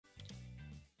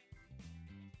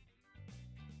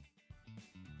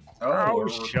Oh, we're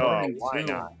sure, recording why too,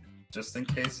 not? just in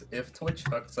case if Twitch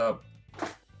fucks up.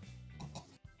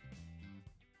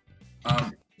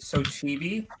 So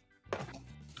Chibi,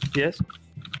 Yes?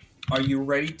 are you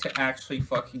ready to actually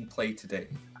fucking play today?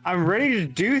 I'm ready to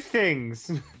do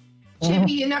things!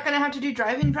 Chibi, you're not gonna have to do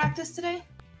driving practice today?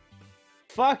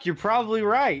 Fuck, you're probably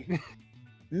right.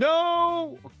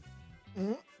 No!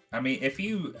 I mean, if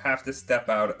you have to step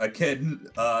out again,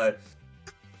 the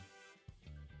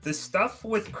stuff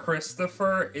with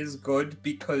Christopher is good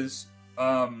because,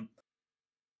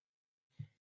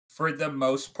 for the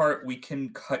most part, we can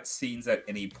cut scenes at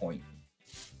any point.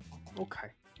 Okay.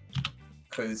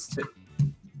 Because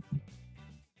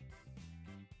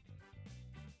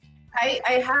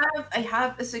I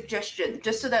have a suggestion,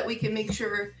 just so that we can make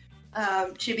sure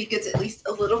Chibi gets at least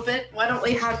a little bit. Why don't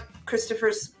we have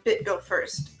Christopher's bit go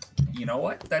first? you know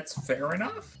what? That's fair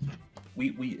enough. We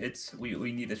need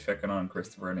to check in on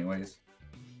Christopher anyways.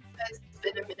 It's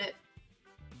been a minute.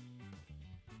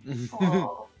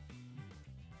 Aw.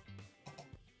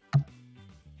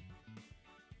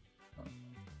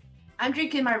 I'm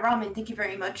drinking my ramen, thank you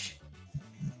very much.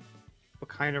 What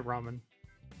kind of ramen?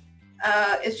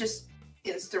 It's just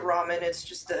instant ramen. It's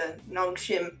just a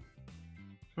nongshim.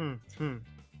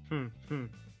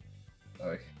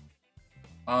 Like,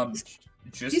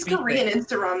 just These be Korean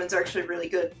instant ramens are actually really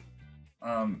good.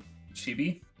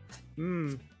 Chibi,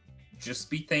 Hmm. just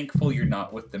be thankful you're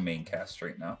not with the main cast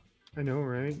right now. I know,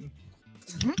 right?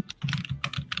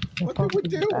 What did we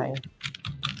do?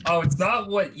 Oh, it's not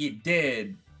what you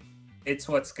did. It's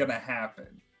what's gonna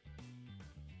happen.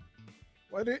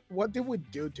 What did we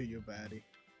do to you, Batty?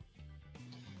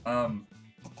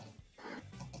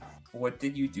 What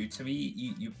did you do to me?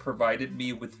 You provided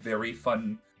me with very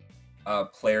fun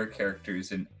player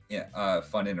characters and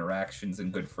fun interactions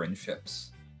and good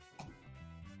friendships.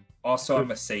 Also, I'm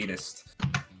a sadist.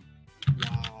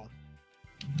 Wow.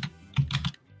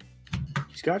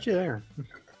 He's got you there.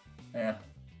 Yeah.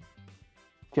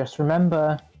 Just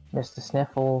remember, Mr.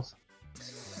 Sniffles.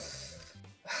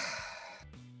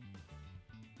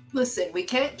 Listen, we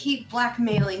can't keep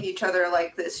blackmailing each other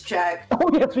like this, Jack. Oh,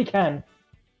 yes, we can.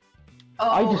 Oh,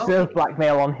 I deserve okay.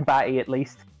 blackmail on Batty, at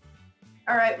least.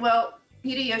 Alright, well,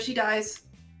 Hideyoshi dies.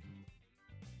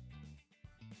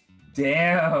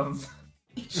 Damn.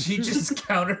 She just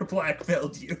counter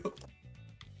blackmailed you.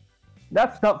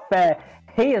 That's not fair.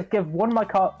 He has given one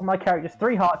of my characters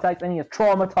 3 heart attacks, and he has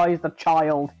traumatized a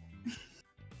child.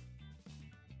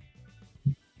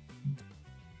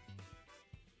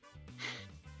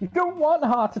 You don't want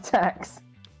heart attacks.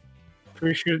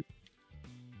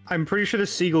 I'm pretty sure the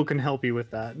seagull can help you with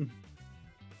that.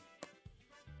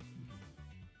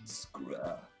 Screw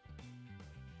up.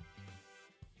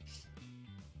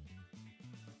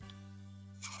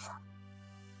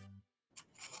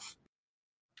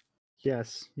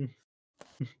 Yes.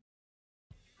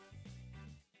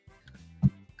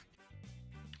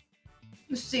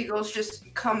 The seagull's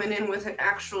just coming in with an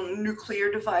actual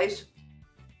nuclear device.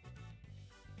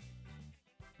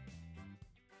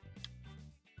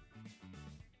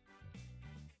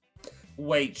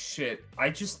 Wait, shit. I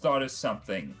just thought of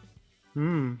something.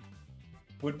 Hmm.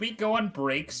 Would we go on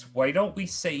breaks? Why don't we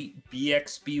say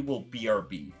BXB will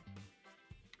BRB?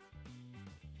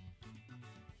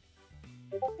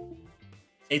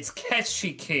 It's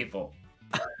catchy, Cable.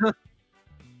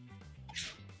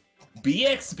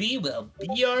 BXB will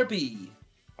BRB.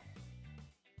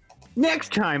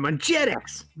 Next time on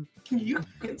JetX! You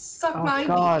can suck Oh my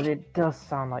god, meat. it does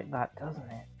sound like that, doesn't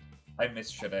it? I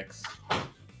miss Shitx.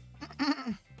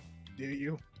 Do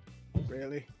you?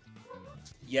 Really?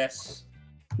 Yes.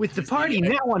 With the Disney party X-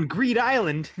 now on Greed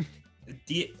Island! No.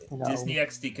 Disney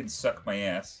XD can suck my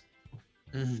ass.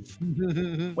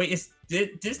 Wait, is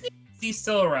Disney XD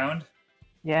still around?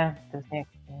 Yeah, Disney.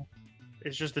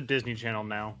 It's just the Disney Channel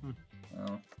now.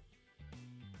 Oh.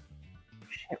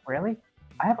 Shit, really?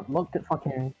 I haven't looked at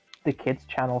fucking the kids'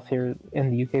 channels here in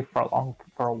the UK for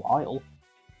a while.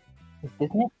 Is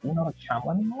Disney not a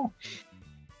channel anymore?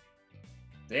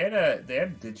 They had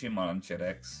Digimon on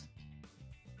JetX.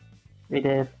 They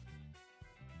did.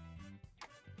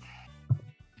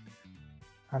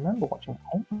 I remember watching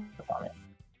Polka on it.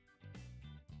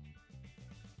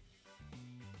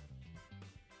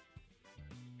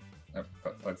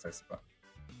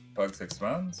 Bugs X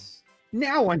Bones?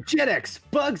 Now on JetX!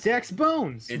 Bugs X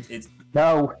Bones! It's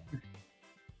No.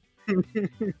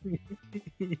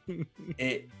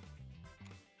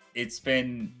 It's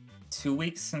been 2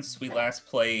 weeks since we last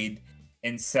played,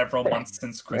 and several months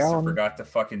since Christopher got to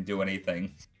fucking do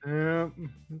anything. I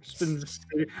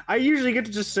usually get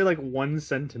to just say like one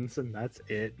sentence and that's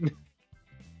it.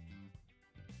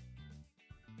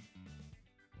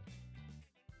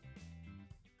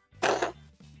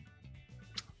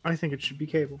 I think it should be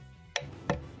cable.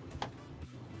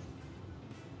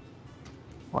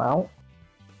 Well,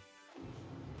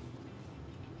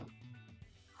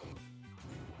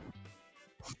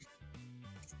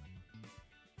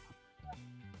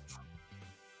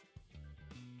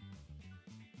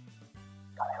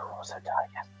 I was so tired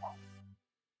yesterday.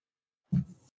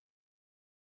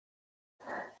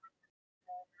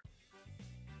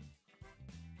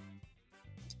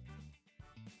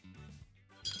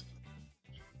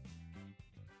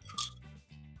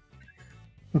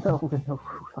 Melvin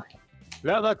O'Houlihan.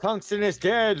 Leather Tungsten is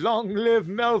dead. Long live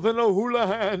Melvin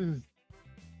O'Houlihan.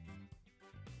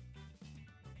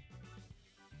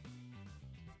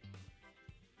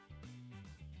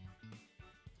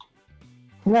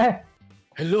 Yeah.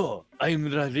 Hello, I'm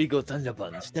Rodrigo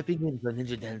Thunderbun, stepping in for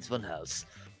Ninja Dance Funhouse.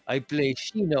 I play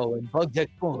Shino in Bugdeck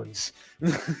Bones.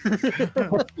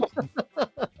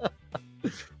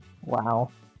 Wow.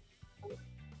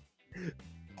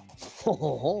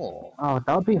 Oh, Oh,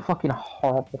 that would be a fucking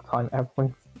horrible time,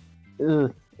 everyone.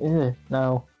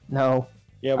 No.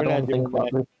 yeah, I we're don't not wanna doing think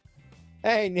about that. this.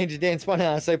 Hey, Ninja Dance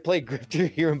Funhouse. I play Grifter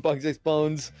here in Bugdeck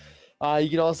Bones. You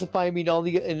can also find me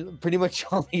in pretty much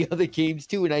all the other games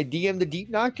too. And I DM the Deep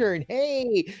Nocturne.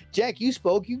 Hey, Jack, you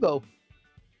spoke. You go.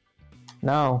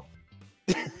 No.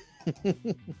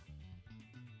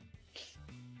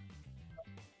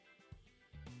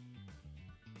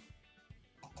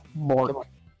 Mork.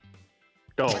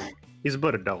 Dog. He's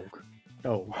but a dog.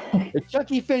 Oh. If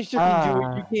Chucky Fincher can do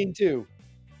it, you can too.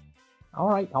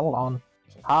 Alright, hold on.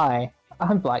 Hi,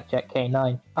 I'm Blackjack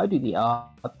K9. I do the art.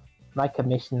 My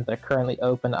commissions are currently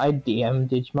open. I DM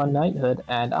Digimon Knighthood,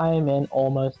 and I am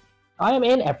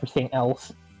in everything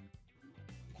else.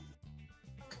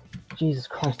 Jesus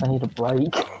Christ, I need a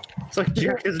break. It's like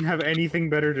Jack doesn't have anything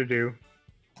better to do.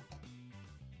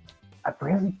 I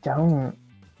really don't,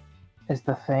 is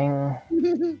the thing.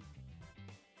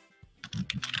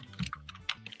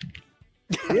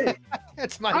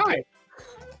 That's my Hi.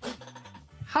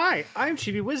 Hi, I'm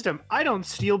Chibi Wisdom. I don't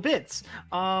steal bits.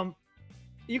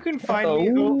 You can find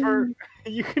me over.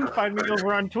 You can find me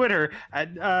over on Twitter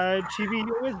at Chibi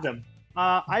Wisdom.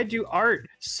 I do art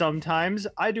sometimes.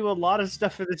 I do a lot of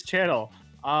stuff for this channel.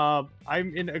 I'm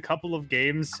in a couple of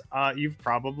games. You've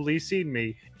probably seen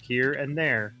me here and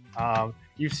there.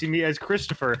 You've seen me as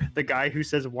Christopher, the guy who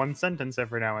says one sentence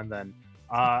every now and then.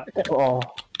 Oh,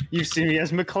 You've seen me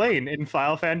as MacLeod in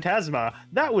Phantasma.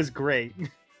 That was great.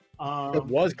 It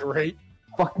was great.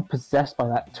 fucking possessed by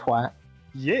that twat.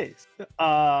 Yes.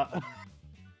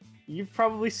 You've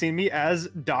probably seen me as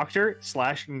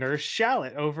Doctor/Nurse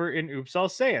Shallot over in Oops All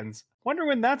Saiyans. Wonder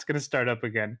when that's gonna start up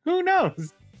again. Who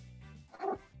knows?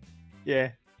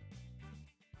 Yeah.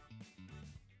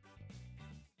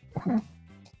 Better.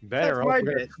 That's Or my we're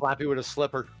gonna bit. slap you with a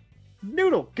slipper.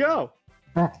 Noodle, go!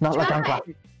 Not like I'm glad.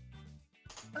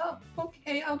 Oh,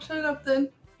 okay, I'll shut up then.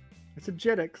 It's a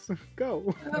Jetix.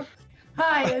 Go.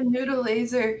 Hi, I'm Noodle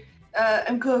Laser.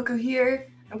 I'm Coco here.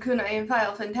 I'm Kunai in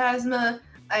Phantasma.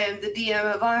 I am the DM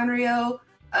of Onryo,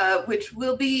 which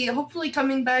will be hopefully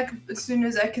coming back as soon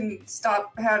as I can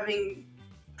stop having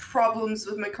problems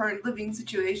with my current living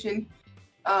situation.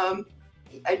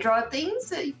 I draw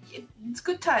things. It's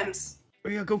good times. Oh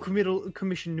yeah, go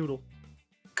commission Noodle.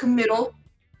 Committal.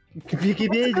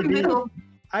 Committal.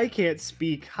 I can't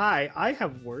speak. Hi, I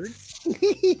have words.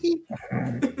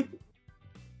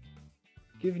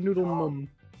 Give Noodle mum.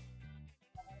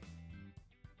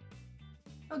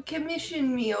 Oh,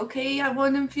 commission me, okay? I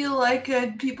want to feel like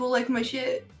people like my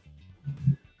shit.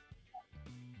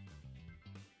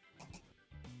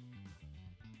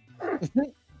 It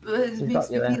She's makes got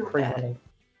me you there. feel Free bad. money.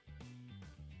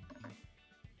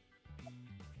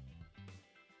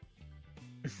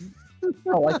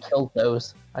 Oh, I killed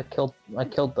those. I killed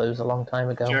those a long time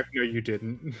ago. Jack, no, you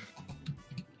didn't.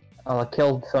 Oh, I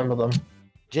killed some of them.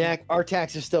 Jack, our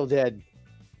tax is still dead.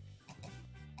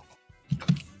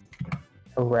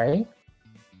 Hooray!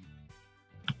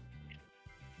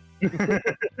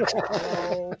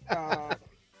 Hello,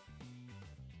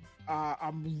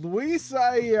 I'm Luis.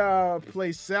 I play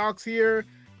Salx here,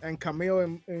 and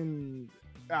Camille in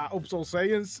Oops All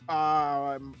Saiyans.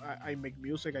 I make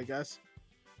music, I guess.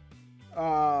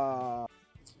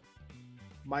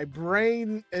 My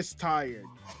brain is tired.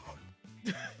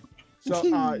 So,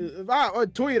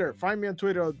 Twitter. Find me on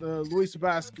Twitter, Luis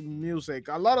Basque Music.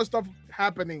 A lot of stuff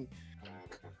happening.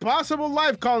 Possible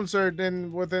live concert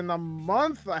within a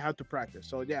month. I have to practice.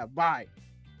 So yeah, bye.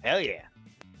 Hell yeah.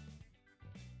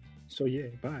 So yeah,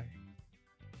 bye.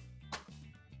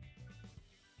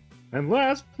 And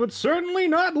last, but certainly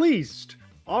not least,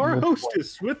 our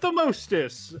hostess with the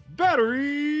mostess,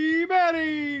 Battery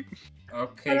Batty.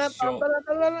 Okay, so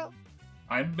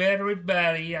I'm Battery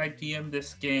Batty. I DM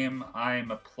this game.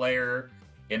 I'm a player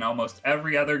in almost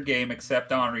every other game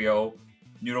except Onryo.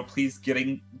 Noodle, please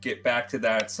get back to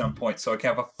that at some point so I can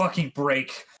have a fucking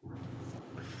break.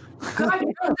 God,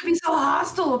 you don't have to be so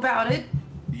hostile about it.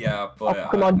 Yeah,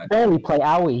 but come on, barely play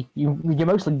Owie. You're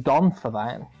mostly gone for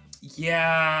that.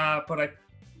 yeah, but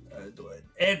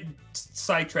and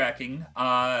sidetracking.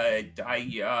 I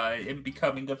am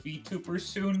becoming a VTuber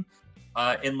soon.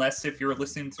 Unless if you're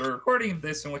listening to the recording of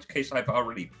this, in which case I've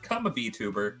already become a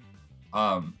VTuber.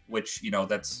 Which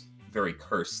that's very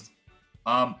cursed.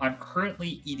 I'm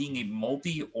currently eating a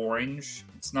moldy orange.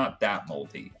 It's not that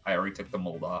moldy. I already took the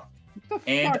mold off.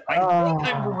 And I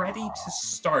think I'm ready to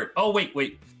start. Oh,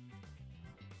 wait.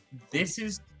 This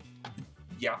is...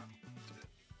 Yeah.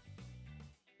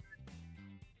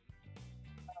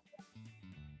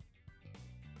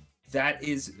 That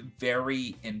is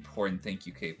very important. Thank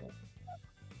you, Cable.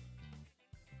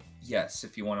 Yes,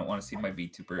 if you want to see my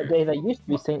VTuber. The day that used to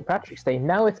be St. Patrick's Day,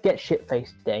 now it's Get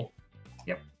Shit-Faced Day.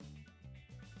 Yep.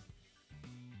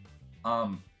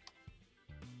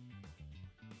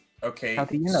 Okay. How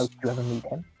do you know? Did you ever meet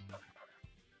him?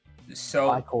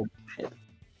 So I call shit.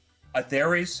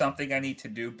 There is something I need to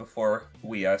do before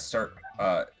we start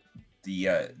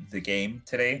the game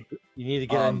today. You need to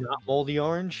get a not moldy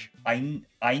orange. I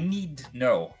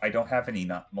don't have any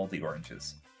not moldy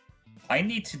oranges. I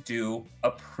need to do a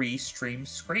pre-stream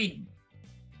scream.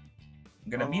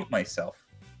 I'm gonna mute myself.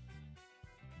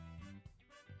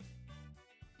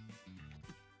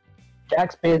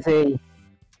 Jack's busy.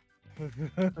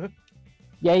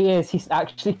 Yeah, he is. He's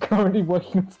actually currently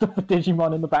working on stuff for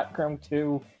Digimon in the background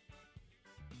too.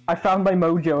 I found my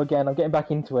mojo again. I'm getting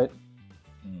back into it.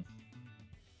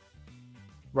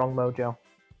 Wrong mojo.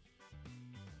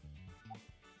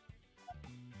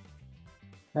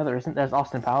 No, there isn't. There's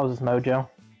Austin Powers' mojo.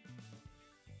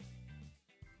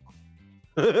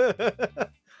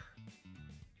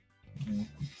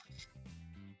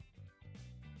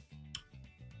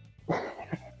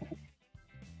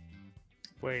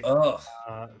 Wait. Ugh.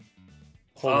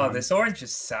 Hold on. This orange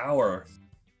is sour.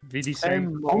 VD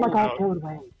saying. Oh my god, go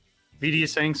away. VD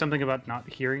is saying something about not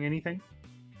hearing anything.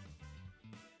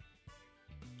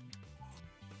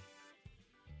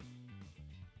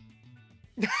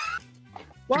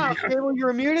 Wow, Cable,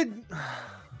 you're muted.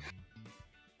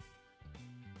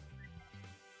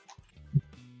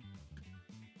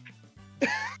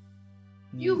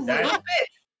 You little bit.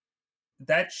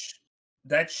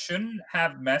 That shouldn't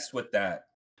have messed with that.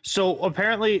 So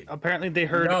apparently they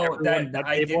heard. No, everyone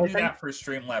I didn't do that for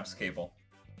Streamlabs, Cable.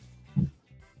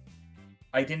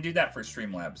 I didn't do that for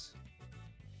Streamlabs.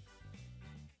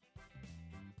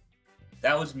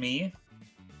 That was me.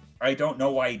 I don't know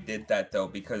why I did that though,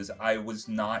 because I was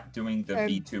not doing the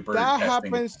VTuber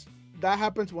testing. That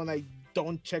happens when I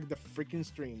don't check the freaking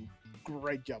stream.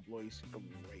 Great job, Luis.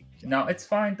 Great job. No, it's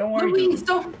fine. Don't worry. Luis,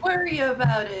 don't worry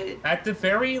about it. At the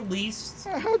very least,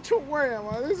 How to worry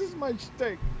about this is my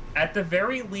stick. At the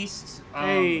very least,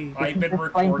 Hey. I've been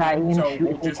Just play that recording, and so shoot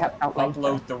we'll it just kept out later.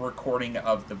 upload the recording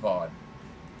of the VOD.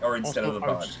 Or instead Also, of the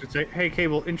I was VOD. just gonna say, hey,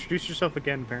 Cable, introduce yourself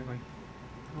again. Apparently.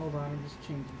 Hold on, I'm just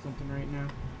changing something right now.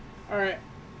 Alright.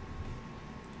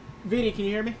 Vidi, can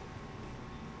you hear me?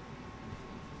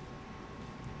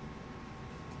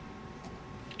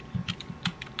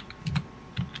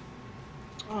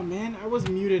 Oh man, I was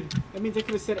muted. That means I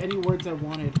could have said any words I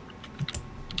wanted.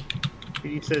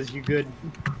 VD says you good.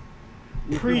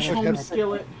 Preach home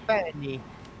skillet.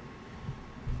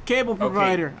 Cable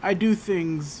provider. I do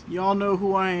things. Y'all know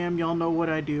who I am. Y'all know what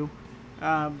I do.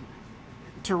 To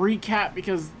recap,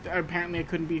 because apparently I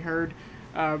couldn't be heard,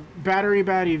 Battery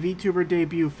Batty VTuber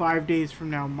debut 5 days from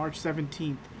now, March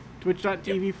 17th.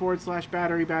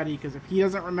 Twitch.tv/Battery Batty, because if he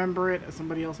doesn't remember it,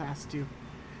 somebody else has to.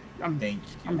 I'm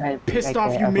pissed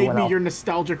off you made me your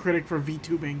nostalgia critic for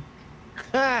VTubing.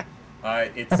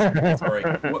 It's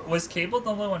alright. Was Cable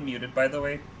the only one muted, by the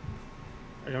way?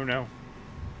 I don't know.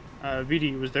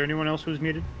 VD, was there anyone else who was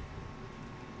muted?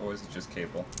 Or was it just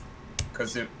Cable?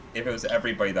 Because if it was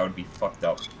everybody, that would be fucked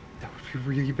up. That would be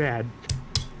really bad.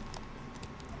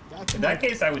 In that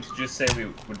case, I would just say we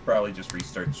would probably just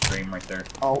restart stream right there.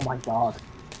 Oh my god.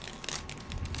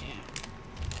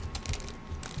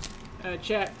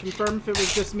 Chat, confirm if it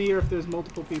was just me or if there's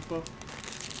multiple people.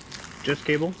 Just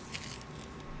Cable?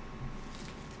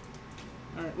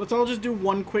 Alright, let's all just do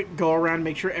one quick go around,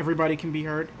 make sure everybody can be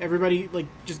heard. Everybody, like,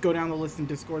 just go down the list in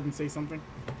Discord and say something.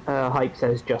 Hype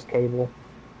says just Cable.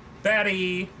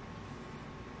 Batty!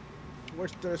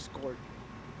 Where's the Discord?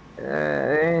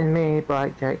 Me,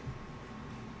 Blackjack.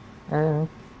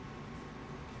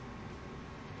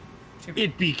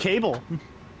 It be Cable.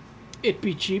 It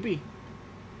be Chibi.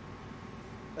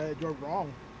 You're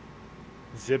wrong.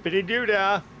 Zippity doo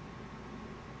dah.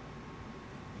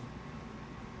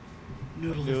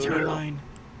 Noodle, it's your line.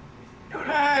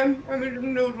 I'm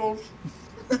eating noodles.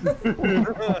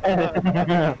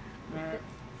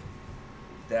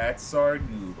 That's our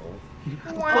noodle.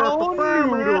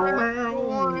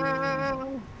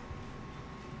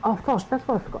 Oh, fuck, that's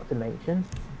what I forgot to mention.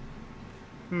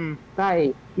 Hmm.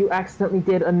 Hey, you accidentally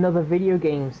did another video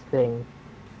games thing.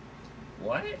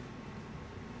 What?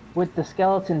 With the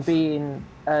skeleton being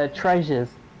treasures.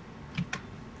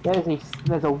 There's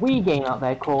a Wii game out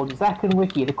there called Zack and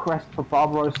Wiki: The Quest for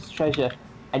Barbarossa's Treasure,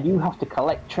 and you have to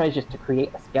collect treasures to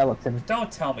create a skeleton.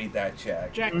 Don't tell me that,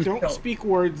 Jack. Jack, don't speak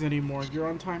words anymore. You're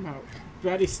on timeout.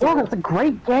 Ready, Oh, start. that's a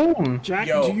great game! Jack,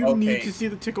 Yo, do you need okay. to see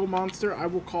the tickle monster? I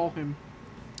will call him.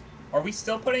 Are we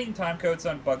still putting time codes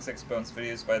on Bugs X Bones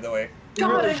videos, by the way?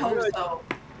 God, I hope so.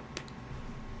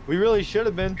 We really should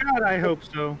have been. God, I hope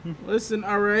so. Listen,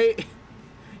 alright?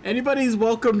 Anybody's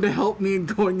welcome to help me in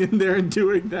going in there and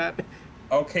doing that.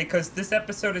 Okay, because this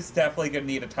episode is definitely going to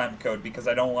need a time code because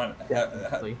I don't want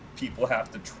Definitely. people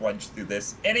have to trudge through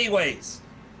this. Anyways,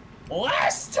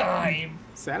 last time,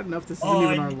 Sad enough, this isn't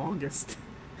even our longest.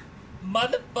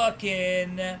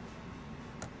 motherfucking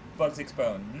Bugs X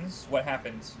Bones. What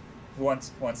happened? Who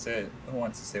wants to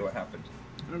say what happened?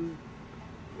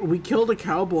 We killed a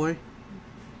cowboy.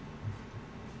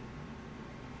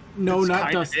 No, That's not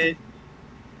kinda Dustin. it.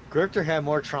 Grifter had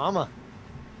more trauma.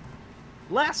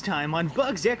 Last time on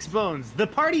Bugs X Bones, the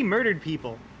party murdered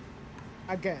people.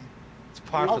 Again. It's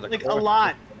par for the Like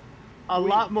course. a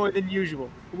lot more than usual.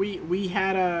 We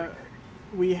had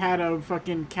a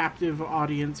fucking captive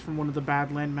audience from one of the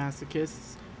Badland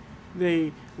masochists.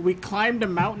 We climbed a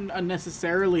mountain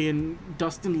unnecessarily, and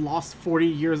Dustin lost 40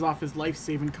 years off his life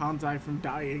saving Kanzai from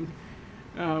dying.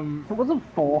 It wasn't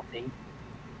 40.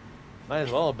 Might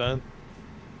as well have been.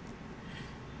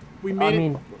 We I made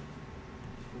mean,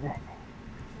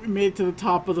 we made it to the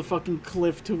top of the fucking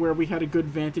cliff to where we had a good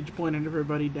vantage point on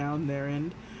everybody down there,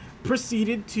 and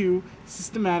proceeded to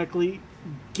systematically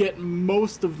get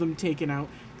most of them taken out,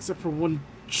 except for one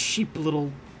cheap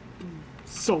little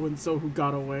so-and-so who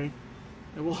got away.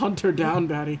 And we'll hunt her down,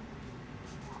 Batty.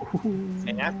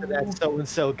 And after that,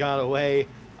 so-and-so got away,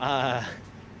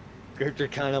 Grifter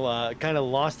kind of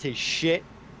lost his shit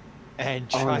and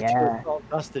tried to assault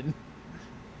Dustin.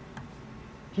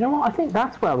 do you know what? I think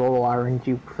that's where all our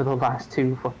RNG for the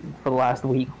last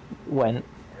week went.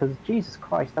 Because Jesus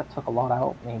Christ, that took a lot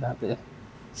out of me. That did.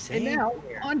 And now,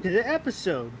 on to the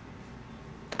episode.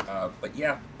 But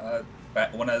yeah,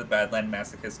 one of the Badland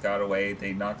masochists got away.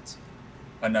 They knocked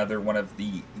another one of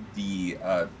the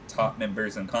top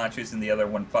members unconscious, and the other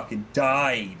one fucking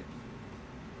died.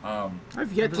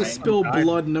 I've yet to I'm spill died.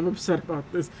 blood, and I'm upset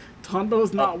about this.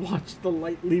 Tondo's not watched the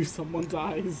light leave someone's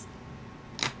eyes.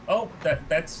 Oh,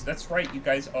 that's right. You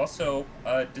guys also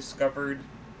discovered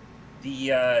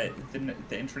the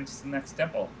entrance to the next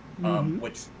temple,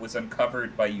 which was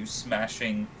uncovered by you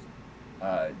smashing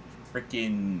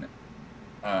freaking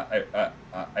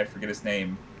I forget his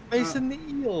name. Mason the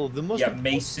Eel, the most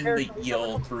Mason the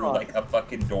Eel through like a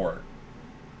fucking door.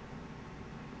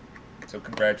 So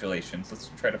congratulations. Let's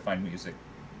try to find music.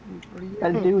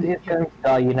 That dude is going to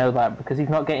die, you know that, because he's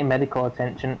not getting medical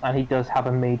attention, and he does have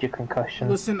a major concussion.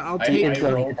 Listen, I'll I take is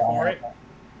going rolled to for die. it.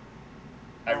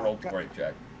 I rolled for it,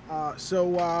 Jack.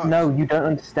 No, you don't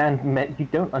understand. You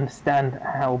don't understand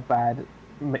how bad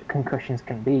concussions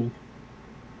can be.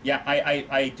 Yeah,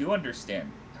 I do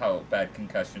understand how bad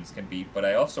concussions can be, but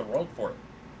I also rolled for it.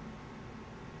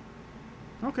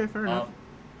 Okay, fair enough.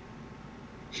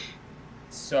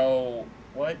 So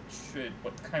what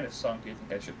kind of song do you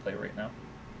think I should play right now?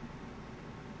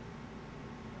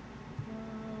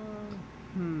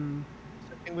 Something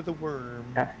with a worm.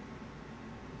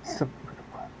 So,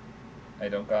 I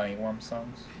don't got any warm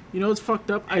songs. You know what's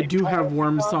fucked up? I do have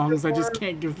worm songs. I just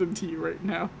can't give them to you right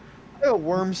now. I have a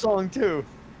worm song too.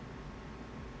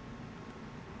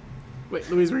 Wait,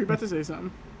 Louise, were you about to say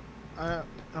something?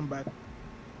 I'm back.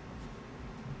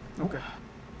 Okay.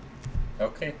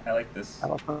 Okay, I like this. I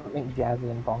love something jazzy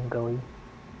and bongo-y.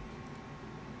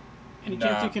 Any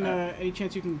chance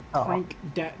you can Oh. crank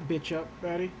that bitch up,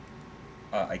 Batty?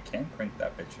 I can crank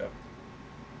that bitch up.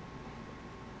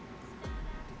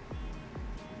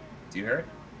 Do you hear it?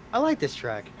 I like this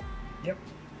track. Yep.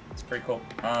 It's pretty cool.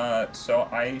 So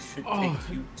I should take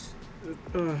you...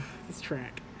 This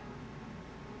track.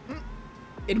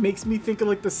 It makes me think of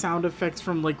like the sound effects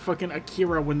from like fucking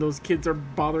Akira when those kids are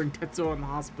bothering Tetsuo in the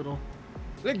hospital.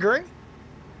 Is it great?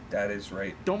 That is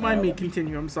right. Don't mind me.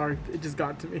 Continue. I'm sorry. It just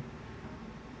got to me.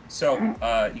 So,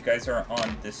 you guys are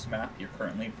on this map. You're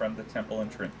currently from the temple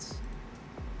entrance.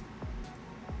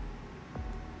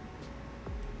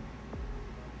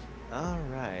 All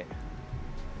right.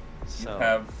 So You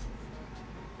have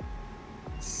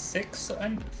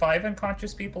 5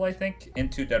 unconscious people, I think, and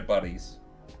 2 dead bodies.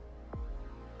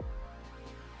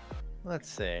 let's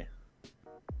see.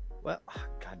 Well,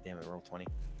 god damn it, roll 20.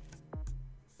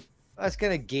 I was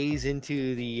gonna gaze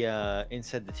into the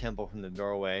inside the temple from the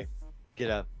doorway, get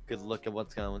a good look at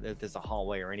what's going on, if there's a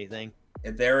hallway or anything.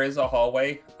 There is a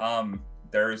hallway.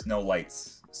 There is no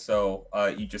lights, so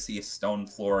you just see a stone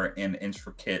floor and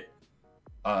intricate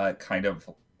kind of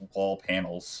wall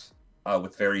panels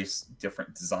with various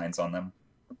different designs on them.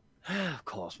 Of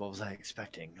course, what was I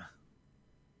expecting?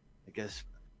 I guess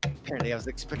apparently I was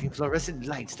expecting fluorescent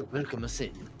lights to welcome us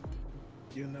in.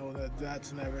 You know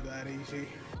that's never that easy.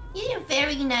 You're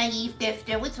very naive,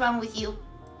 Drifter. What's wrong with you?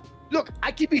 Look,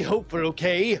 I can be hopeful,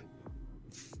 okay?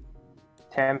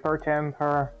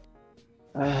 Temper.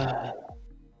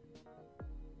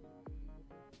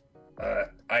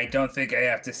 I don't think I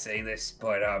have to say this,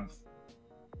 but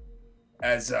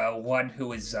as one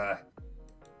who has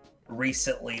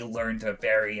recently learned a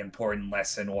very important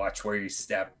lesson, watch where you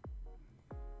step.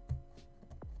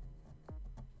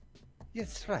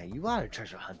 Yes, right, you are a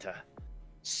treasure hunter.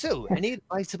 So, any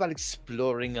advice about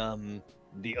exploring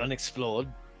the unexplored?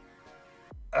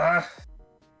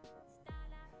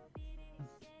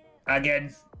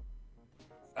 Again,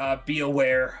 be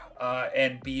aware,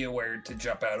 and be aware to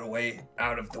jump out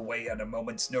of the way at a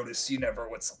moment's notice. You never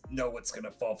know what's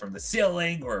gonna fall from the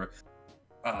ceiling, or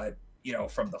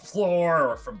from the floor,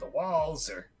 or from the walls,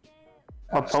 or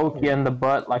poke you in the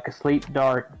butt like a sleep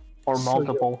dart, or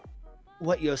multiple.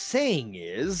 What you're saying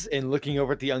is, in looking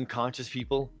over at the unconscious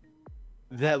people,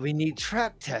 that we need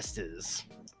trap testers.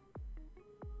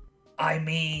 I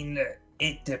mean,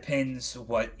 it depends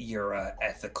what your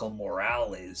ethical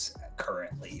morale is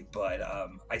currently, but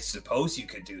I suppose you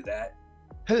could do that.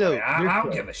 Hello, I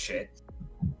don't give a shit.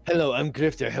 Hello, I'm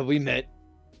Grifter. Have we met?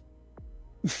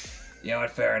 You know what?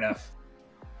 Fair enough.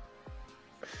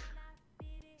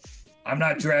 I'm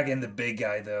not dragging the big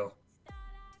guy, though.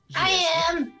 I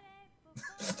am.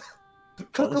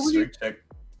 Coco, Pull a strength check.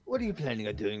 what are you planning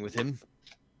on doing with him?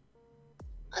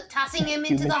 Tossing him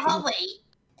into the hallway.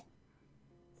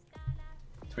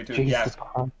 22. Yeah,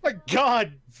 My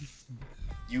God!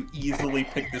 you easily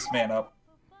pick this man up.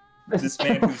 This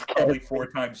man who's probably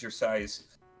 4 times your size.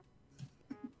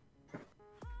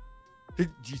 Did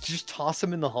you just toss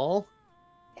him in the hall?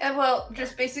 Yeah, well,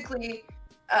 just basically,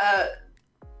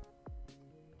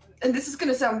 and this is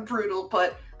gonna sound brutal,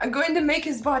 but I'm going to make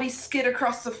his body skid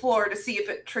across the floor to see if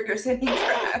it triggers any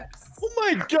traps. Oh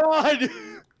my God!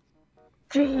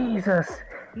 Jesus.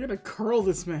 You're gonna curl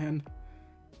this man.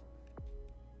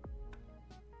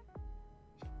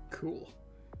 Cool.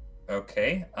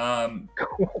 Okay.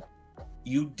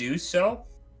 You do so.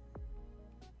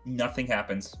 Nothing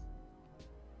happens.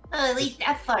 Oh, at least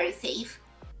that far is safe.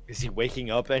 Is he waking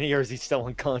up any, or is he still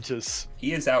unconscious?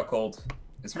 He is out cold,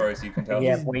 as far as you can tell.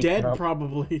 Yeah. He's waking dead, up.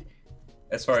 probably.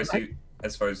 As far as you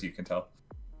can tell.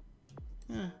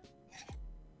 Huh.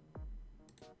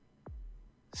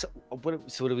 So what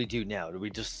do we do now? Do we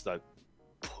just like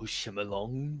push him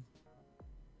along?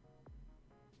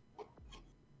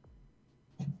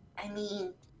 I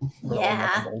mean, Little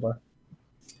yeah. boulder.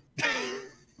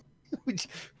 What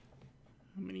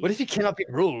How many... if he cannot be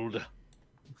ruled?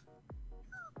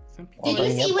 Some people, Did Well,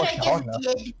 you then see you what I push hard just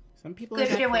enough. did? some people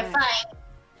Good, are that we're bad. fine.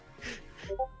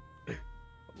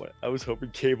 I was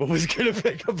hoping Cable was gonna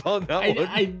pick up on that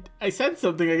one. I said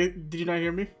something. Did you not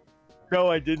hear me? No,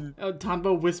 I didn't. Oh,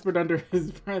 Tanbo whispered under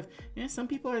his breath. Yeah, some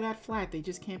people are that flat. They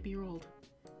just can't be rolled.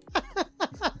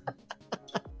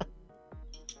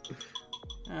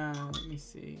 Let me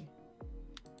see.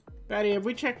 Batty, have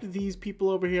we checked these people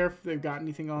over here if they've got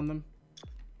anything on them?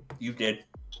 You did.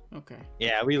 Okay,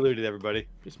 Yeah, we looted everybody.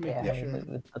 just making Yeah, sure.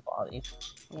 with the bodies.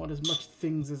 I want as much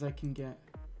things as I can get.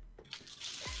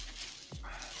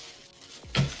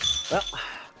 Well,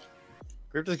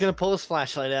 Grifter's gonna pull his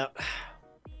flashlight out.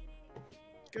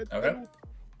 Good. Okay.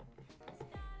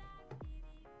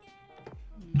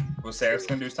 Well, Sarah's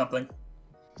gonna do something.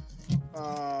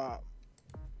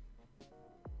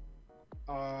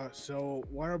 So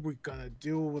what are we gonna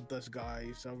do with these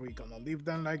guys? Are we gonna leave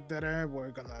them like that? We're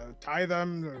gonna tie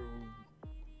them, or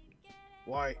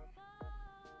why?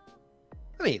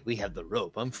 I mean, we have the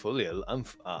rope. I'm fully on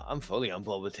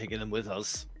board with taking him with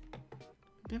us.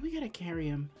 Then we gotta carry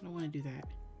him. I don't want to do that.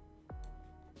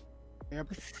 Yep.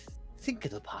 Think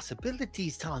of the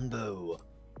possibilities, Tonbo.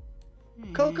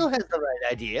 Hmm. Coco has the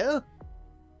right idea.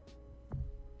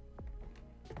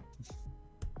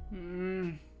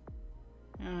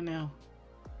 Oh no.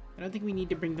 I don't think we need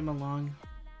to bring them along.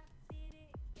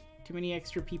 Too many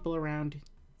extra people around.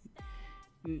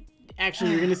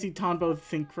 Actually, you're gonna see Tonbo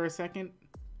think for a second.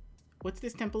 What's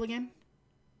this temple again?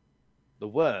 The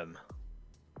worm.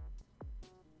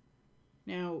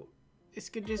 Now, this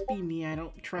could just be me. I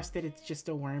don't trust that it's just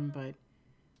a worm, but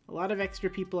a lot of extra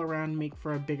people around make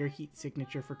for a bigger heat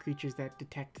signature for creatures that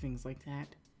detect things like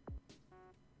that.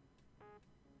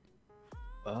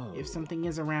 Oh. If something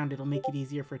is around, it'll make it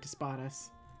easier for it to spot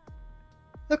us.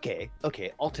 Okay.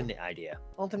 Alternate idea.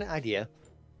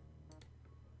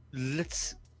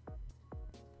 Let's.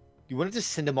 You wanted to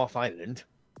send them off island?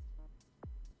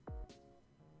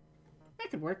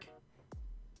 That could work.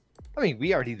 I mean,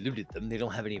 we already looted them. They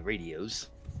don't have any radios.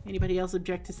 Anybody else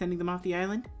object to sending them off the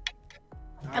island?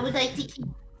 I would like to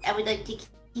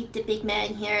keep the big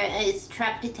man here as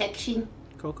trap detection.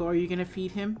 Coco, are you gonna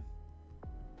feed him?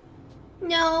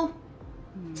 No.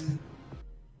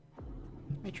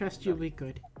 I trust you'll be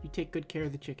good. You take good care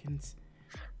of the chickens.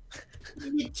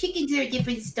 The chickens are a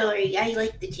different story. I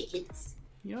like the chickens.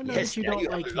 You don't know Yes, that you now don't you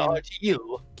like have him. law to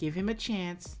you. Give him a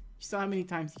chance. You saw how many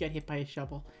times he got hit by a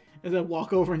shovel. And then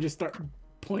walk over and just start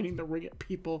pointing the ring at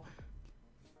people.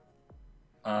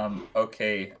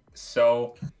 Okay,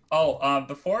 so...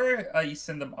 before you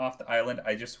send them off the island,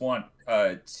 I just want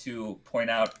to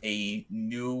point out a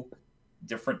new,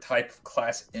 different type of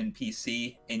class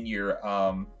NPC in your,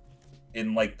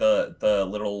 in like the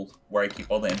little, where I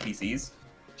keep all the NPCs.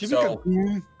 So,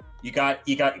 you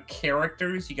got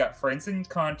characters, you got friends and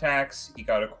contacts, you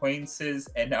got acquaintances,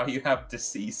 and now you have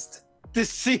deceased.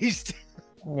 Deceased.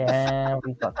 Yeah,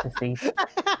 we got to see.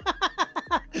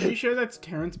 Are you sure that's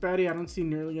Terrence Batty? I don't see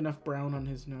nearly enough brown on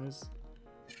his nose.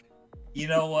 You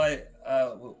know what?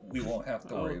 We won't have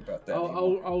to worry about that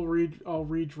anymore. I'll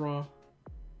redraw.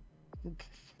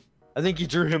 I think you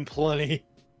drew him plenty.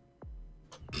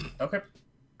 Okay,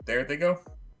 there they go.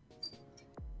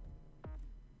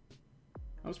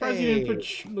 I'm surprised you didn't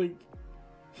put like.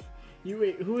 You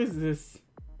wait. Who is this?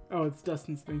 Oh, it's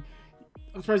Dustin's thing.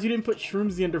 I'm surprised you didn't put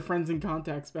Shroomsy under friends and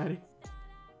contacts, Batty.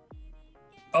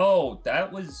 Oh, that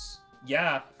was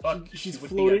fuck. She's she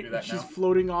would be under floating. that She's now.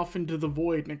 floating off into the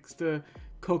void next to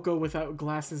Coco without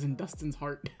glasses and Dustin's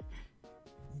heart.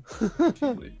 She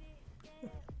would.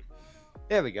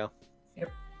 There we go.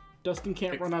 Dustin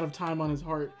can't run out of time on his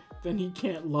heart. Then he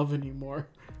can't love anymore.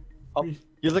 Oh,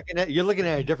 you're looking at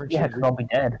a different. Yeah, because I'll be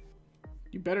dead.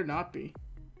 You better not be.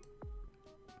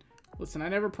 Listen, I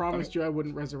never promised you I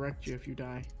wouldn't resurrect you if you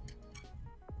die.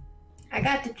 I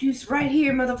got the juice right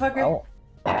here, motherfucker. Well,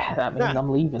 that means I'm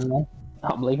leaving then.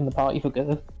 I'm leaving the party for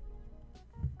good.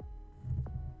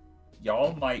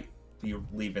 Y'all might be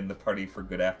leaving the party for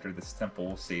good after this temple.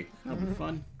 We'll see. That'll be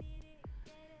fun.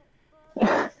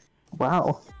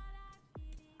 Wow.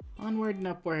 Onward and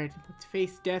upward. Let's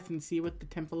face death and see what the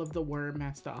Temple of the Worm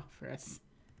has to offer us.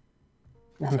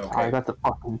 I'm sorry, that's a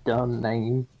fucking dumb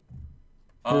name.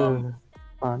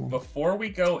 Funny. Before we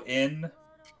go in,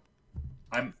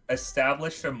 I'm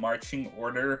established a marching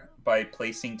order by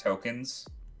placing tokens.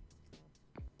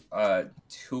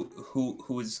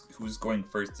 Who's going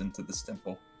first into this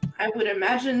temple? I would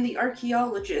imagine the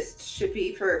archaeologist should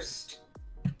be first.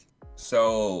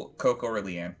 So Coco or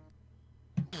Leanne?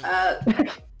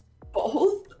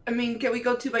 Both? I mean, can we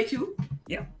go 2 by 2?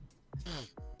 Yeah.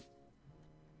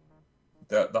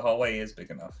 The hallway is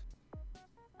big enough.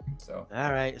 So.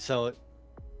 All right, so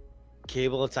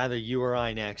Cable, it's either you or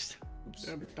I next. Oops.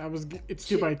 It's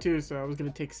 2 by 2, so I was gonna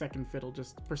take second fiddle,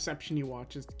 just perception you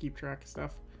watches to keep track of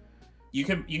stuff. You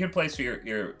can place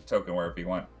your token wherever you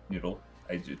want, Noodle.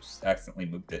 I just accidentally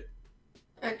moved it.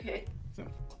 Okay. So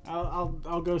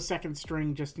I'll go second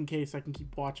string just in case I can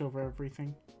keep watch over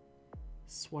everything.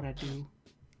 This is what I do.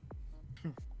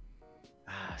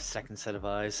 Second set of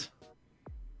eyes.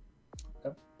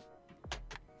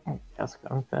 Just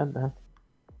going third then.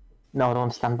 No, I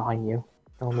don't stand behind you.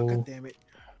 I mean, God damn it.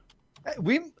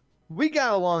 We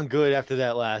got along good after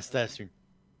that last session.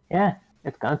 yeah,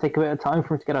 it's gonna take a bit of time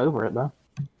for him to get over it though.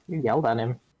 You yelled at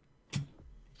him.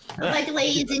 By the way,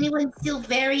 is anyone still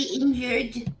very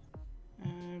injured?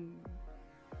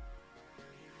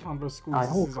 Tombo I squeezes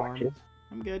hold his arm. crutches.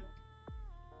 I'm good.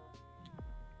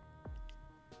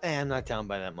 I'm not down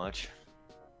by that much.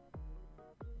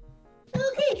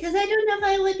 Okay, because I don't know if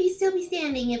I would still be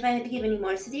standing if I had to give any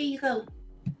more, so there you go.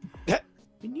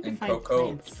 We need to And find Coco.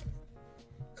 plants.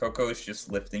 Coco is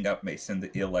just lifting up Mason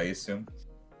the Eel, I assume.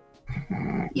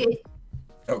 Yeah.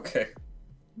 Okay.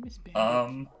 Miss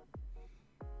Bandit.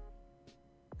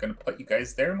 Gonna put you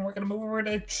guys there, and we're gonna move over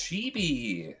to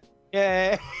Chibi.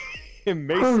 Yeah.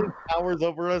 Mason towers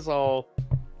over us all.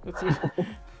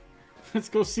 Let's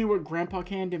go see what Grandpa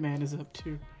Candyman is up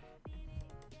to.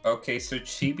 Okay, so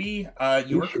Chibi,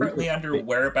 you are currently under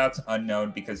whereabouts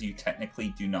unknown because you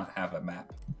technically do not have a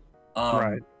map.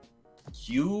 Right.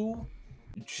 You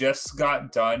just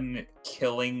got done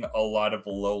killing a lot of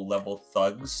low-level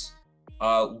thugs.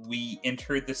 We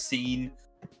entered the scene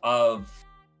of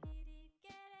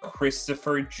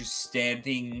Christopher just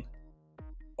standing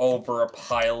over a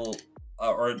pile,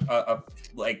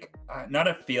 not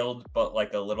a field, but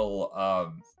like a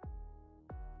little,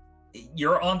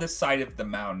 you're on the side of the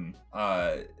mountain,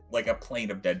 like a plain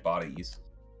of dead bodies.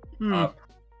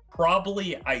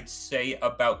 Probably, I'd say,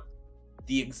 about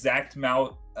the exact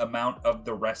amount of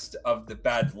the rest of the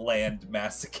Badland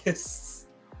masochists.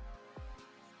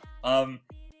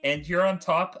 And you're on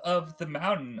top of the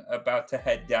mountain, about to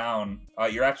head down.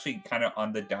 You're actually kind of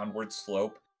on the downward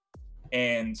slope,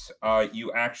 and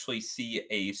you actually see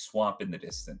a swamp in the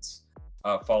distance,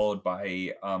 followed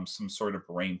by some sort of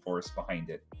rainforest behind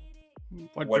it.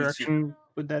 What direction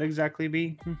would that exactly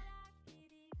be?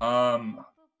 I'll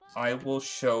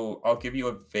give you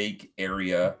a vague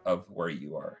area of where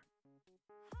you are.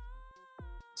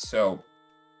 So,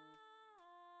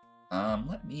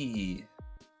 let me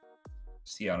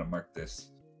see how to mark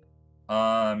this.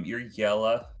 You're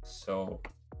yellow, so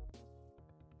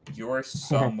you're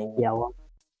somewhere. Yellow.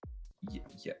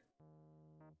 Yeah.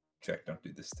 Jack, don't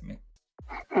do this to me.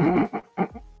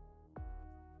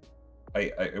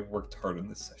 I worked hard on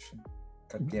this session.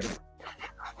 God damn it.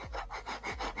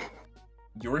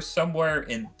 You're somewhere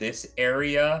in this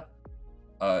area.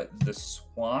 The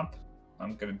swamp,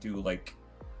 I'm gonna do like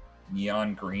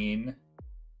neon green,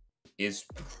 is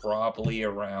probably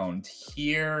around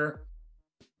here,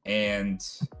 and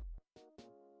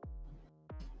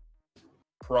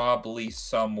probably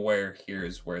somewhere here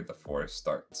is where the forest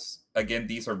starts. Again,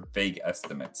 these are vague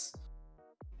estimates.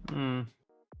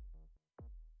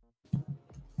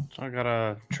 So I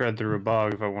gotta tread through a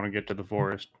bog if I want to get to the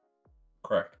forest.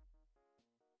 Correct.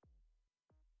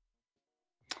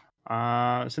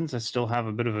 Since I still have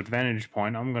a bit of a vantage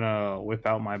point, I'm gonna whip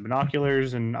out my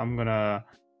binoculars and I'm gonna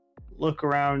look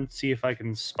around, see if I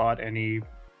can spot any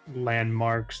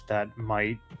landmarks that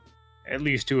might, at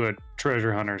least to a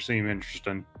treasure hunter, seem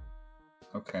interesting.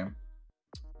 Okay.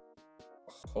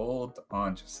 Hold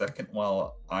on just a second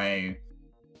while I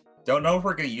don't know if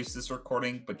we're going to use this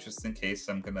recording, but just in case,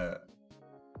 I'm going to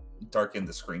darken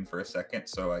the screen for a second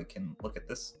so I can look at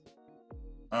this.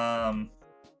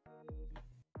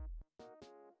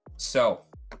 So,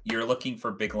 you're looking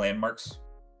for big landmarks?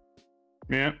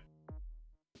 Yeah.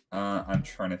 I'm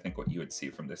trying to think what you would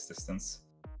see from this distance.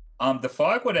 The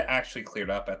fog would have actually cleared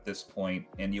up at this point,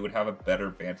 and you would have a better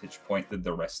vantage point than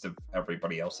the rest of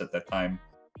everybody else at that time.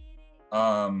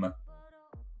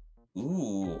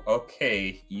 Ooh,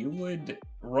 okay. You would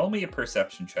roll me a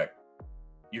perception check.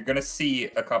 You're gonna see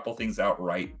a couple things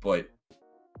outright, but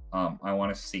I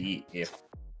want to see if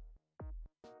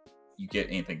you get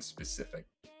anything specific.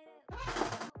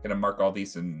 Gonna mark all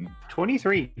these in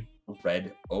 23.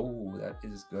 red. Oh, that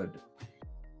is good.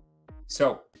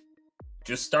 So,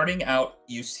 just starting out,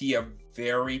 you see a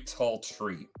very tall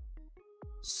tree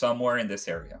somewhere in this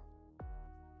area.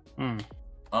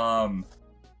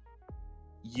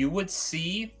 You would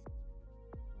see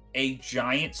a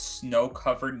giant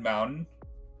snow-covered mountain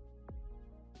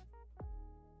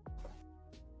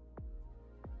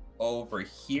over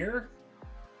here.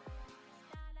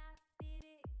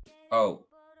 Oh,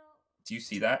 do you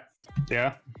see that?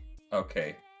 Yeah.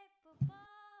 Okay.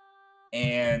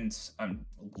 And I'm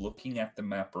looking at the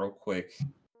map real quick.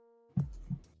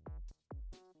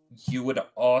 You would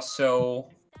also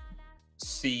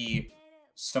see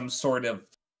some sort of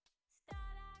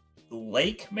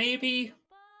lake, maybe,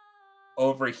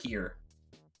 over here.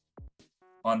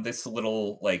 On this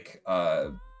little, like,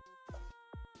 I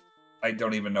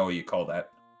don't even know what you call that.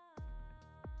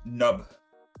 Nub.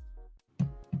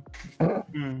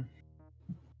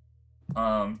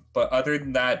 But other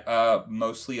than that,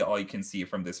 mostly all you can see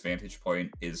from this vantage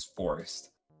point is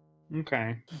forest.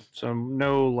 Okay. So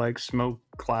no, like, smoke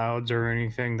clouds or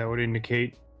anything that would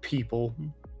indicate people.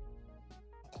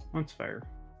 That's fair.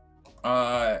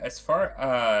 As far,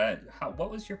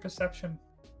 what was your perception?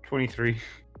 23.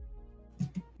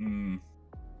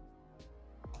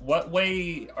 What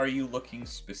way are you looking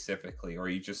specifically, or are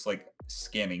you just, like,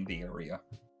 scanning the area?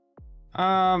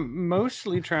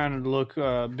 Mostly trying to look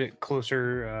a bit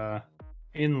closer,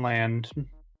 inland.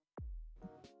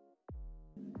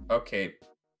 Okay.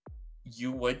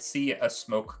 You would see a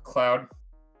smoke cloud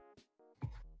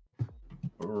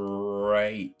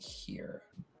right here.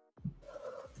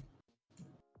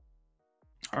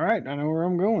 All right, I know where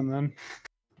I'm going then.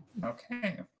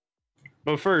 Okay.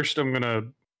 But first, I'm gonna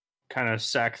kind of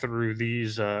sack through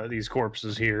these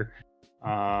corpses here.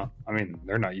 I mean,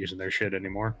 they're not using their shit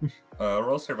anymore.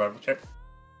 Roll survival check.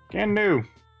 Can do.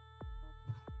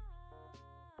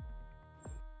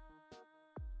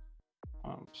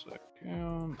 One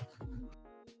second.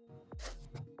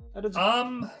 That is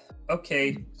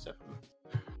okay. 7.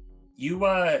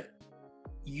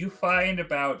 You find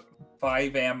about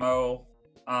 5 ammo.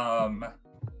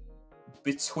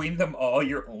 Between them all,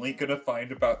 you're only gonna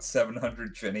find about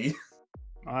 700 Jenny.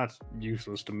 Oh, that's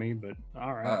useless to me, but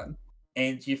all right.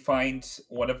 And you find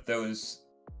one of those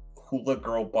hula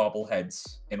girl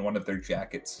bobbleheads in one of their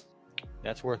jackets.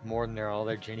 That's worth more than all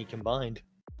their Jenny combined.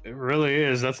 It really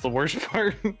is. That's the worst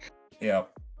part. Yeah.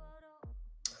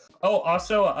 Oh,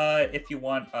 also, if you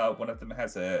want, one of them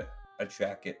has a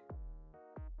jacket.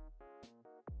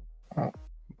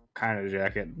 Kind of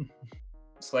jacket.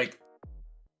 It's like,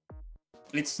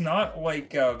 it's not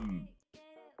like,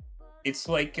 it's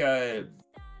like, I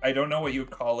don't know what you would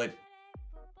call it,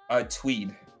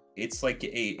 tweed. It's like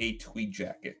a tweed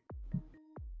jacket.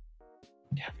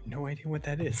 I have no idea what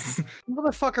that is.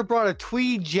 Motherfucker brought a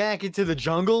tweed jacket to the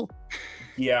jungle?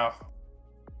 Yeah.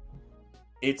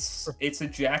 It's a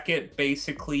jacket,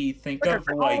 basically, think of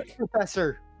like...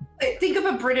 Professor. Think of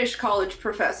a British college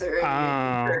professor.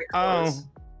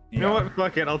 You know what?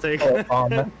 Fuck it. I'll take it.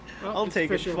 Well, I'll it's take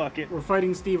it. official. Fuck it. We're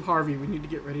fighting Steve Harvey. We need to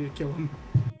get ready to kill him.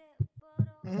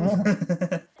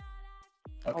 Okay.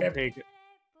 I'll take it.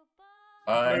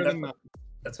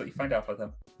 That's what you find out with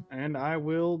them. And I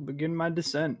will begin my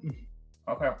descent.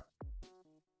 Okay.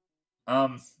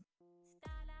 I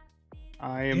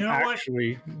am You know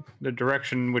actually the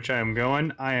direction which I am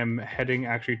going. I am heading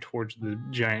actually towards the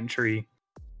giant tree.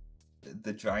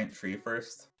 The giant tree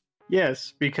first.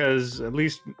 Yes, because at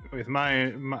least with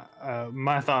my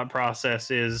thought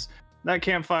process is that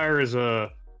campfire is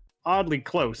oddly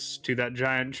close to that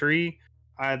giant tree.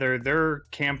 Either they're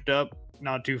camped up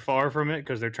not too far from it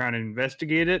because they're trying to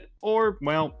investigate it, or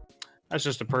well, that's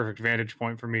just a perfect vantage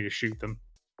point for me to shoot them.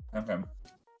 Okay.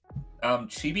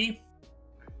 Chibi,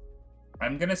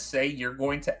 I'm gonna say you're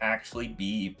going to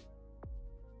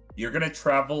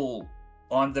travel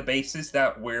on the basis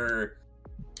that we're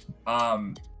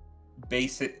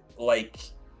basic, like,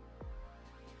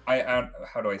 I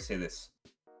how do I say this?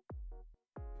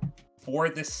 For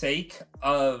the sake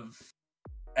of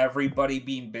everybody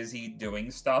being busy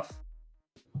doing stuff,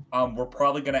 we're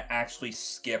probably gonna actually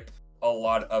skip a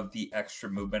lot of the extra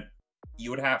movement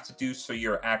you would have to do, so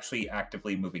you're actually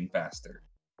actively moving faster.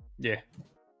 Yeah.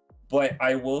 But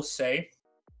I will say,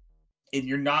 and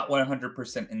you're not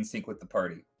 100% in sync with the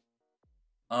party.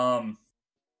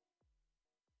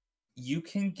 You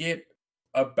can get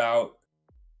about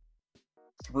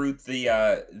through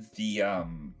the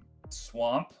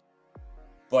swamp,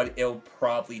 but it'll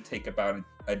probably take about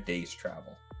a day's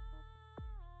travel.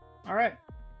 All right.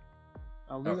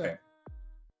 I'll do Okay.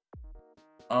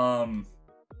 that.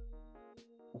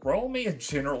 Roll me a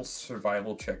general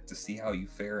survival check to see how you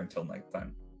fare until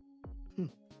nighttime.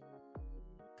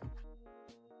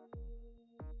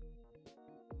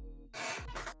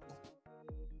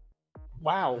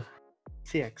 Wow.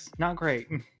 CX. Not great.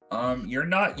 You're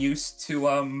not used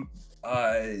to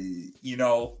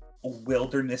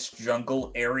wilderness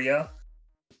jungle area.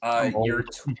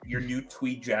 Your new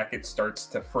tweed jacket starts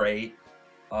to fray.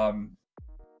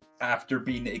 After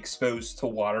being exposed to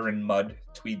water and mud.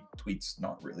 Tweed's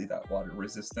not really that water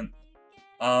resistant.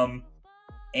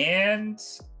 And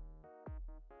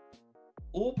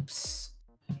oops.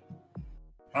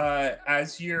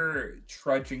 As you're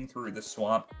trudging through the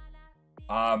swamp,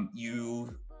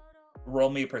 you roll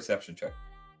me a perception check.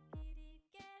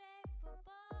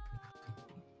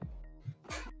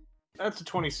 That's a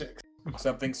 26.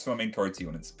 Something swimming towards you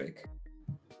and it's big.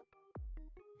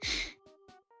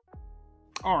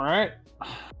 All right. I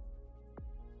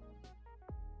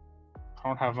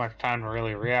don't have much time to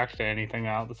really react to anything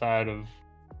outside of,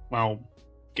 well,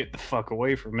 get the fuck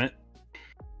away from it.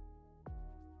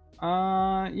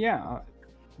 Yeah.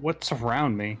 What's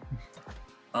around me?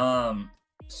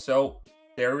 So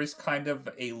there is kind of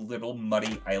a little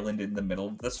muddy island in the middle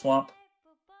of the swamp.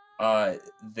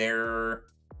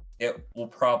 It will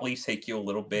probably take you a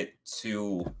little bit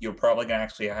you're probably gonna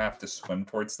actually have to swim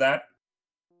towards that.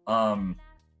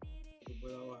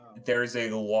 There's a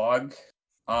log.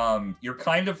 You're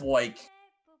kind of like,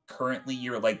 currently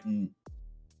you're like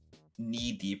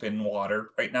knee deep in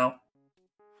water right now.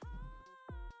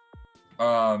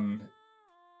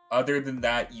 Other than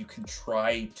that, you can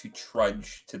try to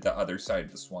trudge to the other side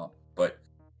of the swamp, but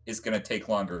it's going to take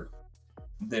longer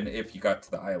than if you got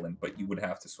to the island, but you would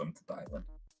have to swim to the island.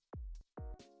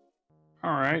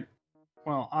 All right.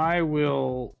 Well, I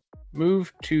will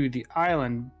move to the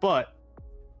island, but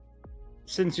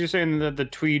since you're saying that the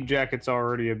tweed jacket's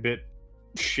already a bit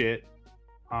shit,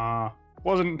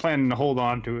 wasn't planning to hold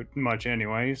on to it much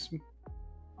anyways.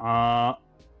 I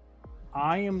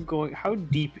am going. How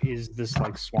deep is this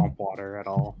like swamp water at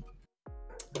all?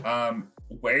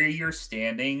 Where you're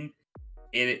standing,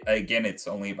 it's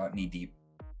only about knee deep.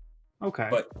 Okay.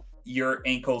 But your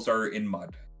ankles are in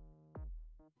mud.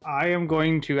 I am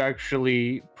going to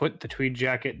actually put the tweed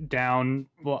jacket down,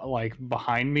 like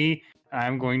behind me.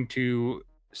 I'm going to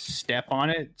step on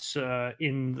it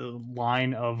in the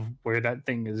line of where that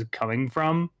thing is coming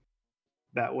from.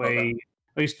 That way, Okay.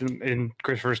 at least in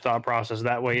Christopher's thought process,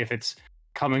 that way if it's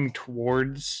coming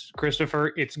towards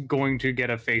Christopher, it's going to get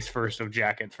a face first of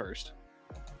jacket first.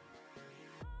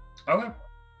 Okay.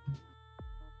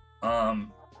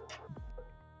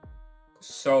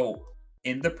 So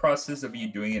in the process of you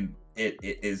doing it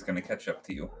is going to catch up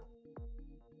to you.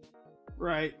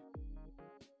 Right.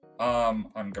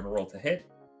 I'm gonna roll to hit.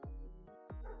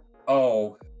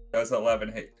 Oh, does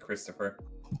 11 hit Christopher?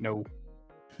 No.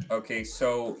 Okay,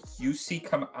 so you see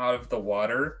come out of the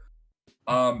water,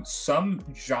 some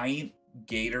giant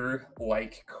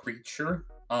gator-like creature.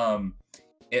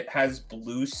 It has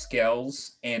blue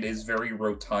scales and is very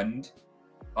rotund.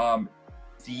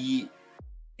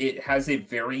 It has a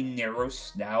very narrow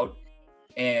snout,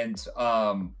 and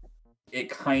it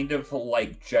kind of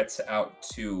like jets out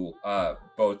to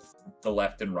both the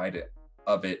left and right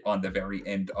of it on the very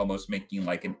end, almost making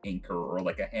like an anchor or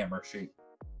like a hammer shape.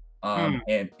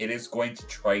 And it is going to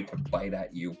try to bite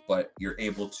at you, but you're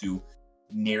able to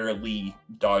nearly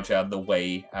dodge out of the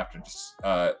way after just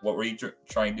what were you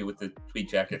trying to do with the tweed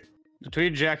jacket? The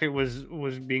tweed jacket was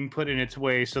being put in its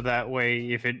way, so that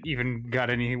way, if it even got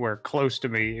anywhere close to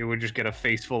me, it would just get a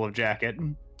face full of jacket.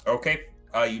 Okay,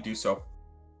 you do so.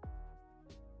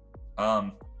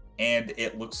 And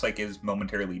it looks like it is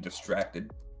momentarily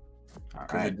distracted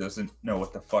because it doesn't know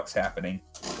what the fuck's happening.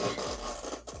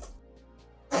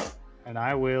 And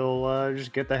I will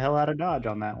just get the hell out of Dodge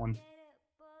on that one.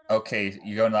 Okay,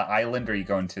 you going to the island or you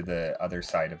going to the other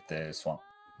side of the swamp?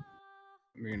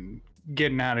 I mean,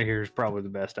 getting out of here is probably the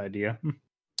best idea.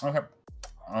 Okay.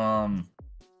 I'm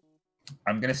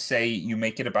gonna say you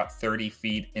make it about 30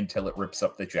 feet until it rips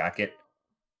up the jacket.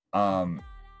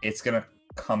 It's gonna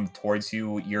come towards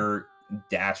you. You're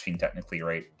dashing technically,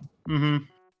 right? Mm-hmm.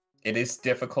 It is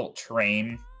difficult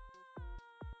terrain.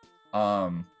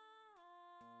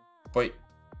 But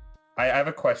I have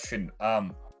a question.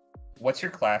 What's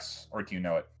your class, or do you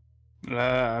know it?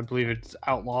 I believe it's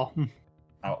Outlaw.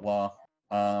 Outlaw.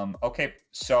 Okay,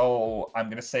 so I'm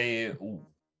gonna say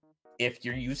if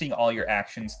you're using all your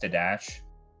actions to dash,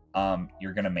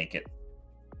 you're gonna make it.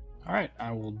 All right,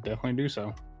 I will definitely do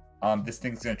so. This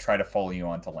thing's gonna try to follow you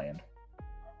onto land.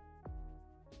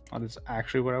 That's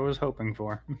actually what I was hoping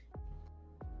for.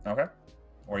 Okay.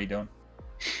 What are you doing?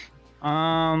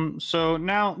 So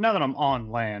now that I'm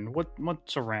on land,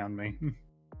 what's around me?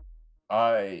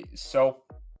 There's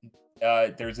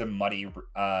a muddy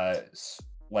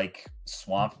like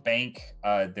swamp bank.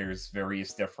 There's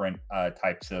various different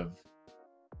types of,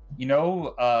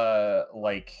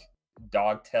 like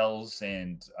dogtails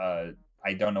and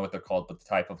I don't know what they're called, but the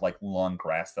type of like long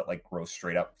grass that like grows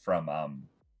straight up from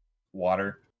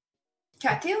water.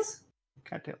 Cattails?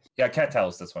 Cattails. Yeah,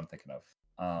 cattails. That's what I'm thinking of.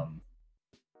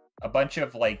 A bunch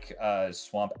of like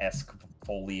swamp-esque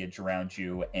foliage around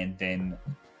you, and then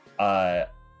a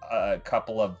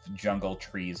couple of jungle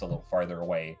trees a little farther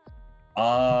away.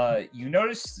 You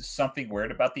notice something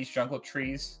weird about these jungle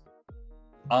trees.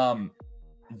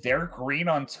 They're green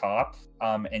on top,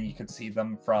 and you can see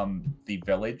them from the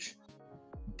village,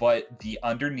 but the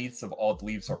underneaths of all the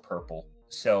leaves are purple.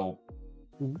 So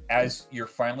as you're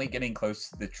finally getting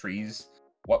close to the trees,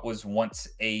 what was once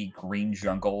a green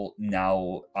jungle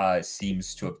now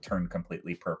seems to have turned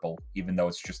completely purple, even though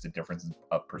it's just a difference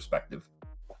of perspective.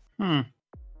 And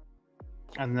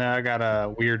then I got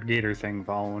a weird gator thing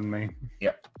following me.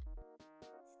 Yep.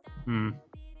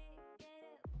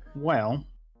 Well,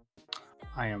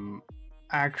 I am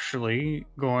actually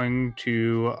going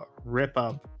to rip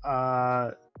up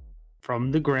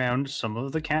from the ground some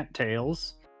of the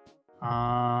cattails.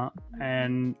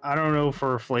 And I don't know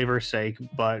for flavor's sake,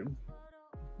 but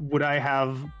would I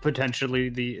have potentially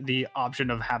the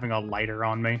option of having a lighter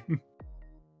on me?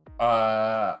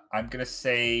 I'm gonna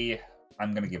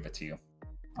give it to you.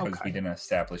 Because Okay. we didn't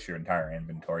establish your entire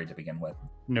inventory to begin with.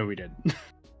 No, we didn't.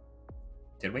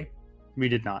 Did we? We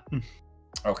did not.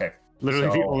 Okay. Literally,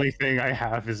 the So- only thing I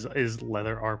have is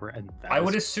leather armor, and that I is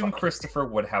would assume fucking- Christopher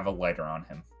would have a lighter on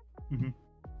him.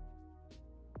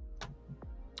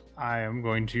 I am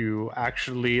going to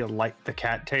actually light the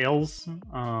cattails.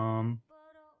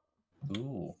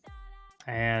 Ooh.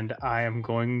 And I am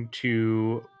going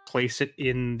to place it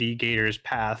in the gator's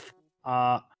path.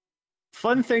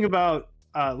 Fun thing about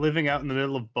living out in the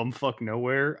middle of bumfuck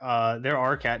nowhere, there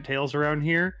are cattails around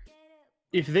here.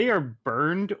 If they are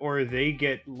burned or they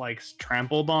get like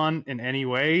trampled on in any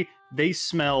way, they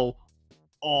smell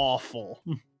awful.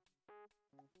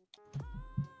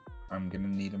 I'm gonna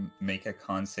need to make a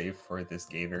con save for this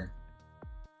gator.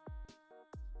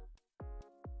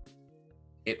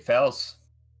 It fails.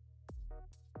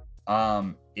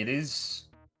 It is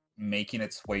making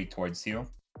its way towards you,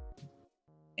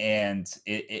 and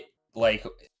it like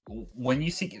when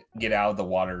you see it get out of the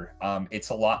water, it's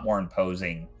a lot more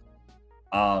imposing.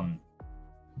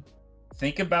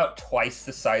 Think about twice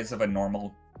the size of a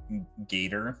normal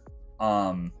gator,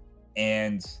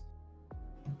 and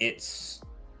its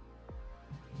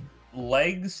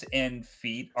legs and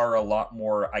feet are a lot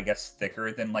more, I guess,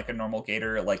 thicker than like a normal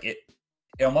gator. Like it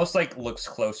almost like looks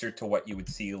closer to what you would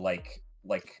see like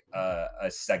a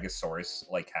stegosaurus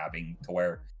like having, to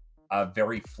where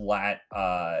very flat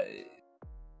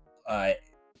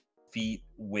feet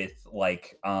with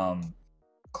like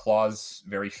claws,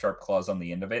 very sharp claws on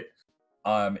the end of it.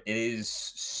 It is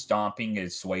stomping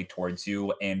its way towards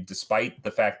you, and despite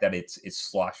the fact that it's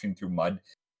sloshing through mud,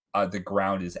 the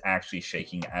ground is actually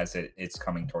shaking as it's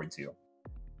coming towards you.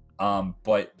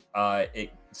 But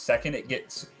second it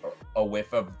gets a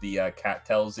whiff of the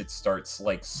cattails, it starts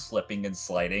like slipping and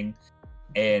sliding,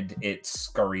 and it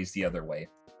scurries the other way.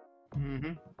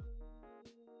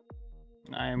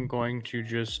 I am going to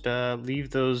just leave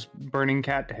those burning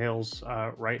cattails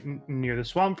right near the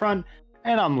swamp front,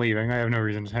 and I'm leaving. I have no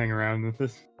reason to hang around with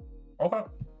this. Okay.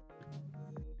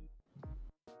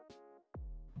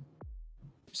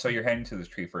 So you're heading to this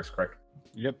tree first, correct?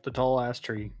 Yep, the tall ass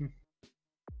tree.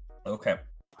 Okay.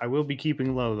 I will be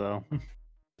keeping low though.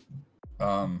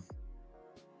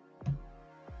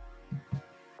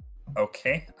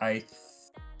 Okay, I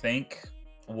think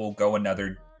we'll go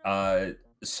another.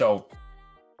 So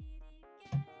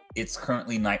it's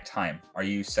currently nighttime. Are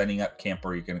you setting up camp, or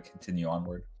are you going to continue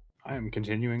onward? I am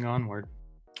continuing onward.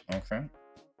 Okay.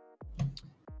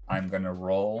 I'm going to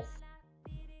roll.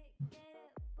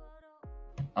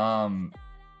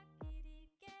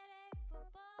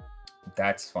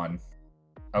 That's fun.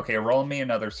 Okay, roll me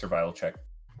another survival check.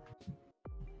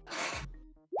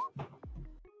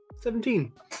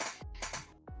 17.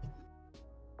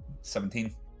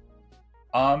 17.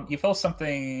 You feel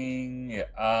something.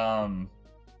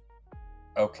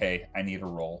 Okay, I need a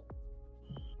roll.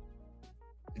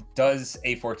 Does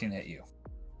a 14 hit you?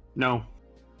 No.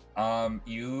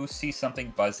 You see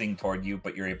something buzzing toward you,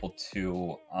 but you're able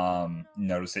to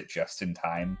notice it just in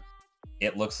time.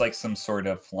 It looks like some sort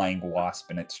of flying wasp,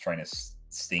 and it's trying to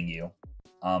sting you.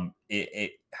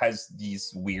 It has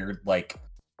these weird, like,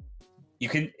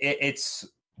 its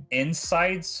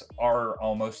insides are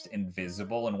almost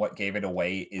invisible, and what gave it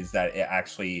away is that it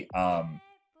actually,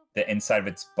 the inside of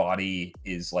its body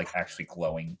is like actually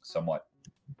glowing somewhat.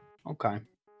 Okay.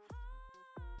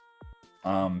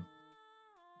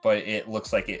 But it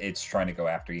looks like it's trying to go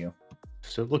after you.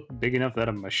 So it looked big enough that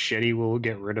a machete will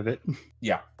get rid of it.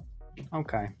 Yeah.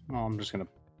 Okay. Well, I'm just gonna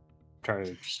try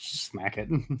to smack it.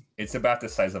 It's about the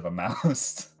size of a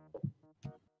mouse.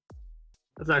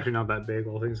 That's actually not that big,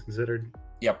 all things considered.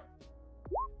 Yep.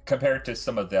 Compared to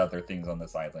some of the other things on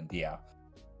this island, yeah.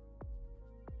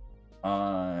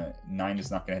 9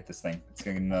 is not gonna hit this thing. It's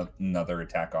gonna get another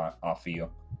attack off of you.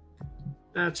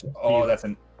 That's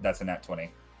that's a nat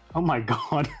 20. Oh my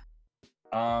god.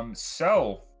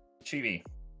 So Chibi,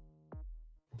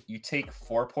 you take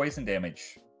 4 poison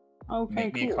damage. Okay,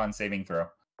 Make me a cool. con saving throw.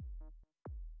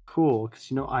 Cool, because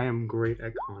you know I am great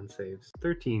at con saves.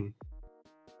 13.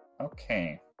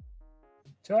 Okay.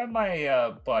 Do I have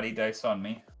my body dice on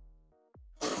me?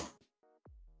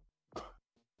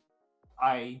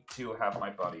 I do have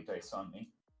my body dice on me.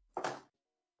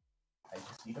 I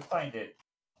just need to find it.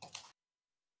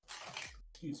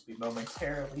 Excuse me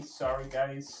momentarily. Sorry,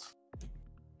 guys.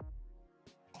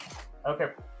 Okay.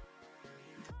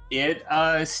 It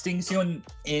stings you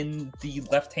in the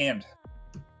left hand.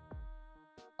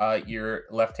 Your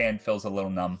left hand feels a little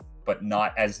numb, but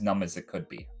not as numb as it could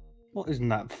be. Well, isn't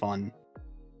that fun?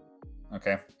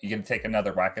 Okay. You gonna take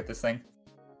another whack at this thing?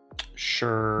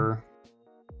 Sure.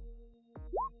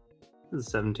 This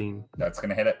is 17. That's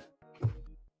gonna hit it.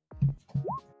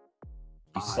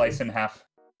 You slice in half.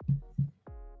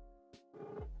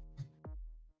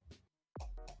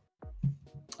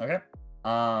 Okay.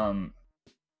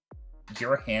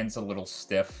 Your hand's a little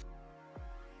stiff.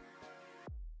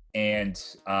 And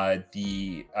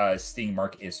the sting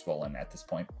mark is swollen at this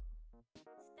point.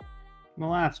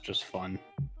 Well, that's just fun.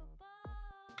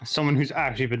 As someone who's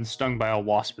actually been stung by a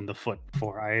wasp in the foot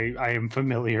before, I am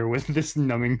familiar with this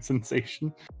numbing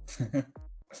sensation.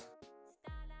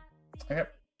 Okay.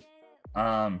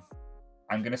 I'm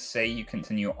gonna say you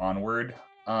continue onward.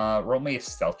 Roll me a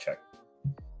stealth check.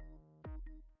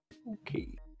 Okay.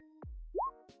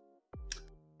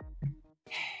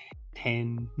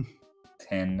 10.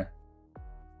 10.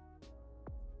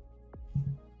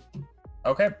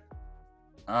 Okay.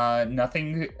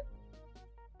 Nothing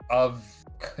of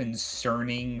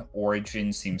concerning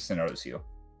origin seems to notice you.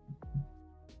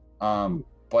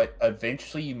 But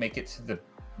eventually you make it to the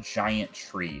giant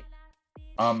tree.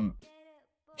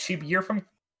 Chibi, you're from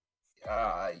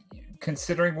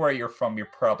considering where you're from, you're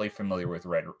probably familiar with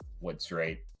redwoods,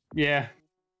 right? Yeah.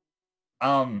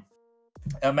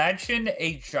 Imagine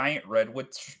a giant redwood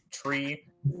tree,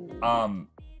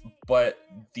 but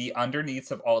the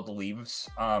underneath of all the leaves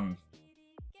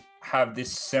have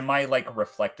this semi-like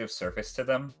reflective surface to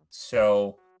them.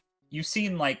 So you've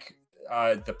seen like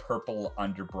the purple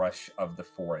underbrush of the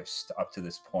forest up to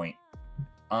this point.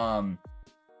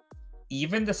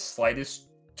 Even the slightest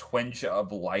twinge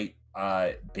of light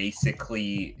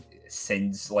basically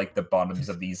sends like the bottoms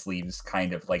of these leaves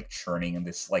kind of like churning in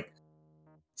this like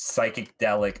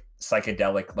psychedelic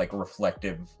like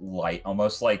reflective light,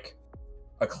 almost like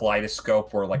a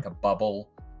kaleidoscope or like a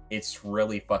bubble. It's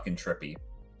really fucking trippy.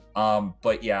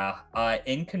 But yeah,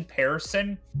 in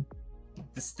comparison,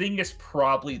 this thing is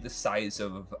probably the size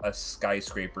of a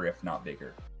skyscraper, if not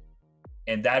bigger.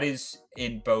 And that is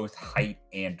in both height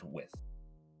and width.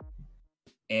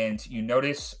 And you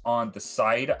notice on the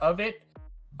side of it,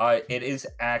 it is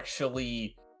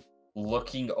actually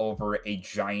looking over a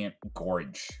giant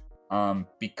gorge.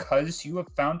 Because you have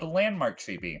found a landmark,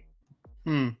 Chibi.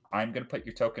 I'm gonna put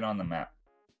your token on the map.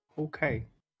 Okay.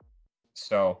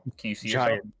 So, can you see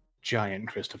yourself? Giant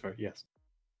Christopher, yes.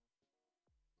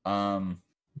 I'm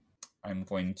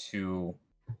going to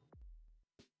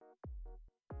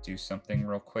do something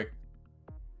real quick.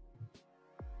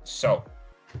 So,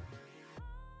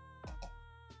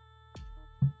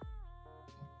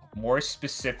 more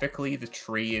specifically, the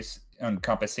tree is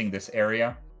encompassing this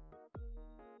area.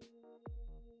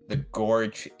 The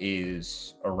gorge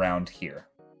is around here.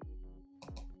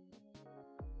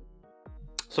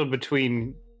 So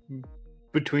between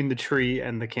the tree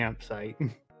and the campsite.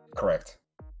 Correct.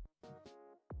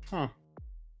 Huh.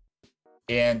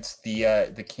 And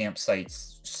the campsite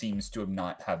seems to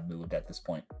not have moved at this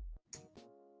point.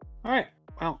 All right.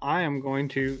 Well, I am going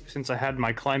to, since I had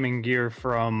my climbing gear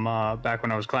from back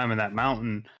when I was climbing that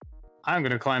mountain, I'm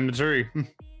going to climb the tree.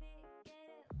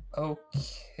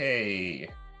 Okay.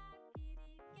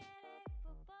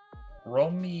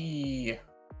 Roll me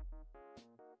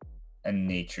a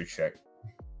nature check.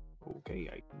 Okay,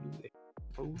 I can do that.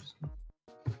 Suppose.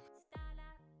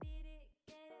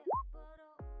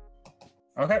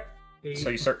 Okay. So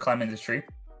you start climbing the tree.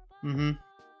 Mm-hmm.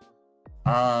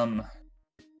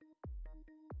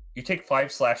 You take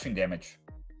 5 slashing damage.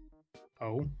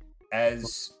 Oh.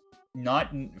 As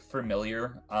not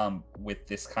familiar with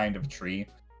this kind of tree,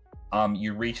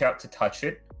 you reach out to touch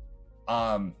it.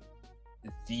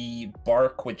 The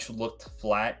bark, which looked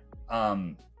flat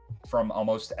from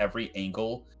almost every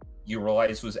angle, you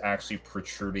realize was actually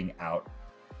protruding out.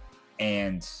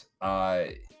 And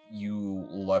you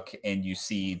look and you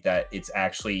see that it's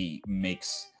actually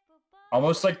makes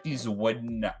almost like these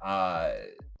wooden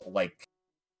like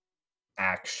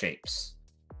axe shapes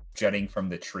jutting from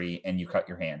the tree, and you cut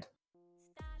your hand.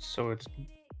 So it's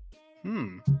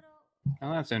now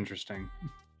that's interesting.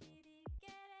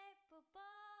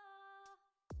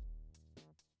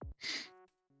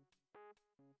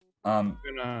 I'm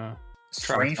gonna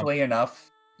strangely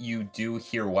enough, you do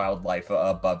hear wildlife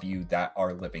above you that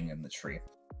are living in the tree.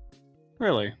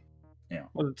 Really? Yeah.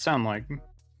 What does it sound like?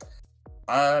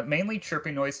 Mainly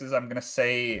chirping noises. I'm gonna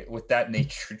say with that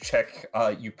nature check,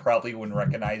 you probably wouldn't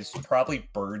recognize probably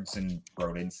birds and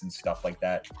rodents and stuff like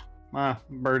that.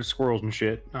 Birds, squirrels, and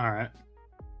shit. All right.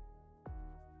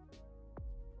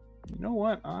 You know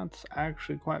what? That's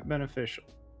actually quite beneficial.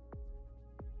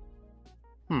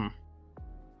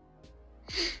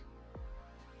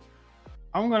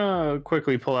 I'm gonna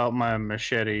quickly pull out my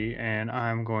machete and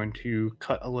I'm going to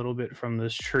cut a little bit from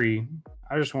this tree.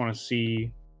 I just want to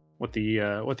see what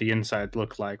the inside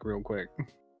looked like real quick.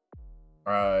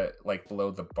 Like below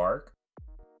the bark.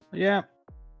 Yeah.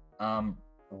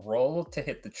 Roll to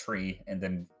hit the tree and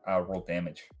then roll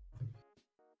damage.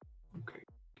 Okay.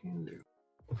 Can do.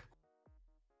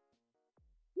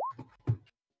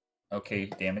 Okay,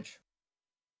 damage.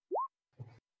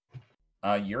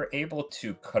 You're able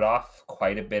to cut off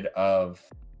quite a bit of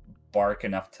bark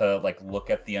enough to like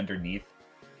look at the underneath.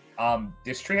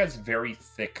 This tree has very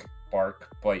thick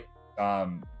bark, but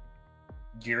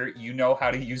you know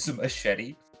how to use a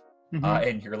machete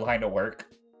in your line of work.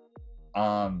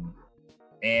 And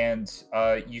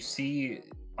you see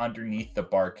underneath the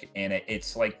bark, and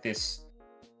it's like this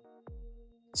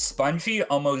spongy,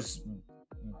 almost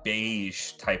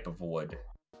beige type of wood.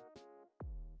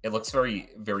 It looks very,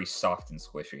 very soft and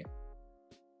squishy.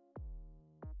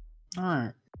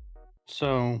 Alright.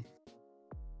 So,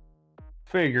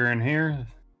 figuring here,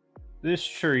 this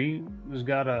tree has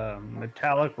got a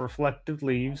metallic reflective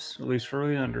leaves, at least for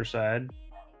the underside.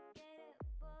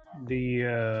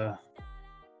 The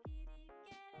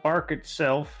bark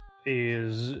itself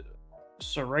is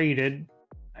serrated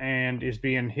and is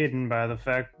being hidden by the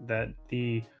fact that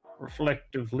the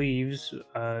reflective leaves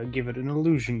give it an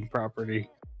illusion property.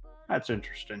 That's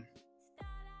interesting.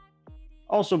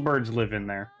 Also, birds live in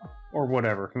there. Or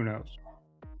whatever, who knows.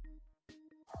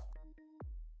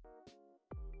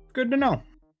 Good to know.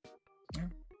 Yeah.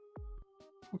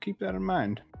 We'll keep that in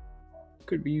mind.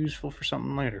 Could be useful for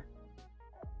something later.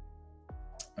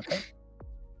 Okay.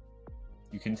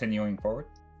 You continuing forward?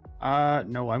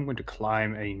 No, I'm going to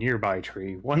climb a nearby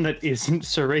tree. One that isn't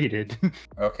serrated.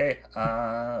 Okay,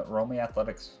 roll me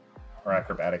athletics. Or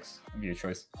acrobatics. It'd be a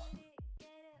choice.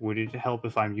 Would it help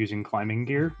if I'm using climbing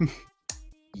gear?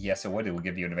 Yes, it would. It will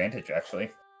give you an advantage,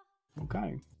 actually.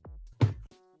 Okay.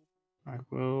 I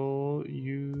will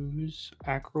use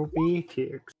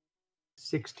acrobatics.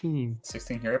 16.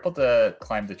 16. You're able to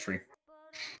climb the tree.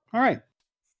 Alright.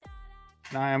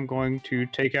 I am going to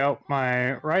take out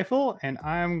my rifle and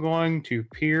I am going to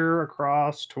peer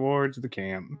across towards the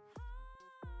camp.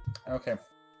 Okay.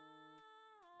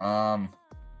 Oh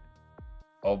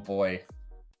boy.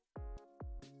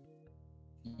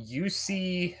 You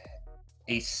see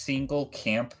a single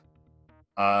camp.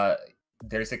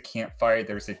 There's a campfire,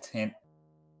 there's a tent,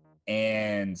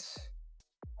 and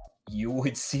you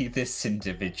would see this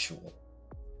individual.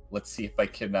 Let's see if I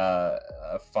can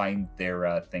find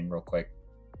their thing real quick.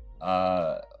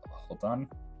 Hold on.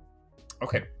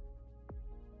 Okay.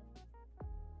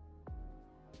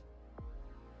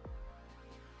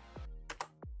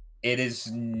 It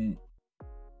is...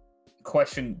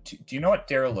 Question, do you know what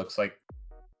Darrow looks like?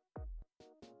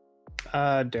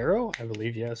 Darrow? I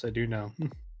believe, yes, I do know.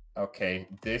 Okay,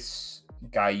 this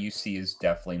guy you see is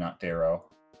definitely not Darrow.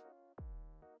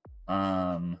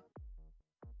 You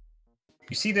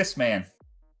see this man.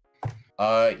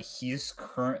 He's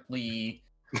currently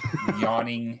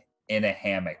yawning in a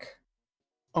hammock.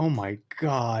 Oh my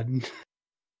god.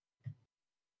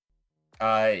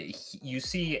 You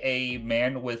see a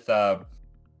man with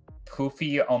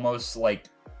poofy, almost like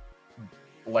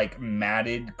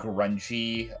matted,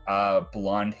 grungy,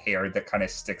 blonde hair that kind of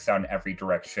sticks out in every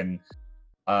direction.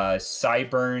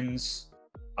 Sideburns,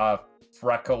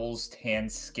 freckles, tan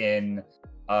skin.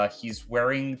 He's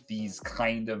wearing these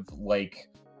kind of like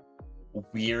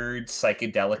weird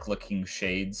psychedelic looking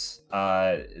shades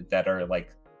that are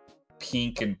like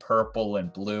pink and purple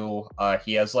and blue.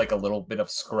 He has like a little bit of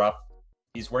scruff.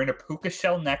 He's wearing a puka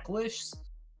shell necklace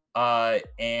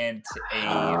and a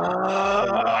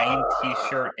Hawaiian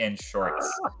t-shirt and shorts.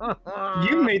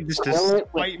 You made this to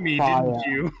spite me, didn't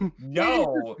you?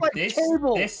 No,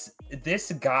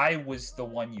 this guy was the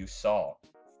one you saw.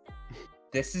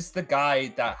 This is the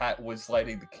guy that was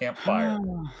lighting the campfire.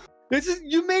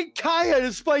 You made Kaya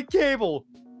to spike cable.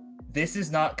 This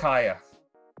is not Kaya.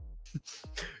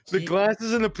 The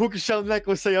glasses and the puka shell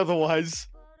necklace say otherwise.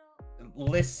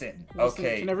 Listen,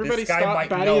 okay. Can everybody this guy stop? might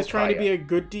Batty know is trying to Kaya. be a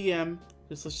good DM.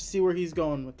 Let's just see where he's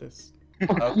going with this.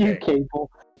 Fuck you,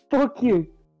 Cable. Fuck you.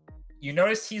 You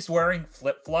notice he's wearing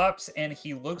flip-flops, and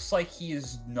he looks like he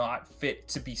is not fit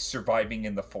to be surviving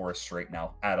in the forest right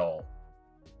now at all.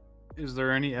 Is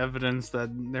there any evidence that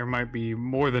there might be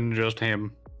more than just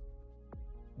him?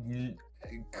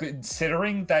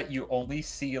 Considering that you only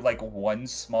see like one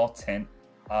small tent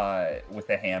with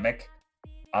a hammock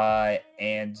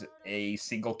and a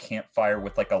single campfire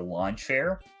with like a lawn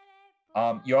chair,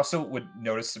 you also would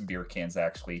notice some beer cans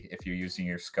actually if you're using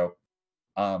your scope.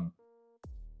 You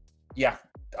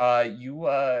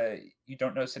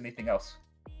don't notice anything else,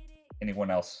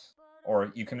 anyone else,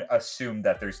 or you can assume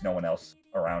that there's no one else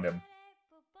around him.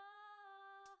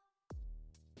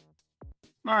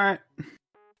 All right.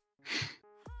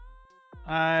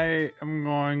 I am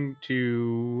going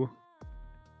to.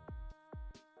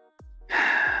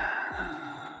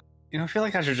 I feel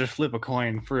like I should just flip a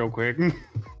coin real quick.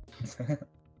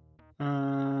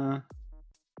 I'm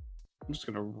just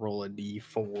gonna roll a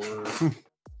d4.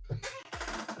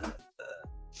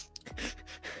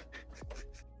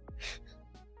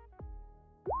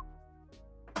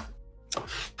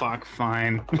 Fuck,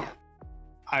 fine.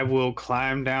 I will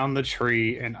climb down the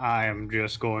tree and I am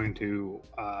just going to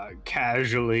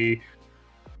casually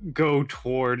go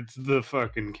towards the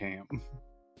fucking camp.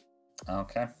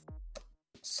 Okay.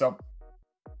 So,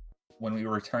 when we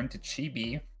return to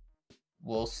Chibi,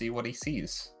 we'll see what he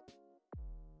sees.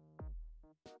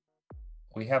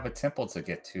 We have a temple to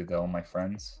get to, though, my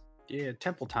friends. Yeah,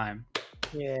 temple time.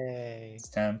 Yay. It's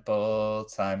temple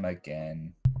time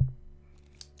again.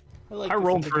 I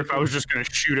rolled for if I was just going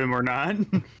to shoot him or not.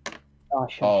 Oh, I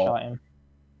should have shot him.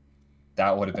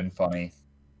 That would have been funny.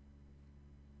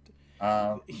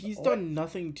 He's done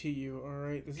nothing to you,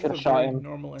 alright? This is Should a have shot very him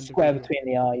normal square individual.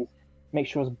 between the eyes. Make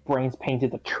sure his brain's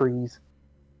painted the trees.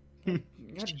 God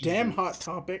damn hot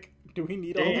topic. Do we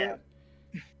need all Damn.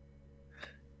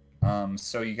 that?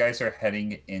 So you guys are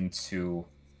heading into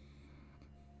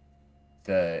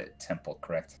the temple,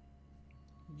 correct?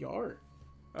 Yar.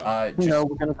 Just, No,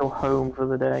 we're gonna go home for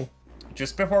the day.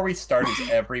 just before we start, is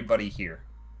everybody here?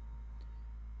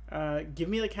 Give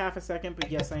me like half a second,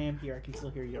 but yes, I am here. I can still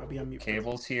hear you. I'll be on mute.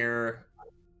 Cable's here.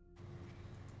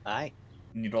 Hi.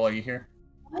 Noodle, are you here?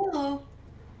 Hello.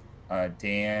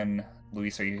 Dan,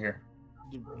 Luis, are you here?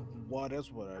 What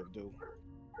else would I do?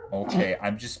 Okay,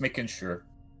 I'm just making sure.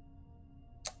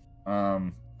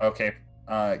 Okay.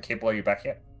 Cable, are you back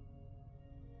yet?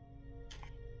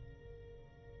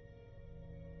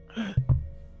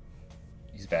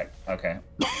 He's back. Okay.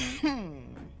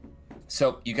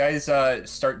 So you guys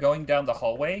start going down the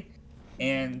hallway,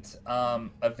 and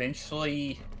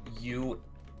eventually you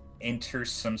enter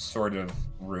some sort of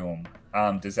room.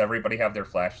 Does everybody have their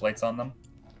flashlights on them?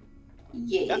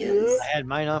 Yes. I had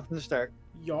mine on from the start.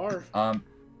 Yar.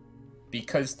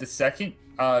 Because the second,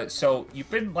 so you've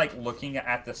been like looking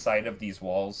at the side of these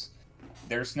walls.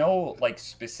 There's no like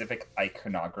specific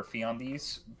iconography on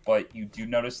these, but you do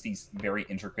notice these very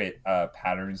intricate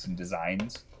patterns and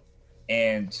designs.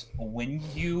 And when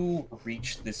you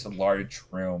reach this large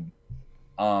room,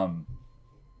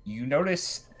 you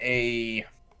notice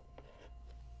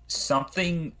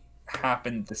something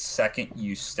happened the second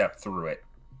you step through it.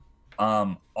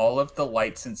 All of the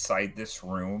lights inside this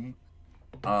room.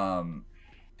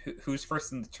 Who's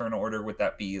first in the turn order? Would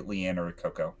that be Leanne or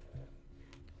Coco?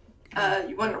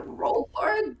 You want to roll for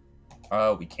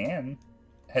it? We can.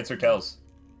 Heads or tails?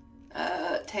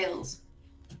 Tails.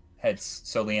 Heads.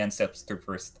 So Leanne steps through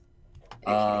first.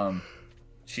 Okay.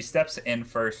 She steps in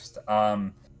first.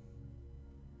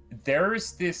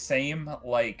 There's the same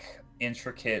like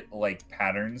intricate like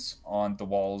patterns on the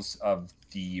walls of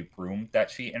the room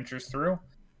that she enters through.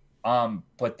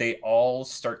 But they all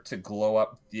start to glow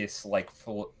up this like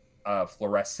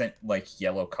fluorescent like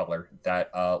yellow color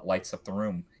that lights up the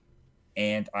room.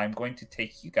 And I'm going to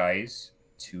take you guys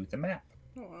to the map.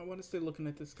 Oh, I want to stay looking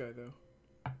at this guy though.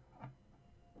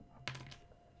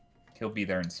 He'll be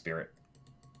there in spirit.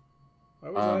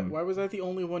 Why was I the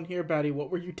only one here, Batty? What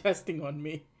were you testing on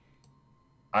me?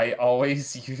 I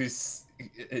always use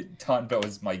Tonbo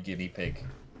as my guinea pig.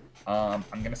 I'm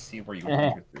gonna see where you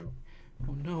wander through.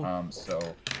 Oh no. So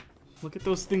Look at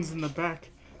those things in the back.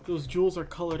 Those jewels are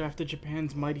colored after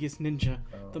Japan's mightiest ninja,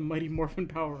 the Mighty Morphin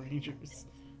Power Rangers.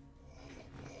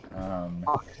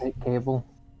 Toxic Cable.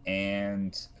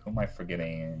 And who am I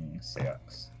forgetting?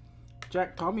 Seox.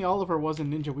 Jack, Tommy Oliver was a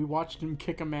ninja. We watched him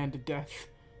kick a man to death.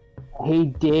 He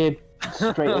did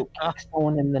straight up kick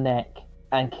someone in the neck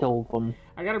and kill them.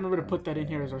 I gotta remember to put that in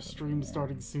here as our stream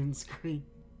starting soon screen.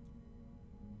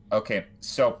 Okay,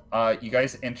 so you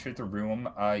guys enter the room.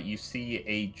 You see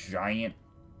a giant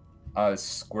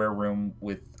square room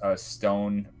with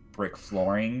stone brick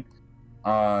flooring.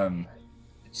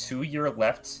 To your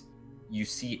left, you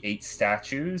see 8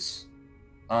 statues,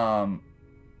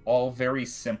 all very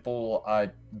simple,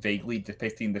 vaguely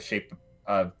depicting the shape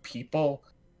of people.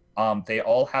 They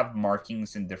all have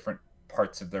markings in different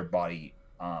parts of their body,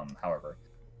 however.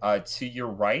 To your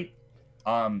right,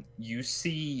 you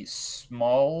see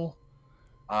small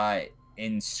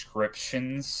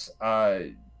inscriptions,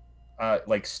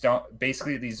 like stone,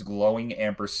 basically these glowing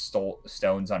amber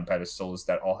stones on pedestals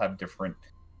that all have different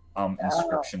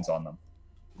inscriptions on them.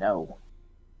 No.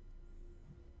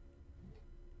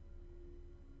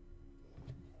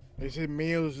 Is it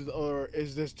me or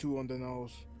is this too on the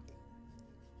nose?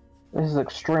 This is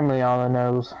extremely on the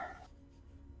nose.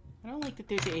 I don't like that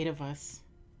there's 8 of us.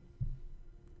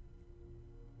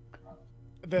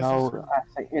 This No, is, I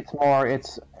think it's more.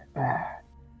 It's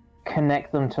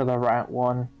connect them to the right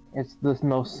one. It's the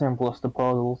most simplest of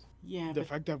puzzles. Yeah, the but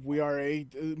fact that we are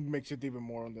 8 makes it even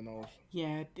more on the nose.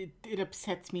 yeah, it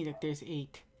upsets me that there's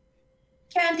 8.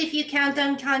 Count if you count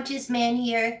unconscious man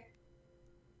here.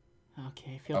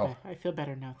 Okay, I feel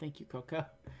better now. Thank you, Coco.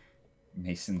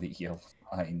 Mason the eel.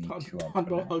 I need to.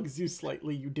 Tonbo hugs you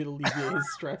slightly. You did alleviate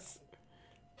his stress.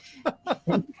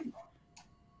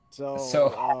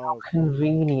 So,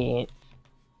 Convenient.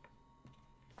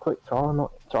 Quick, throw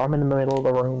him in the middle of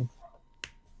the room.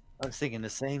 I was thinking the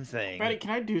same thing. Brady,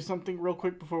 can I do something real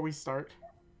quick before we start?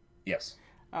 Yes.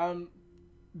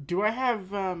 Do I have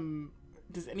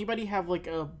does anybody have like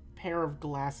a pair of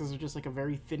glasses or just like a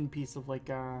very thin piece of like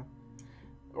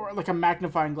or like a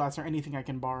magnifying glass or anything I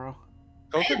can borrow?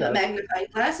 I have a magnifying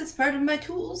glass. It's part of my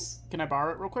tools. Can I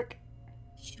borrow it real quick?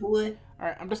 Sure.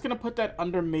 Alright, I'm just gonna put that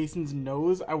under Mason's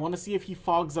nose. I want to see if he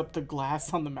fogs up the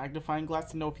glass on the magnifying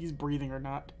glass to know if he's breathing or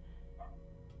not.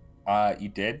 You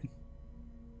did.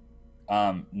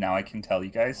 Now I can tell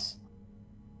you guys.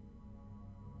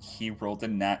 He rolled a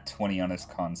nat 20 on his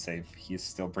con save. He is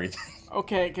still breathing.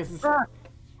 Okay, because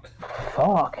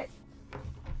Fuck.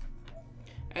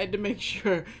 I had to make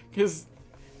sure, because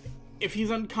if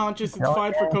he's unconscious, it's No,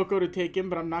 fine for yeah. Coco to take him,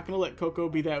 but I'm not gonna let Coco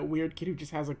be that weird kid who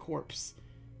just has a corpse.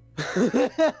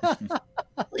 Listen,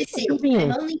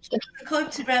 mean? I'm only keeping the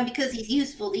corpse around because he's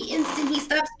useful. The instant he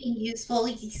stops being useful,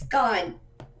 he's gone.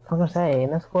 I'm gonna say,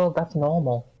 in this world, that's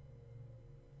normal.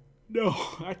 No,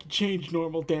 I can change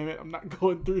normal, damn it. I'm not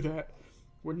going through that.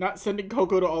 We're not sending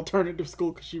Coco to alternative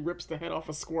school because she rips the head off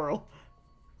a squirrel.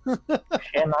 She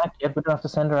not kid, we don't have to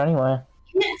send her anyway.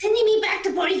 You're not sending me back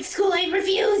to boarding school. I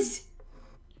refuse.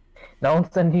 No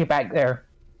one's sending you back there.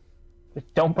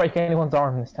 Just don't break anyone's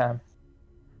arm this time.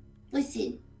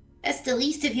 Listen, that's the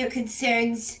least of your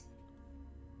concerns.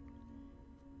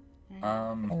 You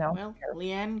know. Well,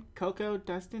 Leanne, Coco,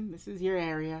 Dustin, this is your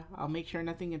area. I'll make sure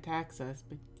nothing attacks us,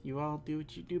 but you all do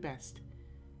what you do best.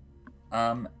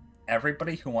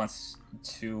 Everybody who wants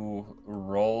to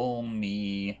roll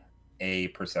me a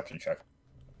perception check.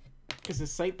 Is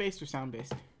this sight-based or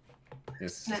sound-based?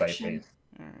 This is Perception. site-based.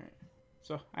 Alright.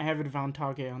 So, I have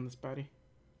advantage on this buddy.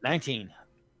 19.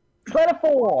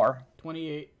 24!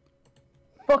 28.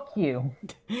 Fuck you.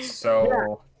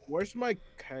 So, where's my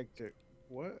character?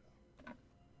 What?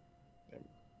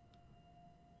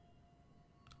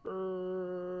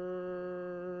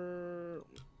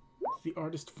 The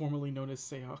artist formerly known as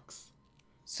Seox.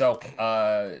 so,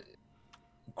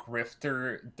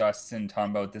 Grifter, Dustin,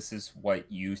 Tombo, this is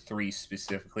what you three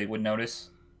specifically would notice.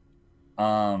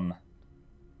 You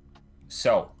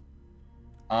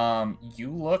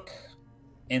look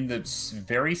in the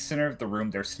very center of the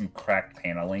room, there's some cracked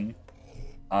paneling.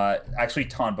 Actually,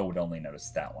 Tonbo would only notice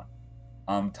that one.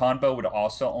 Tonbo would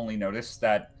also only notice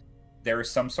that there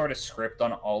is some sort of script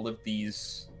on all of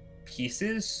these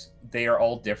pieces. They are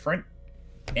all different.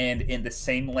 And in the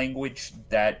same language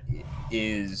that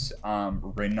is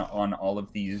written on all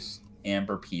of these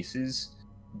amber pieces,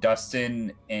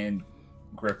 Dustin and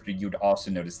Grifter, you'd also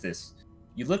notice this.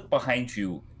 You look behind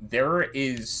you, there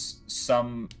is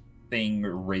something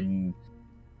written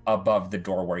above the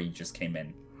door where you just came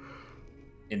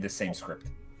in the same script.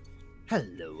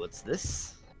 Hello, what's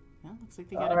this? Well, looks like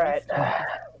they got Alright. a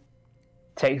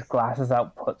Takes glasses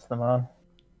out, puts them on.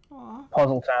 Aw,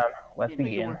 Puzzle time. Let's didn't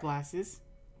make you begin. wear glasses.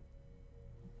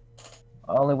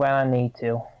 Only when I need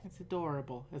to. That's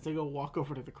adorable. As I go walk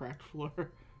over to the cracked floor.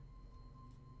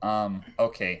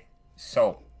 Okay.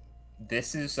 So,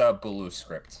 this is a Bulu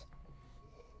script.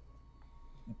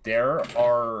 There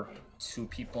are 2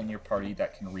 people in your party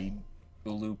that can read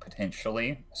Bulu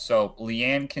potentially. So,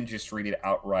 Leanne can just read it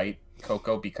outright.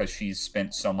 Coco, because she's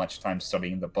spent so much time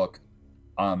studying the book,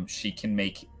 she can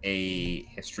make a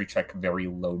history check, very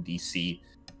low DC,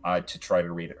 to try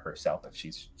to read it herself if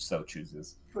she so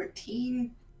chooses.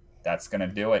 14. That's gonna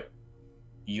do it.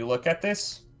 You look at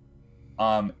this.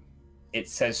 It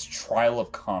says Trial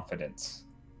of Confidence.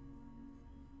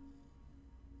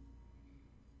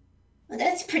 Well,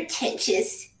 that's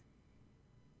pretentious.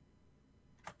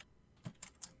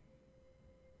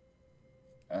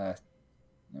 No.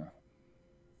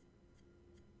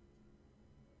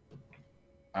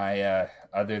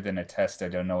 Other than a test, I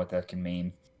don't know what that can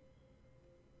mean.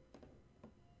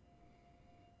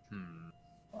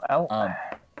 Well,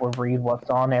 we'll read what's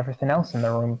on everything else in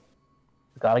the room.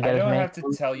 We gotta I get as don't many have to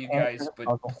clues tell as you we can guys, for the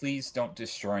but puzzle. please don't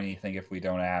destroy anything if we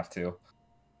don't have to.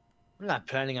 I'm not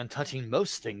planning on touching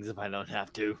most things if I don't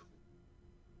have to.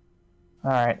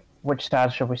 Alright, which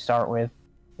side should we start with?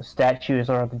 The statues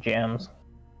or the gems?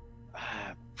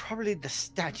 Probably the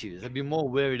statues. I'd be more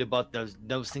worried about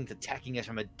those things attacking us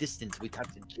from a distance if we touch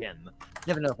a gem.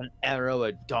 Never know if an arrow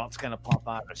or dart's gonna pop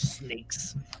out, or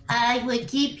snakes. I would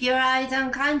keep your eyes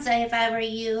on Kansai if I were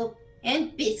you.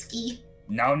 And Bisky.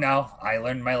 No, I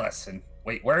learned my lesson.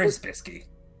 Wait, where is Bisky?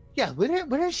 Yeah,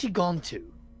 where has she gone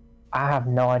to? I have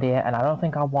no idea, and I don't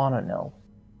think I want to know.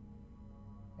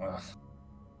 Ugh.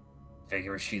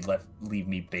 Figure she'd leave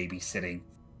me babysitting.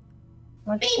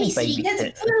 Babysitting,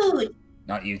 that's food!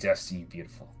 Not you, Dustin, you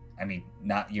beautiful. I mean,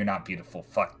 you're not beautiful.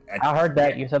 Fuck. I heard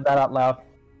that. You said that out loud.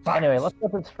 Fuck. Anyway, let's go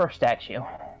to this first statue.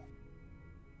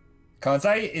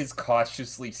 Kanzai is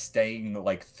cautiously staying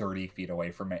like 30 feet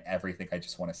away from everything I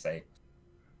just want to say.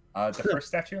 The first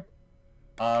statue?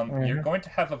 You're going to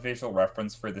have a visual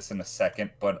reference for this in a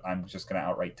second, but I'm just going to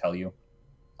outright tell you.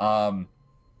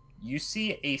 You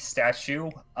see a statue.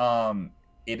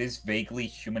 It is vaguely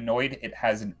humanoid. It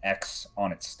has an X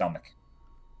on its stomach.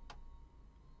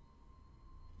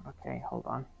 Okay, hold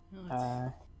on.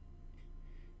 No,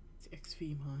 it's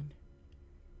XVmon.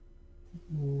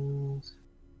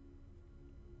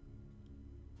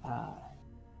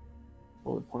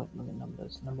 Bullet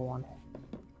numbers. Number 1.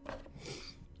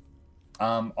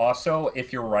 Also,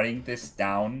 if you're writing this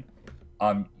down,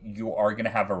 you are going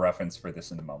to have a reference for this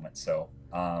in a moment. So,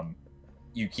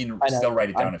 you can still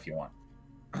write it down if you want.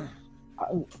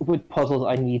 With puzzles,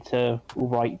 I need to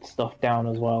write stuff down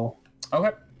as well.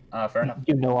 Okay, fair enough.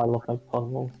 You know I love my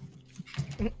puzzles.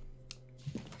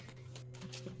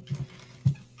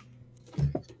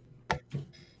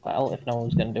 Well, if no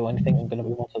one's going to do anything, I'm going to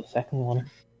move on to the second one.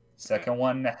 Second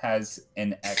one has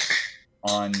an X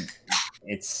on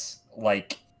its,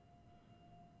 like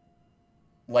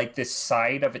this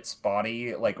side of its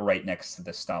body, like right next to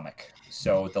the stomach.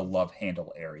 So the love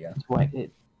handle area.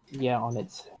 Yeah, on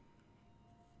its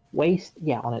waist.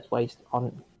 Yeah, on its waist.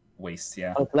 Waist,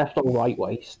 yeah. On its left or right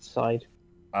waist side.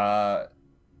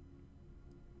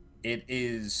 It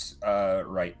is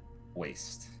right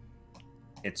waist.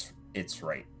 It's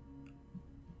right.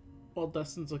 While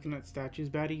Dustin's looking at statues,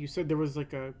 Batty, you said there was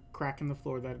like a crack in the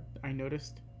floor that I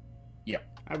noticed. Yeah.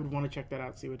 I would want to check that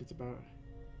out, see what it's about.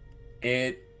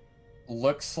 It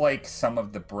looks like some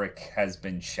of the brick has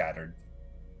been shattered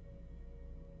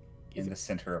in the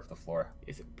center of the floor.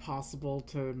 Is it possible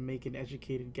to make an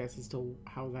educated guess as to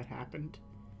how that happened?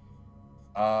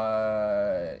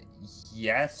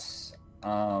 Yes.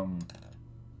 I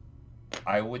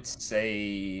would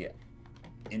say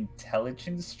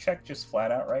intelligence check, just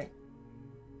flat out, right?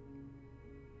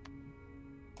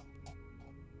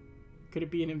 Could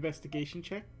it be an investigation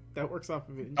check? That works off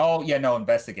of it. Oh, yeah, no,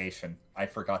 investigation. I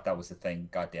forgot that was a thing.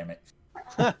 God damn it.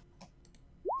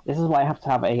 This is why I have to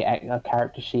have a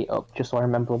character sheet up, just so I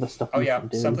remember the stuff Oh, you yeah, can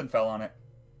do. something fell on it.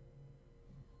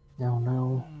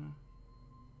 No.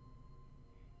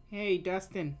 Hey,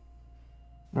 Dustin.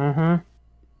 Mm-hmm.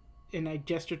 And I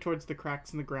gesture towards the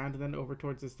cracks in the ground and then over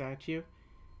towards the statue.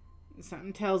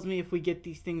 Something tells me if we get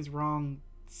these things wrong,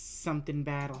 something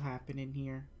bad will happen in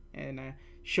here. And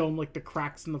show him like the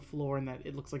cracks in the floor and that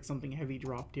it looks like something heavy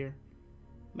dropped here.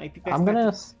 Might be best. I'm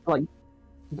gonna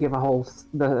give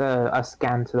a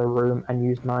scan to the room and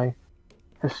use my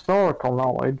historical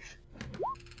knowledge.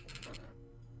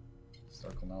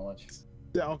 Historical knowledge.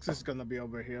 The Ox is gonna be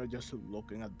over here just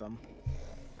looking at them.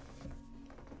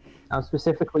 I'm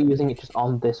specifically using it just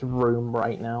on this room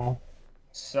right now.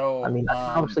 So, I mean, I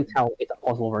can obviously tell it's a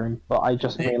puzzle room, but I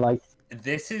just realized...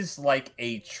 This is like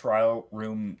a trial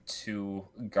room to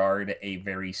guard a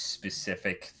very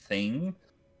specific thing.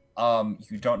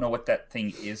 You don't know what that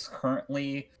thing is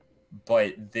currently,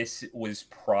 but this was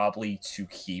probably to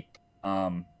keep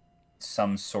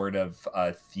some sort of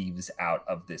thieves out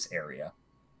of this area.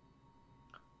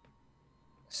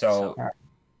 So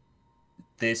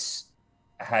this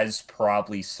has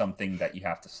probably something that you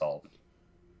have to solve.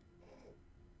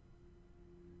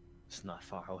 It's not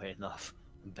far away enough.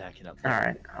 I'm backing up.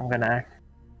 Alright, I'm gonna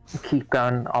keep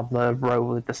going on the row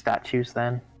with the statues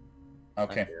then.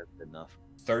 Okay. Good enough.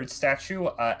 Third statue,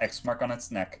 X mark on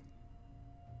its neck.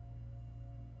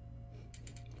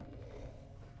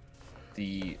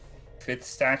 The fifth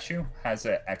statue has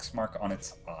an X mark on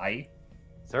its eye.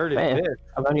 Third and fifth.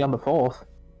 I'm only on the fourth.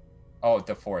 Oh,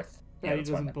 the fourth. Yeah, he that's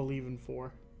what I doesn't meant. believe in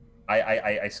 4.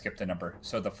 I skipped a number.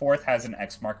 So the fourth has an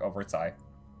X mark over its eye.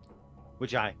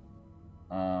 Which eye?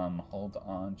 Hold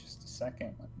on just a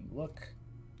second. Let me look.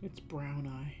 It's brown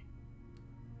eye.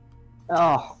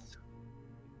 Oh,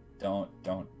 Don't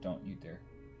you dare,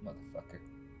 motherfucker.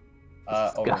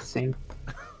 disgusting.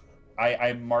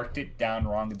 I marked it down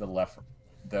wrong. The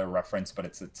the reference, but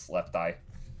it's its left eye.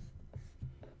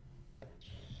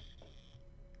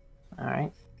 All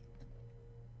right.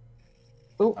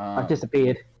 Oh, I've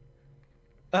disappeared.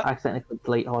 I accidentally clicked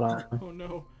delete. Hold on. Oh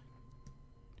no.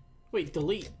 Wait,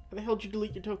 delete? How the hell did you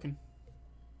delete your token?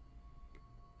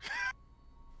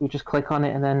 You just click on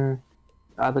it and then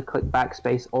either click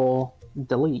backspace or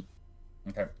delete.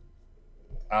 Okay.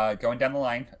 Going down the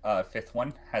line, fifth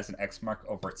one has an X mark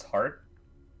over its heart.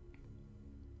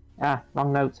 Ah,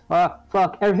 wrong notes. Ah,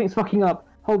 fuck, everything's fucking up.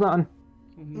 Hold on.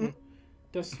 Oh no.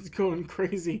 Dustin's going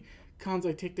crazy. Cons,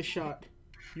 I take the shot.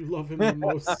 You love him the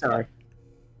most. Sorry.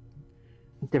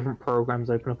 Different programs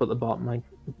open up at the bottom, like,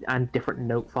 and different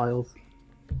note files.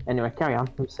 Anyway, carry on.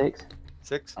 From 6.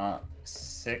 6.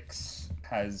 6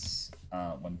 has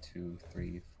 1, 2,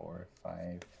 3, 4,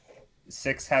 5.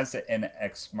 6 has an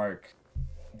X mark.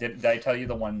 Did I tell you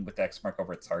the one with the X mark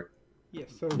over its heart?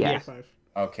 Yes, so Yes. 5.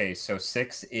 Okay, so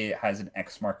 6 it has an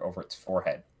X mark over its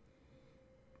forehead.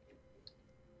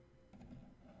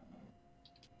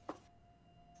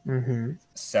 Mm-hmm.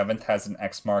 7th has an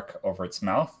X mark over its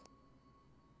mouth.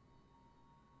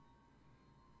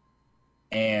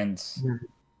 And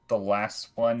the last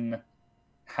one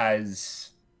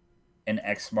has an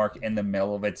X mark in the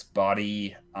middle of its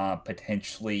body,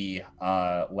 potentially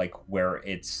like where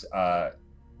its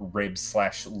rib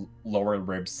 / lower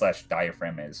rib /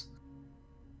 diaphragm is.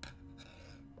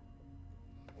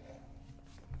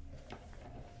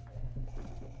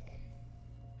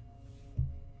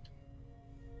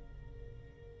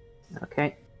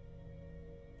 Okay.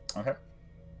 Okay.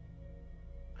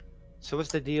 So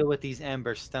what's the deal with these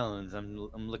amber stones? I'm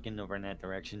looking over in that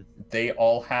direction. They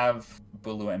all have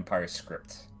Bulu Empire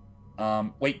script.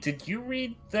 Wait, did you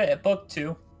read the book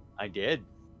too? I did.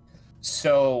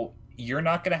 So you're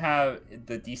not gonna have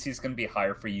the DC is gonna be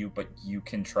higher for you, but you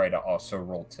can try to also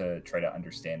roll to try to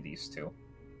understand these too.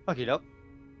 Okay, dope.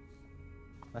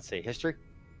 Let's see, history.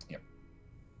 Yep.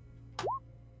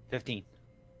 15.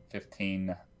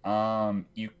 15.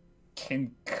 You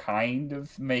can kind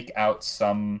of make out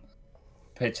some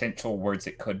potential words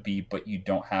it could be, but you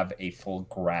don't have a full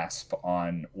grasp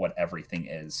on what everything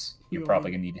is. You're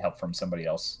probably gonna need help from somebody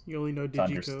else You only know to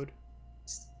digicode.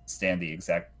 understand the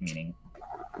exact meaning.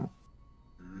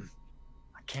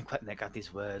 I can't quite make out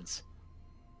these words.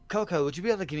 Coco, would you be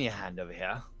able to give me a hand over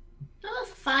here? Oh,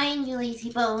 fine, you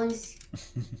lazy bones.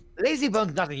 Lazy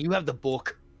bones, nothing. You have the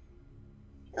book.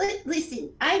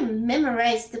 Listen, I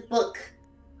memorized the book.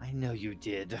 I know you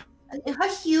did.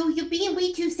 Hush you, you're being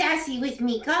way too sassy with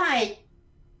me, God.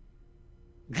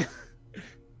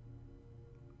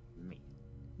 Me.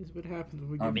 This is what happens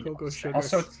when we give Coco sugar.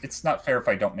 Also, it's not fair if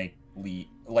I don't make Lee.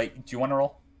 Like, do you want to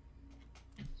roll?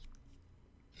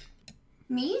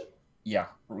 Me? Yeah,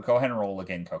 go ahead and roll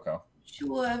again, Coco.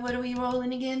 Sure, what are we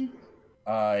rolling again?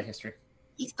 History.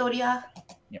 Historia?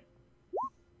 Yep.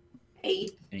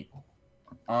 8.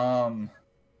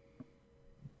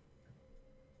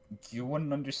 You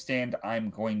wouldn't understand. I'm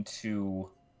going to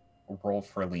roll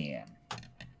for Leanne.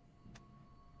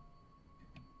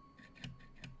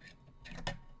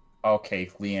 Okay,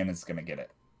 Leanne is gonna get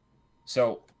it.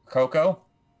 So, Coco,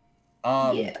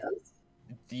 Yes.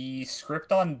 the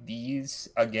script on these,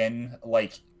 again,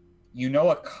 like, you know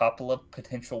a couple of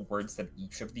potential words that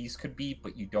each of these could be,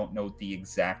 but you don't know the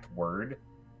exact word.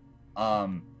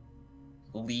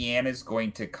 Leanne is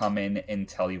going to come in and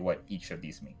tell you what each of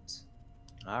these means.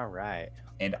 All right.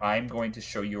 And I'm going to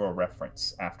show you a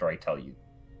reference after I tell you.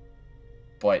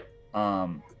 But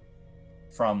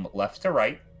from left to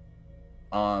right,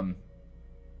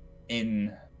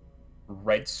 in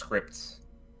red script,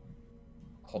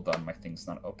 hold on, my thing's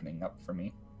not opening up for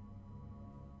me.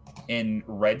 In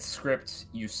red script,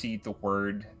 you see the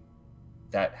word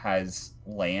that has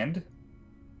land.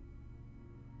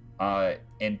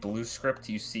 In blue script,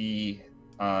 you see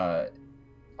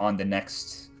on the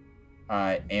next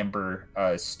amber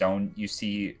stone, you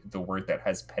see the word that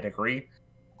has pedigree.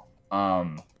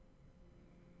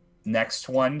 Next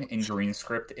one in green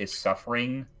script is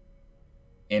suffering.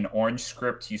 In orange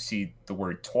script, you see the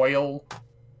word toil.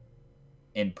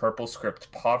 In purple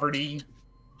script, poverty.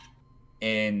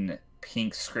 In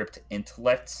pink script,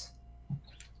 intellect.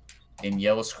 In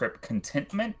yellow script,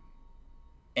 contentment.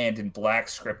 And in black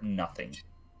script, nothing.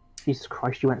 Jesus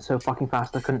Christ, you went so fucking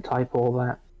fast, I couldn't type all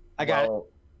that. I got it.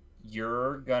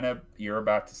 You're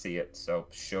about to see it, so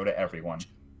show to everyone.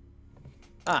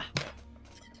 Ah.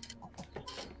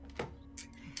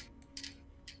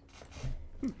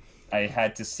 I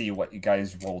had to see what you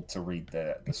guys rolled to read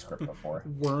the script before.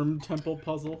 Worm temple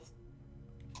puzzle.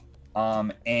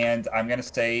 And I'm gonna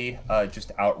say,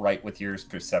 just outright with your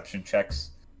perception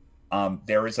checks,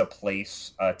 there is a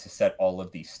place to set all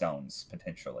of these stones,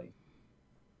 potentially.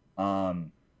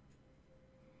 Now,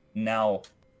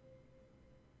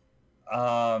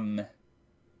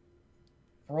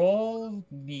 roll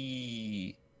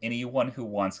me... Anyone who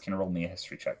wants can roll me a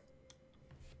history check.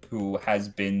 Who has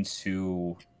been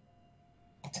to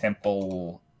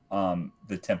Temple,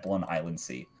 the Temple on Island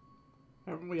Sea.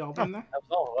 Haven't we all been there? That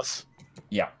was all of us.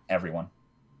 Yeah, everyone.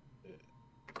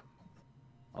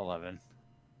 11.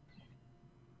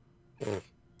 Where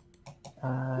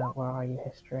are you,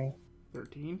 history?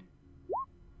 13.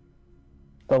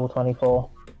 Double 24.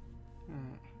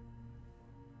 Alright.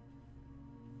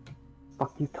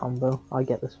 Fuck you, combo. I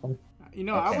get this one. You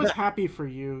know, Okay. I was happy for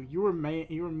you. You were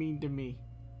mean to me.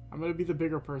 I'm gonna be the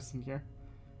bigger person here.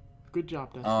 Good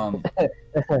job, Dustin.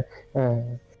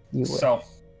 You win. So,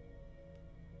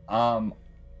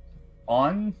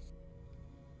 on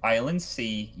Island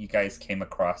C, you guys came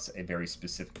across a very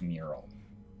specific mural.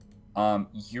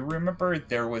 You remember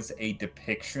there was a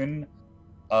depiction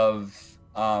of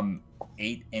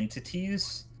 8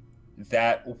 entities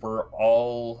that were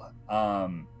all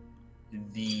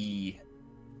the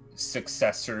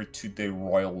successor to the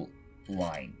royal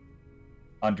line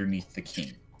underneath the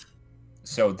king.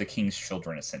 So the king's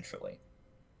children, essentially.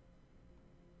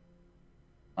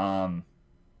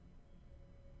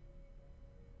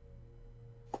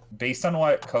 Based on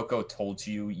what Coco told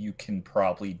you, you can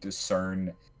probably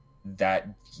discern that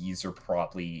these are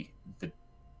probably the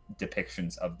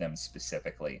depictions of them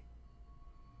specifically.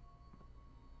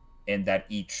 And that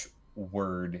each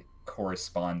word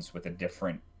corresponds with a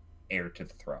different heir to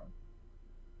the throne.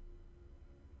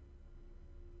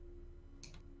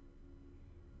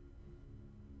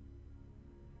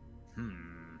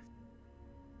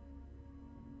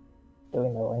 Do we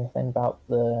know anything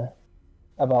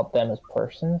about them as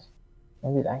persons?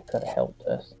 Maybe that could have helped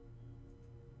us.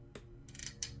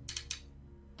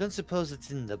 Don't suppose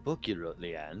it's in the book you wrote,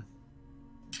 Leanne.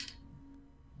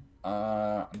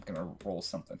 I'm gonna roll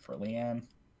something for Leanne.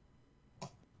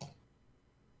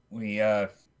 We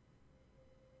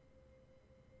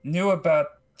knew about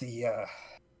the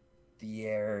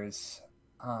heirs.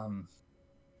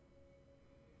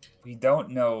 We don't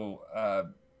know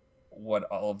what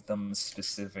all of them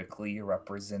specifically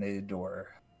represented or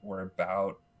were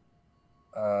about.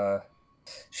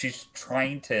 She's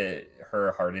trying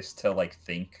her hardest to like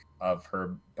think of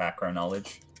her background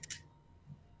knowledge.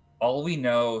 All we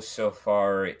know so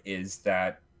far is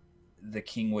that the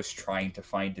king was trying to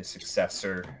find a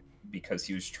successor because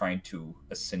he was trying to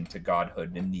ascend to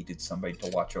godhood and needed somebody to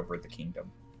watch over the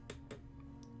kingdom.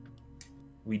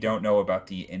 We don't know about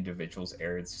the individual's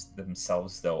heirs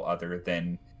themselves, though, other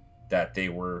than that they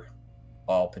were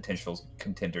all potential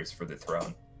contenders for the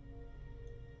throne.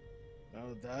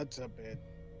 Oh, that's a bit.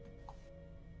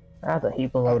 That's a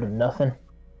heap of load of nothing.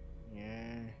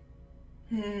 Yeah.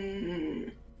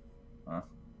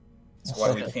 That's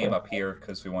why we came up here,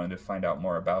 because we wanted to find out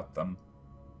more about them.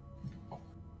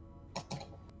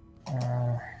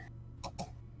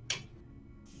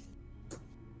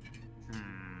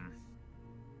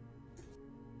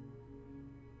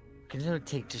 Can it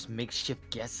take just makeshift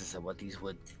guesses at what these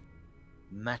would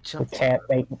match We up? can't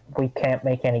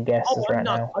make any guesses I'm right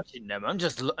not now. touching them. I'm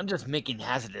just making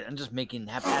haphazard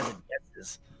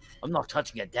guesses. I'm not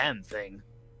touching a damn thing.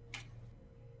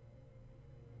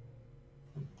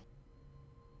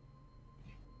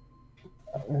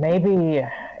 Maybe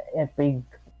it'd be,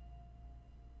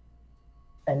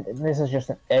 and this is just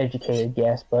an educated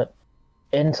guess, but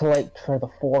intellect for the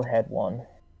forehead one.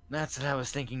 That's what I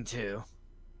was thinking too.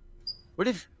 What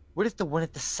if the one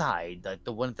at the side, like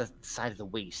the one at the side of the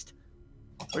waist,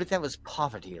 what if that was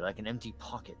poverty, like an empty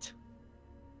pocket?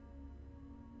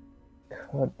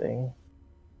 Could be.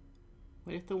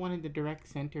 What if the one in the direct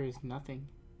center is nothing?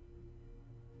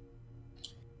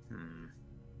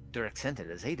 Direct center,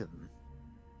 there's 8 of them.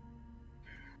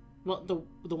 Well,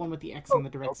 the one with the X in the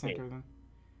direct okay. center then.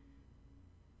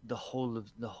 The whole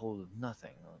of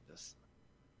nothing, or just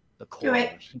the core.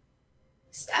 Right.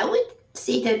 I would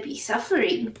say that'd be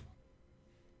suffering.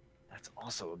 That's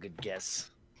also a good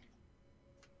guess.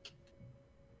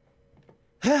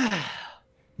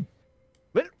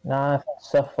 Nah,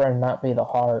 suffering might be the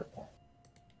heart.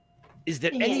 Is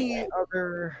there any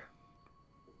other?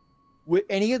 With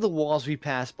any of the walls we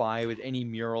pass by, with any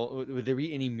mural, would there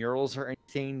be any murals or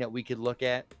anything that we could look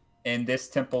at? In this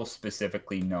temple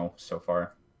specifically, no, so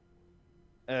far.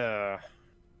 There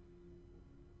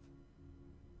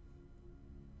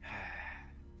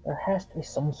has to be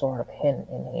some sort of hint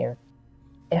in here.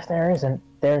 If there isn't,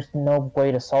 there's no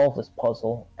way to solve this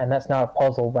puzzle, and that's not a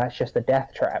puzzle, that's just a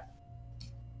death trap.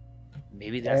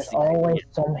 Maybe There's that's the always idea.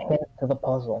 some hint to the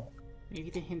puzzle.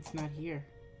 Maybe the hint's not here.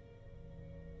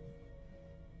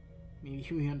 Maybe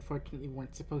we unfortunately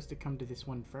weren't supposed to come to this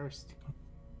one first.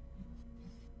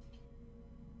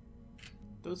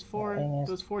 Those four We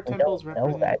temples don't know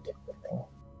represent. that is the thing.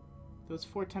 Those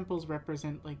 4 temples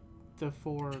represent like the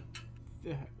 4.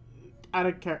 Out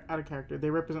of character, they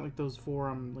represent like those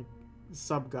 4 like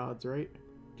sub gods, right?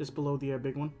 Just below the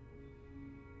big one.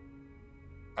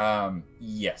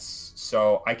 Yes.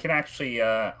 So I can actually,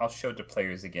 I'll show it to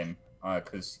players again,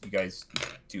 because you guys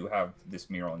do have this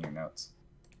mural in your notes.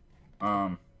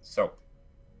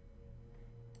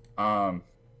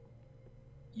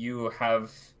 You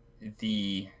have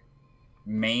the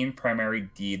main primary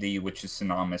deity, which is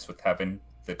synonymous with heaven,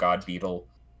 the god beetle.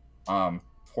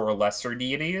 For lesser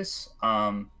deities,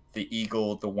 the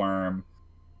eagle, the worm,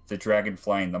 the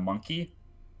dragonfly, and the monkey.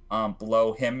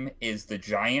 Below him is the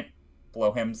giant,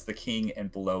 below him's the king,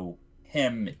 and below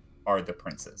him are the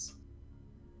princes.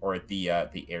 Or the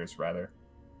heirs, rather.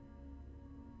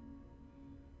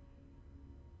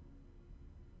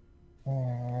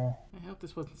 I hope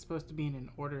this wasn't supposed to be in an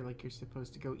order like you're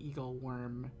supposed to go eagle,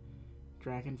 worm,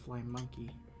 dragonfly,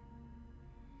 monkey.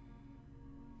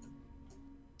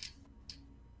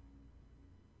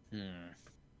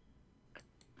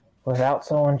 Without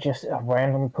someone just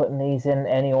randomly putting these in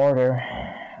any order,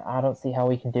 I don't see how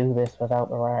we can do this without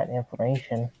the right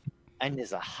information. And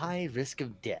there's a high risk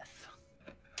of death.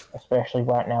 Especially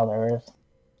right now there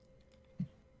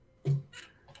is.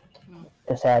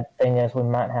 The sad thing is we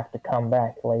might have to come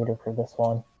back later for this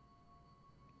one.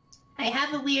 I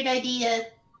have a weird idea.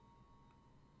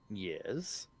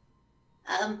 Yes.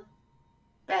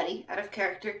 Batty, out of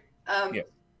character. Yes.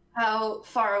 How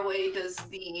far away does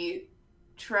the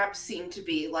trap seem to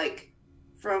be, like,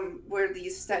 from where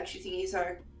these statue thingies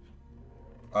are?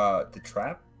 The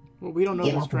trap? Well, we don't know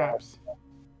Yeah. those traps.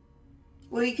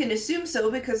 Well, you can assume so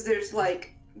because there's,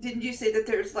 like, didn't you say that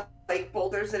there's, like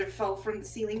boulders that have fell from the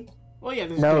ceiling? Well, yeah,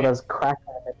 No, there's cracks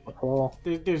in it before.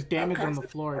 there's damage Okay. on the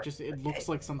floor. It looks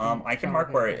like something. I can fell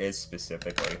mark where there. it is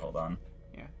specifically. Hold on.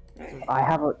 I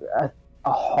have a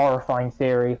horrifying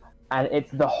theory, and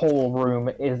it's the whole room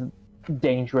is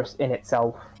dangerous in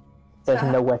itself. There's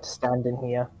nowhere to stand in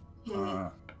here.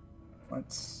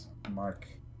 Let's mark.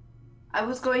 I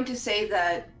was going to say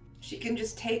that she can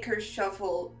just take her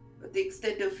shovel with the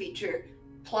extendo feature,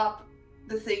 plop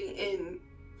the thing in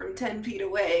from 10 feet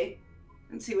away,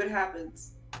 and see what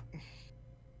happens.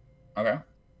 Okay.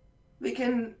 We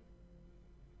can,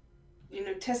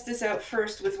 test this out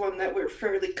first with one that we're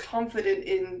fairly confident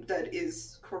in that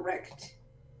is correct.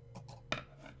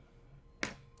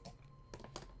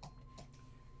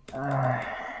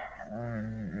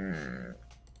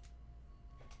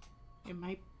 It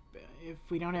might, if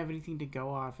we don't have anything to go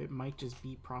off, it might just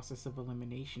be process of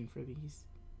elimination for these.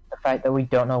 The fact that we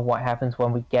don't know what happens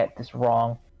when we get this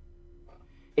wrong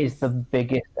is the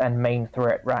biggest and main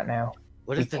threat right now.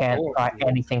 What We is the can't door? try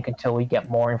anything until we get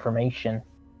more information.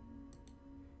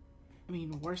 I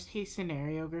mean, worst case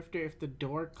scenario, Grifter, if the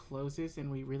door closes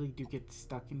and we really do get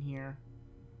stuck in here,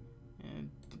 and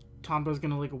Tombo's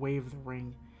gonna like wave the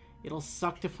ring, it'll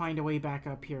suck to find a way back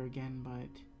up here again, but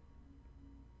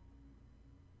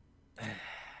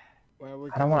Well,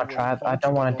 I don't want to try. I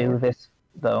don't want to do this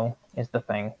though. Is the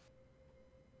thing.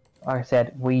 Like I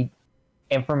said,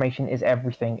 information is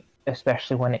everything,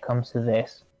 especially when it comes to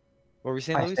this. What were we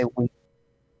saying, I Luis? say we.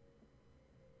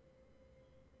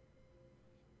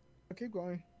 Keep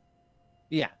going.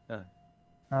 Yeah. I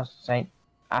was saying,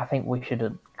 I think we should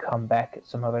have come back at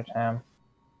some other time.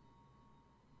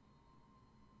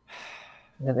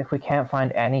 Because if we can't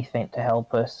find anything to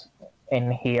help us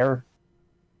in here,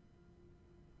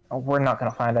 we're not going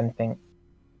to find anything.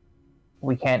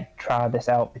 We can't try this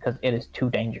out because it is too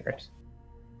dangerous.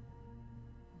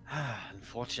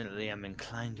 Unfortunately, I'm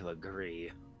inclined to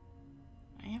agree.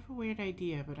 I have a weird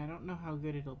idea, but I don't know how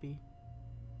good it'll be.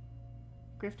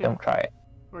 Grifter, Don't try it.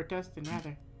 or Dustin,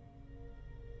 rather.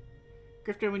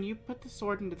 Grifter, when you put the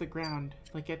sword into the ground,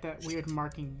 like at that weird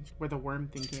marking where the worm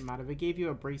thing came out of, it gave you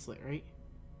a bracelet, right?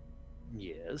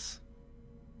 Yes.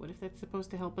 What if that's supposed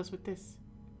to help us with this?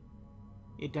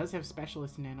 It does have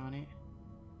specialist in on it.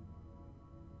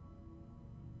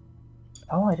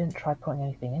 Oh, I didn't try putting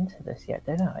anything into this yet,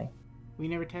 did I? We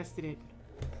never tested it.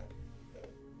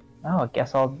 Oh, I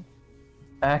guess I'll...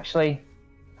 Actually,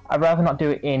 I'd rather not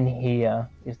do it in here,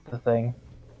 is the thing.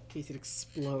 In case it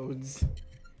explodes.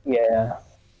 Yeah.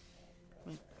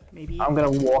 Maybe I'm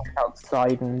gonna walk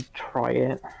outside and try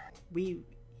it.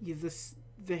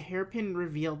 the hairpin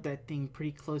revealed that thing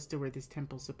pretty close to where this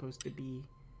temple's supposed to be.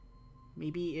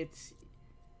 Maybe it's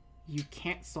You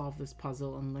can't solve this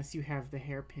puzzle unless you have the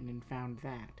hairpin and found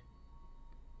that.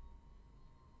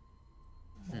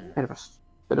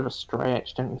 Bit of a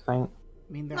stretch, don't you think?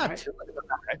 I mean, Not too much of a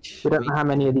stretch. We don't know how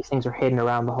many of these things are hidden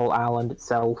around the whole island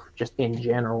itself, just in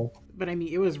general. but I mean,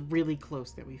 it was really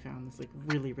close that we found this. Like,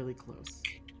 really, really close.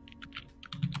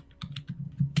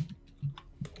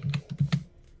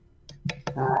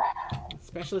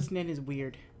 Specialist Nen is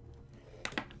weird.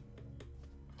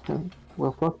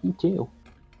 Well, fuck you too.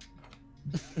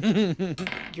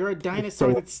 You're a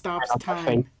dinosaur that stops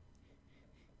time.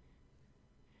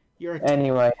 You're a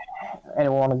Anyway,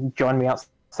 anyone want to join me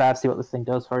outside, see what this thing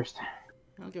does first?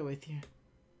 I'll go with you.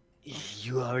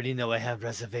 You already know I have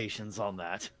reservations on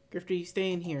that. Grifter, you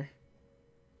stay in here.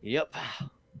 Yep.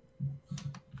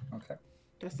 Okay.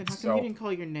 Dustin, how come So- you didn't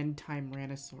call your Nen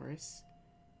Tyrannosaurus?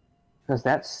 Because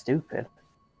that's stupid.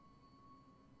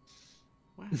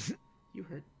 Wow, you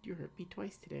hurt me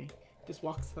twice today. Just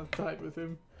walks outside with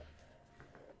him.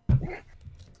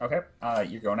 Okay.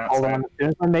 You're going Hold outside. on, as soon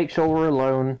as I make sure we're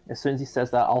alone, as soon as he says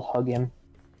that, I'll hug him.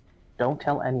 Don't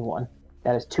tell anyone.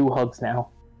 That is 2 hugs now.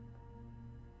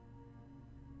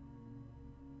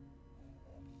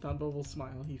 Donbo will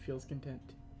smile. He feels content.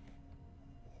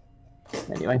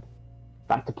 Anyway,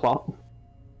 back to plot.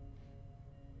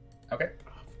 Okay.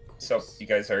 Of So course. you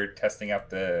guys are testing out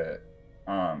the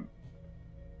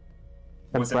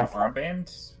was it an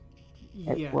armband?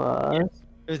 It Yeah. was...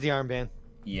 There's the armband.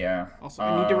 Yeah. Also,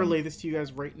 I need to relay this to you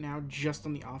guys right now, just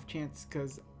on the off chance,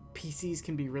 because PCs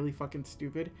can be really fucking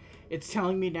stupid. It's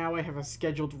telling me now I have a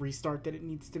scheduled restart that it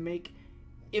needs to make.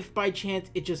 If by chance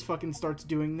it just fucking starts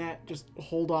doing that, just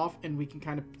hold off and we can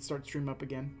kind of start stream up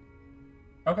again.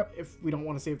 Okay. If we don't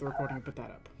want to save the recording and put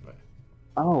that up. But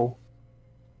Oh.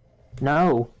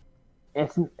 No. I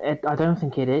don't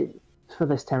think it is for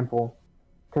this temple.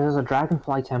 Because there's a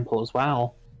dragonfly temple as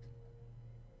well.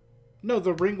 no,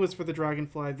 the ring was for the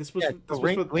dragonfly. This was, Yeah, this the was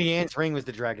ring, for, Leanne's ring was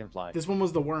the dragonfly. this one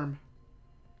was the worm.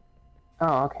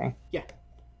 Oh, okay. Yeah.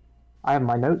 I have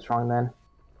my notes wrong then.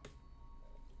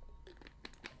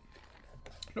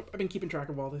 Nope, I've been keeping track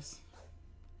of all this.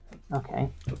 Okay.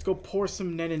 Let's go pour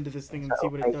some Nen into this thing and see So,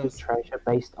 what it basic does. treasure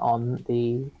based on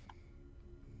the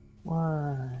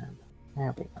worm.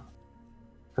 There we go.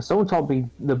 Because someone told me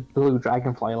the blue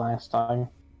dragonfly last time.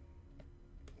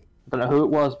 I don't know who it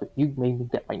was, but you made me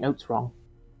get my notes wrong.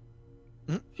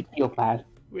 Should feel bad.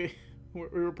 We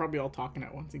were probably all talking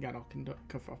at once and got all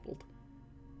kerfuffled.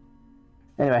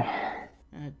 Anyway,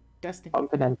 Dustin,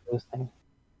 bumping into this thing.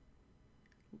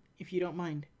 if you don't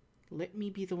mind, let me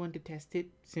be the one to test it,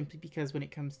 simply because when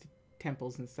it comes to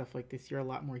temples and stuff like this, you're a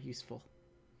lot more useful.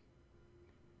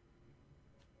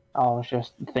 I was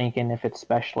just thinking if it's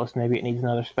specialist, maybe it needs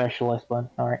another specialist, but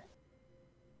alright.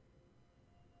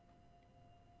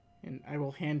 And I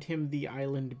will hand him the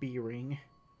Island Bee ring.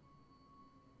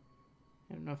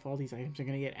 I don't know if all these items are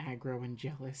gonna get aggro and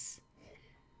jealous.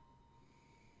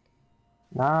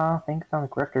 Nah, I think it's on the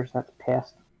grifters that's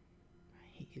pissed.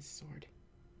 I hate his sword.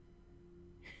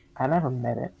 I never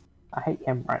met it. I hate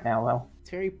him right now, though. It's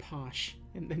very posh.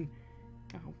 And then,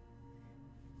 oh.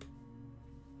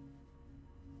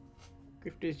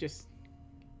 Grifter's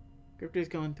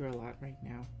going through a lot right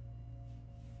now.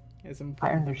 As I'm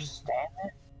I understand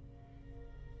it,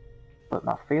 but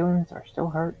my feelings are still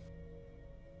hurt.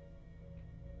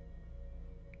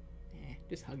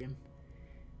 Just hug him.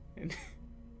 And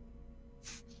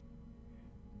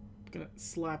I'm gonna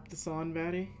slap this on,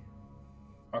 Batty.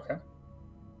 Okay.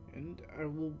 And I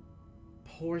will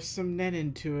pour some Nen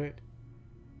into it.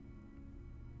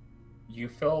 You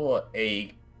feel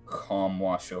a calm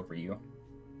wash over you.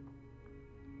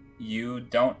 You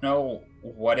don't know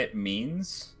what it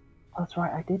means, That's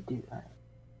right, I did do that.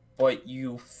 but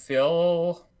you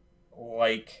feel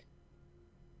like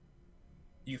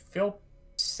you feel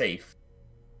safe.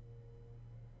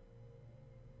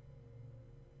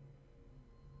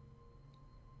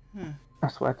 I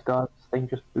swear to God, this thing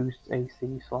just boosts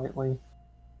AC slightly.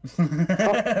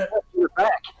 Oh, you're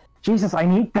back! Jesus, I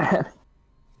need that!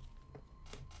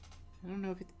 I don't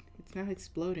know if it's not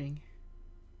exploding.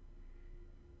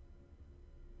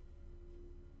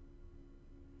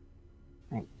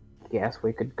 I guess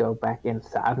we could go back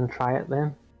inside and try it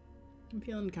then. I'm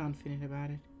feeling confident about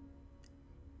it.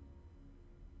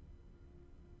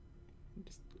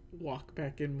 Just walk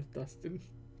back in with Dustin.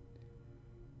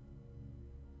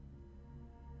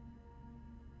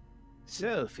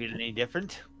 So, feel any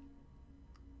different?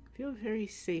 I feel very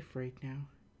safe right now.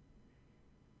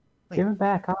 Give it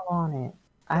back, I want it.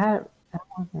 I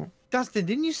want it. Dustin,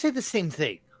 didn't you say the same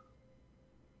thing?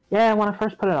 Yeah, when I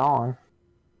first put it on.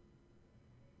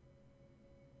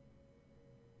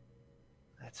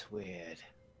 I That's weird.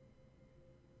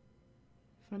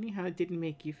 Funny how it didn't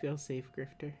make you feel safe,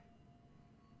 Grifter.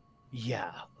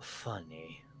 Yeah,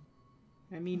 funny.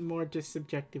 I mean more just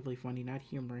subjectively funny, not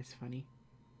humorous funny.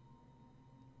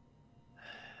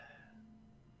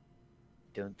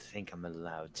 Don't think I'm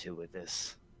allowed to with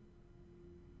this.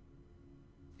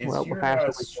 Is Well, your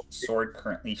perhaps sword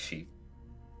currently sheathed?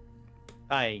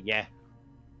 Yeah.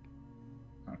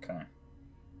 Okay.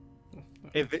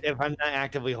 If I'm not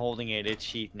actively holding it, it's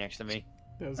sheathed next to me.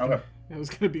 Okay. That was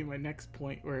gonna be my next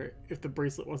point, where if the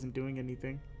bracelet wasn't doing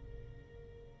anything.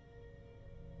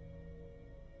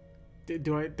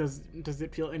 Does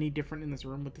it feel any different in this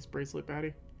room with this bracelet,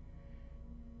 Patty?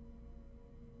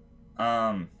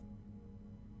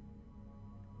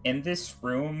 In this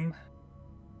room,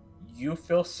 you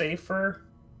feel safer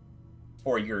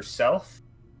for yourself.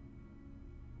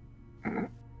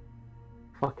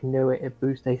 Fucking knew it. It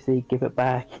boosts AC. Give it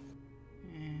back.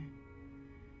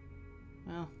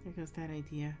 Well, there goes that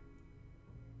idea.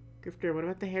 Grifter, what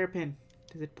about the hairpin?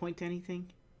 Does it point to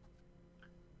anything?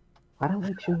 Why don't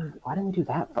we do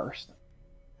that first?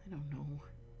 I don't know.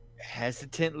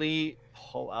 Hesitantly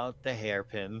pull out the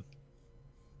hairpin.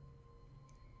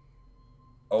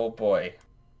 Oh boy.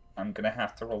 I'm gonna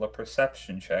have to roll a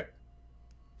perception check.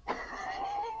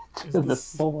 Is The the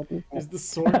sword. Is the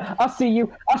sword? I see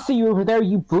you over there,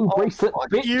 you blue bracelet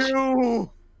bitch.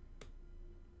 You!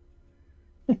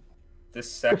 The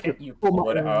second you pull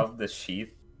it out of the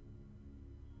sheath,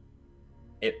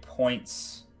 it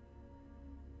points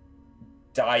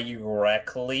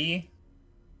directly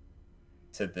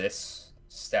to this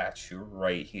statue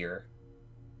right here.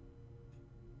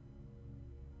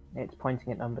 It's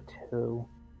pointing at number 2.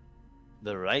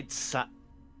 The right side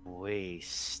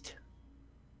waist.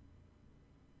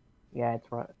 Yeah,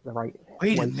 it's right. The right.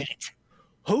 Wait a waist. minute.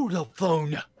 Hold up,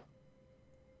 phone.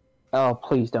 Oh,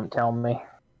 please don't tell me.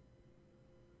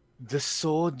 The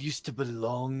sword used to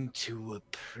belong to a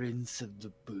prince of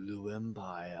the Blue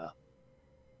Empire.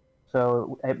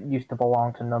 So it used to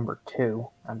belong to number 2,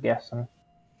 I'm guessing.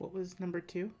 What was number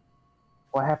 2?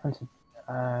 What happened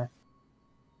to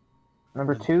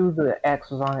number 2? The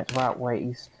X was on its right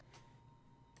waist.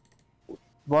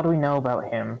 What do we know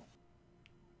about him?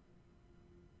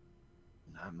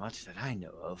 Not much that I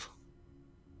know of.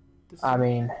 I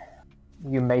mean,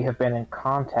 you may have been in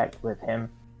contact with him.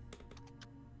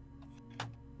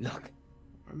 Look,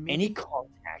 Or maybe- any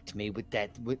contact made with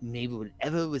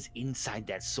whatever was inside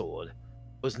that sword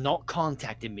was not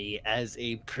contacting me as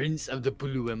a prince of the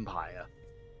Blue Empire.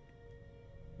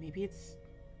 Maybe it's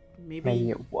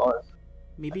Maybe it was.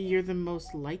 maybe you're the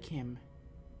most like him.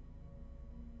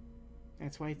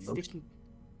 That's why it's Most- sticking.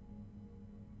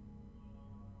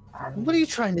 What are you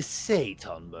trying to say,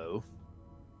 Tombo?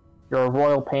 You're a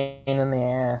royal pain in the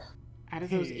ass. Out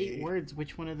of those 8 words,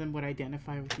 which one of them would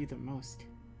identify with you the most?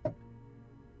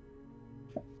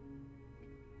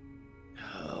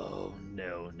 Oh,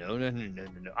 no.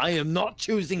 I am not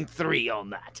choosing 3 on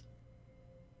that.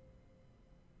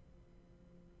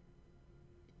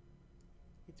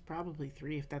 It's probably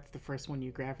 3 if that's the first one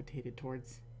you gravitated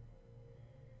towards,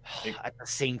 At the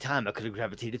same time, I could have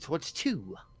gravitated towards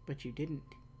 2. but you didn't.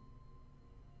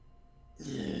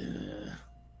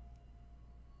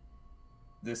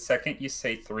 The second you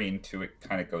say 3 and 2, it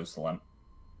kind of goes limp.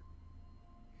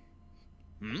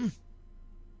 Hmm?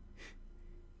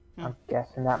 I'm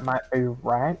guessing that might be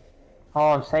right.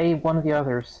 Oh, say one of the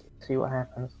others. See what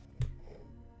happens.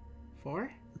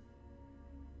 4?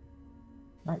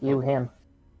 Not you, him.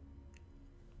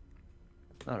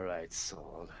 Alright,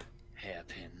 sword,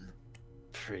 hairpin,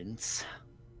 prince,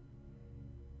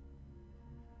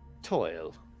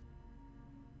 toil.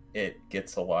 It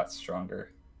gets a lot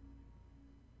stronger.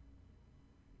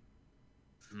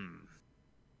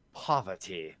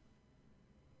 Poverty,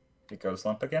 It goes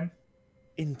limp again.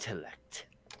 intellect,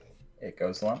 It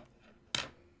goes limp.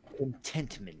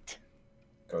 contentment,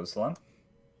 Goes limp.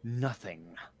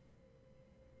 nothing.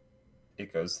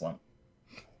 It goes limp.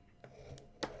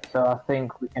 So I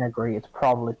think we can agree it's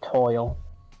probably toil.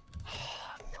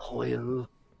 Toil.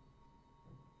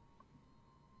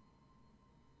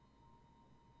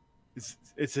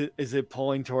 Is it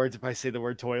pulling towards if I say the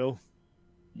word toil?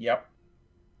 Yep.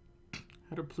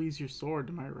 How to please your sword,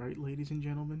 am I right, ladies and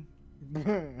gentlemen?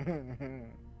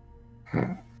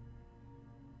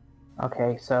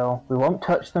 Okay, so we won't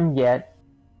touch them yet,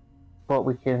 but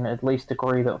we can at least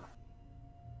agree that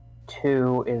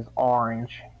 2 is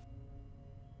orange.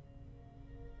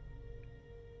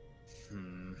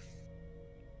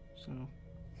 So,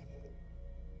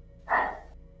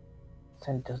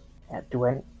 So do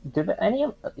any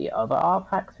of the other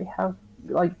artifacts we have,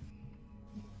 like,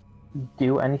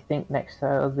 do anything next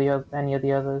to any of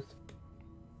the others?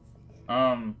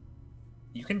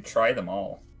 You can try them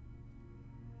all.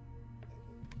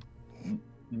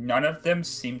 None of them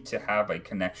seem to have a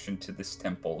connection to this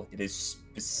temple. It is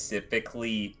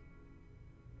specifically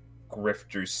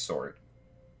Grifter's sword.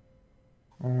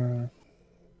 So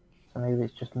maybe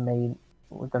it's just made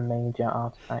with the major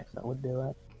artifacts that would do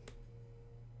it.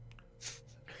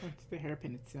 It's the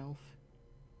hairpin itself.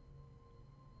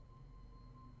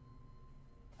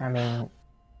 I mean,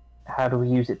 how do we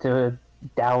use it to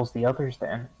douse the others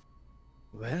then?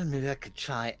 Well, maybe I could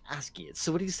try asking it.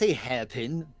 So what do you say,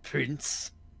 hairpin,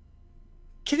 prince?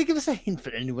 Can you give us a hint for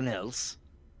anyone else?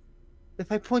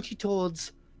 If I point you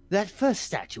towards that first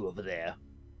statue over there,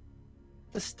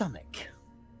 the stomach.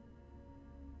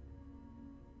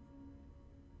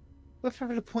 What if I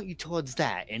were to point you towards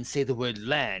that and say the word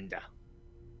land?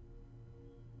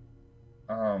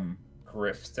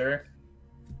 Grifter,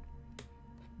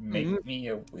 make me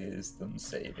a wisdom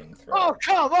saving throw. Oh,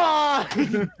 come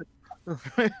on!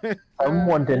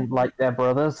 Someone didn't like their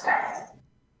brothers.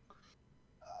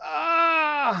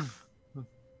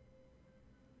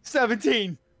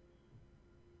 17.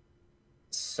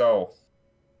 So,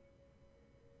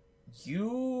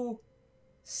 you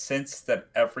sense that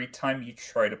every time you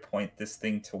try to point this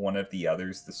thing to one of the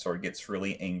others, the sword gets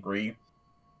really angry.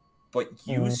 But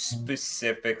you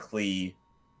specifically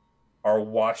are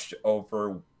washed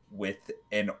over with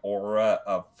an aura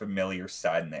of familiar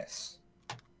sadness.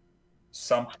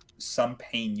 Some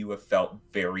pain you have felt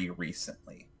very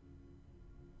recently.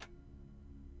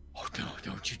 Oh no,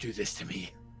 don't you do this to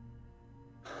me.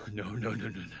 No.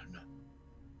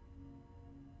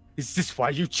 Is this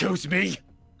why you chose me?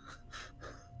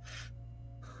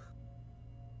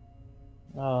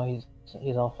 Oh,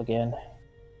 he's off again.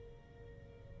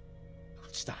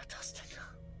 Stop, Dustin.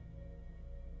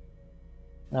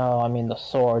 No, I mean the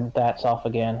sword, that's off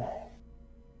again.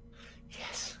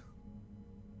 Yes.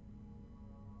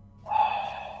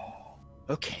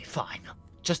 Okay, fine.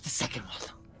 Just the second one.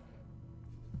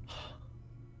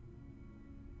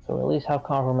 So at least have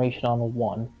confirmation on the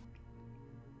one.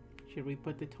 Should we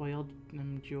put the toiled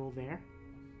jewel there?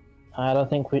 I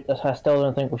still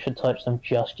don't think we should touch them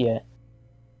just yet.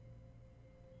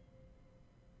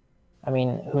 I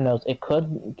mean, who knows? It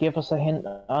could give us a hint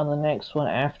on the next one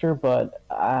after, but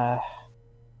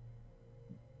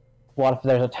what if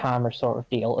there's a timer sort of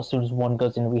deal? As soon as one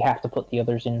goes in, we have to put the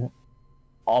others in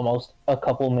almost a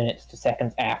couple minutes to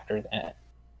seconds after that.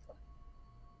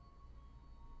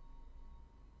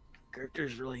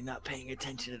 Gerter's really not paying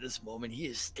attention at this moment. He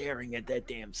is staring at that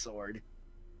damn sword.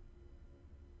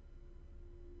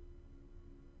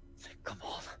 Come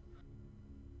on.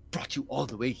 Brought you all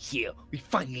the way here. We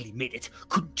finally made it.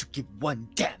 Couldn't you give one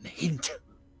damn hint?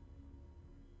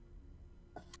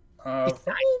 It's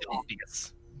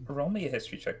obvious. Roll me a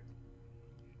history check.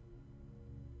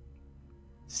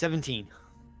 17.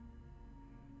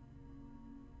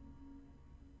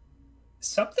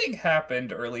 Something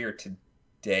happened earlier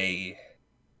today,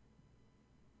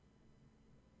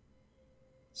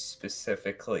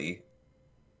 specifically,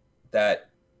 that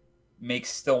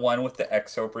makes the one with the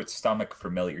X over its stomach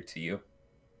familiar to you.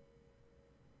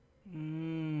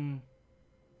 Hmm.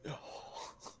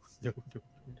 No.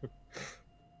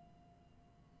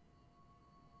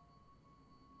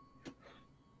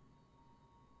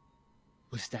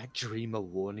 Was that dream a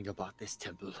warning about this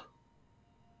temple?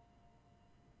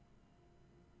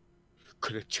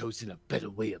 Could have chosen a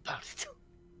better way about it.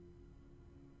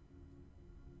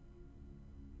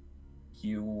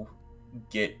 You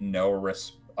get no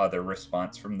other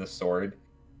response from the sword.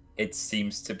 It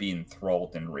seems to be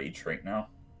enthralled in rage right now.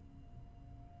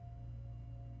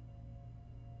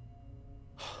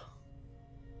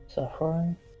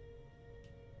 Suffering?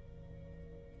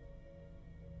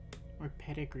 Or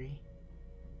pedigree.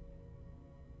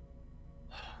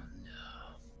 Oh no.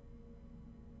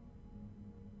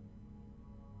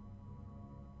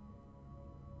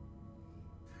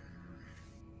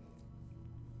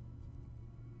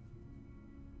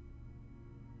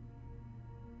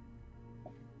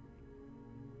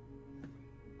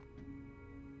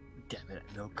 Damn it,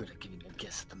 I'm no good at giving a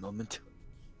guess at the moment.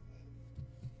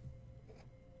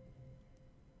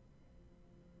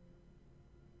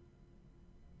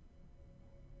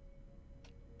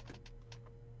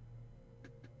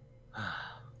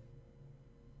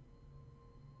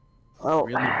 Well,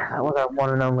 Really? that was our one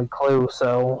and only clue,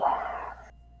 so...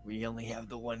 We only have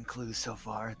the one clue so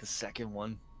far, the second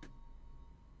one.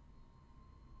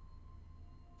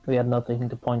 We had nothing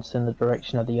to point us in the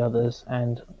direction of the others,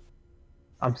 and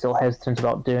I'm still hesitant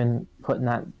about putting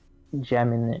that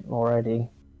gem in it already.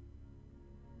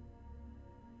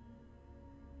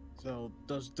 So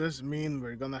does this mean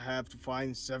we're gonna have to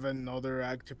find 7 other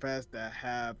actipaths that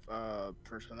have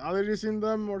personalities in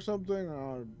them or something?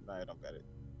 Or I don't get it.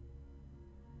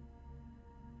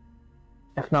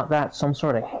 If not that, some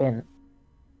sort of hint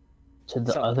to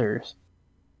the others.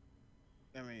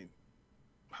 I mean,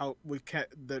 how we can't.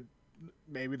 That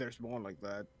maybe there's more like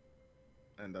that,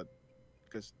 and that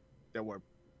because there were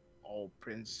all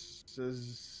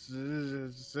princesses.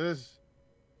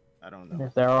 I don't know.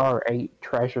 If there are 8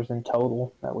 treasures in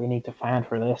total that we need to find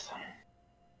for this.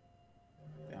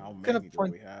 How Gonna many do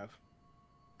point- we have?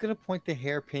 Gonna point the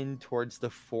hairpin towards the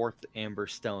 4th amber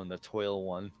stone, the toil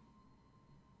one.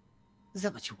 Is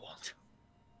that what you want?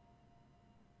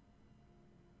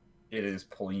 It is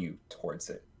pulling you towards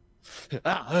it.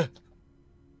 Ah,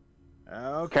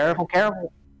 Okay. Careful,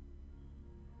 careful.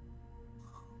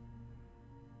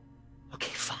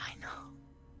 okay, fine.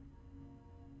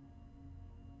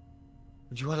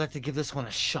 Would you all like to give this one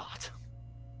a shot?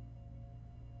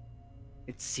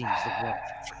 It seems the right.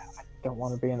 Don't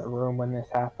want to be in the room when this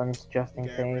happens, just in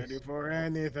Get case. ready for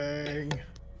anything.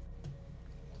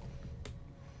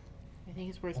 I think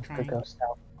it's worth This could trying. go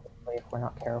south quickly if we're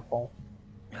not careful.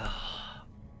 God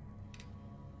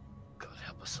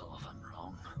help us all if I'm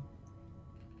wrong.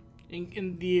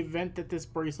 In the event that this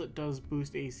bracelet does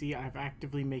boost AC, I've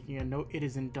actively making a note. It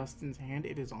is in Dustin's hand.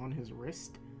 It is on his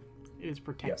wrist. It is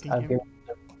protecting I've him.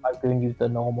 given you the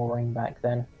normal ring back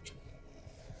then.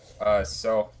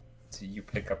 So you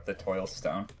pick up the toil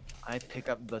stone. I pick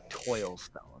up the toil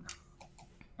stone.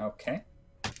 Okay.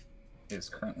 It is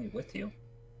currently with you.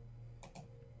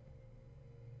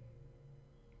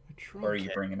 Or are you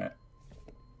bringing it?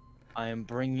 I am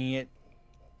bringing it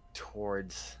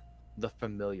towards the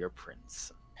familiar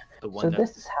prince. The one So that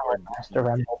this is how a Master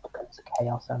Emerald becomes a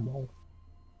Chaos Emerald.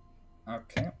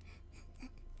 Okay.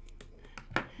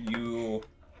 You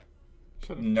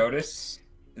Shut up. notice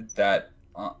that,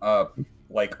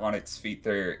 like on its feet,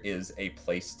 there is a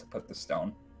place to put the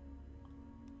stone.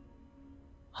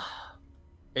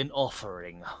 an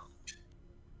offering.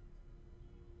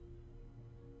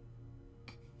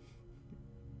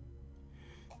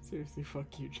 Seriously,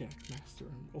 fuck you, Jack Master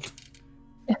Emerald.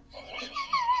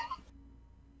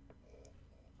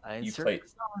 I You insert play- the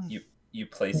stone. You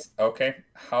place. Okay.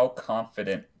 How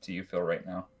confident do you feel right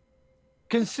now?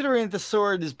 Considering the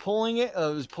sword is pulling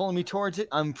me towards it,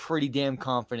 I'm pretty damn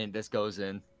confident this goes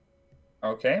in.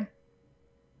 Okay.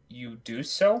 You do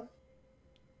so.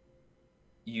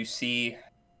 You see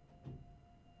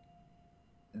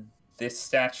this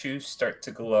statue start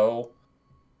to glow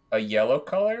a yellow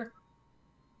color.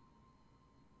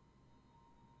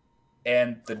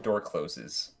 And the door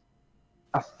closes.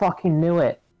 I fucking knew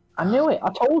it. I knew it. I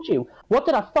told you. What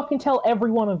did I fucking tell every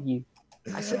one of you?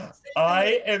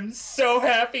 I am so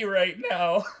happy right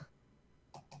now.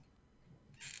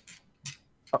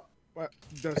 What,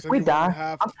 does If we anyone die,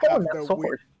 have, I'm killing have that the sword.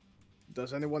 weird,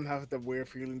 does anyone have the weird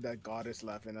feeling that God is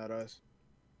laughing at us?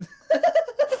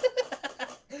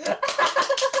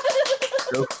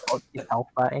 Go fuck yourself,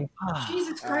 buddy.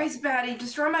 Jesus Christ, Batty,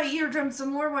 destroy my eardrum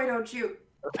some more, why don't you?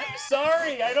 I'm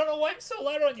sorry. I don't know why I'm so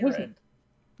loud on your Listen. end.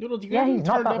 Noodle, do you Yeah, have him he's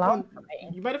not turned that up loud on? for me.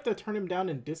 You might have to turn him down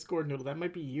in Discord, Noodle. That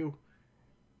might be you.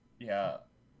 Yeah.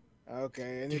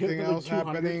 Okay, Do you have anything another else 200?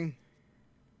 happening?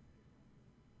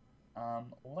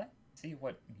 Let's see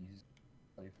what music.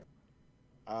 Play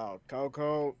for.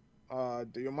 Coco,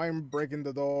 do you mind breaking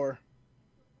the door?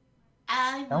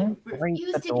 I Don't would break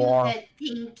refuse the to do door. that,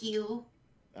 thank you.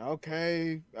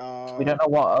 Okay, We don't know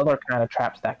what other kind of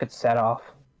traps that could set off.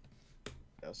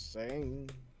 just saying.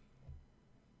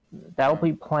 That'll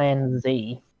be Plan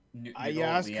Z. I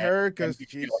asked her because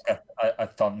she's. like a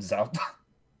thumbs up.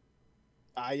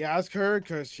 I asked her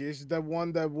because she's the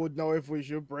one that would know if we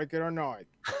should break it or not.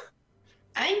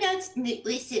 I'm not.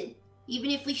 Listen,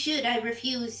 even if we should, I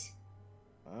refuse.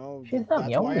 Well, She's not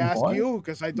that's the why I only asked one. you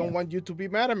because I don't want you to be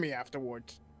mad at me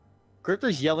afterwards.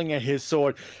 Grifter's yelling at his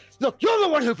sword. Look, you're the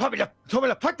one who told me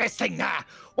to put this thing there.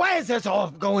 Why is this all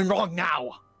going wrong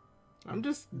now? I'm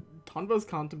just. Tonva's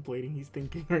contemplating. He's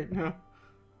thinking right now.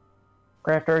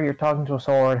 Grifter, you're talking to a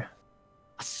sword.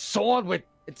 A sword with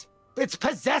it's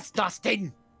possessed,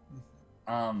 Dustin.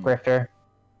 Grifter.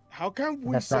 How can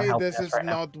we That's not say helping this us is right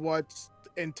now. not what's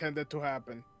intended to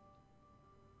happen?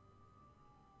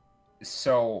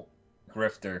 So,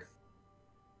 Grifter,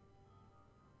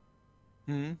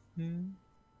 Hmm.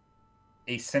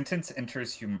 a sentence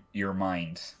enters your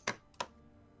mind.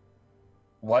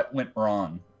 What went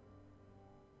wrong?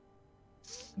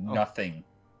 Oh. Nothing.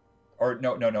 Or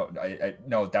no,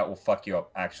 no, that will fuck you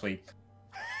up. Actually,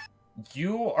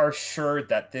 you are sure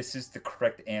that this is the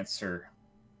correct answer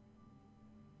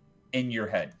in your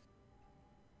head.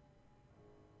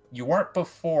 You weren't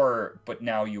before, but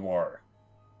now you are.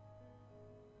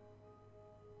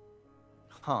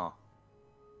 Huh.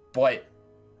 But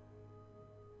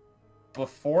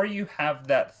before you have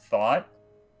that thought,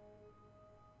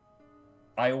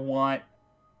 I want...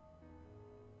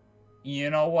 You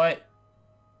know what?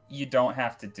 You don't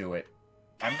have to do it.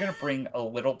 I'm going to bring a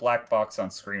little black box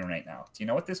on screen right now. Do you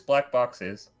know what this black box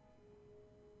is?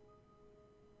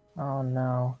 Oh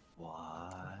no.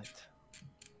 What?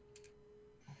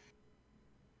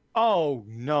 Oh,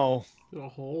 no. A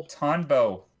hole.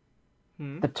 Tonbo,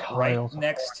 The right tiles.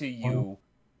 next to you,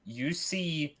 you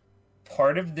see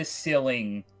part of the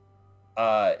ceiling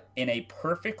in a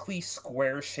perfectly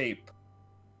square shape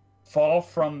fall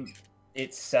from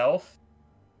itself,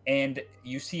 and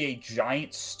you see a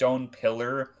giant stone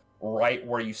pillar right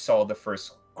where you saw the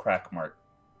first crack mark.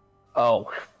 Oh,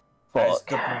 As fuck.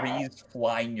 debris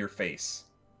fly in your face.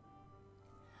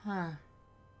 Huh.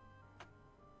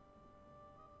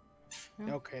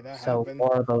 Okay, that So happened.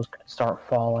 more of those could start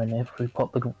falling if we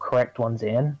put the correct ones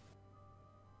in.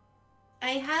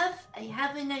 I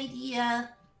have an idea.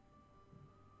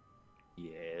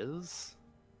 Yes.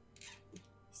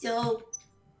 So,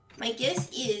 my guess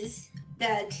is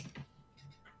that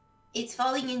it's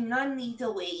falling in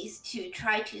non-lethal ways to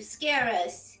try to scare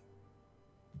us.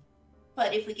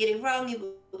 But if we get it wrong, it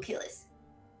will kill us.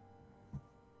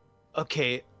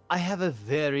 Okay, I have a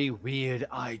very weird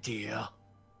idea.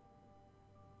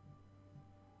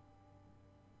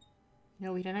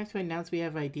 No, we don't have to announce we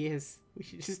have ideas. We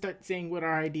should just start saying what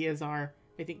our ideas are.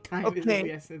 I think time is of Okay.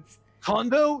 the essence.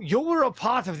 Kondo, you were a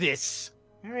part of this.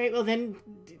 All right, well then,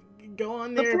 go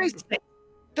on The there. bracelet.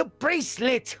 The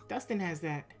bracelet. Dustin has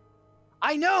that.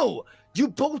 I know. You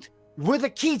both were the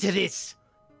key to this.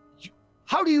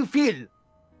 How do you feel?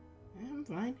 I'm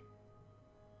fine.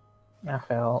 I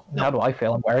feel. How do I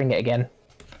feel? I'm wearing it again.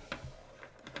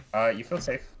 You feel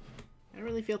safe. I don't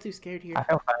really feel too scared here. I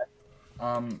feel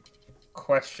fine.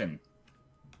 Question.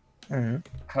 Hmm.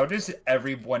 How does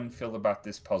everyone feel about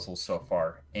this puzzle so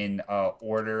far? In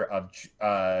order of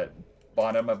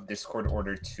bottom of Discord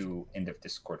order to end of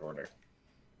Discord order.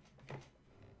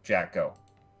 Jack, go.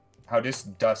 How does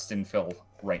Dustin feel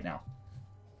right now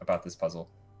about this puzzle?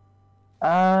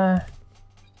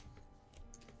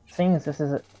 Seeing as this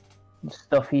is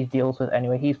stuff he deals with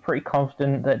anyway, he's pretty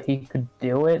confident that he could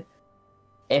do it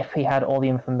if he had all the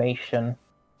information.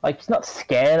 Like, he's not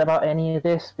scared about any of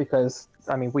this because,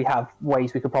 I mean, we have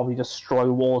ways we could probably destroy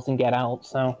walls and get out,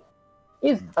 so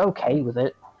he's okay with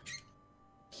it.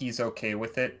 He's okay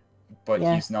with it, but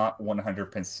Yeah. he's not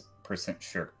 100%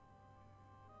 sure.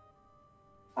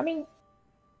 I mean,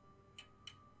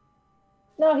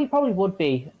 no, he probably would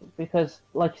be, because,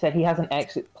 like you said, he has an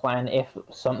exit plan if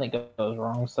something goes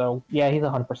wrong, so yeah, he's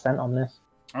 100% on this.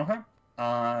 Okay.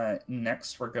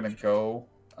 Next we're gonna go,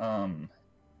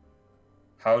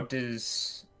 how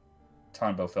does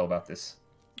Tonbo feel about this?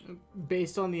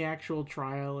 Based on the actual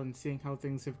trial and seeing how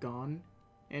things have gone,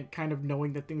 and kind of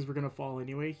knowing that things were going to fall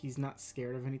anyway, he's not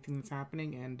scared of anything that's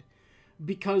happening. And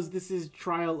because this is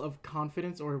trial of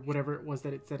confidence, or whatever it was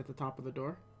that it said at the top of the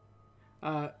door,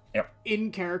 Yep.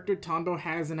 in character, Tondo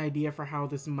has an idea for how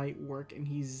this might work, and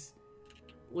he's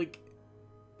like,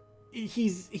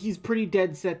 he's pretty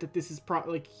dead set that this is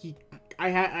I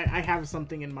have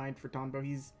something in mind for Tondo.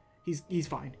 He's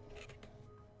fine.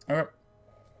 Okay.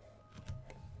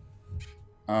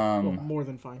 Well, more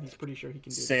than fine. He's pretty sure he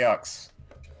can do it. Seox.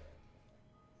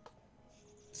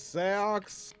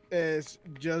 Seox is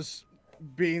just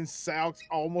being Seox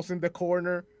almost in the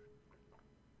corner.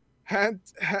 And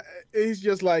he's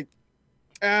just like,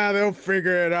 they'll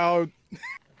figure it out.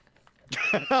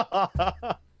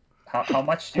 How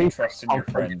much do you trust in your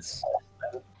friends?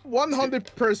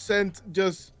 100%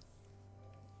 just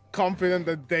confident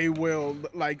that they will,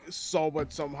 like, solve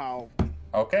it somehow.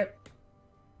 Okay.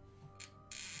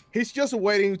 He's just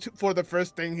waiting for the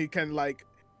first thing he can, like,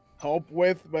 help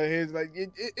with, but he's like,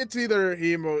 it's either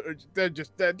him or they'll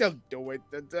do it.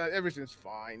 Everything's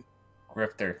fine.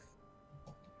 Grifter.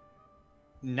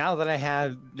 Now that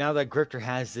Grifter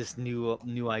has this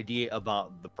new idea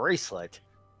about the bracelet,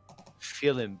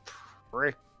 feeling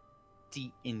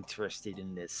pretty interested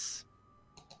in this.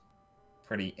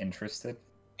 Pretty interested.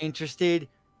 Interested,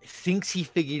 thinks he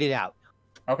figured it out.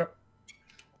 Okay.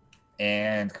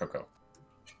 And Coco.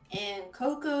 And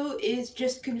Coco is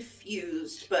just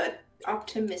confused, but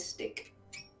optimistic.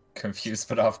 Confused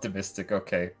but optimistic,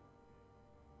 okay.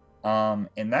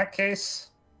 In that case...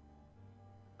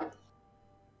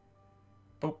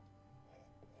 Boop.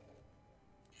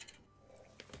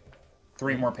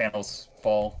 3 more panels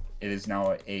fall. It is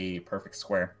now a perfect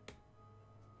square.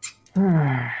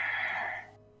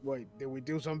 Wait, did we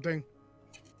do something?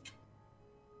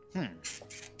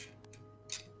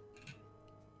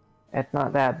 It's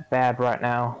not that bad right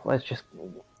now. Let's just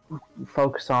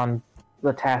focus on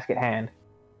the task at hand.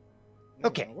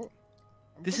 Okay.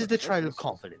 This is the trial of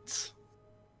confidence.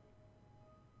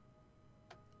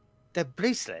 That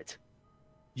bracelet.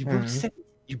 You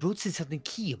both said something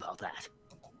key about that.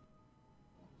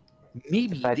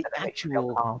 Maybe the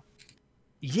actual.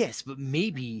 Yes, but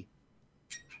maybe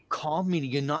calm, meaning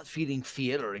you're not feeling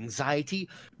fear or anxiety,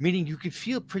 meaning you can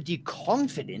feel pretty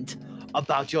confident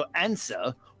about your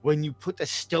answer when you put the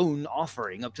stone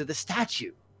offering up to the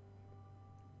statue.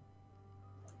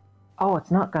 Oh,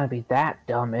 it's not going to be that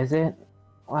dumb, is it?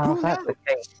 Well, if that's the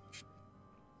case.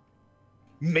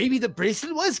 Maybe the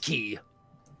bracelet was key.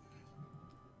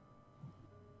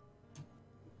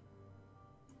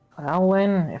 Well,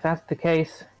 then, if that's the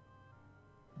case,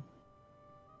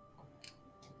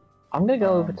 I'm gonna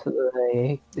go over to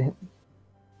the.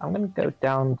 I'm gonna go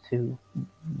down to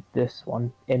this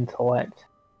one, intellect.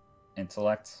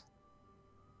 Intellect.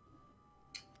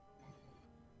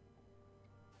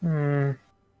 Oh.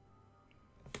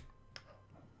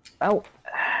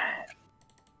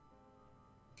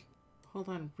 Hold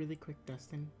on, really quick,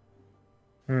 Dustin.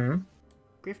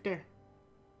 Grifter,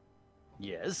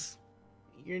 Yes.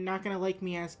 you're not gonna like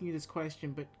me asking you this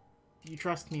question, but you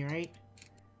trust me, right?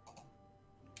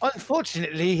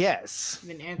 Unfortunately, yes.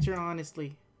 Then answer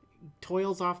honestly.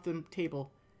 Toil's off the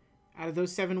table. Out of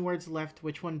those 7 words left,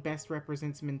 which one best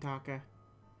represents Mintaka?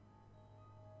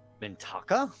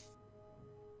 Mintaka?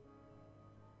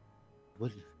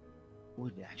 Would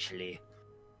actually.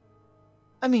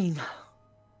 I mean,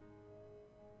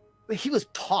 he was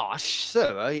posh,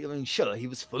 so I mean, sure, he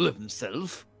was full of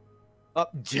himself.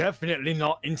 Definitely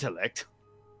not intellect.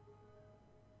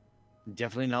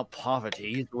 Definitely not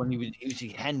poverty. He's the one who would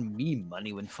usually hand me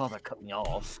money when father cut me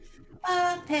off.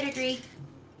 Pedigree.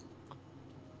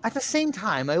 At the same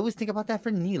time, I always think about that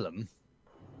for Neelam.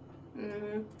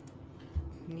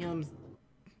 Neelam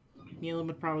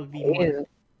would probably be more.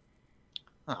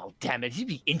 Oh, damn it. He'd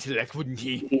be intellect, wouldn't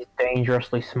he? He's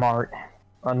dangerously smart,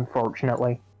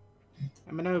 unfortunately.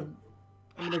 I'm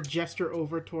gonna gesture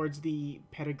over towards the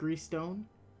pedigree stone.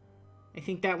 I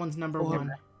think that one's number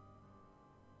 1.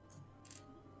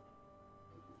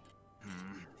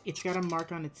 It's got a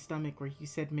mark on its stomach where you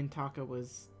said Mintaka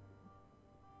was.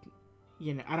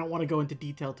 You know, I don't want to go into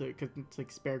detail to it because it's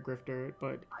like spare Grifter,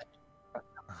 but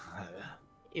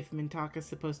if Mintaka's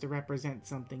supposed to represent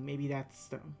something, maybe that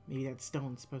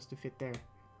stone's supposed to fit there.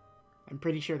 I'm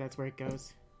pretty sure that's where it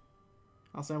goes.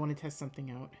 Also, I want to test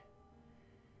something out.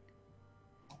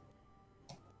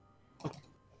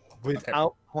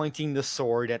 Without pointing the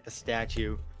sword at the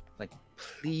statue, like,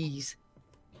 please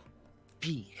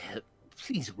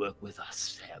work with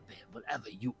us, whatever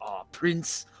you are,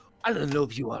 Prince. I don't know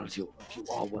if you are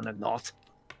one or not.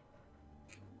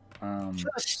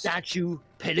 Just statue,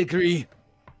 pedigree.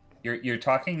 You're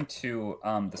talking to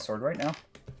the sword right now?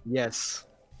 Yes.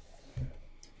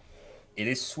 It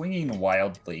is swinging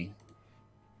wildly.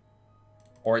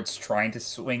 Or it's trying to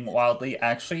swing wildly.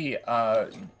 Actually,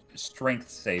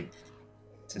 strength save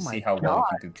to see how well you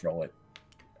can control it.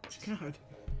 God.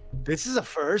 This is a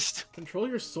first. Control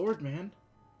your sword, man.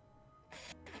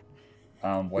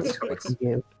 What's your strength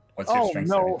saving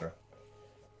throw?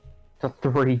 It's a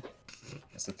 3.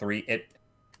 It's a 3.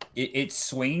 It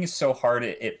swings so hard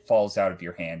it falls out of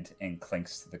your hand and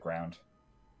clinks to the ground.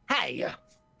 Hey!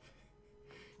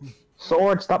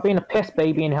 Sword, stop being a piss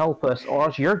baby and help us, or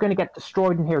else you're gonna get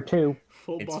destroyed in here too.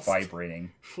 It's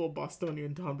vibrating. Full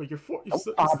Bostonian Tom, but you're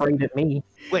vibrate at me.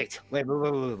 Wait.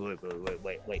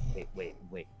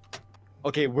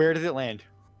 Okay, where did it land?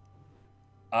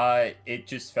 It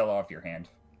just fell off your hand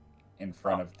in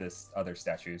front of this other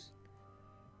statues.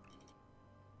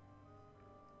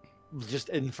 Just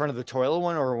in front of the toilet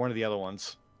one or one of the other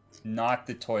ones? Not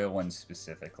the toilet one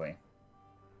specifically.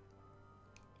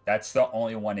 That's the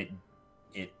only one it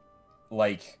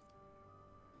like,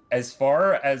 as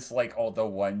far as like all the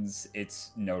ones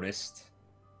it's noticed,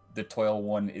 the toilet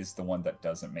one is the one that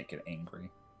doesn't make it angry.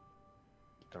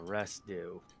 The rest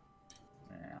do.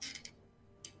 Yeah.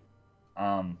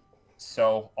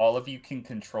 So all of you can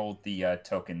control the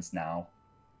tokens now,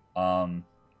 and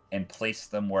place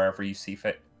them wherever you see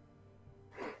fit.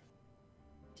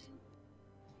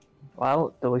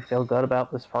 Well, do we feel good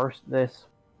about the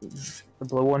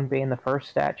blue one being the first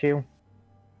statue?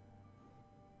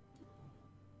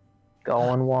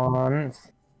 Going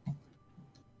once.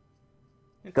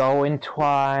 Going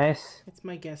twice. That's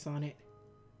my guess on it.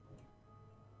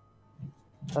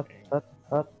 Up, up,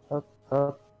 up, up,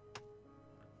 up.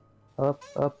 Up,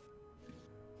 up.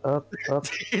 Up.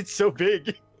 It's so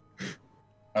big.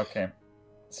 Okay.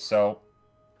 So,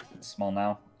 small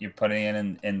now. You're putting it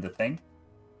in the thing?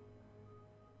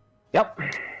 Yep.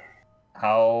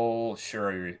 How sure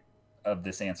are you of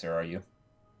this answer are you?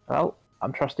 Well,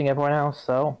 I'm trusting everyone else,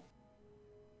 so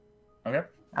Okay.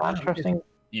 I'm trusting.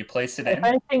 You place it If in.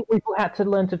 anything, we had to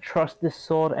learn to trust this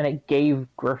sword, and it gave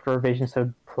Grifter a vision,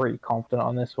 so pretty confident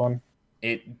on this one.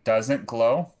 It doesn't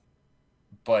glow,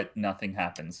 but nothing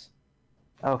happens.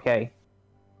 Okay.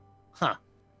 Huh.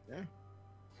 Yeah.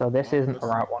 So this Well, isn't the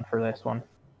that's- right one for this one.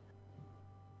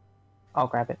 I'll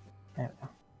grab it. There we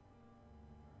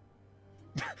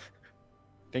go.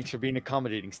 Thanks for being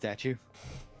accommodating, statue.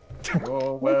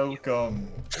 You're welcome.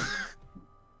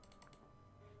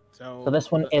 So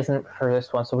this one isn't for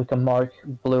this one, so we can mark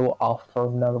blue off for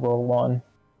number one.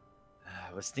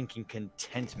 I was thinking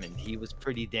contentment. He was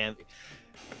pretty damn.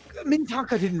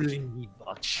 Mintaka didn't really need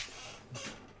much.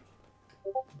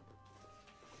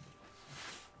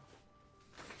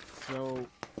 So,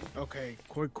 okay,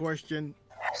 quick question.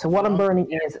 So what I'm burning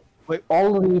is, Wait.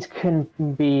 all of these can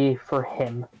be for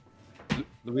him.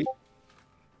 Louis?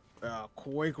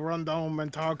 Quick rundown,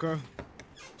 Mentaka.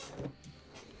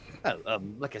 Oh,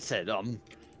 like I said,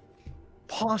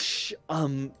 posh,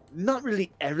 not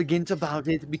really arrogant about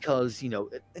it because, you know,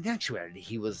 in actuality,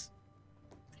 he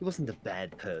wasn't a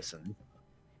bad person.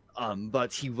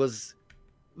 But he was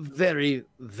very,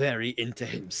 very into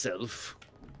himself.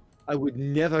 I would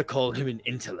never call him an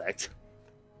intellect,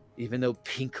 even though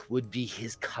pink would be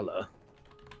his color.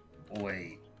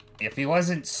 Wait. If he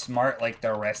wasn't smart like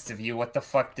the rest of you, what the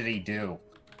fuck did he do?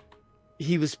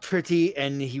 He was pretty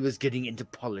and he was getting into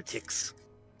politics.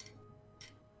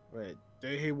 Wait,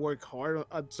 did he work hard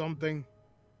at something?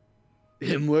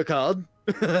 Him work hard?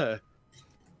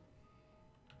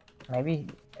 Maybe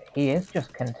he is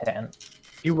just content.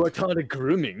 He worked hard at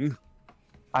grooming.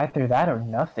 Either that or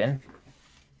nothing.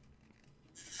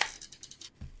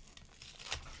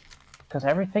 Because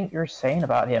everything you're saying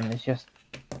about him is just...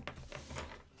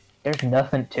 There's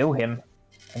nothing to him.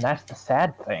 And that's the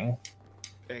sad thing.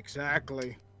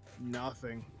 Exactly.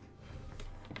 Nothing.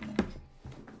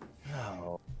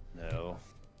 Oh, no.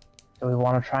 Do we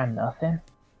want to try nothing?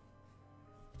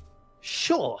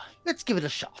 Sure, let's give it a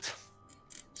shot.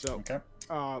 So, Okay.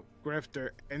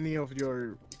 Grifter, any of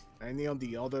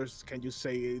the others, can you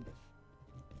say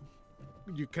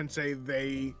you can say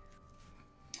they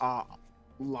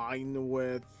line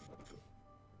with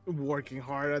working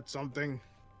hard at something?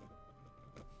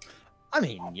 I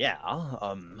mean, yeah.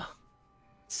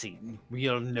 See, we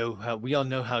all know how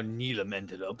Neelam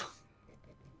ended up.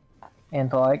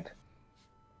 Intellect?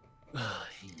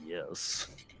 Yes.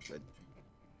 But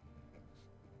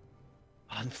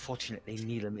unfortunately,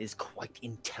 Neelam is quite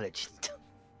intelligent.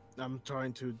 I'm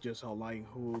trying to just outline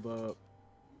who the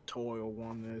toil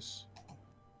one is.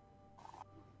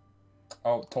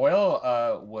 Oh,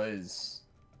 Toil was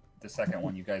the second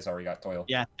one. You guys already got Toil.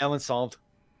 Yeah, that one's solved.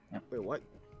 Wait, what?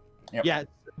 Yep. Yeah,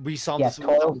 we solved Yeah, this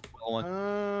Toil. one.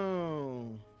 Oh.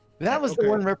 That was the okay.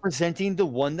 one representing the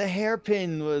one the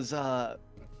hairpin was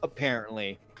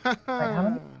apparently. how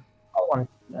many?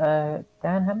 Oh,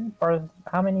 Dan,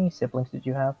 how many siblings did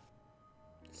you have?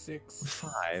 6.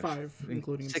 Five. 5,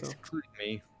 including 6 himself. including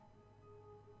me.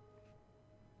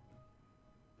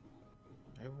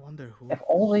 I wonder who. If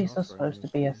all these are suffering supposed to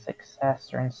is be a from.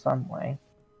 successor in some way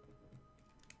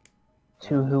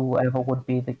to whoever would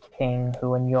be the king,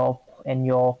 who in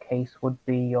your case would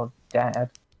be your dad.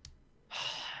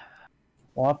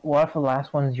 What if the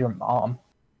last one's your mom?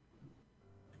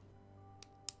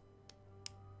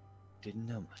 Didn't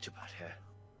know much about her.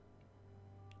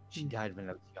 She died when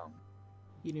I was young.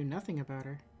 You knew nothing about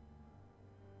her.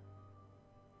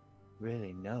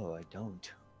 Really, no, I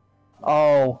don't.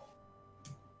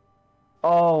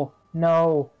 Oh,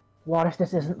 no. What if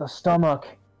this isn't the stomach?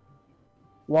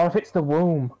 What if it's the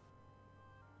womb?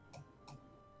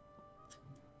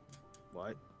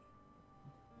 What?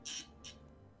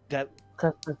 That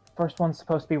Because the first one's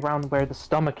supposed to be around where the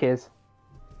stomach is.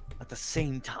 at the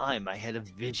same time, I had a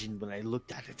vision when I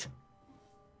looked at it.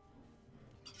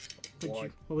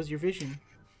 What was your vision?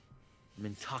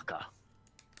 Mintaka.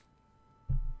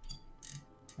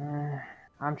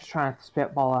 I'm just trying to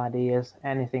spitball ideas.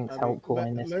 Anything's I mean, helpful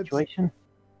in this let's- situation.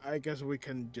 I guess we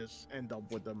can just end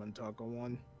up with the Mentaka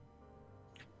one.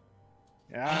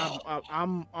 Yeah,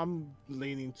 I'm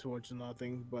leaning towards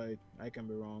nothing, but I can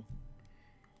be wrong.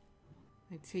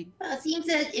 I'd say Well, it seems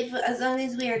that if as long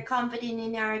as we are confident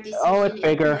in our decision, Oh, it's if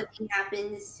bigger. nothing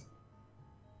happens.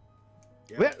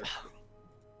 Yeah, Well,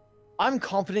 I'm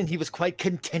confident he was quite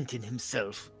content in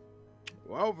himself.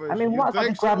 Well, I mean, you what if I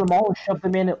think just grab so? them all and shove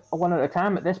them in one at a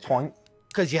time at this point?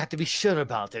 Because you have to be sure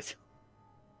about it.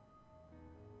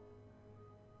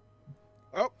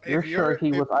 Oh, You're sure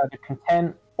he was either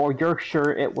content, or you're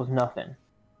sure it was nothing.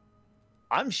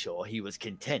 I'm sure he was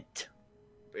content.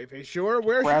 If he's sure,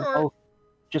 we're Grab sure. both.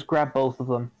 Just grab both of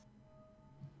them.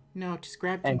 No, just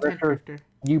grab And content, Grifter, Grifter.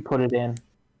 you put it in.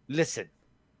 Listen,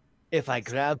 if I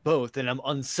grab both, then I'm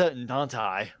uncertain, aren't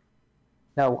I?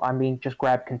 No, I mean just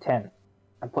grab content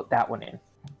and put that one in.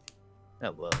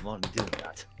 Oh, well, I'm already doing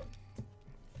that.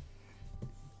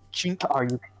 Chink. Are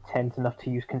you content enough to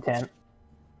use content?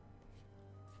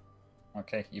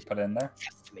 Okay, you put it in there.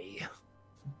 Test me.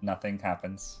 Nothing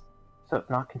happens. So it's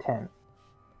not content.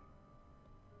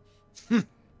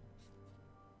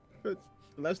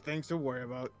 Less things to worry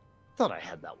about. Thought I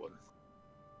had that one.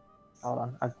 Hold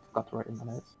on, I forgot to write in the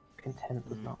notes. Content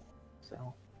does not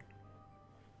sell.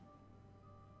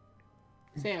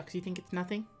 Seox, you think it's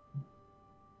nothing?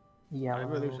 Yellow,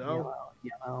 believe so.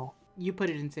 yellow. You put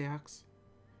it in Seox.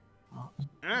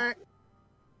 Alright.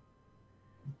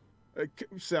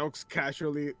 Selks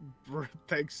casually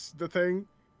takes the thing,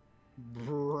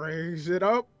 brings it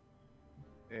up,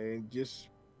 and just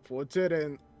puts it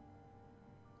in.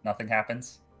 Nothing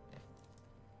happens.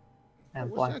 I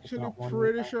And was black is actually not one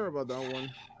pretty either. sure about that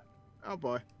one. Oh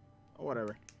boy. Oh,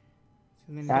 whatever.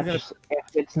 So then That just, if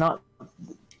it's not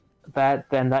that,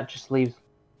 then that just leaves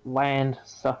land,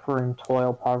 suffering,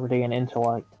 toil, poverty, and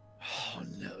intellect. Oh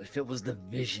no, if it was the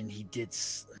vision he did.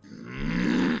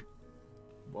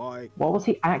 Boy. What was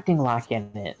he acting like in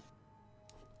it?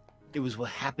 It was what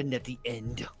happened at the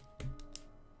end.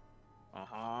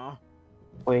 Uh-huh.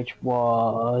 Which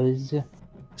was...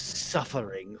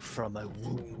 Suffering from a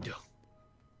wound.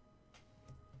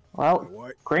 Well,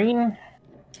 What? green?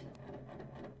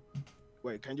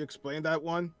 Wait, can you explain that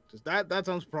one? Because that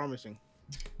sounds promising.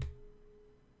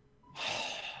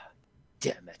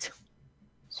 Damn it.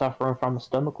 Suffering from a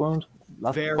stomach wound?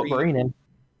 Let's put Very- green in.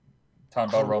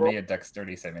 Tombo, roll me a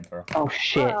dexterity saving throw. Oh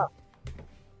shit.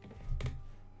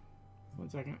 1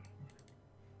 second.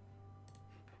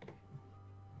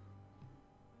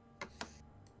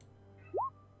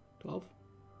 12.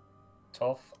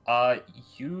 12.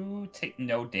 You take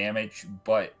no damage,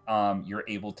 but you're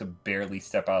able to barely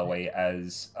step out of the way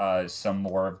as some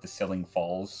more of the ceiling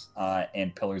falls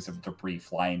and pillars of debris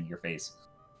fly in your face.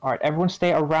 Alright, everyone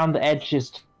stay around the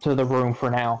edges to the room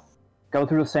for now. Go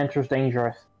through the center is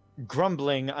dangerous.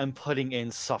 Grumbling, I'm putting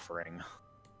in suffering.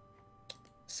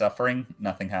 Suffering,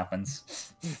 nothing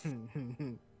happens.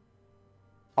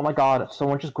 Oh my god,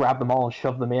 someone just grab them all and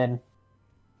shove them in.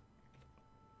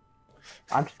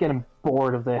 I'm just getting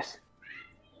bored of this.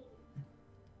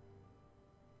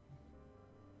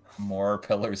 More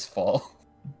pillars fall.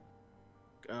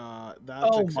 That's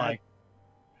Oh my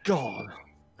god.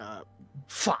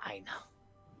 Fine.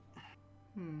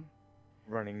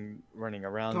 Running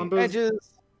around the Tombo's-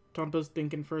 edges. Tombo's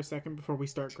thinking for a second before we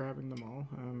start grabbing them all.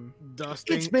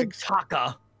 Dusting. It's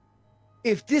Mintaka.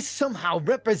 If this somehow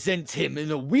represents him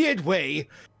in a weird way,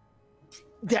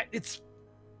 that it's...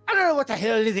 I don't know what the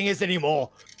hell anything is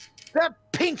anymore. That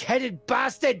pink-headed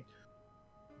bastard!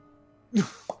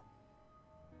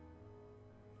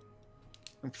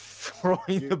 I'm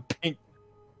throwing the pink...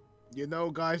 You know,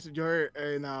 guys, you're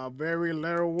in a very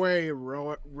little way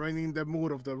running the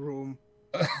mood of the room.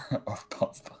 Oh,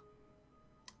 Consta.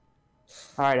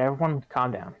 Alright, everyone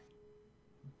calm down.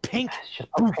 Pink? It's just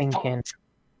a pink in.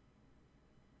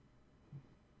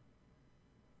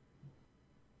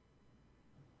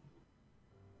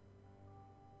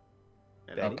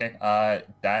 Betty? Okay,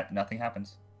 that, nothing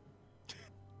happens.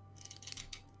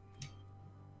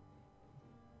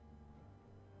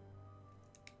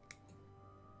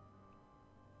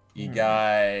 You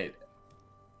got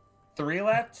 3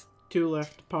 left? 2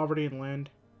 left. Poverty and land.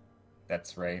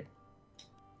 That's right.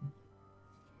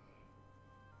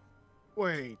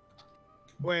 Wait.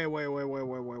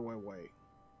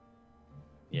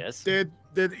 Yes. Did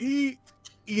he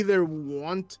either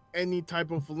want any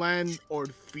type of land or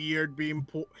feared being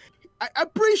poor? I'm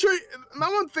pretty sure. Now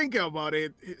I'm thinking about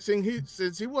it.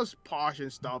 Since he was posh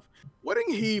and stuff, wouldn't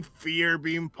he fear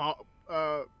being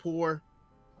poor?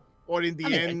 Or in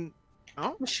the end,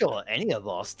 I'm sure any of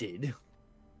us did.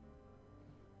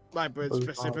 like, but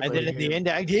specifically, And then at the him. end,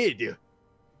 I did.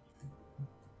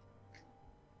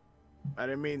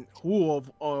 I mean, who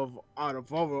out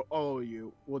of all of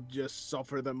you would just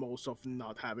suffer the most of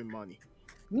not having money?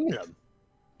 Needham.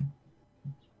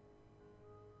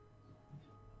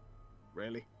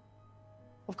 Really?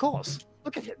 Of course.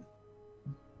 Look at him.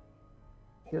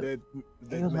 Did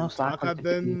He was most likely Mintaka to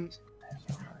then?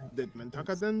 be- Did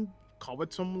Mintaka then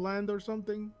covet some land or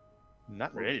something?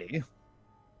 Not really.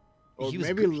 Or He was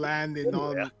maybe good- land in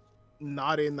Yeah.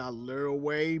 not in a literal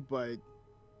way, but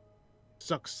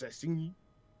successing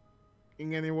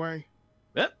in any way.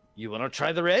 Yep. You want to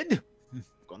try the red?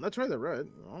 Gonna try the red.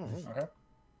 Oh. Okay.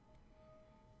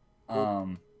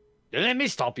 Let me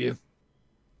stop you.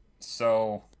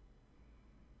 So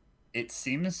it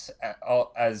seems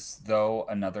as though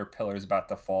another pillar is about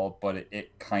to fall, but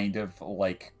it kind of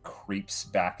like creeps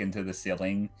back into the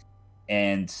ceiling,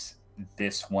 and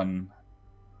this one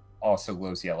also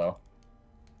glows yellow.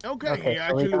 Okay, Okay, he so we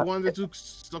actually got- wanted to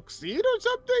succeed or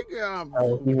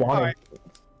something. He wanted.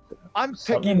 I'm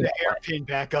Something picking the like that. hairpin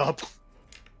back up.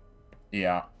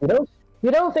 Yeah.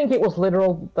 You don't think it was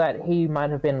literal that he might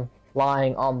have been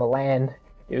lying on the land,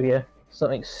 do you?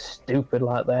 Something stupid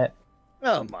like that.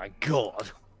 Oh my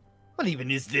god. What even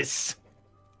is this?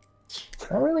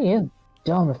 That really is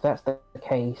dumb if that's the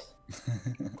case.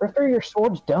 Grifter, your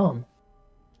sword's dumb.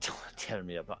 Don't tell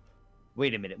me about.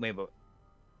 Wait a minute.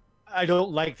 I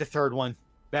don't like the third one.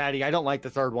 Batty, I don't like the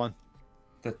third one.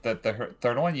 The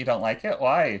third one, you don't like it?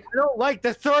 Why? I don't like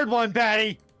the third one,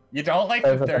 Batty! You don't like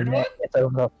Over the the third one? neck, it's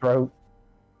over the throat.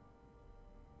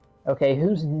 Okay,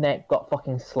 whose neck got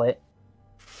fucking slit?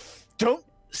 Don't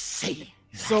say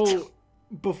that. So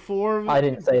before I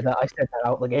didn't say that. I said that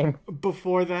out the game.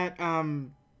 before that,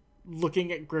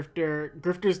 looking at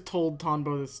Grifter's told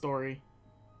Tonbo this story.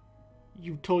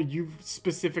 You've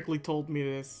specifically told me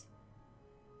this.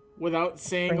 Without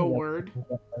saying a word,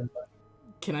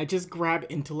 can I just grab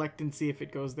intellect and see if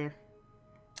it goes there?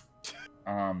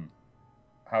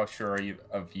 How sure are you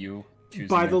of you choosing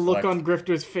By the look on intellect?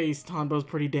 Grifter's face, Tonbo's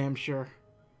pretty damn sure.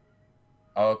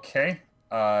 Okay.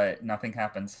 Nothing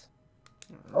happens.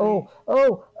 Oh,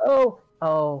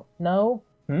 no?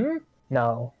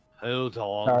 No. Hold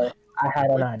on. Sorry, I had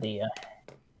an idea.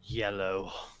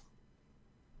 Yellow.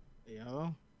 Yeah.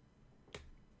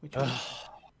 Which one?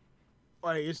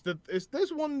 Wait, is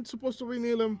this one supposed to be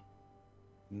Neelam?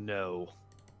 No.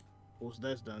 Who's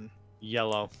this then?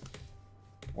 Yellow.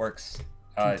 Works. It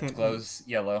Contentment. glows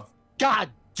yellow. God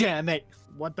damn it!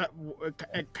 What that?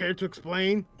 Care to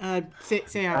explain?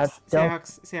 Seox,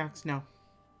 no.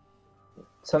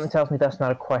 Something tells me that's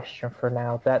not a question for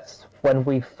now. That's when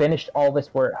we've finished all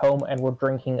this, we're at home and we're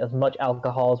drinking as much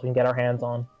alcohol as we can get our hands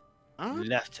on. Huh?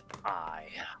 Left eye.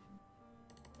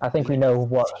 I think we know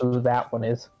who that one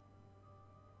is.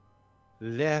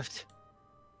 Left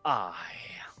eye.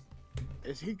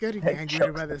 Is he getting It angry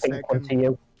chucks by the the pink one to second?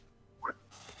 you.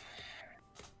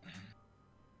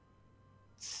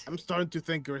 I'm starting to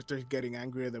think Grifter's getting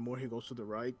angrier the more he goes to the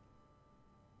right.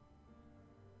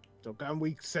 So can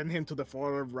we send him to the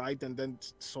far right and then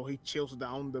so he chills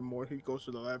down the more he goes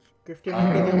to the left? Grifter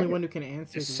might be the only one who can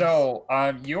answer these. So,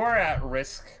 you are at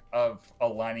risk of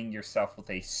aligning yourself with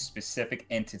a specific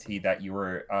entity that you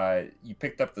were, you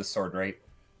picked up the sword, right?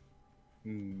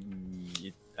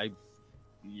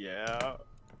 Yeah.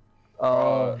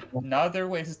 Oh. Another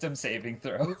wisdom saving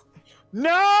throw.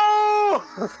 No!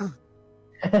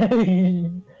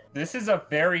 This is a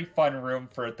very fun room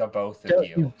for the both of Don't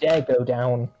you. you dare go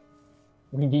down.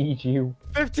 We need you.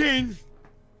 15!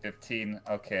 15.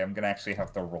 Okay, I'm gonna actually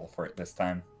have to roll for it this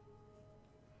time.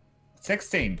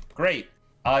 16. Great.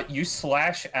 You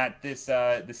slash at this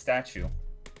the statue.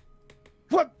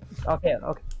 What? Okay.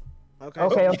 I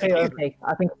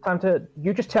think it's time to.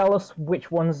 You just tell us which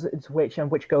ones it's which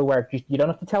and which go where. You don't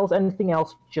have to tell us anything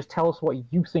else. Just tell us what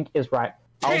you think is right.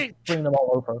 I'll Pink! bring them all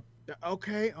over.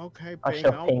 Okay. I Pink,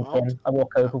 shove pink in. I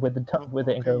walk over with with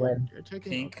it and go in. You're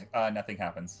taking Pink. Nothing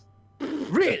happens.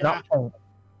 Really? Not pink.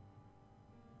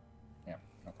 Yeah,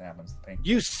 nothing happens. Pink.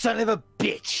 You son of a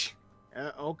bitch!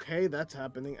 Okay, that's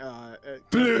happening.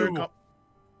 Blue!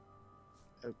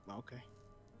 Okay.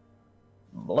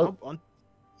 Blue.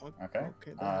 Okay.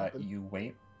 Okay, that happened. You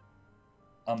wait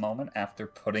a moment after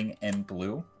putting in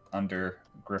blue under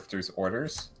Grifter's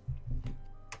orders,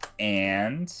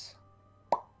 and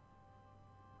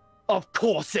Of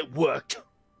course it worked!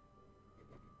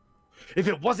 If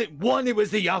it wasn't one, it was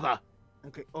the other!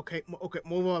 Okay.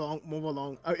 Move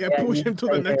along. Yeah, Push you him to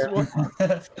stay the next there. one.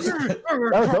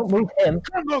 No, don't move him.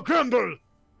 Crumble! Crumble.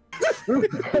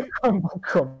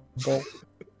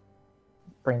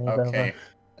 Bring these okay,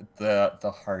 over.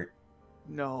 the heart.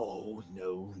 No.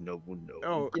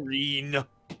 Oh. Green.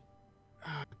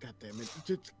 Ah, God damn it.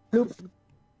 Just,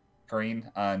 Green.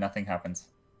 Nothing happens.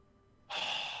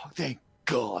 Thank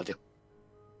God.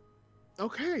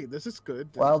 okay, this is good.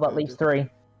 Well, that leaves 3.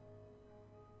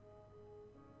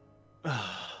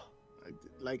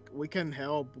 Like, we can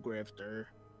help Grifter.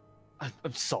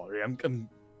 I'm sorry.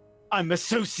 I'm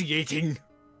associating.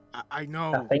 I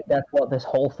know. I think that's what this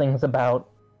whole thing's about.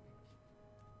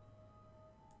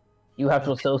 You have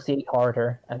to associate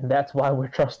harder, and that's why we're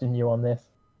trusting you on this.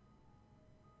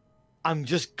 I'm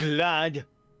just glad.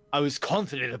 I was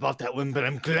confident about that one, but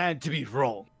I'm glad to be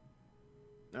wrong.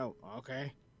 Oh,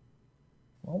 okay.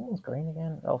 What was green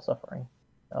again? Oh, suffering.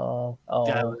 Oh.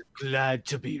 I was glad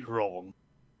to be wrong.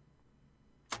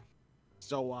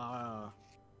 So, uh-huh.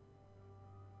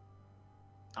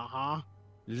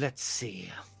 Let's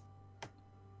see.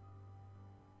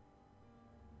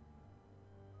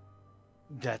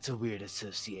 That's a weird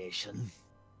association.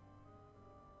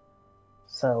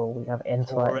 So we have Poor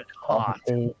intellect, at heart.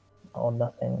 poverty, or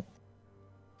nothing.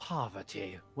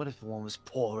 Poverty. What if one was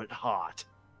poor at heart?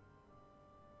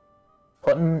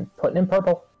 Putting in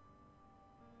purple.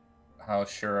 How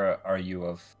sure are you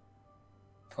of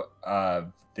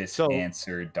this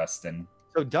answer, Dustin?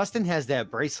 So Dustin has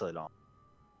that bracelet on.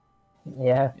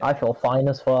 Yeah, I feel fine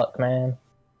as fuck, man.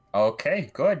 Okay,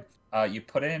 good. You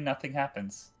put it in, nothing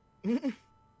happens.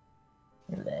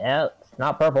 Yeah, it's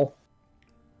not purple.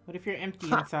 What if you're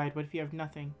empty inside? What if you have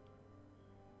nothing?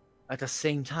 At the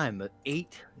same time, the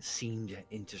 8 seemed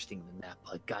interesting than that,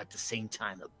 but at the same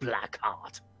time, the black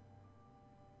heart.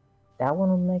 That one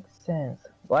will make sense.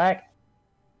 Black.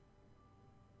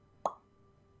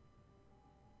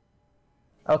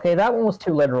 Okay, that one was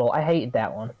too literal. I hated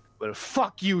that one. Well,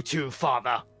 fuck you too,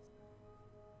 father.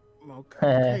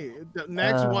 Okay, the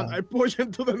next one, I push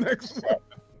into the next one.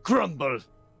 Grumble.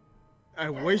 I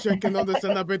wish I can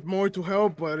understand a bit more to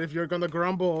help, but if you're gonna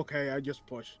grumble, okay, I just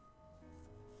push.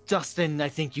 Dustin, I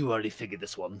think you already figured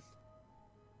this one.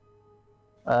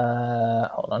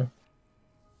 Hold on.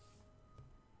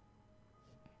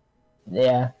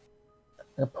 Yeah.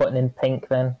 I'm putting in pink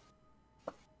then.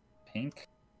 Pink.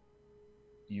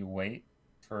 You wait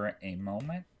for a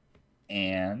moment,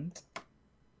 and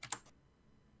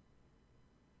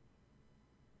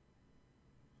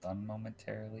done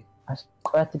momentarily. I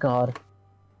swear to God.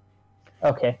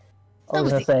 Okay. I That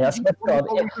was was gonna the say, I swear to God,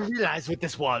 before we realized what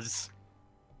this was.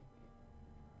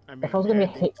 if I was gonna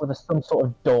get hit with some sort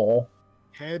of door.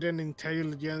 Head and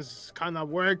intelligence kind of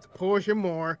worked. Push him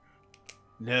more.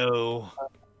 No.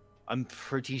 I'm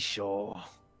pretty sure.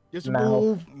 Just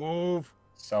Mouth. move.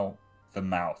 So, the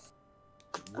mouth.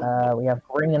 We have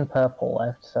green and purple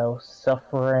left, so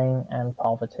suffering and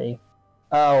poverty.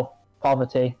 Oh,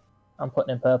 poverty. I'm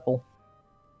putting in purple.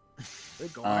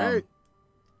 Go ahead.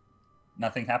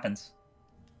 Nothing happens.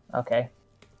 Okay.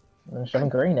 I'm shoving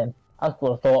green in. I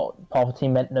would have thought poverty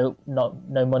meant no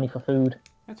money for food.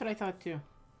 That's what I thought too.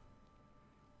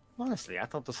 Honestly, I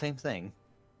thought the same thing.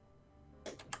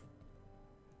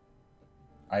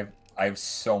 I have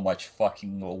so much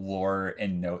fucking lore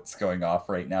and notes going off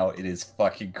right now. It is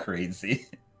fucking crazy.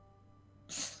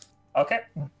 Okay.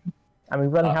 I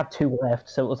mean, we only have 2 left,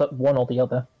 so it was like one or the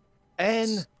other.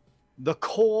 And the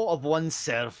core of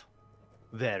oneself,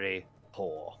 very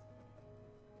poor.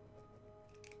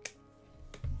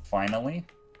 Finally,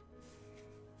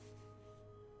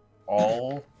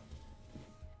 all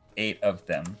 8 of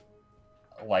them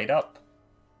light up.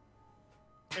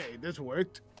 Hey, this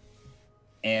worked.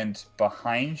 And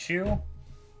behind you,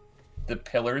 the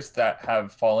pillars that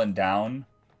have fallen down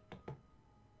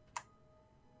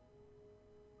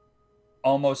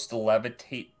almost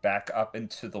levitate back up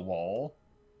into the wall,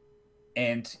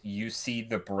 and you see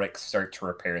the bricks start to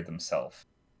repair themselves.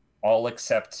 All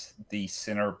except the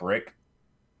center brick,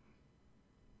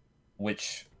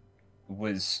 which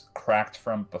was cracked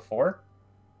from before.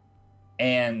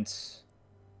 And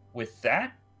with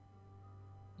that,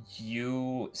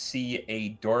 you see a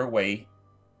doorway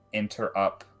enter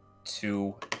up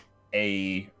to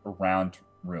a round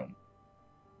room.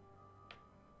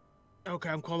 Okay,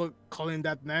 I'm calling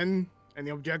that then. Any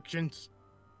objections?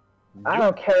 I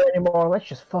don't care anymore. Let's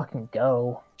just fucking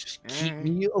go. Just keep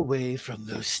me away from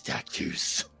those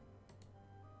statues.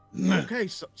 Okay,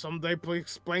 so someday please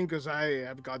explain, because I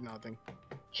have got nothing. Do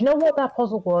you know what that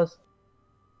puzzle was?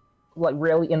 Like,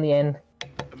 really, in the end?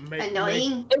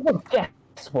 Annoying. It was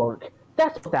guesswork.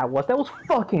 That's what that was. That was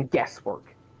fucking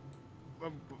guesswork.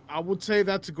 I would say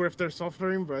that's grifter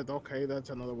suffering, but okay, that's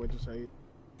another way to say it.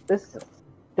 This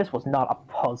was not a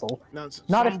puzzle. No,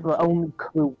 Not if the only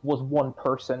clue was one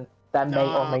person that may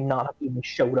or may not have even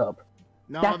showed up.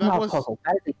 No, That's that not was a puzzle.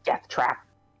 That is a death trap.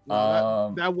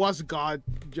 no, that was God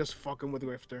just fucking with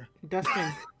Grifter.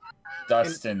 Dustin.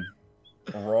 Dustin,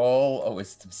 roll a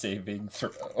wisdom saving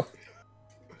throw.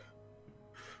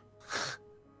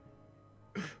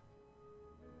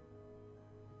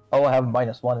 Oh, I have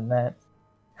 -1 in that.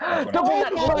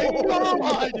 Don't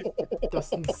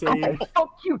Dustin saved.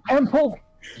 Fuck you, Temple!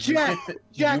 Jack,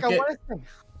 I want to say.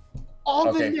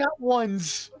 All the net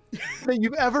ones that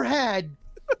you've ever had.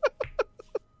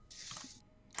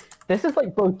 This is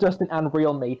like both Justin and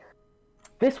real me.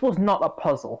 This was not a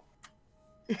puzzle.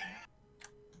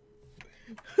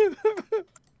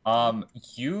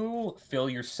 You feel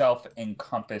yourself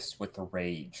encompassed with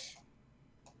rage.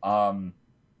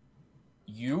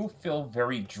 You feel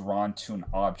very drawn to an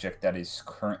object that is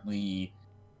currently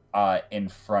in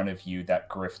front of you that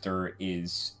Grifter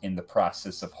is in the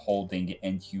process of holding,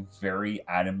 and you very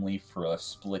adamantly, for a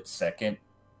split second,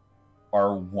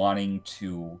 are wanting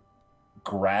to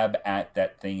grab at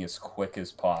that thing as quick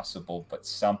as possible, but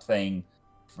something,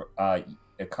 a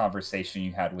conversation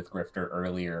you had with Grifter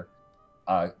earlier,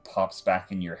 pops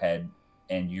back in your head,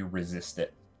 and you resist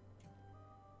it.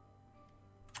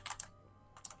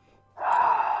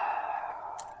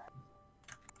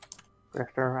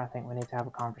 Grifter, I think we need to have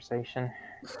a conversation.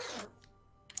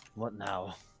 What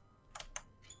now?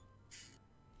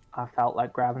 I felt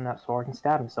like grabbing that sword and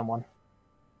stabbing someone.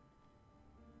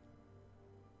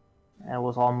 It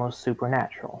was almost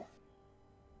supernatural.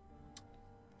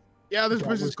 Yeah, this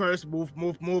place is cursed. Move.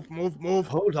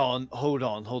 Hold on.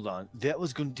 That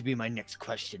was going to be my next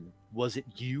question. Was it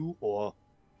you or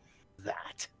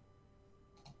that?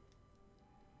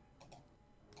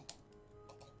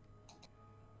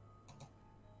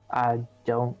 I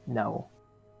don't know.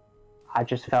 I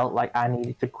just felt like I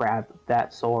needed to grab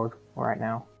that sword right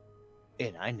now.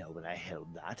 And I know when I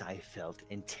held that, I felt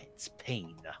intense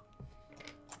pain.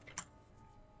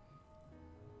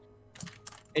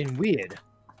 And weird,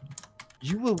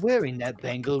 you were wearing that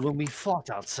bangle when we fought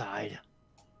outside.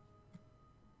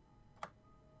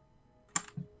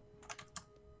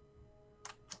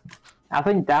 I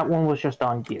think that one was just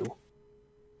on you.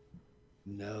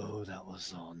 No, that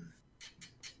was on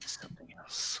something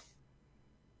else.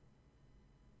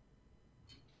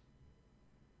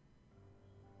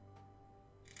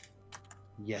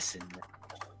 Yes and no.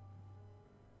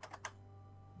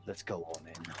 Let's go on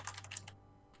in.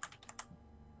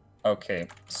 Okay,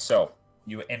 so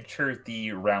you enter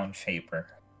the round chamber.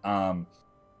 In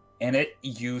it,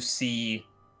 you see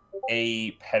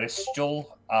a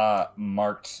pedestal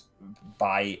marked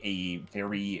by a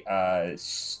very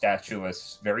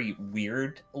statuesque, very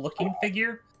weird-looking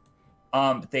figure.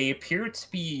 They appear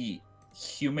to be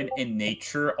human in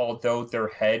nature, although their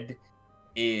head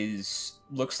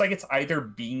looks like it's either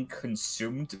being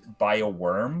consumed by a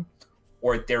worm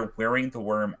or they're wearing the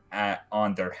worm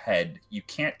on their head. You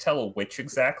can't tell which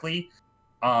exactly.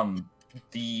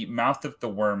 The mouth of the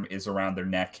worm is around their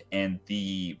neck, and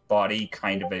the body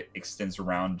kind of extends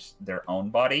around their own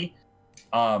body.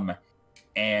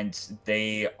 And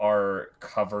they are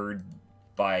covered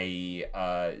by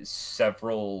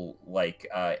several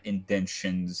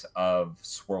indentions of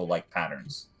swirl-like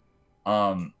patterns.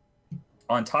 On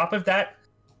top of that,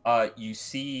 you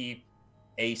see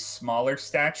a smaller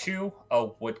statue, a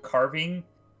wood carving,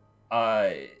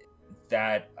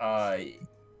 that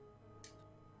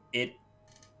it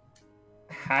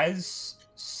has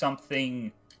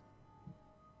something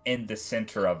in the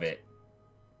center of it.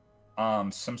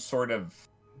 Some sort of.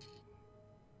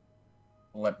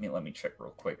 Let me check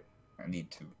real quick. I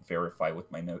need to verify with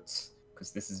my notes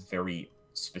because this is very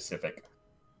specific.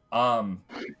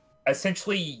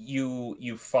 Essentially,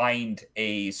 you find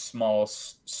a small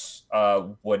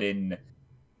wooden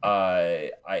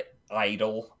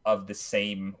idol of the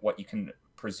same, what you can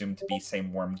presume to be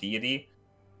same worm deity,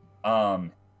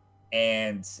 and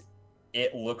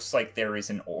it looks like there is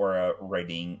an aura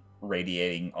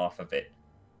radiating off of it.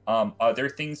 Other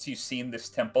things you see in this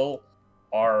temple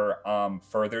are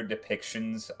further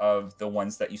depictions of the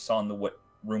ones that you saw in the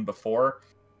room before,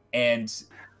 and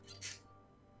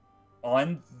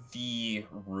on the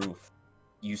roof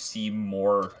you see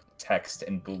more text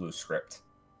in blue script.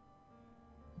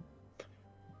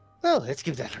 Well, let's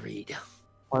give that a read.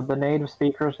 Would the native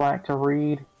speakers like to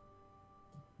read?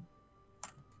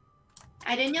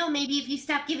 I don't know, maybe if you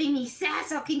stop giving me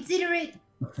sass, I'll consider it.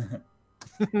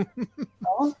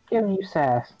 I'm giving you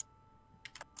sass.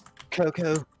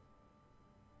 Coco,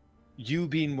 you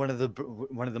being one of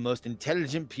the most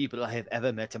intelligent people I have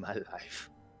ever met in my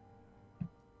life,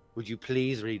 would you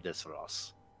please read this for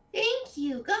us? Thank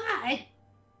you, God.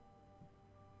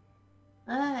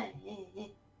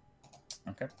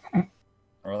 Okay.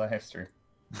 Roll a history.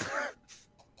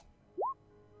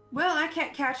 Well, I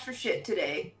can't catch for shit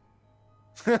today.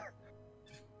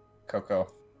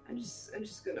 Coco. I'm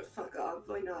just gonna fuck off.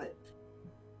 Why not?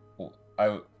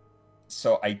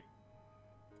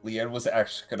 Leanne was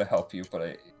actually gonna help you, but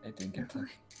I didn't get to.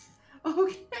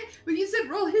 Okay, but you said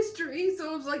roll history,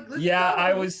 so I was like, let's Yeah, go.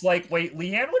 I was like, wait,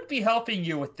 Leanne would be helping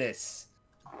you with this.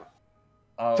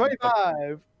 But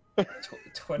 25.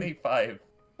 25.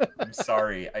 I'm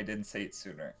sorry, I didn't say it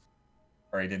sooner.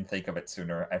 Or I didn't think of it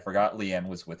sooner. I forgot Leanne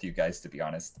was with you guys, to be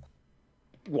honest.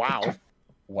 Wow.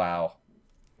 Wow.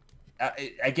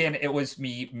 Again, it was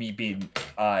me being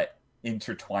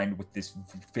intertwined with this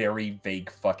very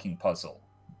vague fucking puzzle.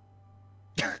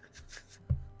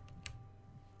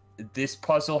 This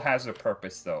puzzle has a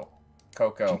purpose, though.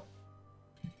 Coco,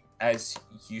 as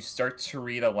you start to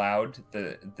read aloud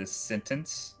the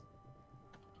sentence,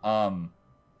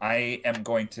 I am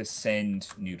going to send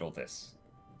Noodle this.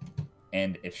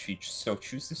 And if she so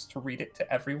chooses to read it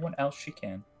to everyone else, she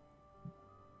can.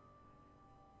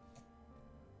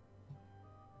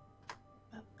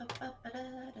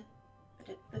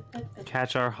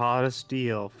 Catch our hottest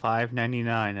deal,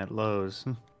 $5.99 at Lowe's.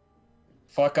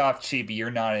 Fuck off, Chibi. You're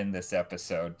not in this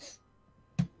episode.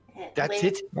 That's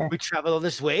When- it? We travel all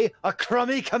this way? A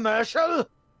crummy commercial?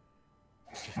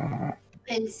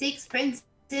 When 6 princes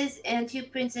and 2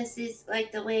 princesses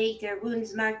like the way their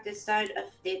wounds mark the start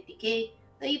of their decay,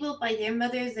 labeled by their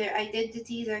mothers, their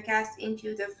identities are cast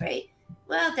into the fray.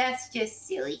 Well, that's just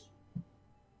silly.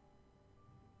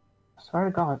 Swear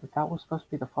to God, that was supposed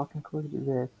to be the fucking clue to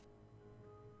this.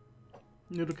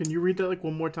 Noodle, can you read that like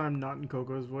one more time, not in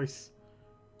Coco's voice?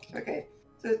 Okay,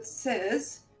 so it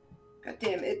says, God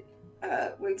damn it,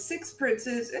 when 6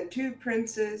 princes and 2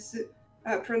 princesses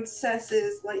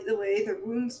light the way, their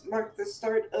wounds mark the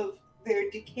start of their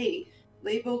decay.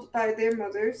 Labeled by their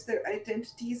mothers, their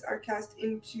identities are cast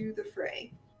into the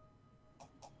fray.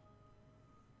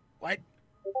 What?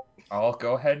 I'll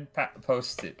go ahead and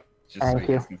post it, just so Thank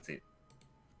you guys you. can see it.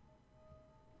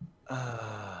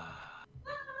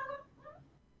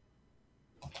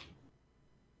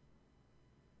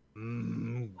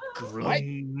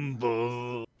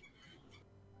 Grumble.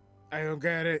 I don't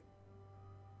get it.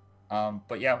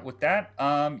 But yeah, with that,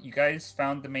 you guys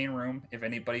found the main room. If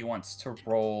anybody wants to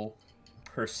roll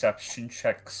perception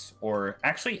checks, or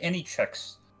actually any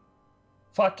checks,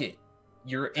 fuck it.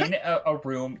 You're in a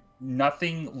room,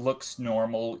 nothing looks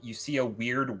normal. You see a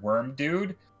weird worm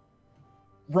dude.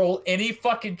 Roll any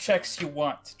fucking checks you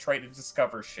want to try to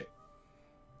discover shit.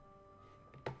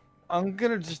 I'm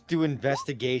gonna just do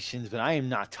investigations, but I am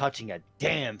not touching a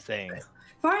damn thing.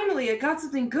 Finally, I got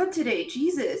something good today,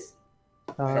 Jesus!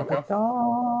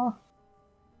 Coco?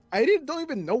 I don't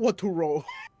even know what to roll.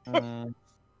 You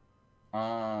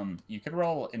can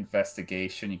roll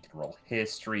investigation, you can roll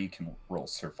history, you can roll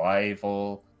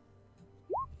survival,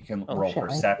 you can roll shit, I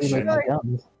perception. my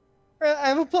guns. I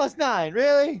have a +9,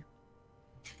 really?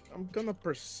 I'm gonna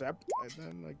percept,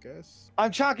 then I guess. I'm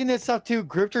chalking this up to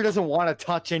Grifter doesn't want to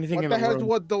touch anything What in the the hell? room.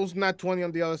 What those nat 20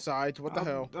 on the other side? What the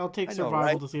hell? I'll take I know, survival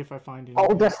right? to see if I find anything.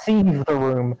 I'll deceive the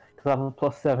room, because I have a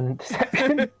 +7 in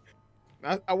deception.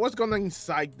 I was gonna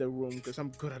incite the room because I'm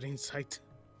good at insight.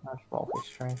 Let's roll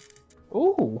history.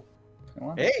 Ooh. Come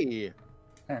on. Hey!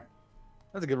 Huh.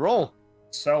 That's a good roll.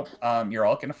 So, you're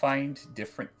all gonna find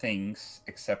different things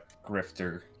except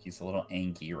Grifter. He's a little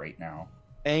angry right now.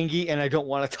 Angie, and I don't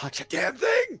want to touch a damn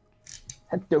thing!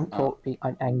 Don't talk to me,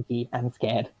 I'm angry and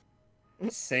scared.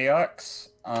 Seox,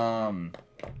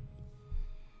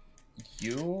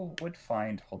 you would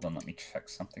find. Hold on, let me check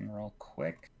something real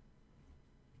quick.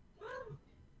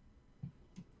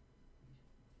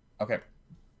 Okay.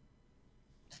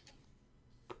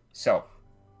 So,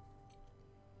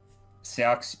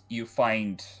 Seox, you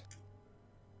find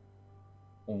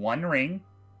one ring.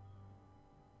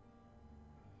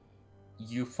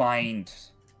 You find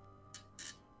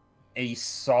a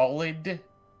solid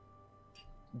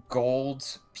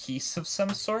gold piece of some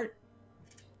sort.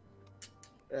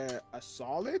 A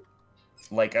solid?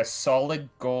 Like a solid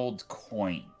gold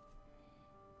coin.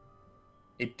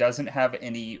 It doesn't have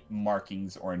any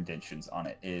markings or indentions on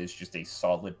it. It is just a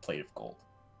solid plate of gold.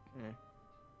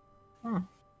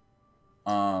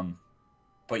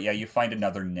 But yeah, you find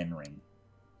another nin ring.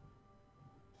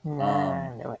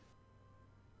 Nah, no,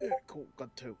 Yeah, cool,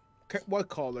 got 2. Okay, what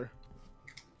color?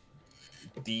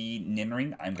 The nin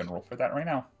ring, I'm gonna roll for that right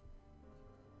now.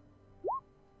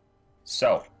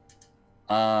 So,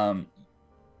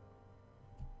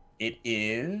 it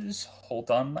is. Hold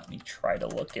on, let me try to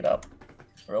look it up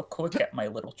real quick at my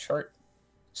little chart.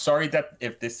 Sorry that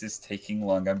if this is taking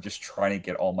long. I'm just trying to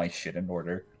get all my shit in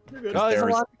order. No, there's a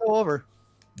lot to go over.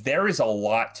 There is a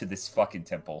lot to this fucking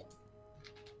temple.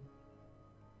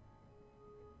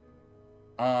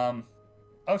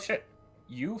 Oh shit.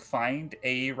 You find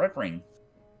a red ring.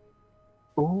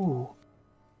 Ooh.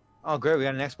 Oh, great, we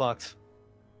got an Xbox.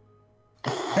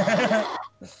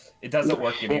 It doesn't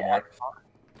work anymore.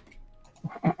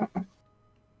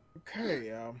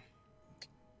 Okay,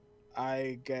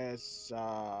 I guess.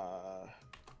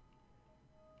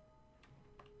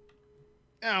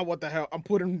 What the hell? I'm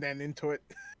putting Nen into it.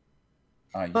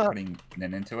 You're putting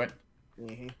Nen into it?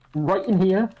 Right in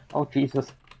here? Oh,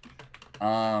 Jesus.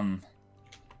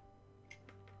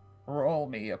 Roll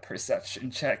me a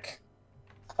perception check.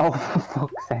 Oh, for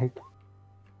fuck's sake.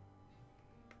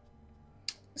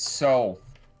 So,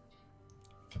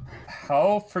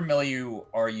 how familiar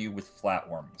are you with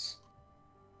flatworms?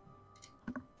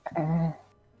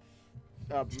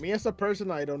 Me as a person,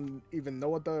 I don't even know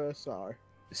what those are.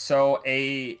 So,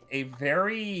 a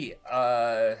very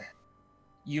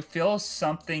you feel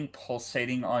something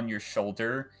pulsating on your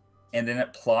shoulder, and then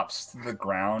it plops to the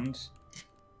ground.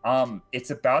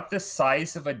 It's about the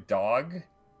size of a dog,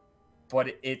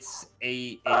 but it's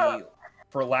a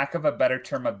for lack of a better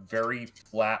term, a very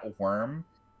flat worm.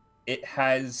 It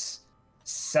has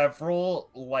several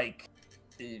like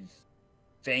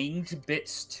fanged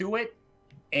bits to it,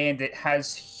 and it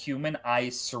has human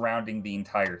eyes surrounding the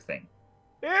entire thing.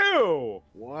 Ew!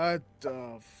 What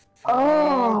the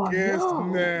Oh, fuck is no.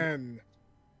 Nen?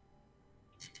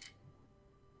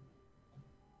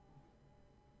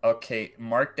 Okay,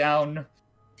 mark down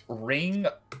Ring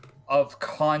of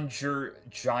Conjure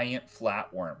Giant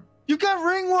Flatworm. You got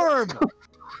ringworm!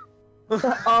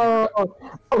 Oh!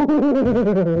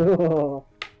 Oh!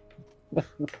 That's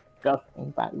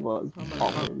disgusting. That was I'm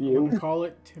wrong gonna, with you. call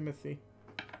it Timothy.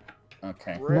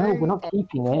 Okay. No, we're not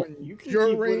keeping it. You can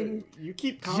Conjuring you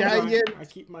keep giant I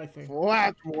keep my thing.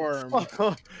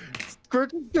 flatworm.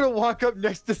 Squirtle's gonna walk up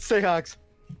next to Seox.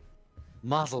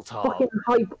 Mazel tov. Fucking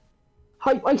hype.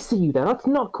 Hype, I see you there. That's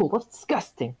not cool. That's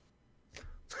disgusting.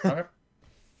 Okay.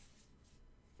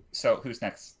 So, who's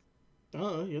next?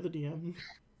 Oh, you're the DM.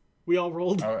 We all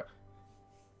rolled. Okay.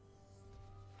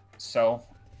 So,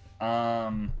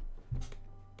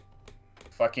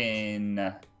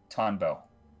 fucking Tonbo.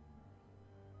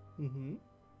 Mm-hmm.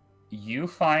 You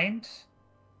find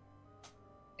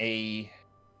a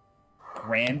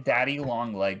granddaddy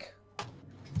longleg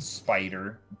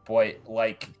spider, but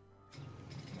like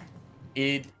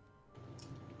it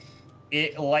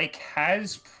like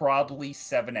has probably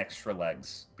 7 extra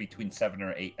legs, between 7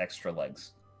 or 8 extra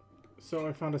legs. So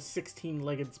I found a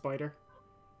 16-legged spider.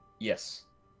 Yes.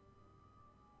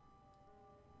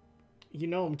 You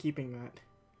know I'm keeping that.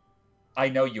 I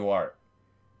know you are.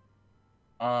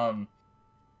 And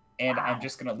I'm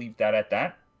just gonna leave that at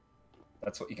that.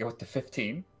 That's what you get with the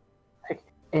 15.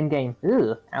 In game.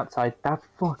 Ugh. Outside. That's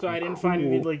fucking So I didn't cool. find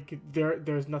any like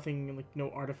there's nothing like no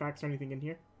artifacts or anything in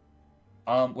here.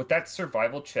 With that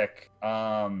survival check,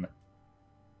 I'm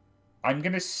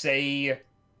gonna say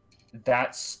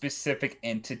that specific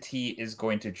entity is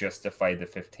going to justify the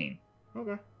 15.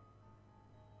 Okay. Let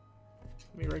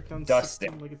me write down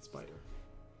Dustin. 16-legged spider.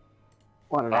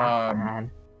 What an ass,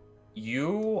 man.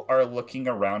 You are looking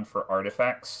around for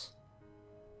artifacts.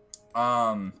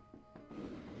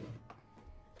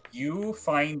 You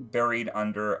find buried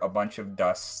under a bunch of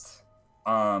dust,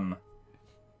 I'm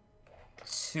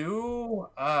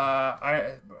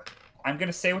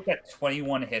gonna say with that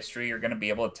 21 history, you're gonna be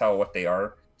able to tell what they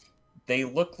are. They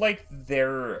look like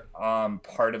they're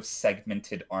part of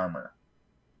segmented armor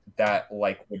that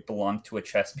like would belong to a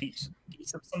chess piece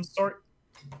of some sort.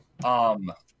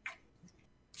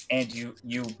 And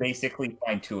you basically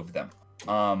find 2 of them.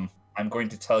 I'm going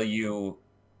to tell you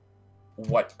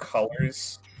what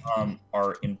colors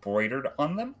are embroidered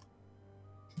on them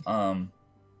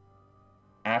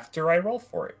after I roll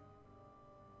for it.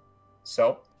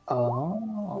 So,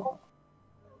 Oh.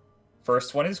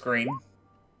 first one is green.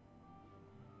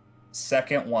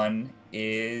 Second one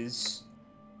is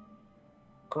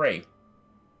gray.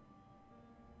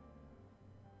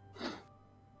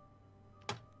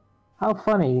 How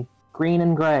funny. Green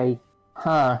and gray.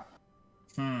 Huh.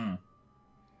 Huh.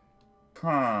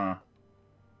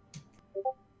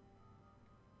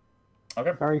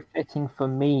 Okay. Very fitting for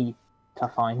me to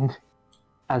find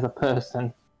as a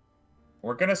person.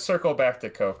 We're gonna circle back to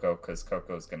Coco, because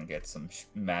Coco's gonna get some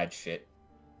mad shit.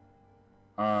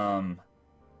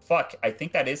 Fuck, I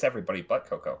think that is everybody but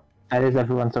Coco. That is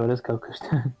everyone, so it is Coco's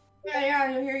turn.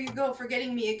 Yeah, here you go,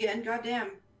 forgetting me again,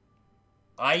 goddamn.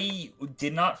 I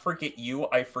did not forget you,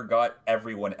 I forgot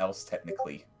everyone else,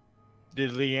 technically.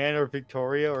 Did Leanne or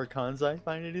Victoria or Kanzai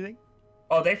find anything?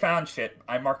 Oh, they found shit.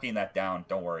 I'm marking that down,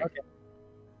 don't worry. Okay.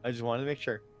 I just wanted to make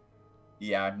sure.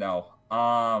 Yeah, no.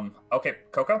 Okay,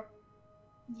 Coco?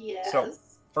 Yes. So,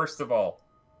 first of all,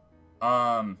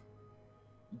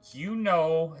 you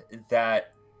know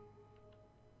that,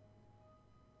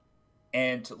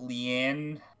 and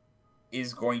Leanne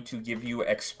is going to give you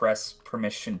express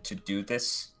permission to do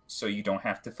this, so you don't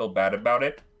have to feel bad about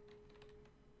it.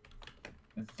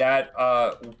 That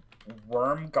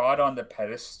worm god on the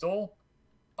pedestal,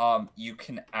 you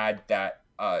can add that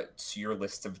to your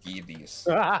list of deities.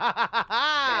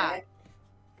 Okay.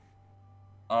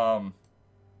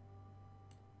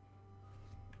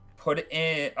 Put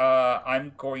in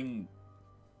I'm going.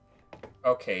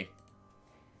 Okay.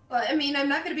 Well, I mean, I'm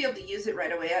not going to be able to use it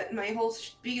right away. My whole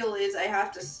spiel is I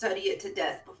have to study it to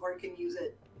death before I can use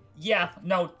it. Yeah,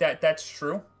 no, that's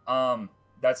true.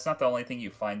 That's not the only thing you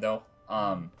find though.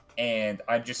 And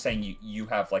I'm just saying you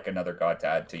have like another god to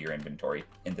add to your inventory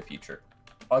in the future.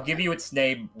 I'll give you its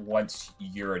name once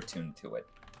you're attuned to it.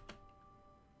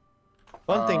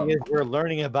 One thing is we're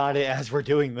learning about it as we're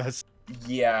doing this.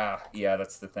 Yeah,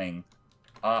 that's the thing.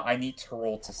 I need to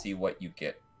roll to see what you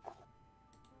get.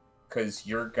 Because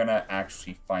you're gonna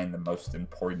actually find the most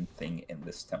important thing in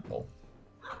this temple.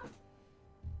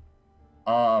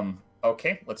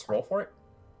 Okay, let's roll for it.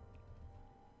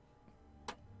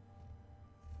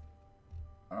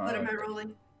 What am I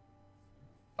rolling?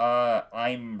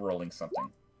 I'm rolling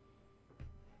something.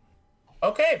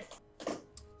 Okay,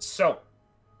 so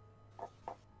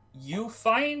you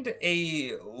find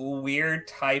a weird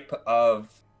type of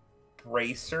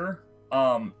bracer.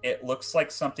 It looks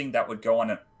like something that would go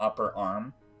on an upper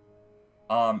arm.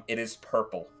 It is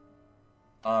purple.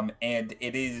 And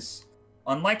it is,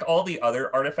 unlike all the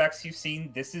other artifacts you've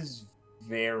seen, this is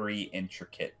very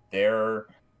intricate. There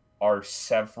are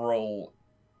several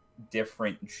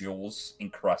different jewels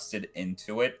encrusted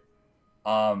into it.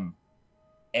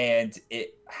 And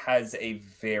it has a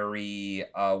very,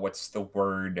 what's the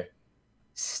word,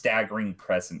 staggering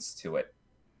presence to it.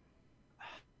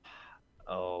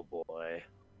 Oh boy.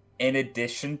 In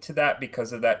addition to that,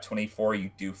 because of that 24,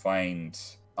 you do find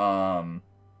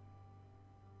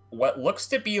what looks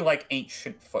to be like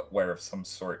ancient footwear of some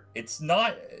sort. It's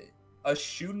not a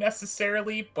shoe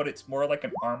necessarily, but it's more like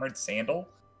an armored sandal.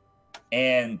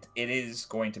 And it is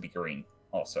going to be green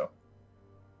also.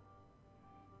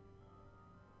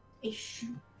 A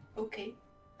shoe. Okay.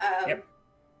 Yep.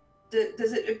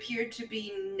 Does it appear to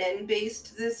be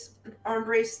Nen-based, this arm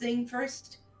brace thing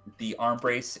first? The arm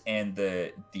brace and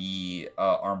the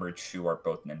armored shoe are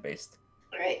both Nen based.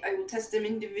 Alright, I will test them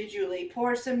individually.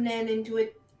 Pour some Nen into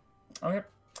it. Okay.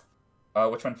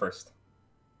 Which one first?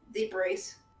 The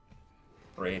brace.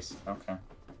 Brace. Okay.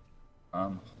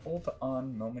 Hold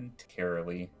on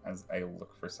momentarily as I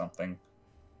look for something.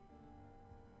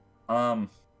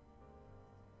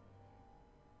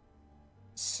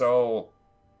 So,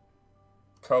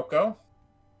 Coco?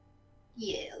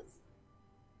 Yes.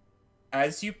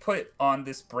 As you put on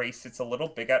this brace, it's a little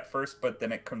big at first, but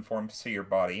then it conforms to your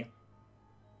body.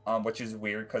 Which is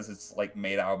weird because it's like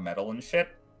made out of metal and shit.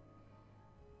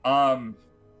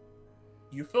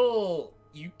 You feel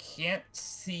you can't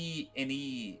see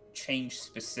any change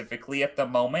specifically at the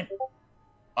moment.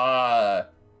 But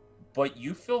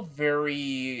you feel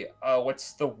very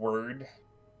what's the word?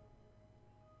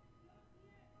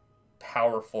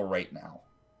 Powerful right now.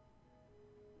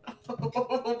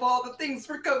 Of all the things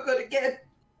for Coco to get.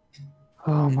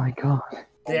 Oh my god.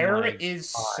 There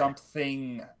is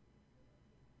something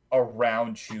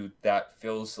around you that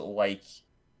feels like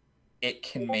it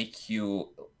can make you.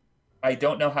 I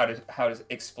don't know how to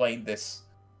explain this.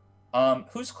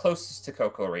 Who's closest to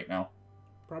Coco right now?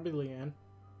 Probably Leanne.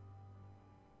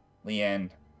 Leanne.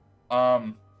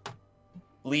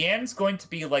 Leanne's going to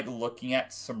be like looking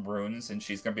at some runes, and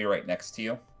she's going to be right next to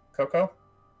you, Coco.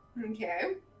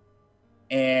 Okay.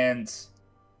 And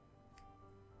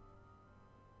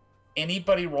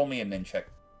anybody roll me a nin check.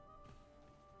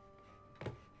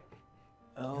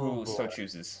 Who so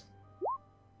chooses.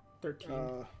 13.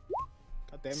 God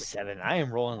damn it. 7. I am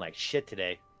rolling like shit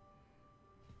today.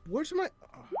 Where's my...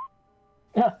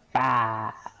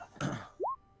 Ah.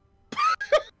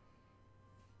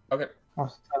 Okay.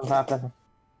 What's happening?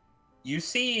 You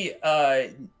see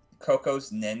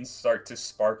Coco's nin start to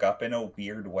spark up in a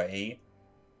weird way.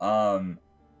 And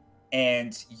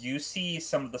you see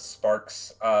some of the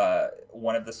sparks,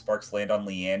 one of the sparks land on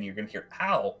Leanne. You're going to hear,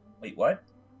 ow! Wait, what?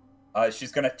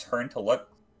 She's going to turn to look.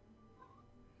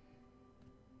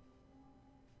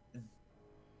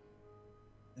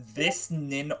 This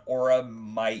nin aura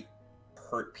might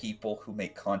hurt people who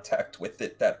make contact with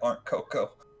it that aren't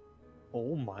Coco.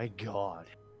 Oh my god.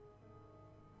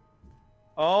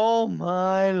 Oh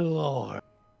my lord.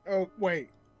 Oh, wait.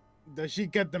 Does she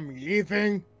get the melee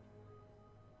thing?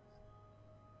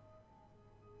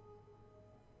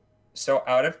 So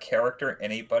out of character,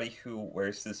 anybody who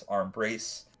wears this arm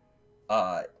brace,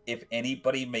 if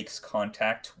anybody makes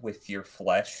contact with your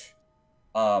flesh,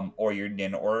 or your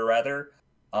nin aura rather,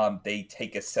 they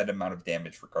take a set amount of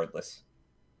damage regardless.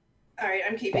 Alright,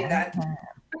 I'm keeping that.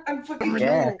 I'm fucking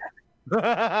Yeah.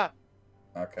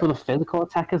 Okay. For the physical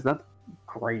attackers, that's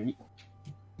great.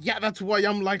 Yeah, that's why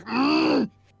I'm like. Hold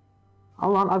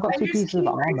on, I've got I two use pieces of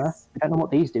armor. keywords. I don't know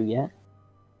what these do yet.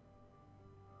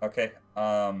 Okay.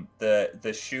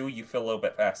 The shoe, you feel a little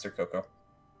bit faster, Coco.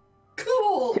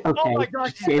 Cool! Okay. my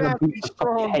gosh, just gave a he's beat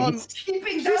strong. of case.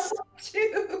 Keeping that one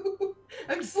too!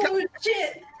 I'm slow as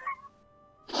shit!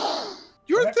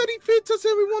 You're Okay. 30 feet as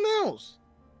everyone else.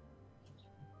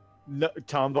 No,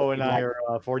 Tombo and I are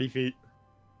 40 feet.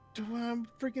 Dude, I'm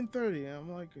freaking 30.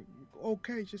 I'm like,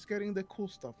 okay, just getting the cool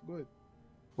stuff. Good.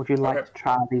 Would you like Okay. to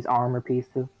try these armor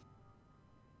pieces?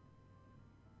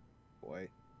 Boy,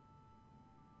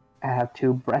 I have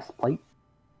 2 breastplates.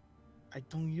 I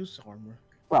don't use armor.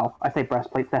 Well, I say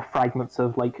breastplates, they're fragments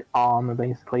of, like, armor,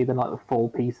 basically. They're not the full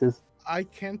pieces. I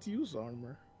can't use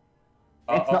armor.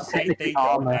 It's I'll not say technically they don't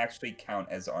armor. actually count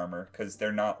as armor because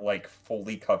they're not like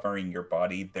fully covering your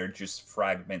body. They're just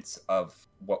fragments of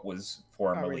what was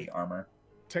formerly armor.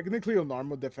 Technically, an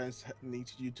armor defense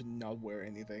needs you to not wear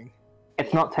anything.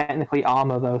 It's not technically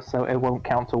armor, though, so it won't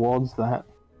count towards that.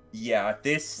 Yeah,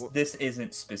 this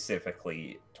isn't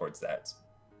specifically towards that.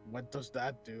 What does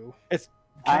that do?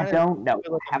 I don't know.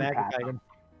 Like a Haven't magic tried them. item.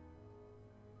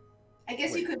 I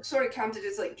guess you could sort of count it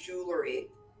as like jewelry.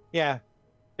 Yeah.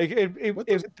 What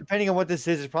does- Depending on what this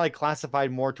is, it's probably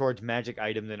classified more towards magic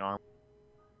item than armor.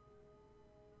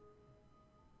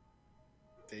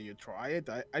 Did you try it?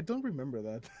 I don't remember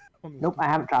that. Nope, I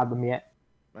haven't tried them yet.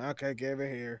 Okay, give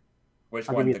it here. Which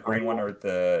I'll one, give you the the green green one one. or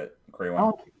the gray one?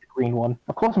 I'll keep the green one.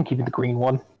 Of course I'm keeping the green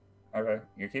one. Okay,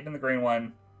 you're keeping the green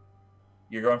one.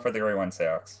 You're going for the gray one,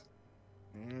 Seox.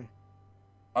 Mm.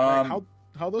 Like, Um,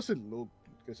 how does it look?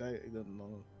 Because I don't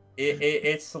know.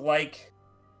 it's like,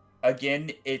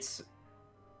 again,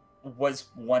 was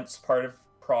once part of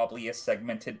probably a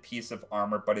segmented piece of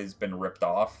armor, but has been ripped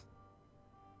off.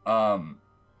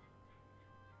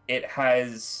 It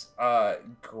has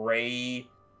gray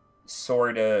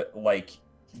sort of like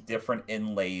different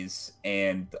inlays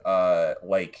and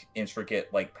like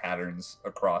intricate like patterns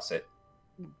across it.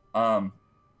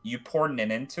 You pour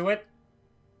Nin into it.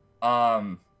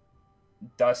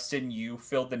 Dustin, you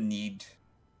feel the need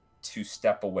to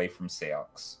step away from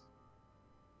Seox.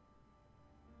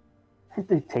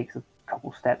 It takes a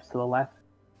couple steps to the left.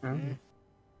 Mm.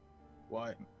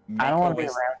 Why? I don't want to be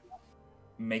Make around.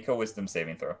 Make a wisdom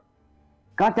saving throw.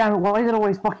 God damn it, why is it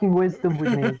always fucking wisdom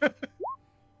with me?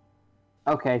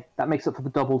 Okay, that makes up for the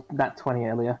double, that 20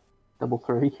 earlier. Double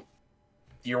 3.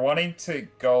 You're wanting to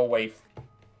go away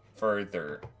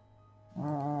further.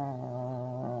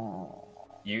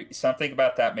 Something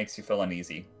about that makes you feel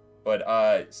uneasy. But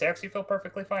Seox, you feel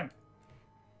perfectly fine.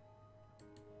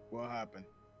 What happened?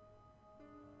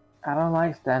 I don't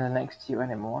like standing next to you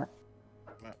anymore.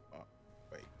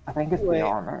 Wait. I think it's Wait. the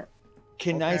armor.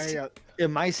 Can I Okay, see,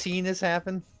 am I seeing this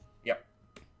happen? Yep.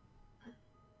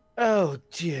 Oh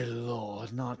dear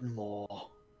lord, not more.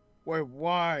 Wait,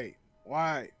 why?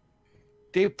 Why?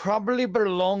 They probably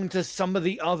belong to some of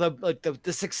the other, like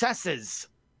the successes.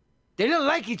 They don't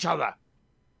like each other.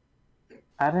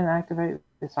 I didn't activate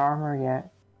this armor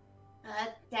yet.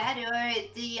 That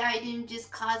or the item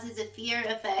just causes a fear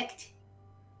effect.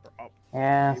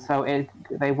 Yeah, so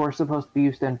they were supposed to be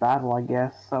used in battle, I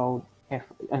guess. So if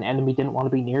an enemy didn't want to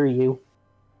be near you,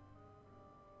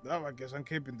 No, I guess I'm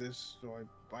keeping this. So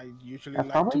I usually that's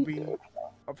like probably to be good.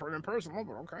 a friend personal,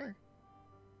 but okay.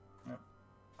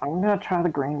 I'm gonna try the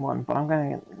green one, but I'm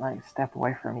gonna like step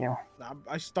away from you.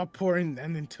 I stopped pouring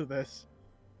Nen into this.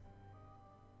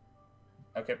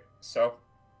 Okay, so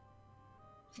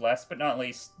last but not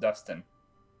least, Dustin.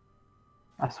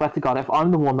 I swear to God, if I'm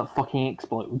the one that fucking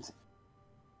explodes.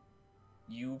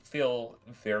 You feel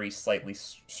very slightly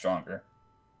stronger.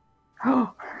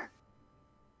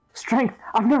 Strength!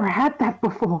 I've never had that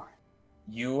before!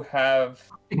 You have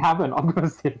I haven't, I'm gonna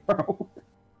say bro.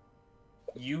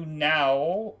 you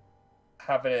now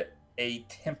have a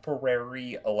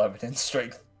temporary 11 in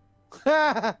strength.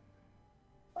 I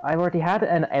already had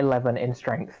an 11 in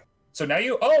strength. So now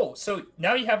you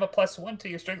have a +1 to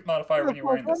your strength modifier when you're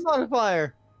wearing this.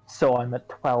 modifier. So I'm at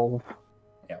 12.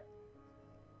 Yeah.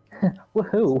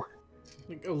 Woohoo!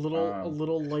 Like a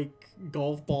little like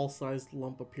golf ball sized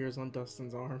lump appears on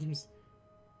Dustin's arms.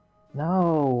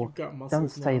 No! You've got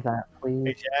muscles Don't say now. that, Hey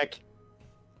please. Jack,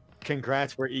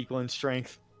 congrats, we're equal in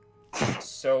strength.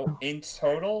 So in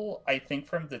total, I think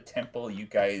from the temple you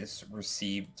guys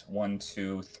received 1,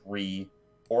 2, 3,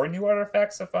 4 new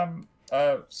artifacts if I'm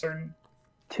certain.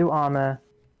 2 armor,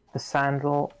 the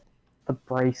sandal, the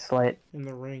bracelet, In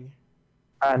the ring.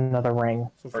 Another ring.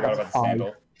 So Forgot about the Five.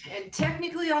 sandal. And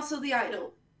technically also the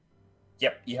idol.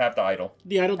 Yep, you have the idol.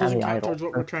 The idol doesn't the count idol. towards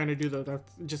what we're trying to do, though.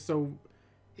 That's just so.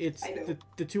 It's I know.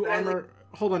 the two But I armor.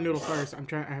 Hold on, Noodle. Sorry,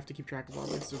 I have to keep track of all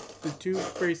this. So the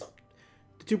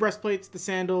two breastplates, the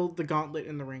sandal, the gauntlet,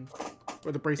 and the ring,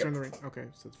 or the bracer and the ring. Okay,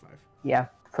 so it's 5. Yeah,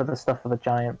 for the stuff for the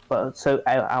giant. But so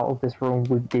out of this room,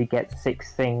 we did get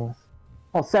 6 things.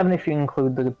 Well, 7 if you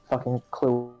include the fucking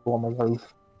clue on the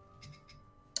roof.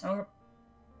 Okay.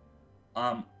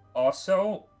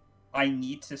 Also, I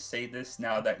need to say this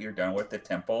now that you're done with the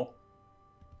temple.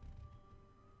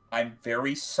 I'm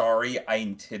very sorry I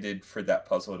intended for that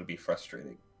puzzle to be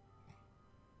frustrating.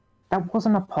 That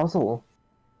wasn't a puzzle.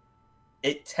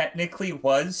 It technically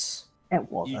was.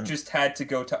 It wasn't. You just had to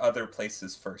go to other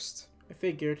places first. I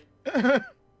figured.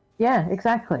 Yeah,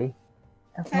 exactly.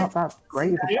 That's not that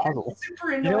great of a puzzle.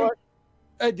 Super You know annoying.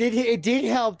 what? It did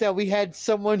help that we had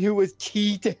someone who was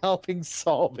key to helping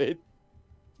solve it.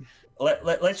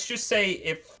 Let's just say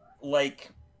if,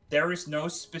 like, there is no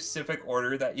specific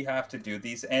order that you have to do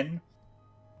these in,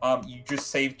 you just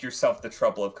saved yourself the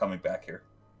trouble of coming back here.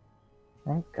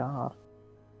 Thank God.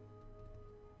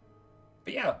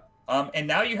 But yeah, and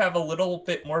now you have a little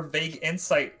bit more vague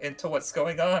insight into what's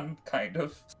going on, kind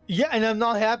of. Yeah, and I'm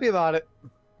not happy about it.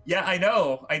 Yeah, I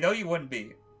know you wouldn't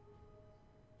be.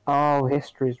 Oh,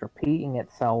 history's repeating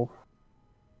itself.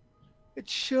 It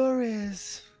sure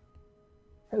is.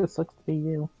 It sucks to be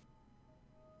you.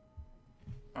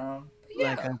 Yeah.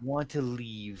 Like, I want to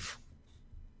leave.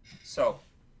 So,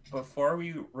 before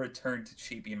we return to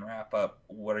Chibi and wrap up,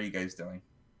 what are you guys doing?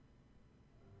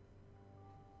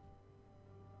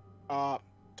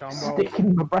 Tombo.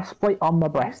 Sticking my breastplate on my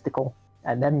breasticle,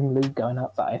 and then Luke going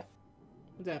outside.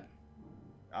 What's that?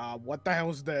 What the hell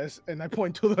is this? And I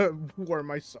point to the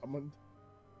worm I summoned.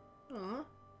 Aw.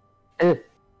 Ugh.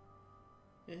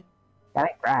 Eh. That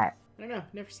ain't right. I don't know.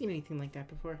 Never seen anything like that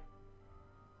before.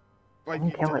 Like,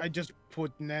 Don't kill it. I just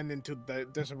put Nen into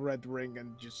this red ring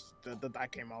and just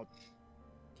that came out.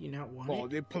 Do you not want Well,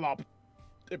 it? it plopped.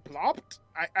 It plopped?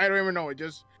 I don't even know.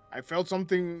 I felt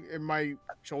something in my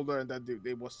shoulder and that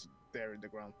it was there in the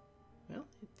ground. Well,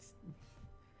 it's.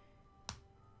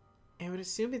 I would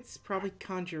assume it's probably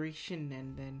conjuration,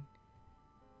 and then.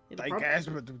 I guess,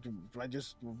 but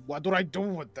what do I do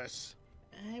with this?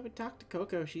 I would talk to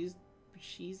Coco. She's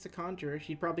a conjurer.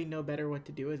 She'd probably know better what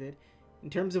to do with it. In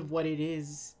terms of what it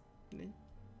is,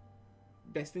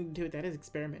 best thing to do with that is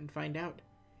experiment and find out.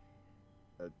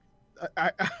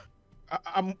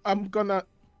 I'm gonna,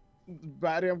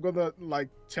 Batty. I'm gonna like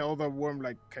tell the worm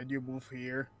like, can you move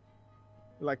here,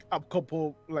 like a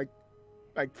couple like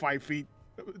 5 feet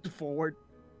forward.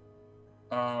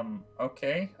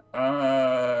 Okay.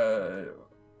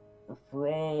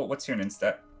 Roll. What's your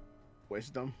instat?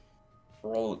 Wisdom.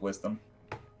 Roll wisdom.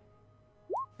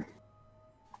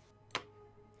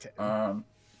 10.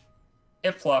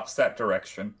 It flops that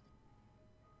direction.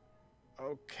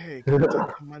 Okay.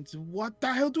 Come on. What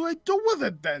the hell do I do with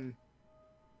it then?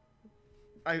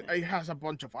 It has a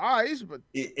bunch of eyes, but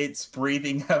It's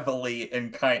breathing heavily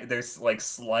and there's like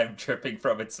slime dripping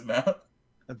from its mouth.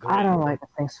 I don't like the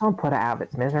thing. Someone put it out of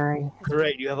its misery.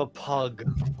 Great, you have a pug.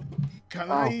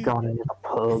 can Oh I? God, it is a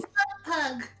pug.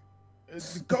 Hug.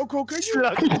 Coco, can you?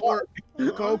 Or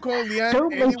Coco, Leanne, Don't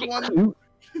make it anyone? cute.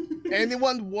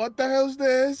 Anyone? What the hell's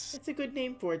this? That's a good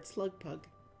name for it, slug pug.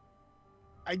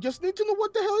 I just need to know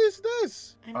what the hell is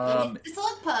this. It's a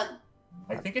slug pug.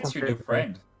 I think it's your new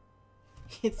friend.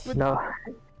 It's No.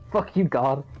 Fuck you,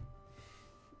 God.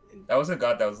 That was a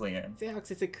god. That was Leanne. Alex.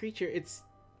 It's a creature. It's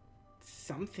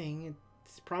something.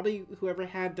 It's probably whoever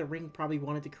had the ring probably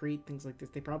wanted to create things like this.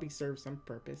 They probably serve some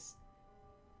purpose.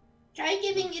 Try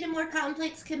giving it a more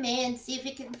complex command, see if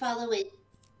it can follow it.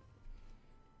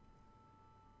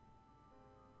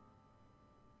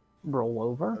 Roll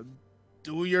over.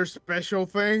 Do your special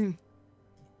thing.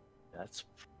 That's.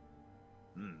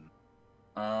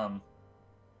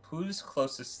 Who's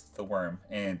closest to the worm?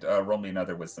 And roll me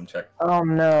another wisdom check. Oh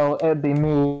no, it'd be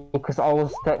me, because I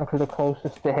was technically the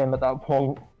closest to him at that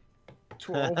point.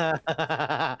 12. That's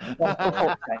the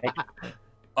fuck's sake.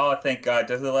 Oh, thank God.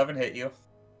 Does 11 hit you?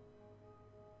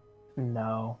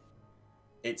 No.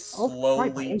 It Oh, slowly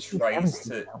right, tries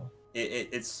 17 to. now.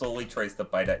 It slowly tries to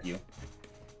bite at you.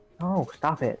 Oh,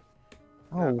 stop it.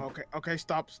 Oh, Okay,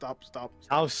 stop.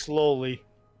 How slowly?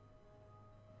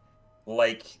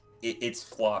 Like it's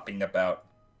flopping about.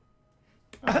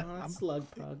 Oh, slug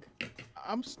pug.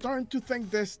 I'm starting to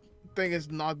think this thing is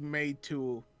not made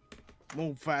to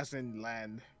move fast in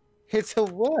land. It's a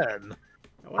worm.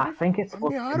 I think it's I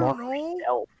supposed mean, to I be more don't know.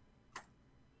 stealth.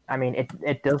 I mean,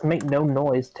 it does make no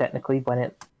noise technically when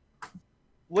it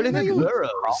What if Can it I-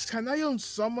 burrows? Can I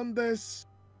unsummon this?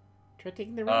 Try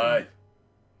taking the ring.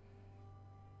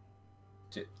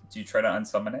 Do you try to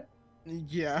unsummon it?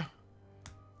 Yeah.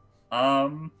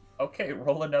 Okay,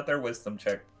 roll another wisdom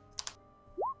check.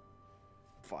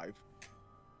 5.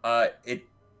 It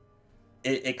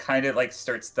kind of like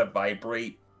starts to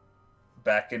vibrate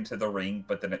back into the ring,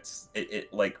 but then it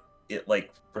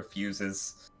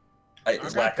refuses.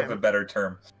 Lack of a better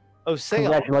term. Oh, say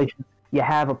on. Congratulations, you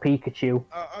have a Pikachu.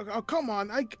 Oh, come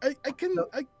on. I can.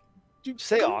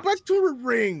 Say go off. back to the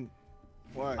ring.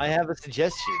 What? I have a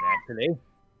suggestion, actually.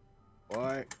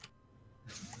 What?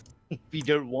 If you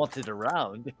don't want it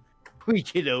around, we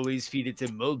can always feed it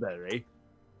to Mulberry.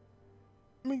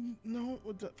 I mean, no.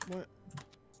 What?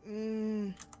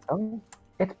 Oh,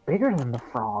 it's bigger than the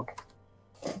frog.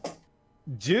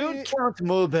 Don't count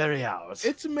Mulberry out.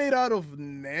 It's made out of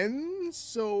Nen,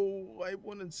 so I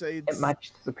wouldn't say it's. It might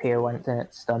just appear when it's in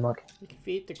its stomach. You can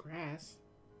feed the grass.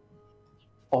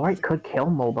 Or it could kill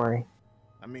Mulberry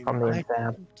I mean, from the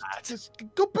inside. just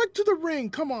go back to the ring.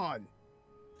 Come on.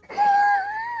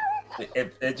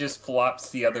 It just flops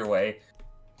the other way.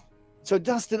 So,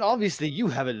 Dustin, obviously you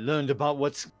haven't learned about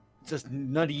what's this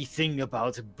nutty thing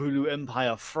about Blue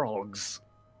Empire frogs.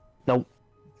 Nope.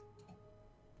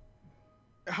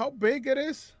 How big it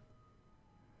is?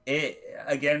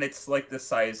 It's like the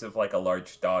size of like a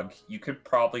large dog. You could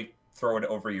probably throw it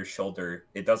over your shoulder.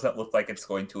 It doesn't look like it's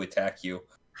going to attack you.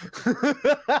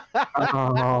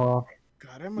 Oh,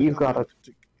 God, am you got it.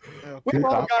 We You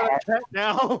all got got a pet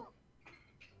now.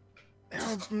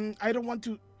 I don't want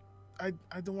to.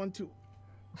 I don't want to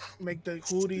make the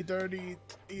hoodie dirty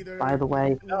either. By the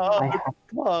way, I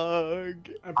Plug.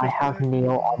 have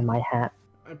Neil on my hat.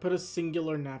 I put a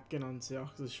singular napkin on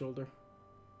Seox's shoulder.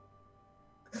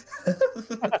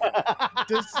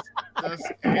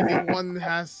 Does anyone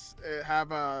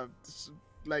have a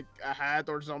hat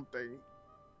or something?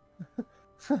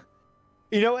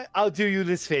 You know what? I'll do you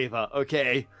this favor,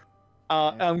 okay?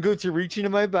 I'm going to reach into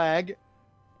my bag.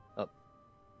 Oh,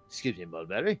 excuse me,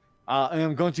 Mulberry. And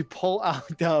I'm going to pull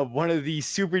out one of the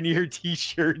souvenir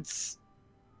T-shirts.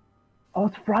 Oh,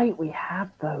 that's right, we have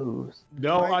those.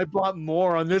 No, Why- I bought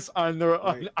more on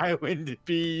Island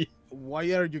B. Why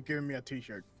are you giving me a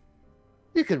T-shirt?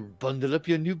 You can bundle up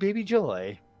your new baby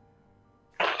Joy.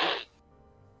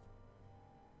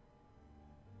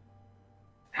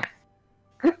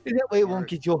 That way it won't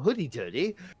get your hoodie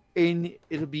dirty, and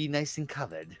it'll be nice and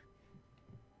covered.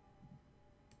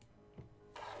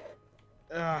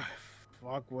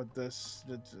 Fuck with this.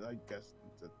 I guess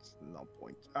that's no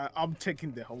point. I'm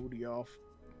taking the hoodie off.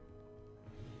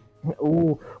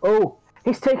 Oh,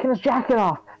 he's taking his jacket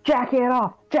off. Jacket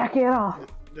off.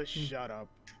 Just shut up.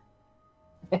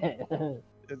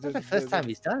 It's not the first time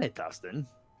he's done it, Dustin.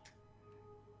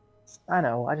 I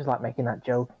know, I just like making that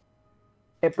joke.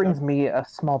 It brings me a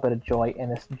small bit of joy in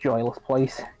this joyless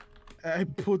place. I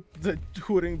put the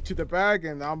hoodie into the bag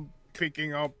and I'm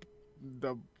picking up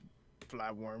the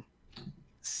flatworm.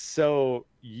 So,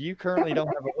 you currently don't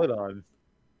have a hood on.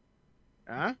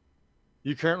 Huh?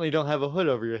 You currently don't have a hood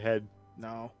over your head.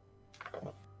 No.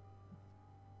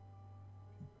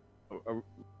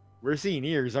 We're seeing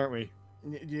ears, aren't we?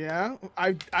 Yeah,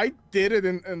 I did it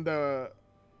in the.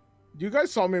 You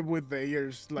guys saw me with the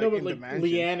ears like No, but in the like mansion.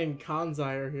 Leanne and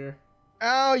Kanzai are here.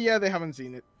 Oh yeah, they haven't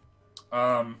seen it.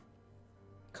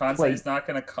 Kansai is not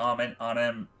going to comment on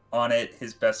it.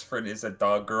 His best friend is a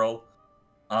dog girl.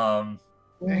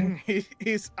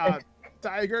 He's a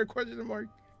tiger? Question mark.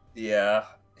 Yeah,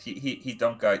 he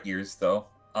don't got ears though.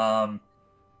 And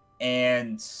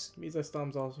Misa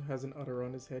Stoms also has an udder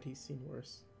on his head. He's seen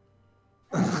worse.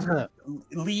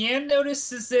 Leanne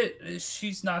notices that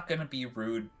she's not going to be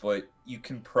rude, but you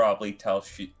can probably tell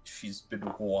she's been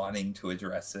wanting to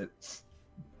address it.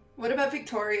 What about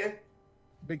Victoria?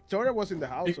 Victoria was in the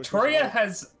house. so she's Victoria out.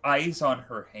 has eyes on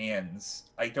her hands.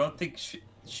 I don't think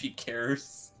she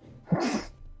cares.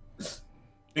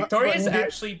 Victoria's but-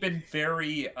 actually been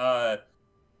very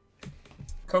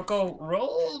Coco,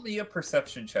 roll me a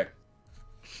perception check.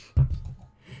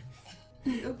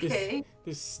 Okay.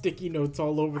 There's sticky notes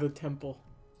all over the temple.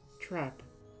 Trap.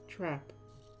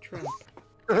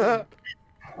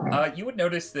 You would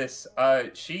notice this.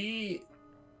 Her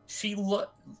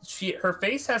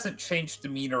face hasn't changed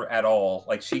demeanor at all.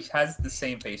 Like she has the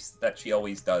same face that she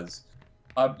always does.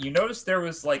 You notice there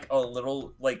was like a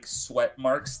little like sweat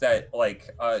marks that like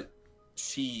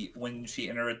when she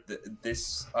entered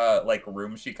this like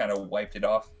room, she kind of wiped it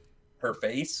off her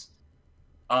face.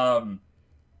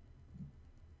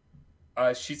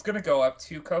 She's gonna go up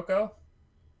to Coco.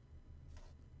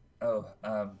 Oh,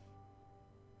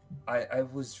 I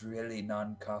was really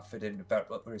non-confident about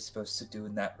what we were supposed to do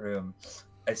in that room.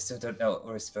 I still don't know what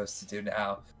we're supposed to do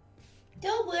now.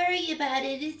 Don't worry about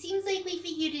it. It seems like we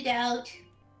figured it out.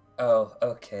 Oh,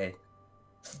 okay.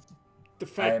 The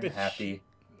fact I'm that happy.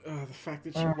 the fact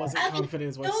that she wasn't confident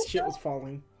is why shit was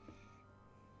falling.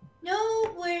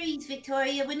 No worries,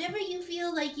 Victoria. Whenever you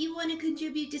feel like you want to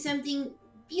contribute to something,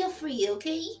 feel free,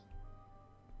 okay?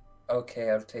 Okay,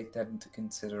 I'll take that into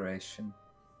consideration.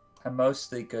 I'm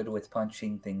mostly good with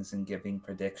punching things and giving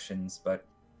predictions, but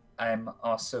I'm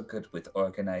also good with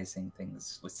organizing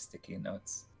things with sticky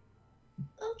notes.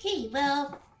 Okay,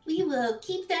 well, we will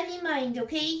keep that in mind,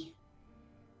 okay?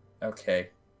 Okay.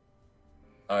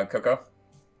 Coco?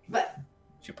 But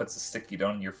She puts a sticky note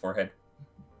on your forehead.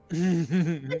 What's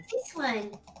this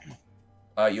one?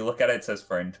 You look at it, it says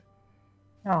friend.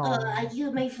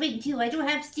 You're my friend too. I don't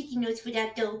have sticky notes for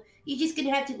that though. You're just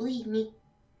gonna have to believe me.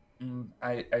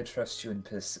 I trust you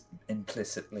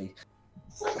implicitly.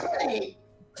 Well, good.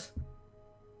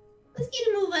 Let's get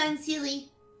a move on, silly.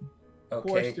 Okay.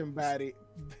 Question, Batty.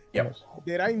 Yep.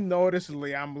 Did I notice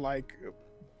Liam like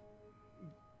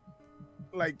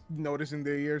noticing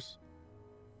the ears?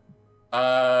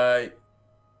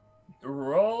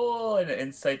 Roll an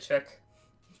insight check.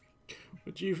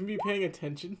 Would you even be paying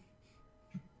attention?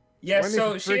 Yeah, When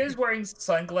so is she freaking- is wearing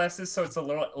sunglasses, so it's a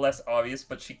little less obvious,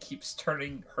 but she keeps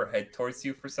turning her head towards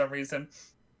you for some reason.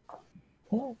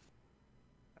 Oh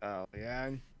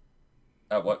yeah.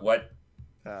 What?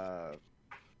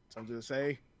 Something to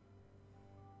say?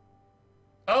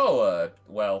 Oh,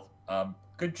 well,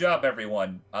 good job,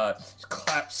 everyone.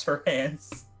 Claps her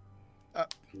hands.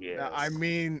 I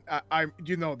mean, I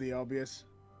you know the obvious.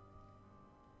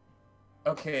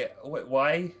 Okay,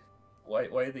 why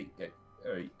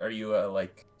are you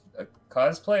like a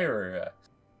cosplayer or?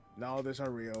 No, these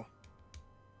are real.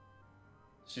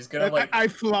 She's gonna like. I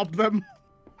flop them.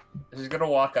 She's gonna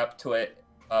walk up to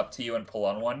you and pull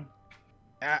on one.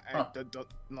 Not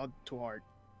too hard.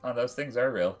 Oh, those things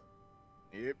are real.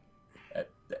 Yep.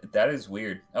 That is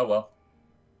weird. Oh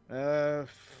well.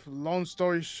 Long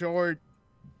story short,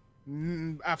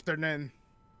 after Nen.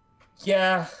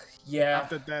 Yeah.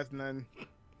 After death, Nen.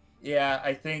 Yeah,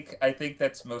 I think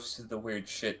that's most of the weird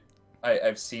shit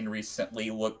I've seen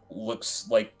recently. Looks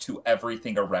like to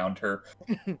everything around her.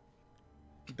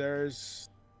 There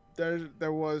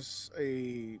was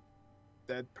a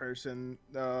dead person.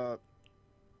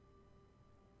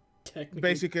 Technically,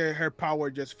 Basically, her power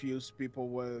just fused people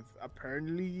with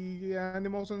apparently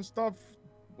animals and stuff.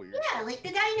 Weird. Yeah, like the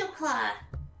Dino Claw.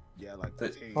 Yeah, like The-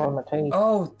 the Or my teeth.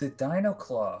 Oh, the Dino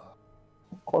Claw.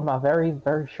 Or my very,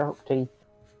 very sharp teeth.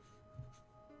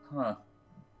 Huh.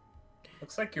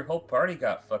 Looks like your whole party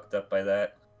got fucked up by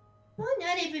that. Well,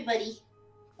 not everybody.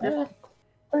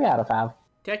 3 out of 5.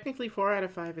 technically 4 out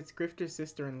of 5. It's Grifter's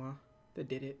sister-in-law that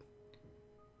did it.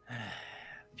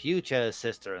 Future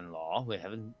sister-in-law. We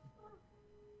haven't.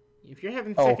 If you're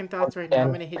having Oh, second thoughts right now, I'm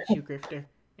again. gonna hit you, Grifter.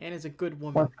 Anna's a good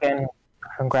woman. Once again,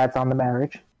 congrats on the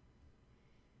marriage.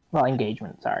 Well,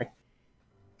 engagement, sorry.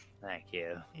 Thank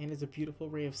you. Anna's a beautiful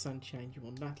ray of sunshine. You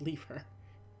will not leave her.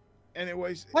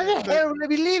 Anyways, Why the hell would I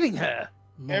be leaving her?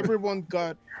 everyone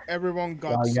got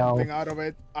Yo, yo. something out of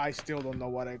it. I still don't know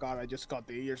what I got. I just got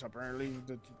the ears apparently.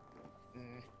 The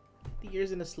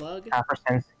ears in a slug.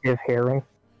 Hypersensitive hearing.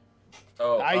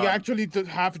 Oh, I actually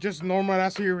have just normal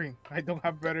ass hearing. I don't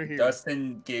have better hearing.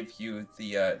 Dustin gave you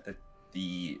the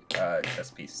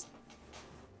chess piece.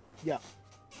 Yeah.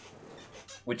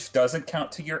 Which doesn't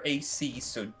count to your AC,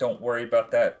 so don't worry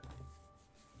about that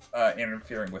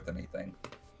interfering with anything.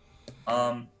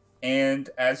 And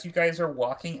as you guys are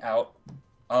walking out,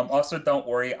 also don't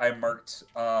worry, I marked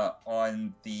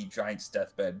on the giant's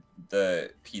deathbed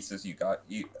the pieces you got.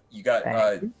 You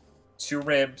got 2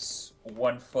 ribs,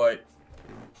 1 foot,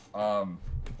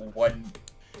 1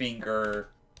 finger,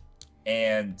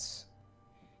 and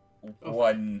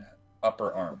 1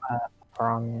 upper arm.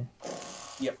 From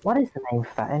Yep. What is the name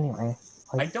for that anyway?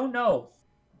 I don't know.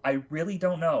 I really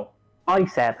don't know.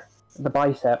 Bicep. The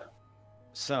bicep.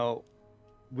 So,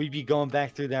 we'd be going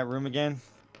back through that room again?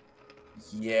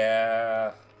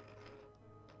 Yeah.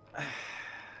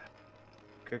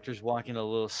 Grifter's walking a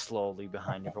little slowly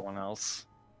behind everyone else.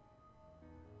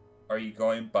 Are you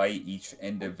going by each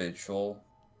individual?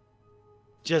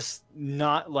 Just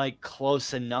not like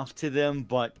close enough to them,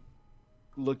 but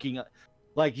looking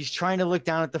like he's trying to look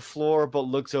down at the floor, but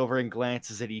looks over and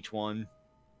glances at each one.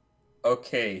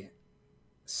 Okay.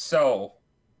 So,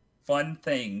 fun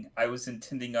thing. I was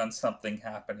intending on something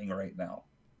happening right now.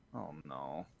 Oh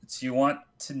no. Do you want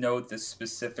to know the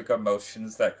specific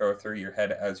emotions that go through your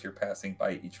head as you're passing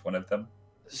by each one of them?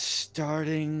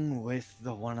 Starting with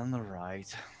the one on the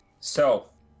right. So,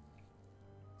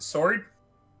 Sword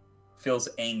feels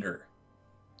anger.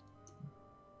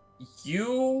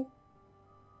 You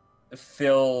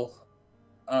feel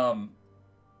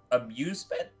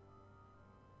amusement?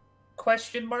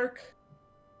 Question mark?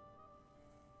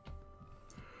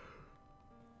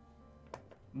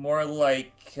 More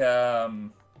like I'd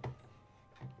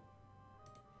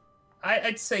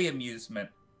say amusement.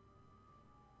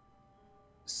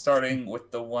 Starting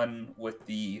with the one with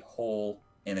the hole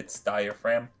in its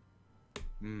diaphragm.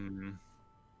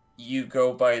 You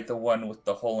go by the one with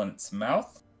the hole in its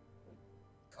mouth.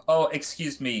 Oh,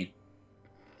 excuse me.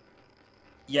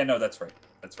 Yeah, no, that's right.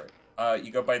 That's right.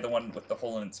 You go by the one with the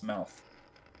hole in its mouth.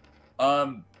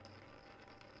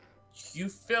 You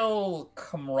feel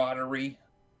camaraderie.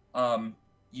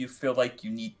 You feel like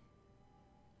you need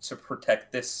to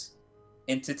protect this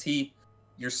entity.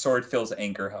 Your sword feels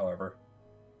anger, however.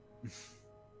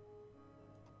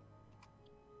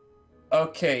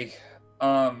 Okay.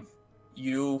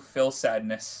 You feel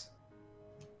sadness.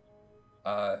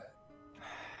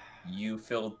 You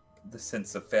feel the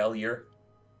sense of failure.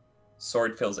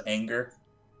 Sword feels anger.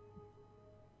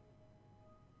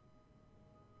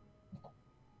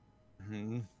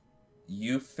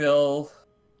 You feel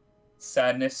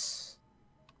sadness,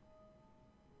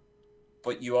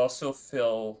 but you also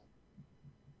feel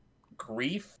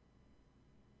grief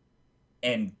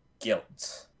and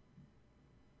guilt.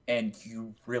 And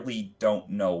you really don't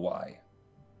know why.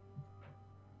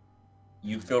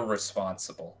 You feel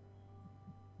responsible.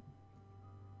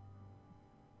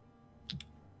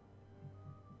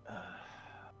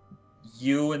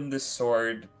 You and the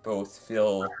sword both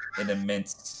feel an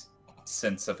immense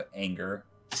sense of anger.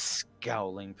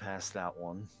 Scowling past that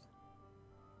one.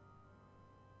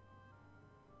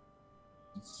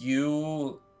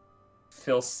 You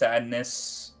feel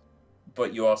sadness,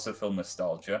 but you also feel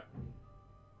nostalgia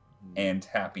and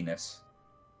happiness.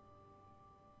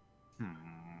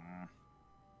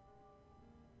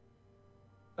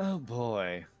 Oh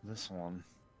boy, this one.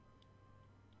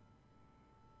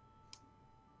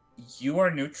 You are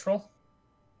neutral.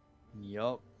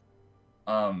 Yup.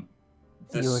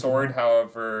 The sword,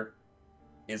 however,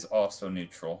 is also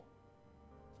neutral.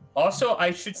 Also,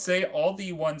 I should say all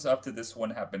the ones up to this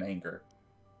one have been anger.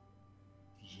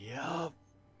 Yup.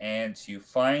 And you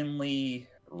finally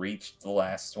reached the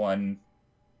last one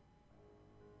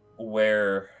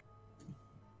where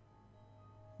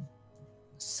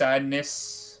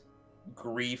sadness,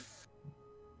 grief,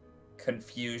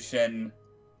 confusion,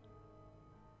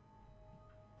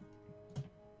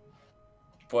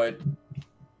 but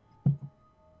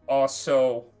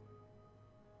also,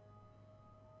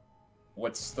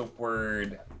 what's the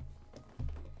word?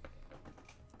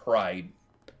 Pride.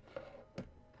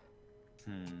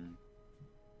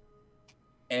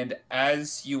 And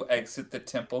as you exit the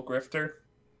temple, Grifter,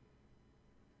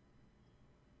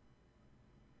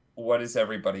 what is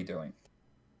everybody doing?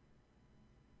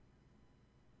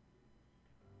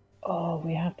 Oh,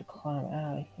 we have to climb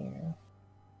out of here.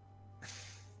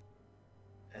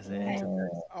 As I enter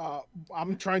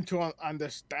I'm trying to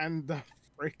understand the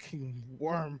freaking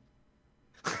worm.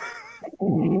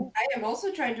 I am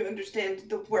also trying to understand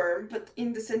the worm, but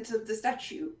in the sense of the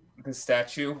statue. The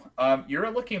statue.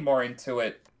 You're looking more into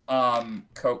it,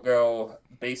 Coco,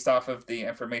 based off of the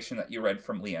information that you read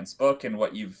from Leanne's book and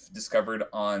what you've discovered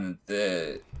on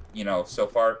the, so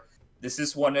far. This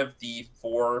is one of the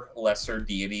 4 lesser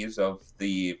deities of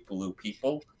the blue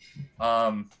people.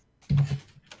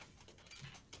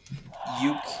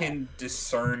 You can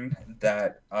discern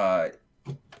that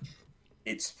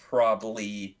it's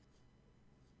probably,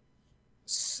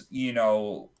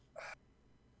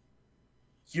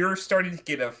 you're starting to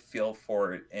get a feel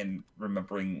for it and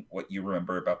remembering what you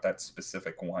remember about that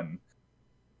specific one.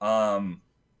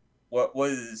 What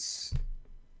was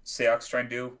Seox trying to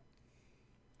do?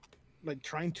 Like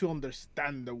trying to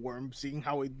understand the worm, seeing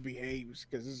how it behaves,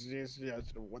 because it's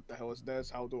just what the hell is this?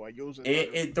 How do I use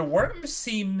it? The worm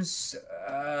seems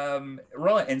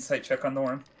roll an insight check on the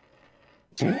worm.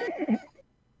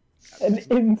 An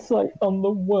insight on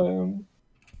the worm.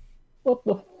 What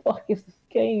the fuck is this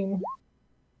game?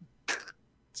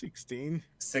 16.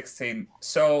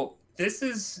 So this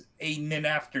is a nin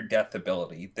after death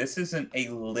ability. This isn't a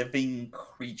living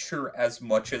creature as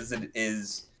much as it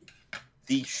is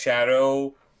the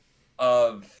shadow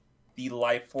of the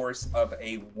life force of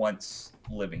a once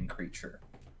living creature.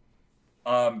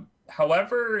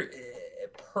 However,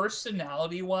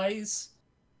 personality-wise,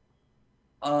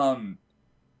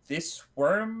 this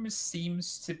worm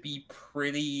seems to be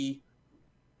pretty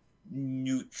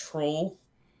neutral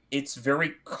it's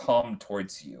very calm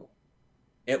towards you.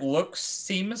 It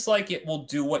seems like it will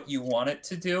do what you want it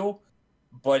to do,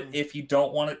 but if you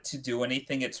don't want it to do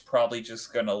anything, it's probably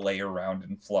just gonna lay around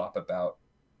and flop about.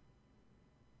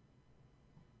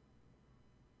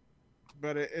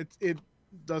 But it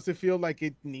does it feel like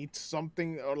it needs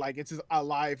something, or like it's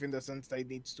alive in the sense that it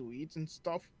needs to eat and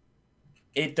stuff?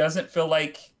 It doesn't feel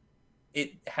like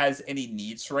it has any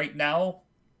needs right now.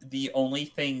 The only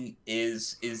thing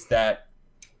is that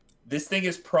this thing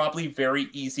is probably very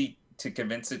easy to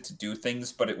convince it to do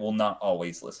things, but it will not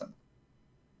always listen.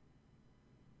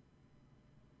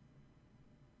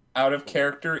 Out of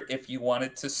character, if you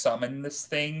wanted to summon this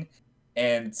thing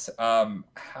and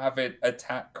have it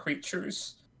attack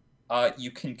creatures,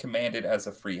 you can command it as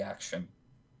a free action.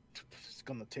 It's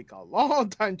gonna take a long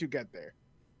time to get there.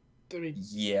 I mean,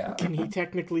 Yeah. can he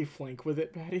technically flank with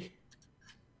it, Patty?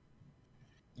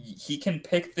 He can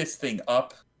pick this thing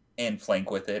up and flank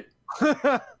with it.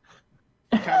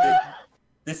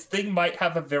 This thing might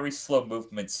have a very slow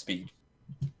movement speed.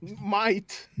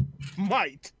 Might.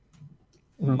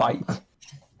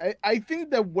 I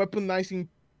think the weaponizing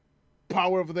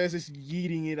power of this is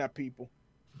yeeting it at people.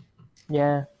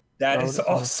 Yeah. That is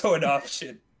also an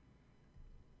option.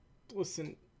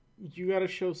 Listen, you gotta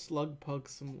show Slugpug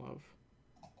some love.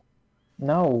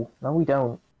 No, we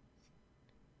don't.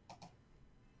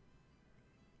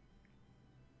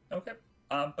 Okay.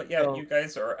 But yeah, you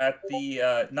guys are at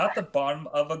the not the bottom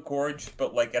of a gorge,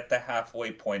 but like at the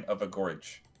halfway point of a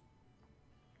gorge.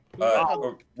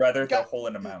 Or rather, the hole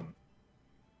in a mountain.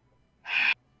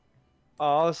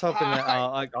 I was hoping that,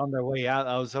 like on their way out,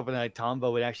 I was hoping that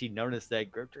Tombo would actually notice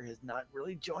that Grifter has not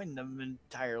really joined them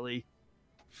entirely.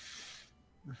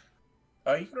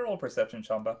 You can roll a perception,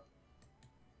 Shamba.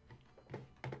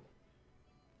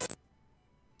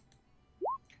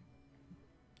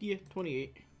 Yeah,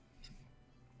 28.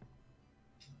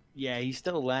 Yeah, he's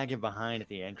still lagging behind at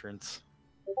the entrance.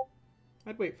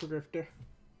 I'd wait for Grifter.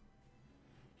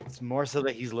 It's more so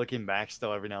that he's looking back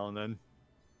still every now and then.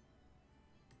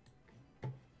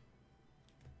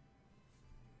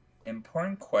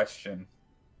 Important question.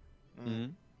 Mm-hmm.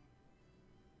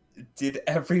 Did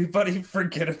everybody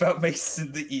forget about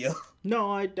Mason the Eel?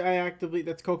 No, I actively...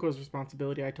 That's Coco's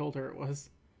responsibility. I told her it was.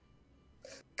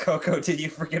 Coco, did you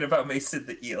forget about Mason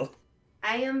the Eel?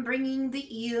 I am bringing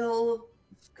the eel.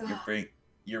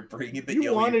 You're bringing the You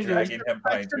eel. wanted You're dragging him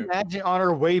behind you. Imagine on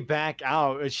her way back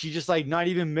out, she just like not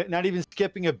even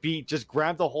skipping a beat, just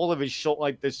grabbed the hold of his shoulder,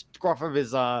 like the scruff of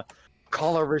his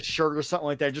collar of his shirt or something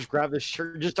like that. Just grabbed the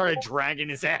shirt, just started dragging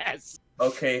his ass.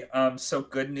 Okay. So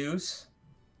good news.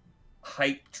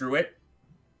 Hype drew it.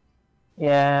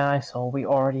 Yeah, I saw. We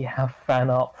already have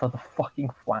fan art for the fucking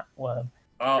flatworm.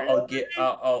 I'll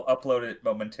upload it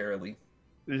momentarily.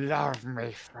 Love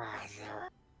me, father.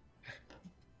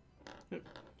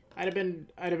 I'd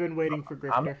have been waiting for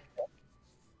Grifter.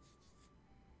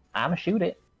 I'ma shoot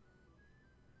it.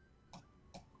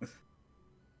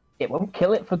 It won't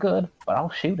kill it for good, but I'll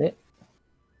shoot it.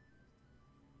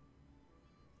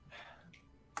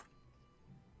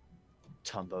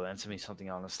 Tombo, answer me something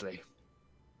honestly.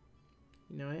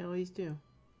 You know I always do.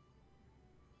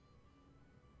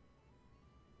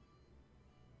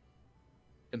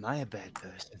 Am I a bad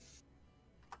person?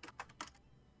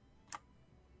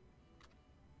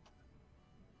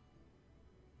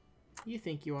 You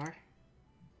think you are.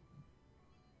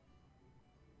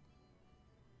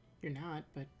 You're not,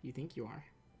 but you think you are.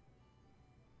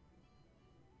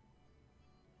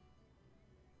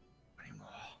 Anymore.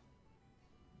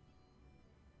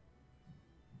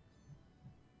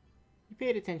 You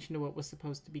paid attention to what was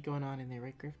supposed to be going on in there,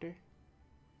 right, Grifter?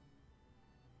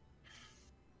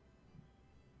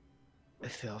 I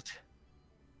felt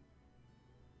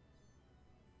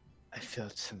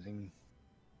something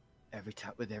every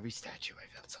time with every statue. I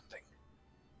felt something.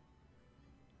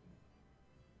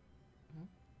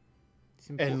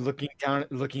 And looking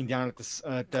down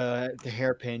at the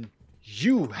hairpin.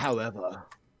 You, however,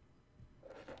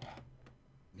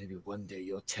 maybe one day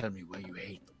you'll tell me why you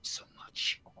hate them so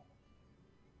much.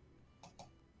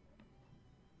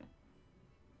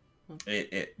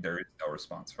 There is no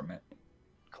response from it.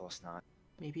 Of course not.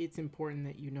 Maybe it's important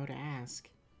that you know to ask.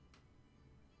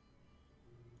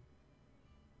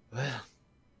 Well,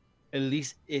 at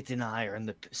least it and I are on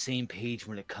the same page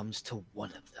when it comes to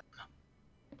one of them.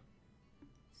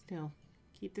 Still,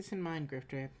 keep this in mind,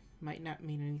 Grifter. It might not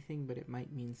mean anything, but it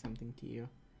might mean something to you.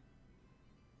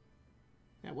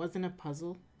 That wasn't a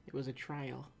puzzle, it was a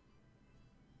trial.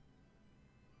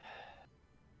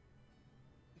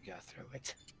 We got through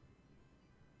it.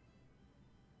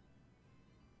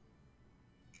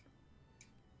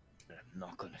 But I'm I'm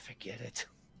not gonna forget it.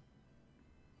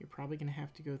 You're probably gonna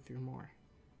have to go through more.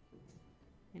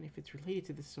 And if it's related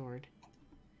to the sword,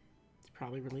 it's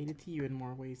probably related to you in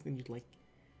more ways than you'd like.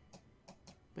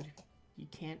 But if you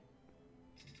can't...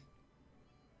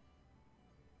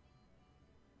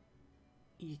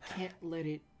 You can't let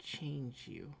it change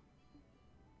you.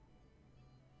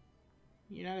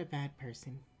 You're not a bad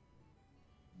person.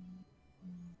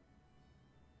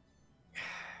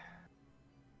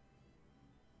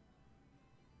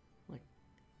 Like,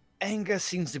 Anger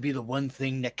seems to be the one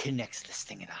thing that connects this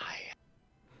thing and I.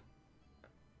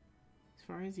 as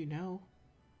far as you know,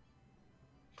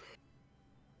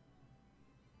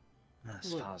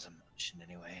 As Look. far as I'm mentioned,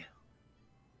 anyway.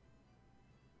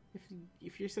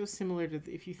 if you're so similar to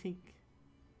if you think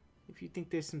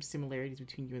there's some similarities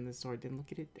between you and the sword, then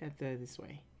look at it this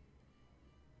way.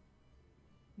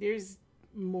 There's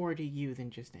more to you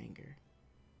than just anger.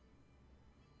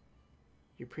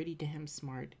 You're pretty damn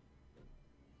smart.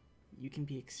 You can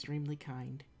be extremely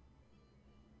kind.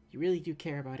 You really do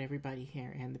care about everybody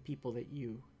here and the people that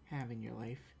you have in your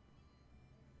life.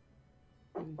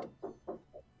 And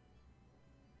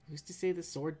who's to say the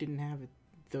sword didn't have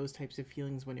those types of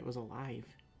feelings when it was alive?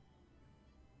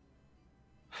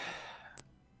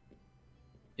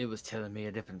 It was telling me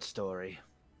a different story.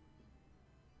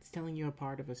 It's telling you a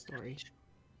part of a story.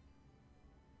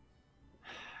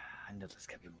 I know there's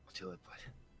gotta be more to it,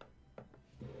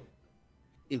 but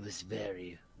it was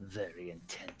very, very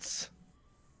intense.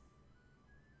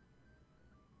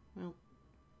 Well,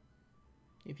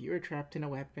 if you were trapped in a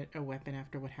weapon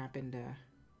after what happened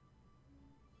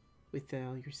with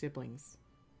your siblings,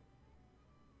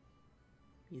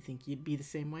 you think you'd be the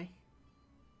same way?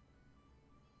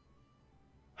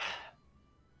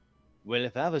 Well,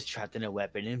 if I was trapped in a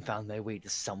weapon and found my way to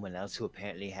someone else who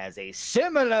apparently has a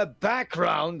similar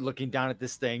background, looking down at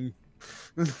this thing,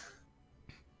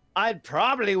 I'd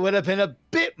probably would have been a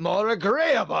bit more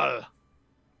agreeable.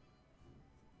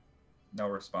 No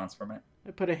response from it.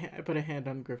 I put a hand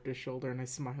on Grifter's shoulder and I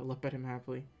smile up at him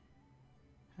happily.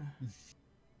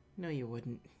 No, you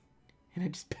wouldn't. And I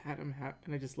just pat him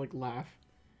and I just like laugh.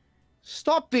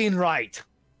 Stop being right.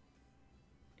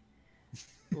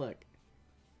 Look.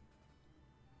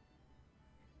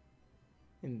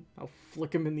 And I'll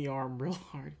flick him in the arm real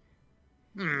hard.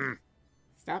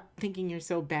 Stop thinking you're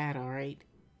so bad, alright?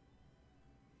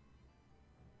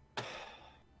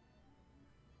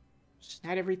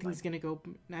 Not everything's gonna go...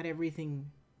 Not everything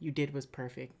you did was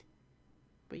perfect.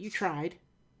 But you tried.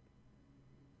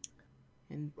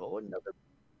 And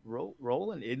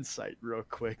Roll an insight real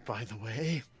quick, by the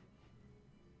way.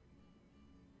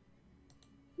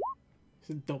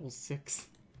 it's a double 6.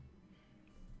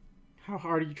 How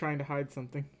hard are you trying to hide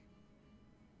something?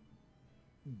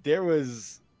 There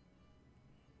was...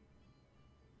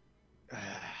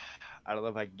 I don't know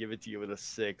if I can give it to you with a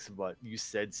 6, but you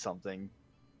said something.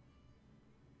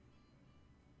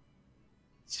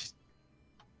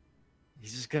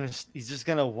 He's just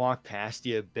gonna walk past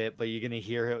you a bit, but you're gonna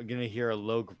hear a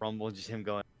low grumble, just him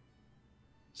going,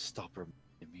 "Stop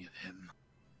reminding me of him."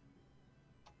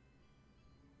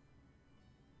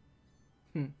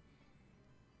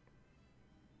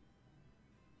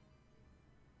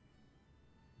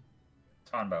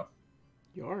 Tonbo.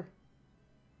 You're.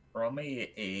 Roll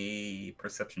me a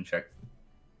perception check.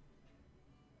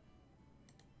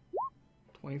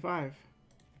 25.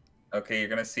 Okay, you're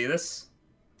gonna see this.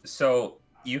 So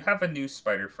you have a new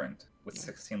spider friend with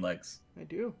 16 legs. I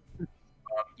do.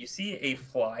 You see a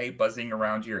fly buzzing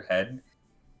around your head,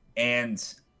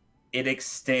 and it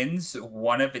extends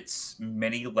one of its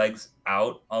many legs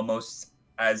out, almost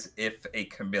as if a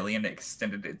chameleon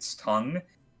extended its tongue,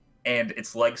 and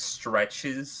its leg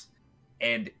stretches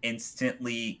and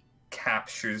instantly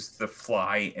captures the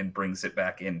fly and brings it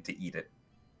back in to eat it.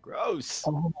 Gross.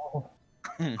 Oh,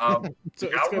 So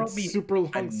it's got super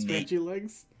long, stretchy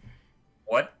legs?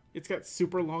 What? It's got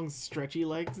super long, stretchy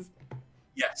legs?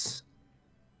 Yes.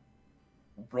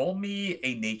 Roll me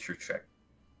a nature check.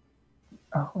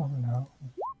 oh no.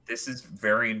 This is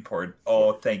very important.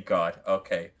 Oh, thank God.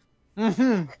 Okay.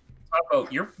 Mm-hmm. Pablo,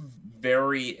 you're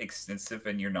very extensive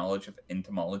in your knowledge of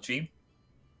entomology.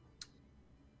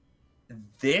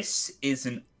 This is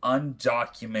an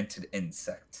undocumented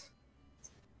insect.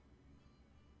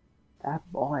 That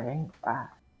boy ain't right.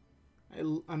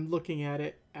 I'm looking at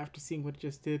it after seeing what it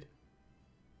just did.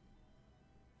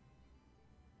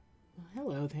 Well,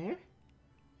 hello there.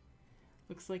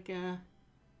 Looks like, and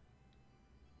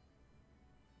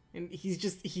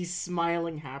he's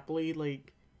smiling happily,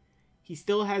 like, he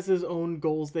still has his own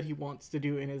goals that he wants to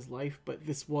do in his life, but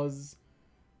this was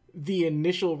the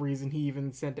initial reason he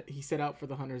set out for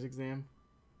the hunter's exam.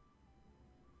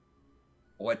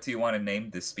 What do you want to name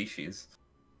this species?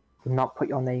 Do not put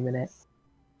your name in it.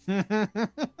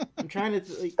 I'm trying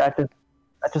to like, That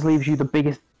just leaves you the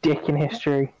biggest dick in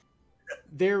history.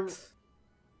 there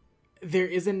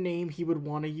is a name he would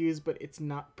want to use, but it's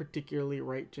not particularly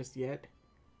right just yet.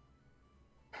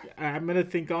 I'm gonna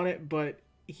think on it, but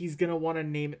he's gonna want to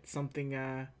name it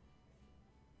something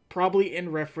probably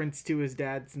in reference to his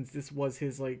dad, since this was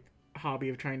his like hobby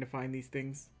of trying to find these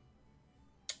things.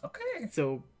 Okay.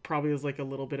 So probably was like a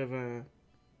little bit of a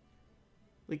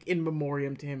like in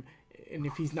memoriam to him. And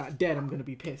if he's not dead, I'm gonna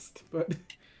be pissed. But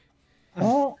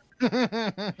Oh,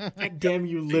 God damn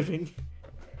you living.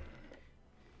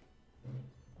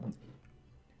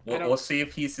 We'll see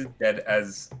if he's as dead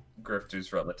as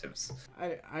Grifter's relatives.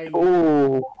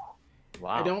 oh.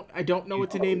 Wow. I don't know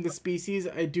what to name the species.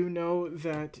 I do know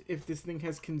that if this thing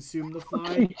has consumed the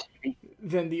fly,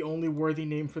 then the only worthy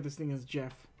name for this thing is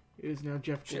Jeff. It is now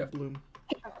Jeff Goldblum.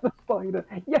 The spider.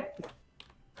 Yes.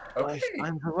 Okay. Life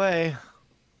finds a way.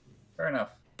 Fair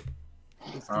enough.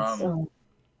 Oh.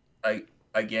 I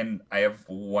have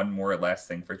one more last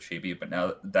thing for Chibi, but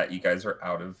now that you guys are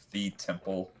out of the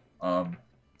temple,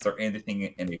 is there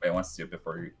anything anybody wants to do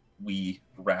before we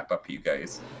wrap up, you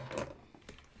guys?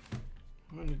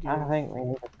 I think we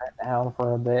need to sit down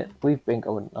for a bit. We've been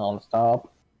going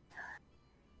non-stop.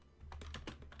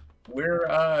 We're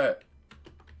at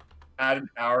an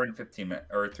hour and 15 minutes,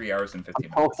 or 3 hours and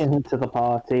 15 minutes. Talking to the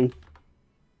party.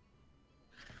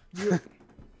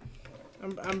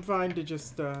 I'm fine to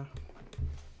just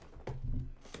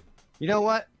You know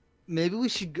what? Maybe we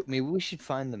should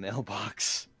find the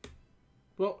mailbox.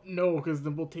 well, no, because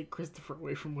then we'll take Christopher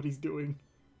away from what he's doing.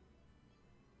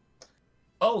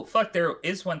 Oh, fuck, there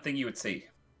is one thing you would see.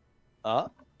 Oh,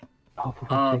 for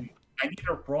I fuck's sake. need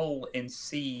to roll and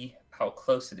see how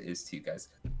close it is to you guys.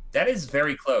 That is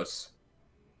very close.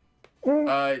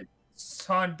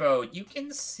 Sonbo, you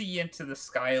can see into the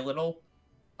sky a little.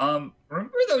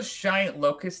 Remember those giant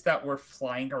locusts that were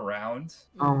flying around?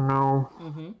 Oh no.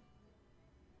 Mm-hmm.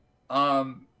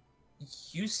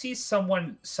 You see some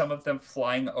of them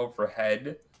flying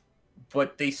overhead,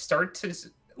 but they start to,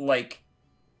 like,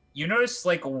 you notice,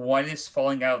 like, one is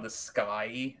falling out of the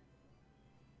sky.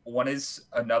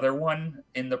 Another one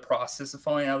in the process of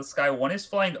falling out of the sky. One is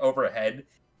flying overhead,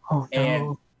 Oh no.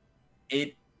 and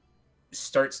it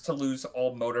starts to lose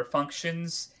all motor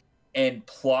functions and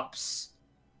plops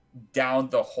down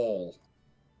the hole.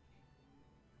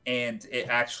 And it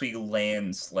actually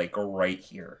lands, like, right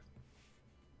here.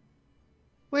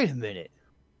 Wait a minute.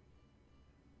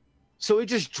 So it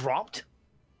just dropped?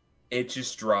 It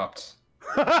just dropped.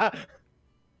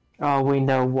 Oh, we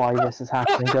know why this is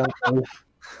happening, don't we?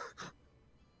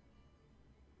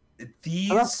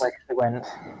 Oh, that's where it went.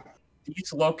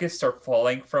 These locusts are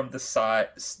falling from the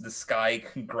sky.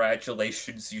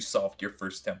 Congratulations, you solved your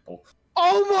first temple.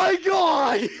 Oh my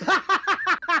god!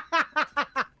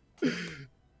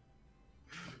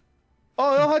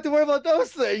 Oh, I don't have to worry about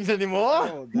those things anymore.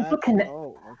 Oh, that. Look at it.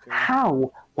 Oh, okay.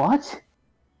 How? What?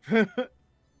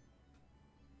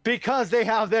 Because they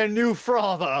have their new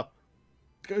father,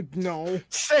 No.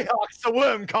 Seahawks the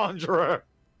Worm Conjurer.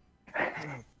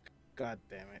 God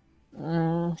damn it.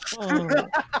 Mm.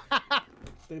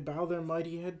 They bow their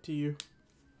mighty head to you.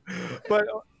 But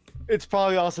it's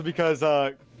probably also because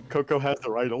Coco has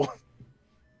the idol.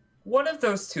 One of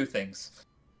those two things.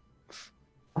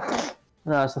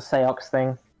 No, it's the Seox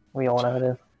thing. We all know it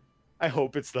is. I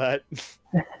hope it's that.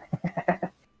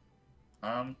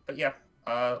 But yeah,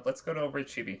 let's go to over to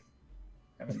Chibi.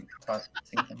 Haven't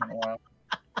seen him in a while.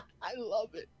 I love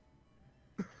it.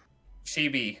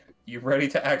 Chibi, you ready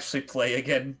to actually play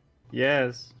again?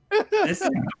 Yes. This is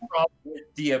the problem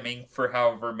with DMing for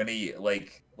however many,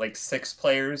 like 6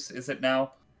 players, is it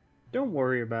now? Don't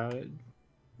worry about it.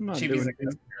 I'm not Chibi's doing a it.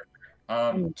 guest I'm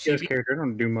a character. guest Chibi, character. I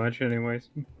don't do much anyways.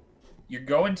 you're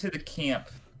going to the camp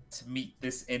to meet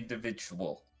this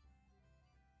individual.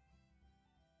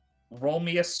 Roll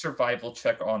me a survival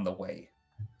check on the way.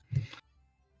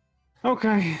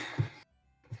 Okay.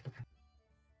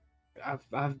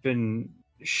 I've been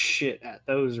shit at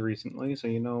those recently,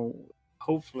 so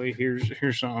hopefully here's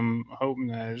something I'm hoping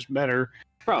that is better.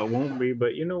 Probably won't be,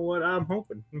 but you know what? I'm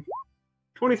hoping.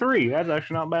 23. That's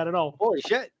actually not bad at all. Holy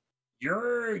shit.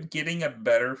 You're getting a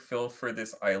better feel for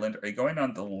this island. Are you going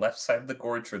on the left side of the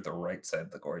gorge or the right side of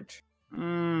the gorge?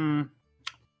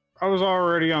 I was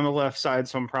already on the left side,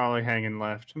 so I'm probably hanging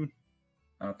left.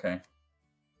 Okay.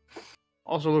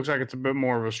 Also looks like it's a bit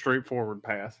more of a straightforward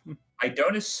path. I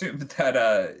don't assume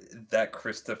that that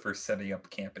Christopher's setting up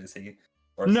camp, is he?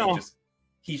 Or is No. he just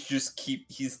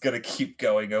he's gonna keep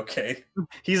going, okay?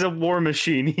 He's a war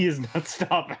machine. He is not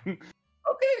stopping.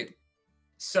 Okay.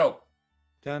 So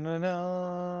the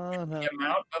Da-na-na-na.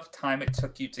 amount of time it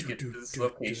took you to get to this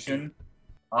location,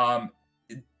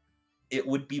 it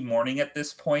would be morning at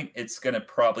this point. It's gonna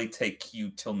probably take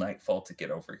you till nightfall to get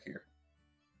over here.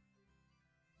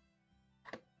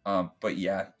 But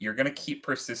yeah, you're gonna keep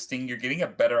persisting. You're getting a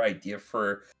better idea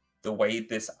for the way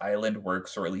this island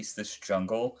works, or at least this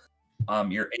jungle.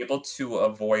 You're able to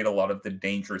avoid a lot of the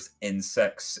dangerous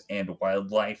insects and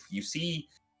wildlife. You see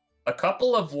a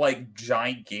couple of like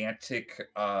gigantic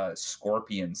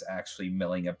scorpions actually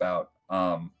milling about,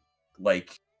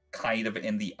 like kind of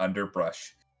in the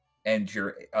underbrush, and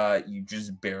you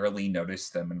just barely notice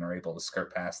them and are able to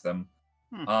skirt past them.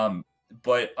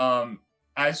 But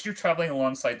as you're traveling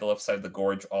alongside the left side of the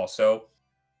gorge, also,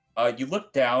 you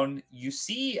look down, you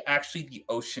see actually the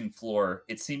ocean floor.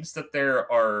 It seems that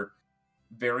there are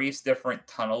various different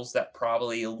tunnels that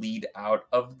probably lead out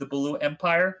of the Blue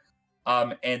Empire.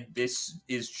 And this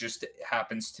is just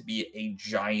happens to be a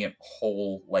giant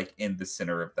hole like in the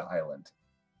center of the island.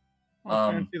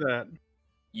 I see that.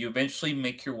 You eventually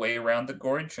make your way around the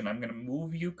gorge, and I'm going to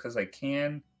move you because I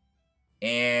can.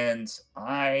 And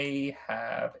I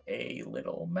have a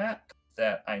little map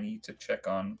that I need to check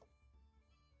on.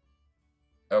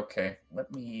 Okay,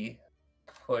 let me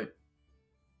put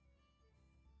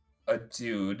a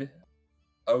dude,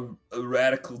 a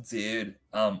radical dude,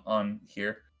 on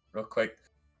here real quick.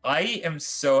 I am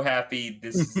so happy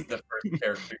this is the first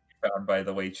character you found, by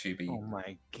the way, Chibi. Oh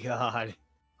my god.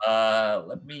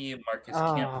 Let me mark his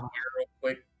camp here real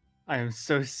quick. I am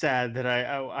so sad that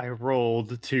I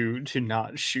rolled to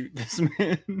not shoot this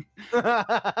man.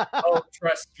 Oh,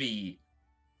 trust me.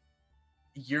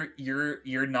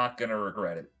 You're not gonna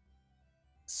regret it.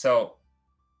 So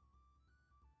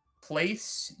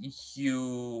place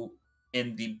you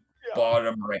in the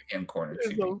bottom right hand corner.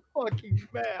 There's a fucking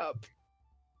map.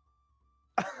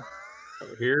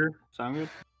 Over here, sound good?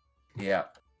 Yeah.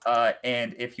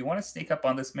 And if you want to sneak up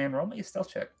on this man, roll me a stealth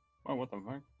check. Oh, what the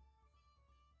fuck?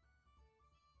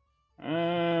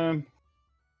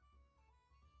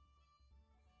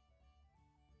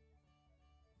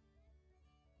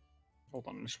 Hold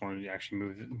on, I just wanted to actually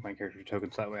move my character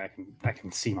token so that way I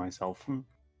can see myself.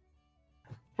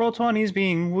 Roll 20's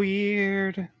being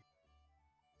weird.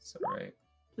 So right.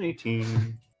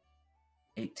 18.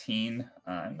 18.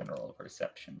 I'm gonna roll a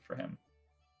perception for him.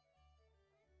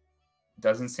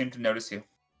 Doesn't seem to notice you.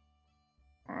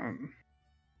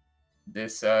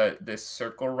 This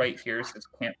circle right here is his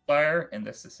campfire, and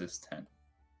this is his tent.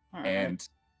 And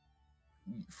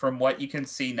from what you can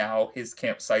see now, his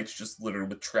campsite's just littered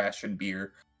with trash and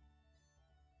beer.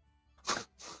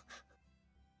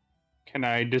 Can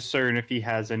I discern if he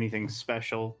has anything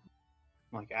special,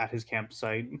 like at his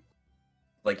campsite?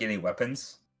 Like any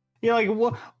weapons? Yeah, like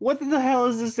what the hell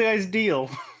is this guy's deal?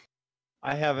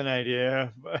 I have an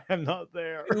idea, but I'm not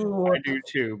there. I do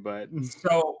too, but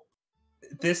So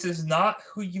this is not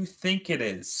who you think it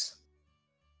is.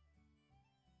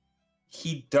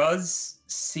 He does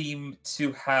seem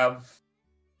to have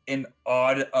an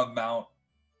odd amount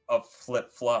of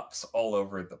flip-flops all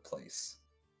over the place.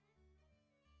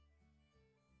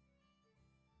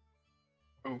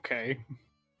 okay.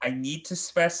 I need to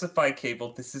specify,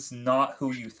 Cable, this is not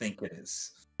who you think it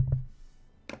is.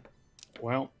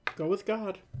 Well, Go with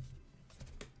God.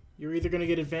 You're either gonna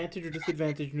get advantage or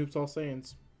disadvantage, Noobs All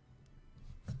Saiyans.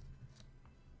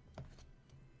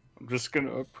 I'm just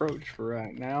gonna approach for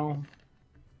right now.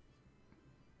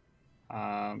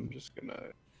 I'm just gonna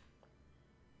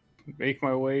make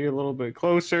my way a little bit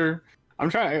closer.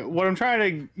 What I'm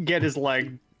trying to get is like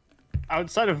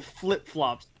outside of flip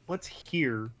flops. What's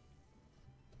here?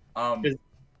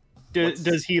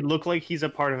 Does he look like he's a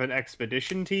part of an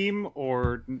expedition team,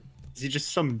 or is he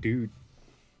just some dude?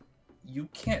 You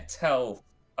can't tell.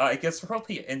 I guess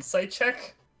probably an insight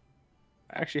check.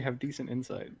 I actually have decent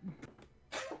insight.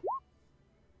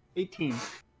 18.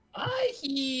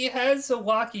 He has a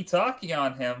walkie-talkie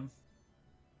on him.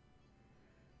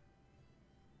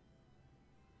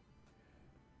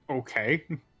 Okay.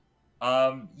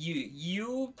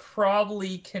 You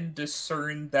probably can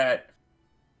discern that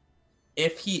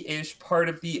if he is part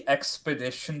of the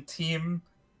expedition team,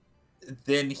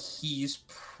 then he's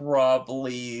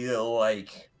probably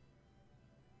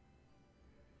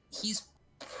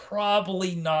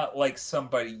not like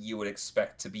somebody you would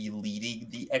expect to be leading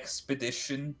the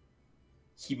expedition.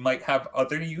 He might have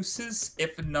other uses.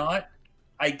 If not,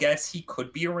 I guess he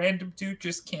could be a random dude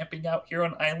just camping out here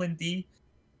on Island D.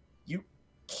 You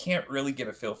can't really get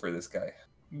a feel for this guy.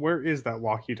 Where is that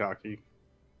walkie-talkie?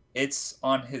 It's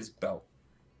on his belt.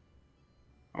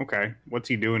 Okay. What's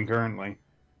he doing currently?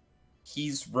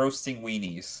 He's roasting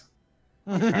weenies.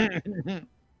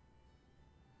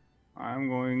 I'm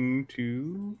going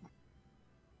to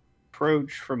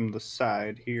approach from the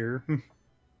side here.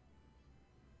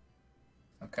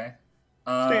 Okay.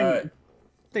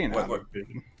 Staying out what- of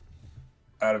vision.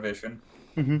 Out of vision.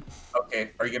 Mhm.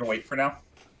 Okay. Are you gonna wait for now?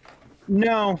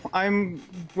 No,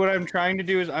 what I'm trying to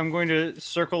do is I'm going to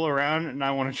circle around and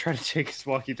I want to try to take his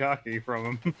walkie-talkie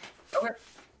from him. Okay.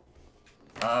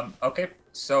 Okay.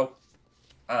 So,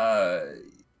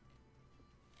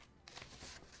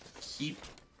 keep.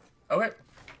 Okay.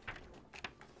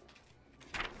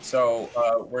 So,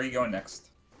 where are you going next?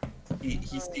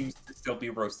 He seems to still be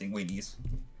roasting weenies.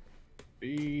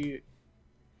 Be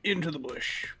into the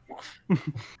bush.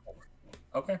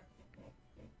 Okay.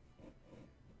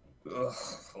 Ugh,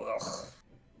 ugh.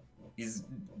 He's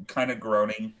kind of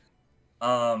groaning.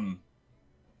 You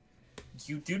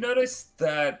do notice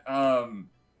that,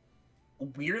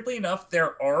 weirdly enough,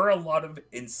 there are a lot of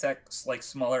insects, like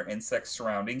smaller insects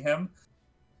surrounding him.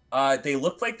 They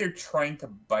look like they're trying to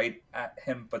bite at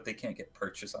him, but they can't get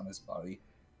purchase on his body.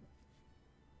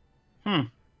 So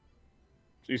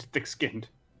he's thick-skinned.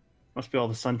 Must be all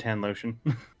the suntan lotion.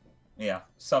 Yeah,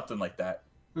 something like that.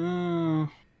 So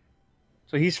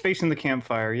he's facing the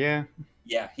campfire, yeah?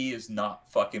 Yeah, he is not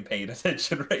fucking paying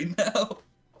attention right now.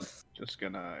 Just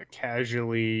gonna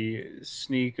casually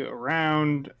sneak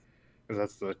around,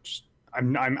 because that's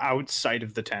I'm outside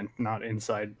of the tent, not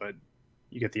inside, but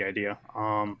you get the idea.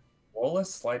 Roll a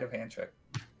sleight of hand check.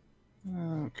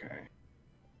 Okay.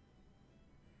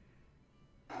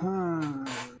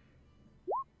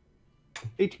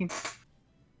 18.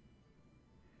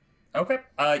 Okay.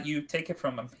 You take it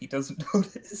from him. He doesn't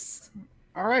notice.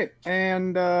 All right,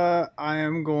 and I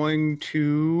am going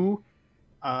to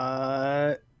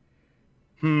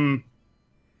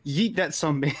yeet that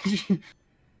sumbitch.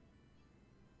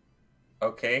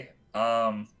 Okay.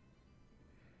 Are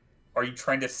you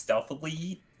trying to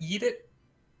stealthily yeet it?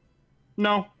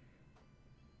 No.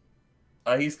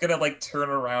 He's gonna like turn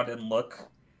around and look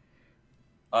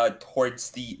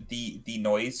towards the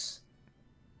noise.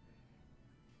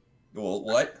 Well,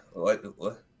 what?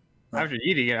 After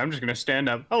eating it, I'm just gonna stand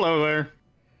up. Hello there.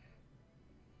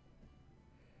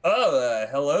 Oh,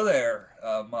 hello there,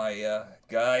 my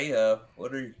guy.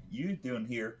 What are you doing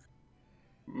here?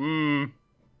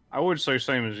 I would say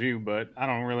same as you, but I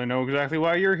don't really know exactly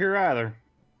why you're here either.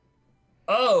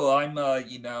 Oh, I'm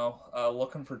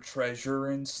looking for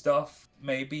treasure and stuff.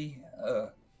 Maybe.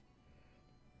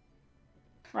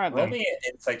 Right Roll then. me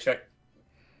an insight check.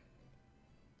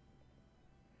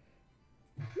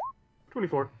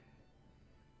 24.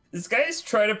 This guy's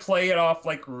trying to play it off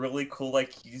like really cool, like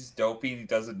he's dopey and he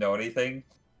doesn't know anything.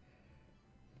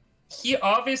 He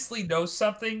obviously knows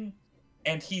something,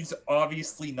 and he's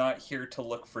obviously not here to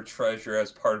look for treasure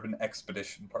as part of an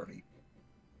expedition party.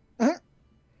 All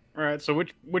right, so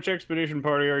which expedition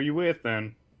party are you with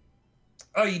then?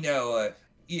 Oh, the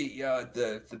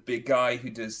big guy who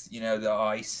does, the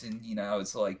ice, and,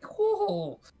 it's like,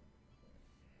 whoa.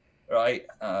 Right?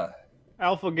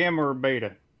 Alpha, Gamma, or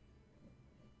Beta?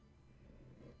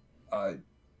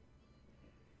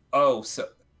 So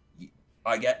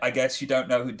I guess you don't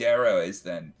know who Darrow is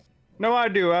then. No, I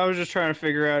do. I was just trying to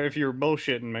figure out if you were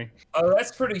bullshitting me. Oh,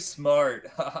 that's pretty smart.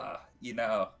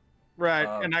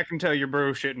 Right, and I can tell you're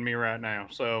bullshitting me right now,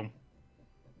 so...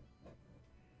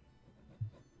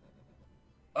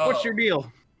 What's your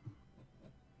deal?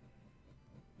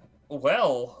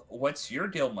 Well, what's your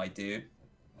deal, my dude?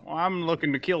 Well, I'm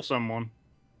looking to kill someone.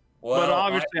 Well, but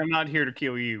obviously I'm not here to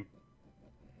kill you.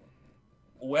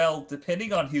 Well,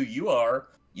 depending on who you are,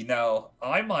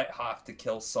 I might have to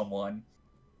kill someone.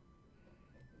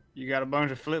 You got a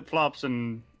bunch of flip-flops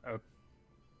and... is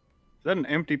that an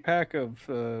empty pack of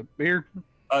beer?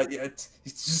 Yeah, it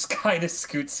just kind of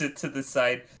scoots it to the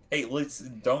side. Hey,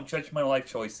 listen, don't judge my life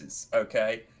choices,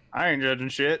 okay? I ain't judging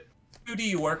shit. Who do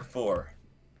you work for?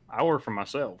 I work for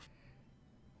myself.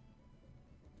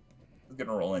 I'm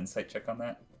gonna roll an insight check on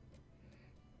that.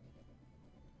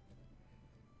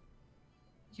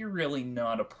 You're really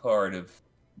not a part of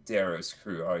Darrow's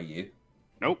crew, are you?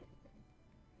 Nope.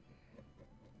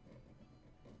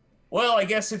 Well, I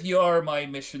guess if you are, my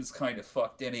mission's kind of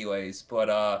fucked anyways,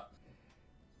 but,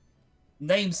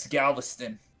 name's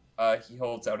Galveston. He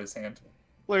holds out his hand.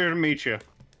 Pleasure to meet you.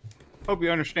 Hope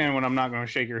you understand when I'm not going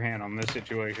to shake your hand on this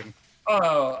situation.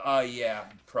 Oh, yeah,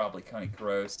 probably kind of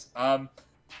gross.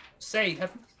 Say,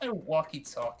 have you seen a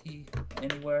walkie-talkie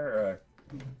anywhere,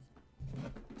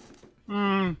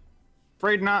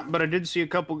 Afraid not, but I did see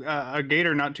a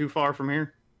gator not too far from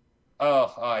here.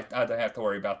 Oh, I don't have to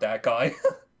worry about that guy.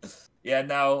 Yeah,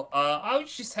 no, I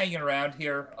was just hanging around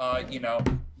here, kind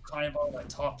of on a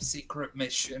top secret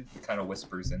mission. He kind of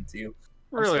whispers into you.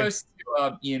 Really? I'm supposed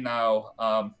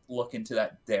to, look into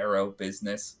that Darrow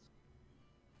business.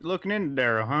 Looking into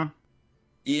Darrow, huh?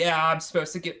 Yeah, I'm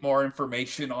supposed to get more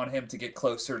information on him to get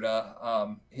closer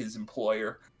to his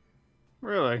employer.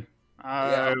 Really?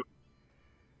 Yeah. I'm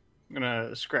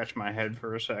gonna scratch my head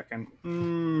for a second.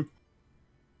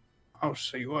 Oh,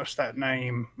 see, what's that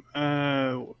name?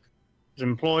 His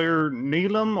employer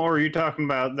Neelam, or are you talking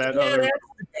about that Yeah, other that's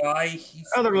the guy. He's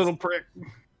little prick?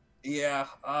 Yeah,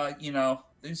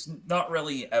 there's not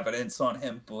really evidence on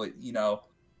him, but Who you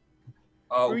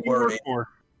word work it. for?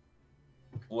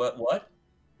 What?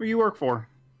 Who you work for?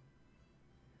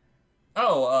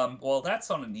 Oh, well, that's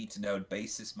on a need-to-know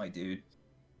basis, my dude.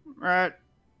 Right.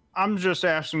 I'm just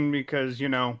asking because,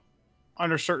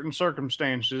 under certain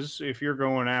circumstances, if you're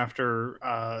going after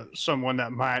someone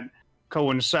that might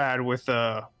coincide with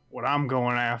what I'm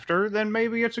going after, then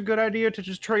maybe it's a good idea to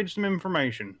just trade some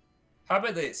information. How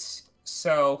about this?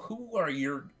 So, who are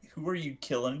you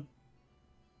killing?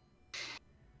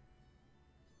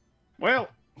 Well,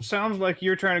 sounds like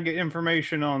you're trying to get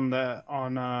information on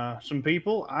some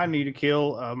people. I need to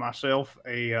kill myself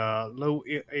a low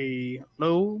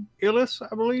Illis,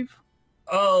 I believe,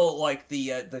 Oh, like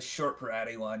the short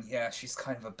bratty one. Yeah, she's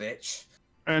kind of a bitch.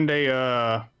 and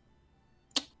a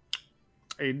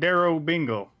Darrow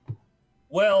Bingo.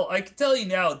 Well, I can tell you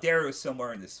now, Darrow's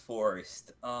somewhere in this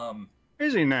forest.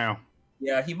 Is he now?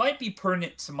 Yeah, he might be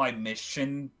pertinent to my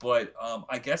mission, but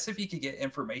I guess if you could get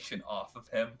information off of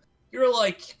him,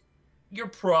 you're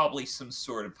probably some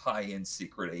sort of high-end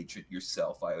secret agent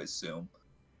yourself, I assume.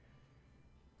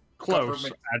 Close.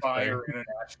 Government spy or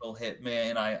international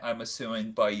hitman, I'm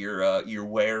assuming by your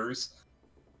wares.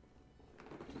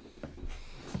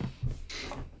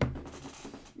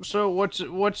 So what's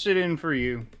it in for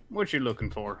you? What you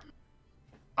looking for?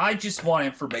 I just want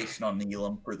information on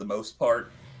Neelam for the most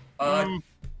part. Not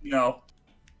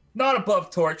above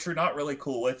torture, not really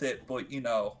cool with it, but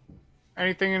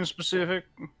Anything in specific?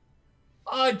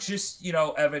 just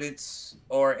evidence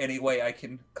or any way I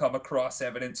can come across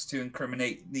evidence to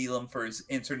incriminate Neelam for his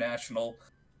international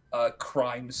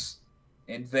crimes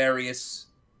and various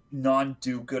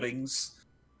non-do-goodings.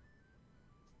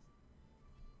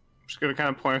 Just gonna kind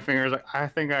of point fingers. Like, I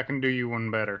think I can do you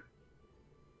one better.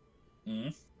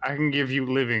 Mm? I can give you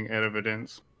living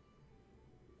evidence.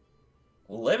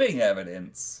 Living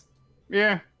evidence?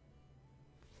 Yeah.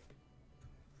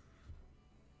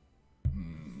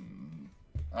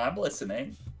 I'm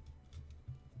listening.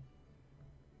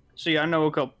 See, I know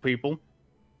a couple people,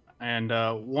 and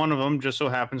one of them just so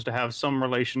happens to have some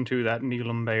relation to that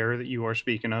Neelam Bear that you are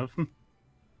speaking of.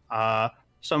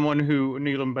 Someone who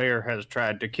Neelam Bear has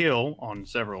tried to kill on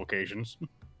several occasions.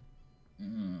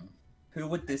 Who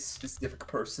would this specific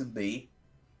person be?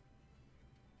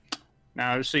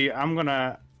 Now, see,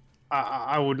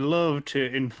 I would love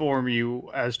to inform you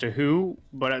as to who,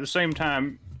 but at the same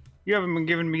time, you haven't been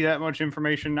giving me that much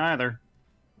information either.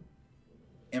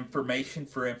 Information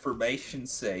for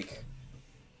information's sake.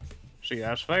 See,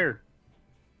 that's fair.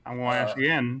 I'm going to ask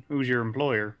again, who's your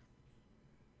employer?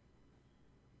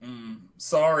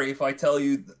 Sorry if I tell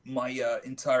you my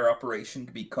entire operation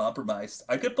could be compromised.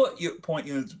 I could point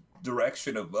you in the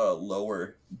direction of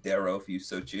Lower Darrow if you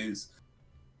so choose.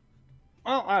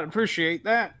 Well, I'd appreciate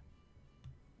that.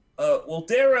 Well,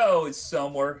 Darrow is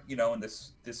somewhere, in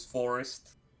this forest.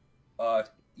 I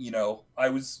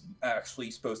was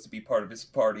actually supposed to be part of his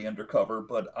party undercover,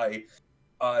 but I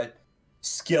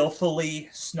skillfully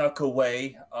snuck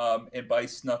away. And by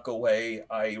snuck away,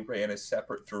 I ran a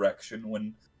separate direction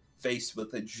when faced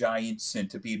with a giant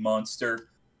centipede monster.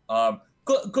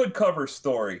 Good cover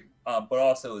story, but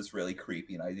also is really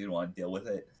creepy, and I didn't want to deal with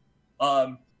it.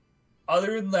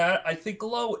 Other than that, I think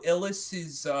Low Illis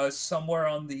is somewhere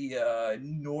on the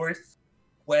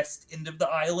northwest end of the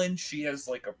island. She has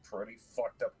like a pretty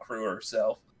fucked up crew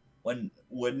herself. If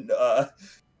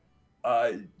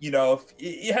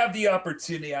you have the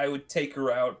opportunity, I would take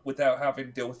her out without having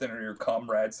to deal with any of your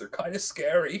comrades. They're kind of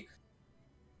scary.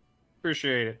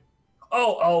 Appreciate it.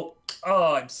 Oh,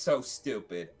 I'm so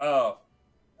stupid.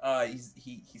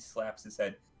 He slaps his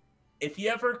head. If you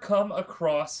ever come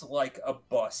across like a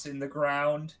bus in the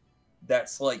ground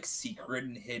that's like secret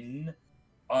and hidden,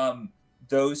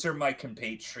 those are my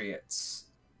compatriots.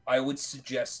 I would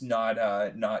suggest not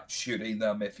shooting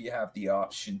them if you have the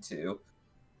option to.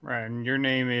 Right, and your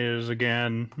name is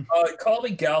again. Call me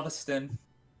Galveston.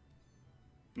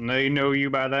 They know you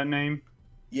by that name?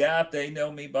 Yeah, they know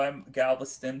me by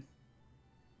Galveston.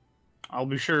 I'll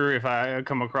be sure if I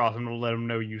come across him to let him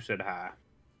know you said hi.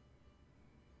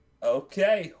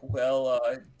 Okay, well,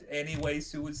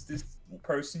 anyways, who was this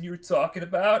person you were talking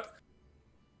about?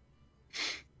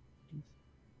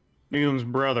 Needham's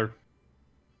brother.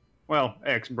 Well,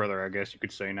 ex-brother, I guess you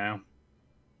could say now.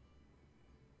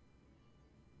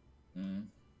 Hmm.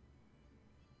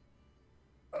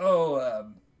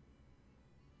 Oh,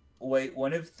 wait,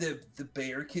 one of the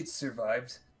Bayer kids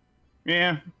survived?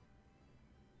 Yeah.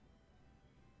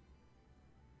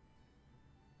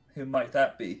 Who might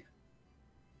that be?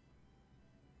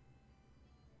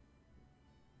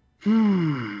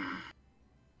 Hmm.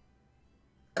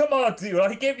 Come on, dude,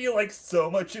 I gave you, like, so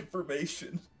much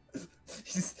information.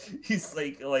 he's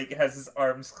like has his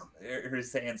arms or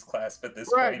his hands clasped at this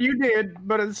Right, point. you did,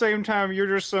 but at the same time, you're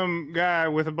just some guy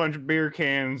with a bunch of beer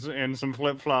cans and some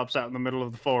flip-flops out in the middle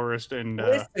of the forest, and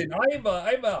Listen, I'm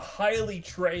a highly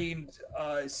trained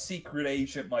secret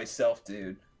agent myself,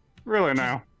 dude. really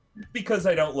now. Because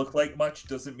I don't look like much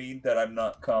doesn't mean that I'm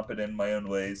not competent in my own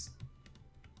ways.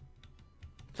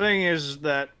 Thing is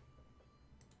that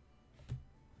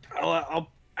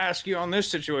I'll ask you on this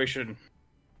situation.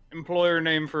 Employer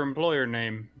name for employer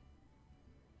name.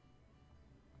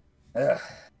 Ugh.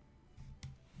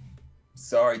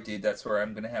 Sorry, dude, that's where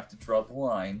I'm gonna have to draw the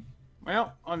line.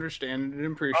 Well, understand and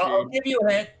appreciate. I'll give you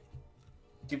a hint.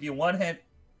 Give you one hint.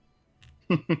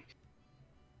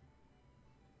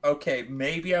 Okay,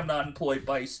 maybe I'm not employed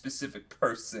by a specific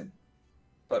person,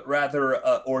 but rather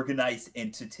an organized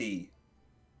entity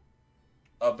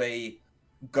of a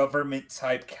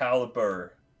government-type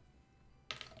caliber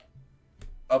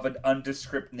of an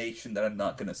undescript nation that I'm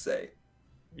not gonna say.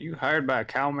 You hired by a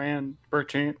cowman,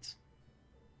 perchance?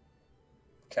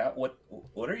 Cat, what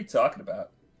are you talking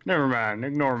about? Never mind,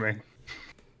 ignore me.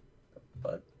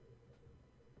 But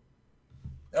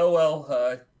oh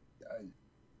well.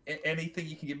 Anything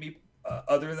you can give me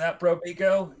other than that, bro,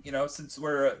 Bigo? You know, since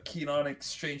we're keen on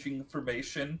exchanging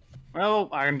information. Well,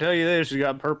 I can tell you this: you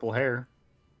got purple hair.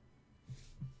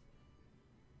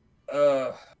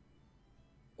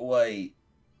 Wait.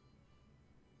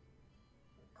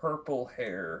 Purple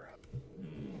hair.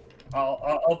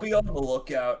 I'll be on the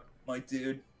lookout, my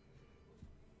dude.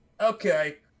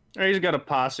 Okay. He's got a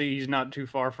posse. He's not too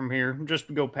far from here.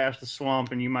 Just go past the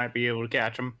swamp, and you might be able to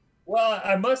catch him. Well,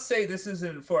 I must say this is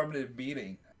an informative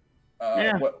meeting.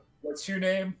 Yeah. What's your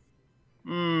name?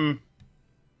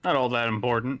 Not all that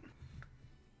important.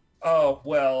 Oh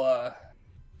well.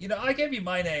 You know, I gave you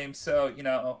my name, so you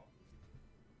know.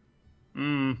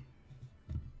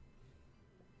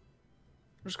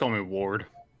 Just call me Ward.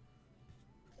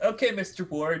 Okay, Mr.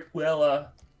 Ward.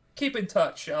 Well, keep in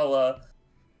touch. I'll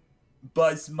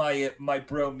buzz my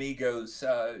bro Migos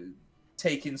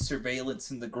taking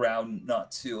surveillance in the ground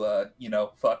not to you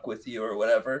know, fuck with you or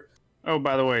whatever. Oh,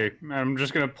 by the way, I'm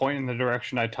just gonna point in the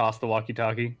direction I tossed the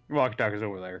walkie-talkie. The walkie-talkie's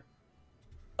over there.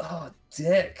 Oh,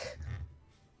 dick.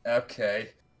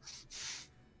 Okay.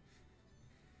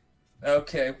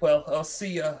 Okay, well, I'll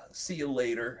see you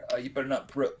later. You better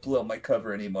not blow my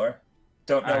cover anymore.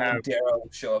 Don't know when Darrow will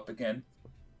show up again.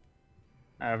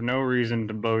 I have no reason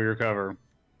to blow your cover.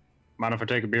 Mind if I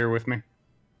take a beer with me?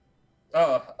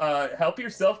 Oh, help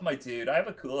yourself, my dude. I have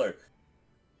a cooler.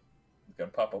 I'm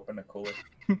gonna pop open a cooler.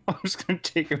 I'm just gonna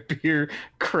take a beer,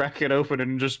 crack it open,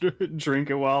 and just drink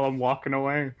it while I'm walking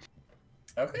away.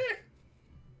 Okay.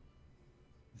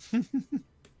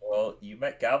 Well, you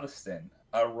met Galveston.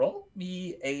 Roll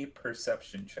me a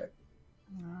perception check.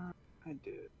 I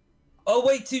did. Oh,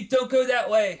 wait, dude, don't go that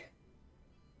way.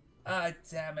 Ah,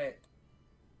 damn it.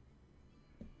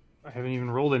 I haven't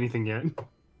even rolled anything yet.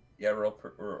 Yeah, roll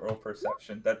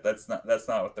perception. That's not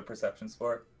what the perception's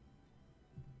for.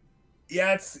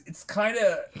 Yeah, it's kind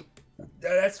of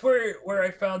that's where I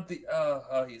found the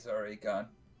oh, he's already gone.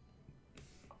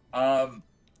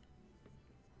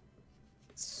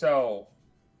 So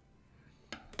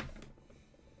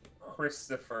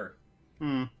Christopher.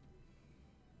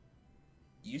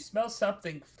 You smell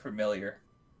something familiar.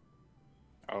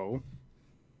 Oh.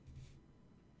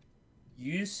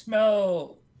 You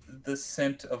smell the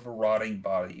scent of rotting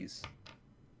bodies.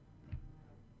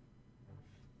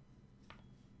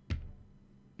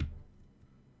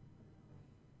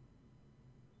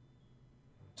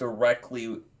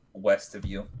 Directly west of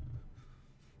you.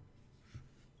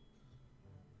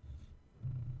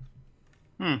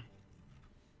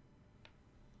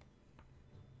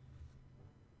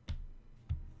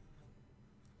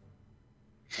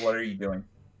 What are you doing?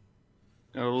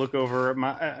 I'll look over at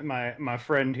my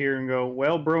friend here and go,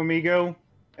 well, bromigo,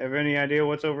 have any idea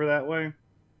what's over that way?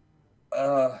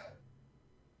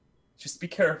 just be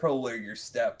careful where you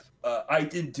step. I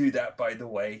didn't do that, by the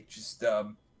way. Just I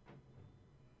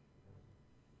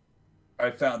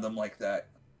found them like that.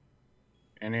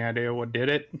 Any idea what did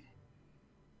it?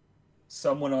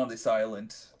 Someone on this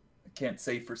island. I can't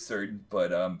say for certain,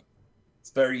 but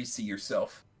it's better you see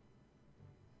yourself.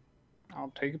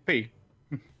 I'll take a peek.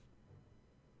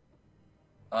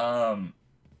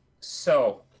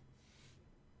 So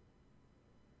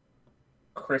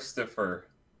Christopher,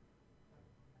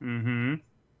 Mm-hmm.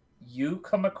 you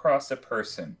come across a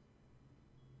person.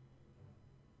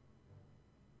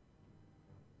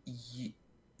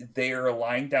 They are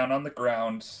lying down on the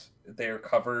ground. They're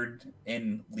covered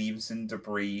in leaves and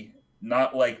debris.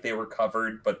 Not like they were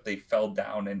covered, but they fell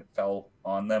down and it fell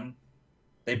on them.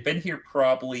 They've been here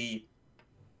probably...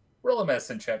 Roll a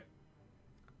medicine check.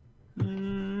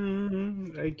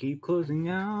 I keep closing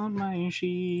out my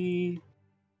sheet.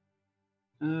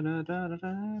 Da, da, da, da,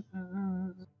 da,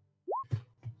 da.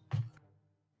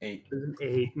 8. There's an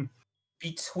 8.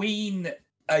 Between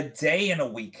a day and a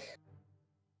week.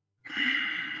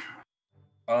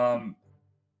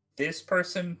 This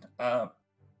person,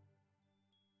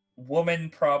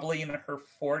 woman probably in her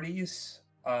 40s,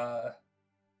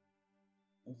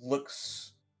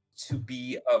 looks to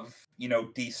be of,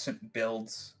 decent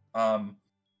builds.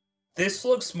 This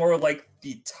looks more like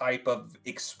the type of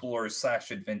explorer /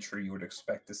 adventure you would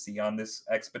expect to see on this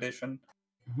expedition.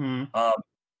 Mm-hmm.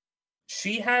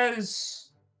 She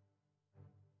has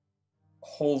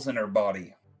holes in her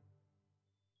body.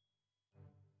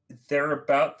 They're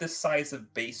about the size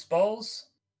of baseballs.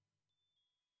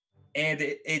 And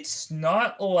it's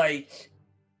not like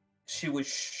she was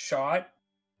shot.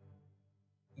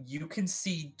 You can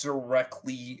see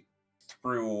directly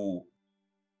through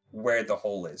where the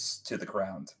hole is to the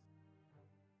ground.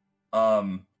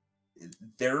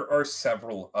 There are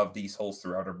several of these holes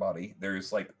throughout her body.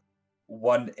 There's like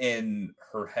one in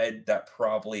her head that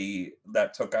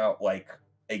took out like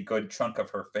a good chunk of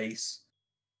her face.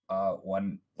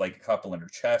 One, like a couple in her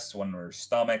chest, one in her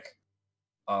stomach.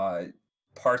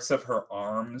 Parts of her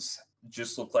arms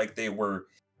just look like they were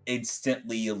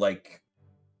instantly like...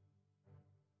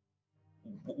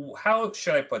 How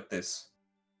should I put this?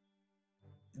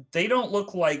 They don't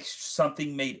look like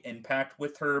something made impact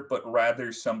with her, but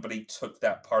rather somebody took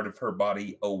that part of her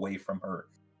body away from her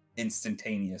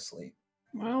instantaneously.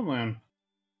 Well then.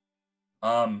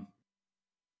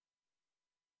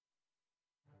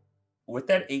 With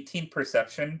that 18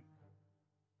 perception,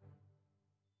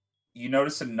 you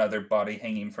notice another body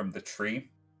hanging from the tree.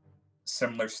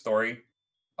 Similar story.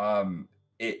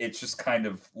 It's just kind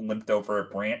of limped over a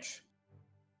branch.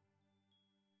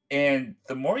 And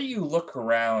the more you look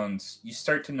around, you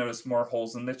start to notice more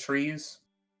holes in the trees.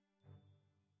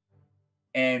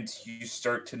 And you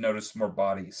start to notice more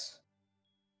bodies.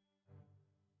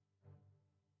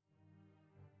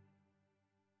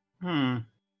 All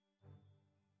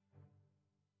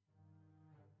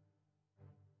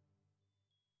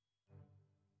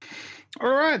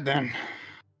right, then.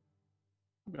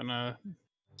 I'm gonna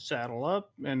saddle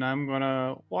up, and I'm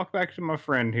gonna walk back to my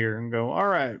friend here and go, all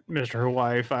right, Mr.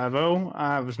 Hawaii 5-0,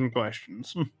 I have some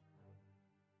questions.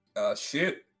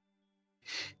 Shoot.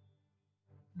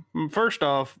 First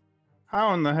off,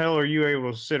 how in the hell are you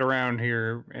able to sit around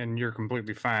here and you're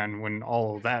completely fine when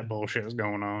all of that bullshit is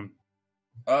going on?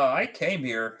 I came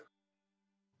here.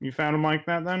 You found him like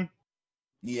that, then?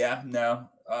 Yeah, no.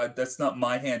 That's not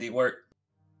my handiwork.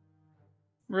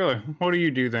 Really? What do you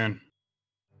do, then?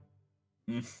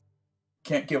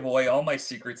 Can't give away all my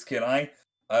secrets, can I?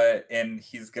 And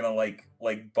he's gonna like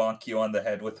bonk you on the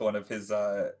head with one of his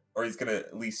or he's gonna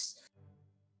at least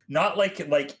not like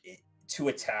to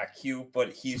attack you,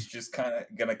 but he's just gonna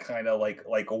like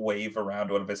wave around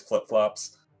one of his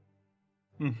flip-flops.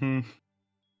 Mm-hmm.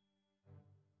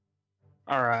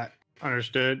 All right,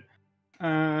 understood.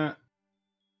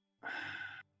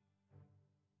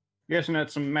 Guessing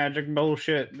that's some magic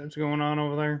bullshit that's going on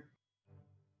over there.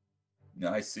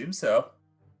 I assume so.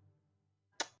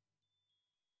 Is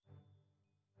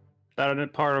that a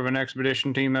part of an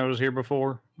expedition team that was here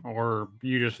before? Or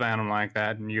you just found them like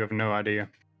that and you have no idea?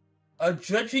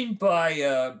 Judging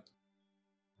by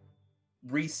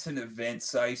recent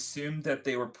events, I assumed that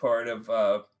they were part of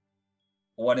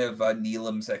one of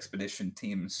Neelam's expedition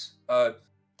teams.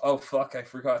 Oh fuck, I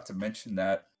forgot to mention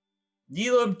that.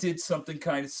 Neelam did something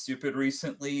kind of stupid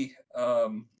recently.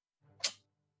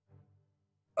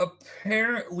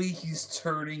 Apparently he's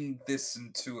turning this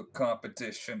into a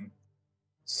competition.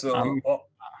 So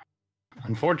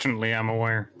unfortunately, I'm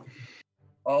aware.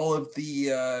 All of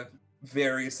the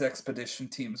various expedition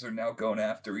teams are now going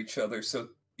after each other, so,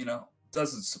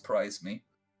 doesn't surprise me.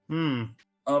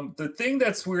 The thing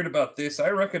that's weird about this, I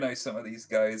recognize some of these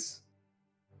guys.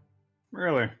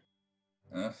 Really?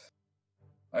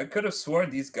 I could have sworn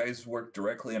these guys worked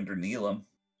directly under Neelam.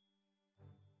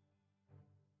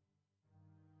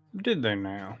 Did they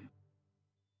now?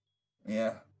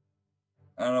 Yeah.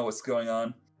 I don't know what's going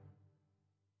on.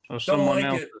 So someone like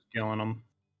else it. is killing them.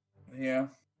 Yeah.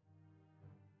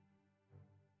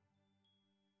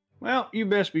 Well, you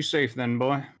best be safe then,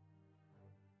 boy.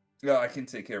 Yeah, I can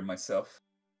take care of myself.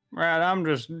 Right, I'm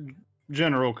just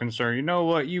general concern. You know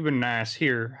what? You've been nice.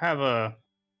 Here, have a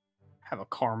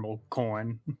caramel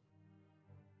coin.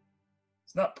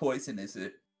 It's not poison, is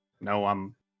it? No,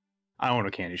 I own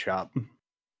a candy shop.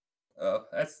 Oh,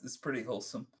 that's pretty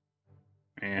wholesome.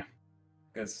 Yeah.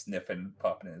 Gonna sniff it and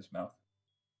pop it in his mouth.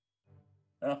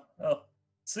 Oh.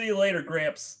 See you later,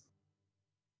 Gramps.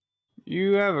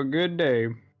 You have a good day.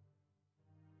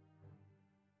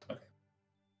 Okay.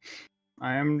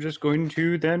 I am just going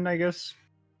to then, I guess,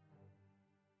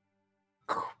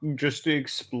 just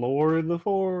explore the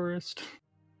forest.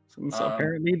 Since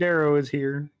apparently Darrow is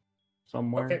here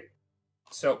somewhere. Okay.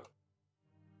 So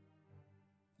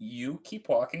you keep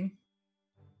walking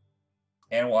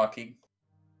and walking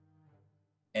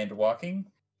and walking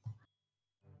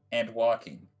and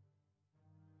walking.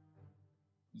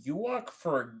 You walk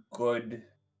for a good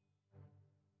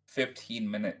 15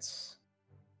 minutes.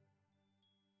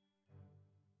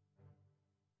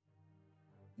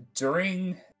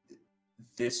 During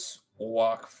this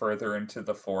walk further into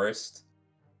the forest,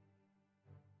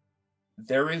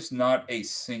 there is not a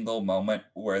single moment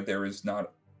where there is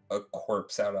not a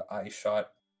corpse out of eye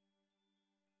shot.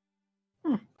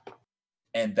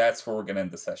 And that's where we're going to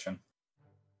end the session.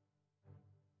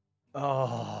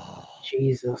 Oh,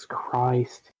 Jesus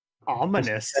Christ.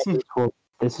 Ominous.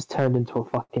 This has turned into a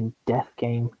fucking death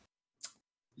game.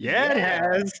 Yeah, it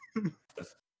has.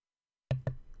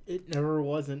 It never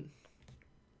wasn't.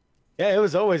 yeah, it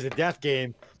was always a death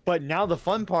game. But now the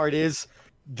fun part is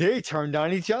they turned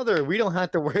on each other. We don't have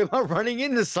to worry about running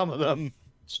into some of them.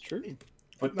 It's true.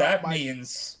 But that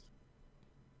means...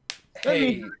 That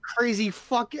Hey... means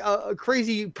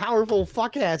crazy powerful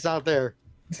fuck-ass out there.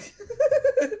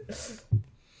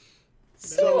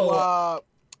 So,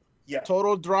 yeah.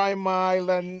 Total Dry Mile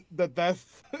and the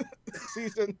death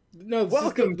season. No,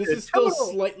 Welcome this to is still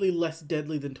Total- slightly less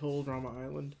deadly than Total Drama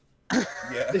Island.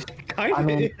 Yeah. Kind of I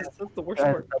mean, is. That's the worst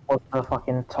part. That was the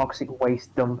fucking toxic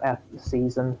waste dump after the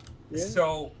season. Yeah.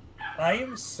 So, I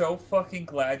am so fucking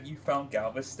glad you found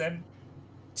Galveston.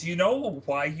 Do you know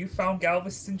why you found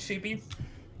Galveston, Chibi?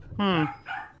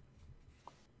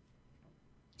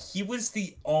 He was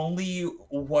the only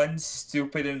one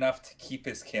stupid enough to keep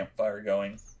his campfire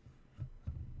going.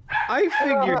 I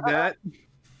figured that.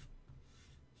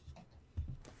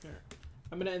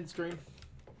 I'm gonna end stream.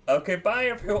 Okay, bye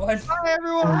everyone. Bye,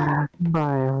 everyone.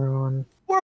 Bye, everyone.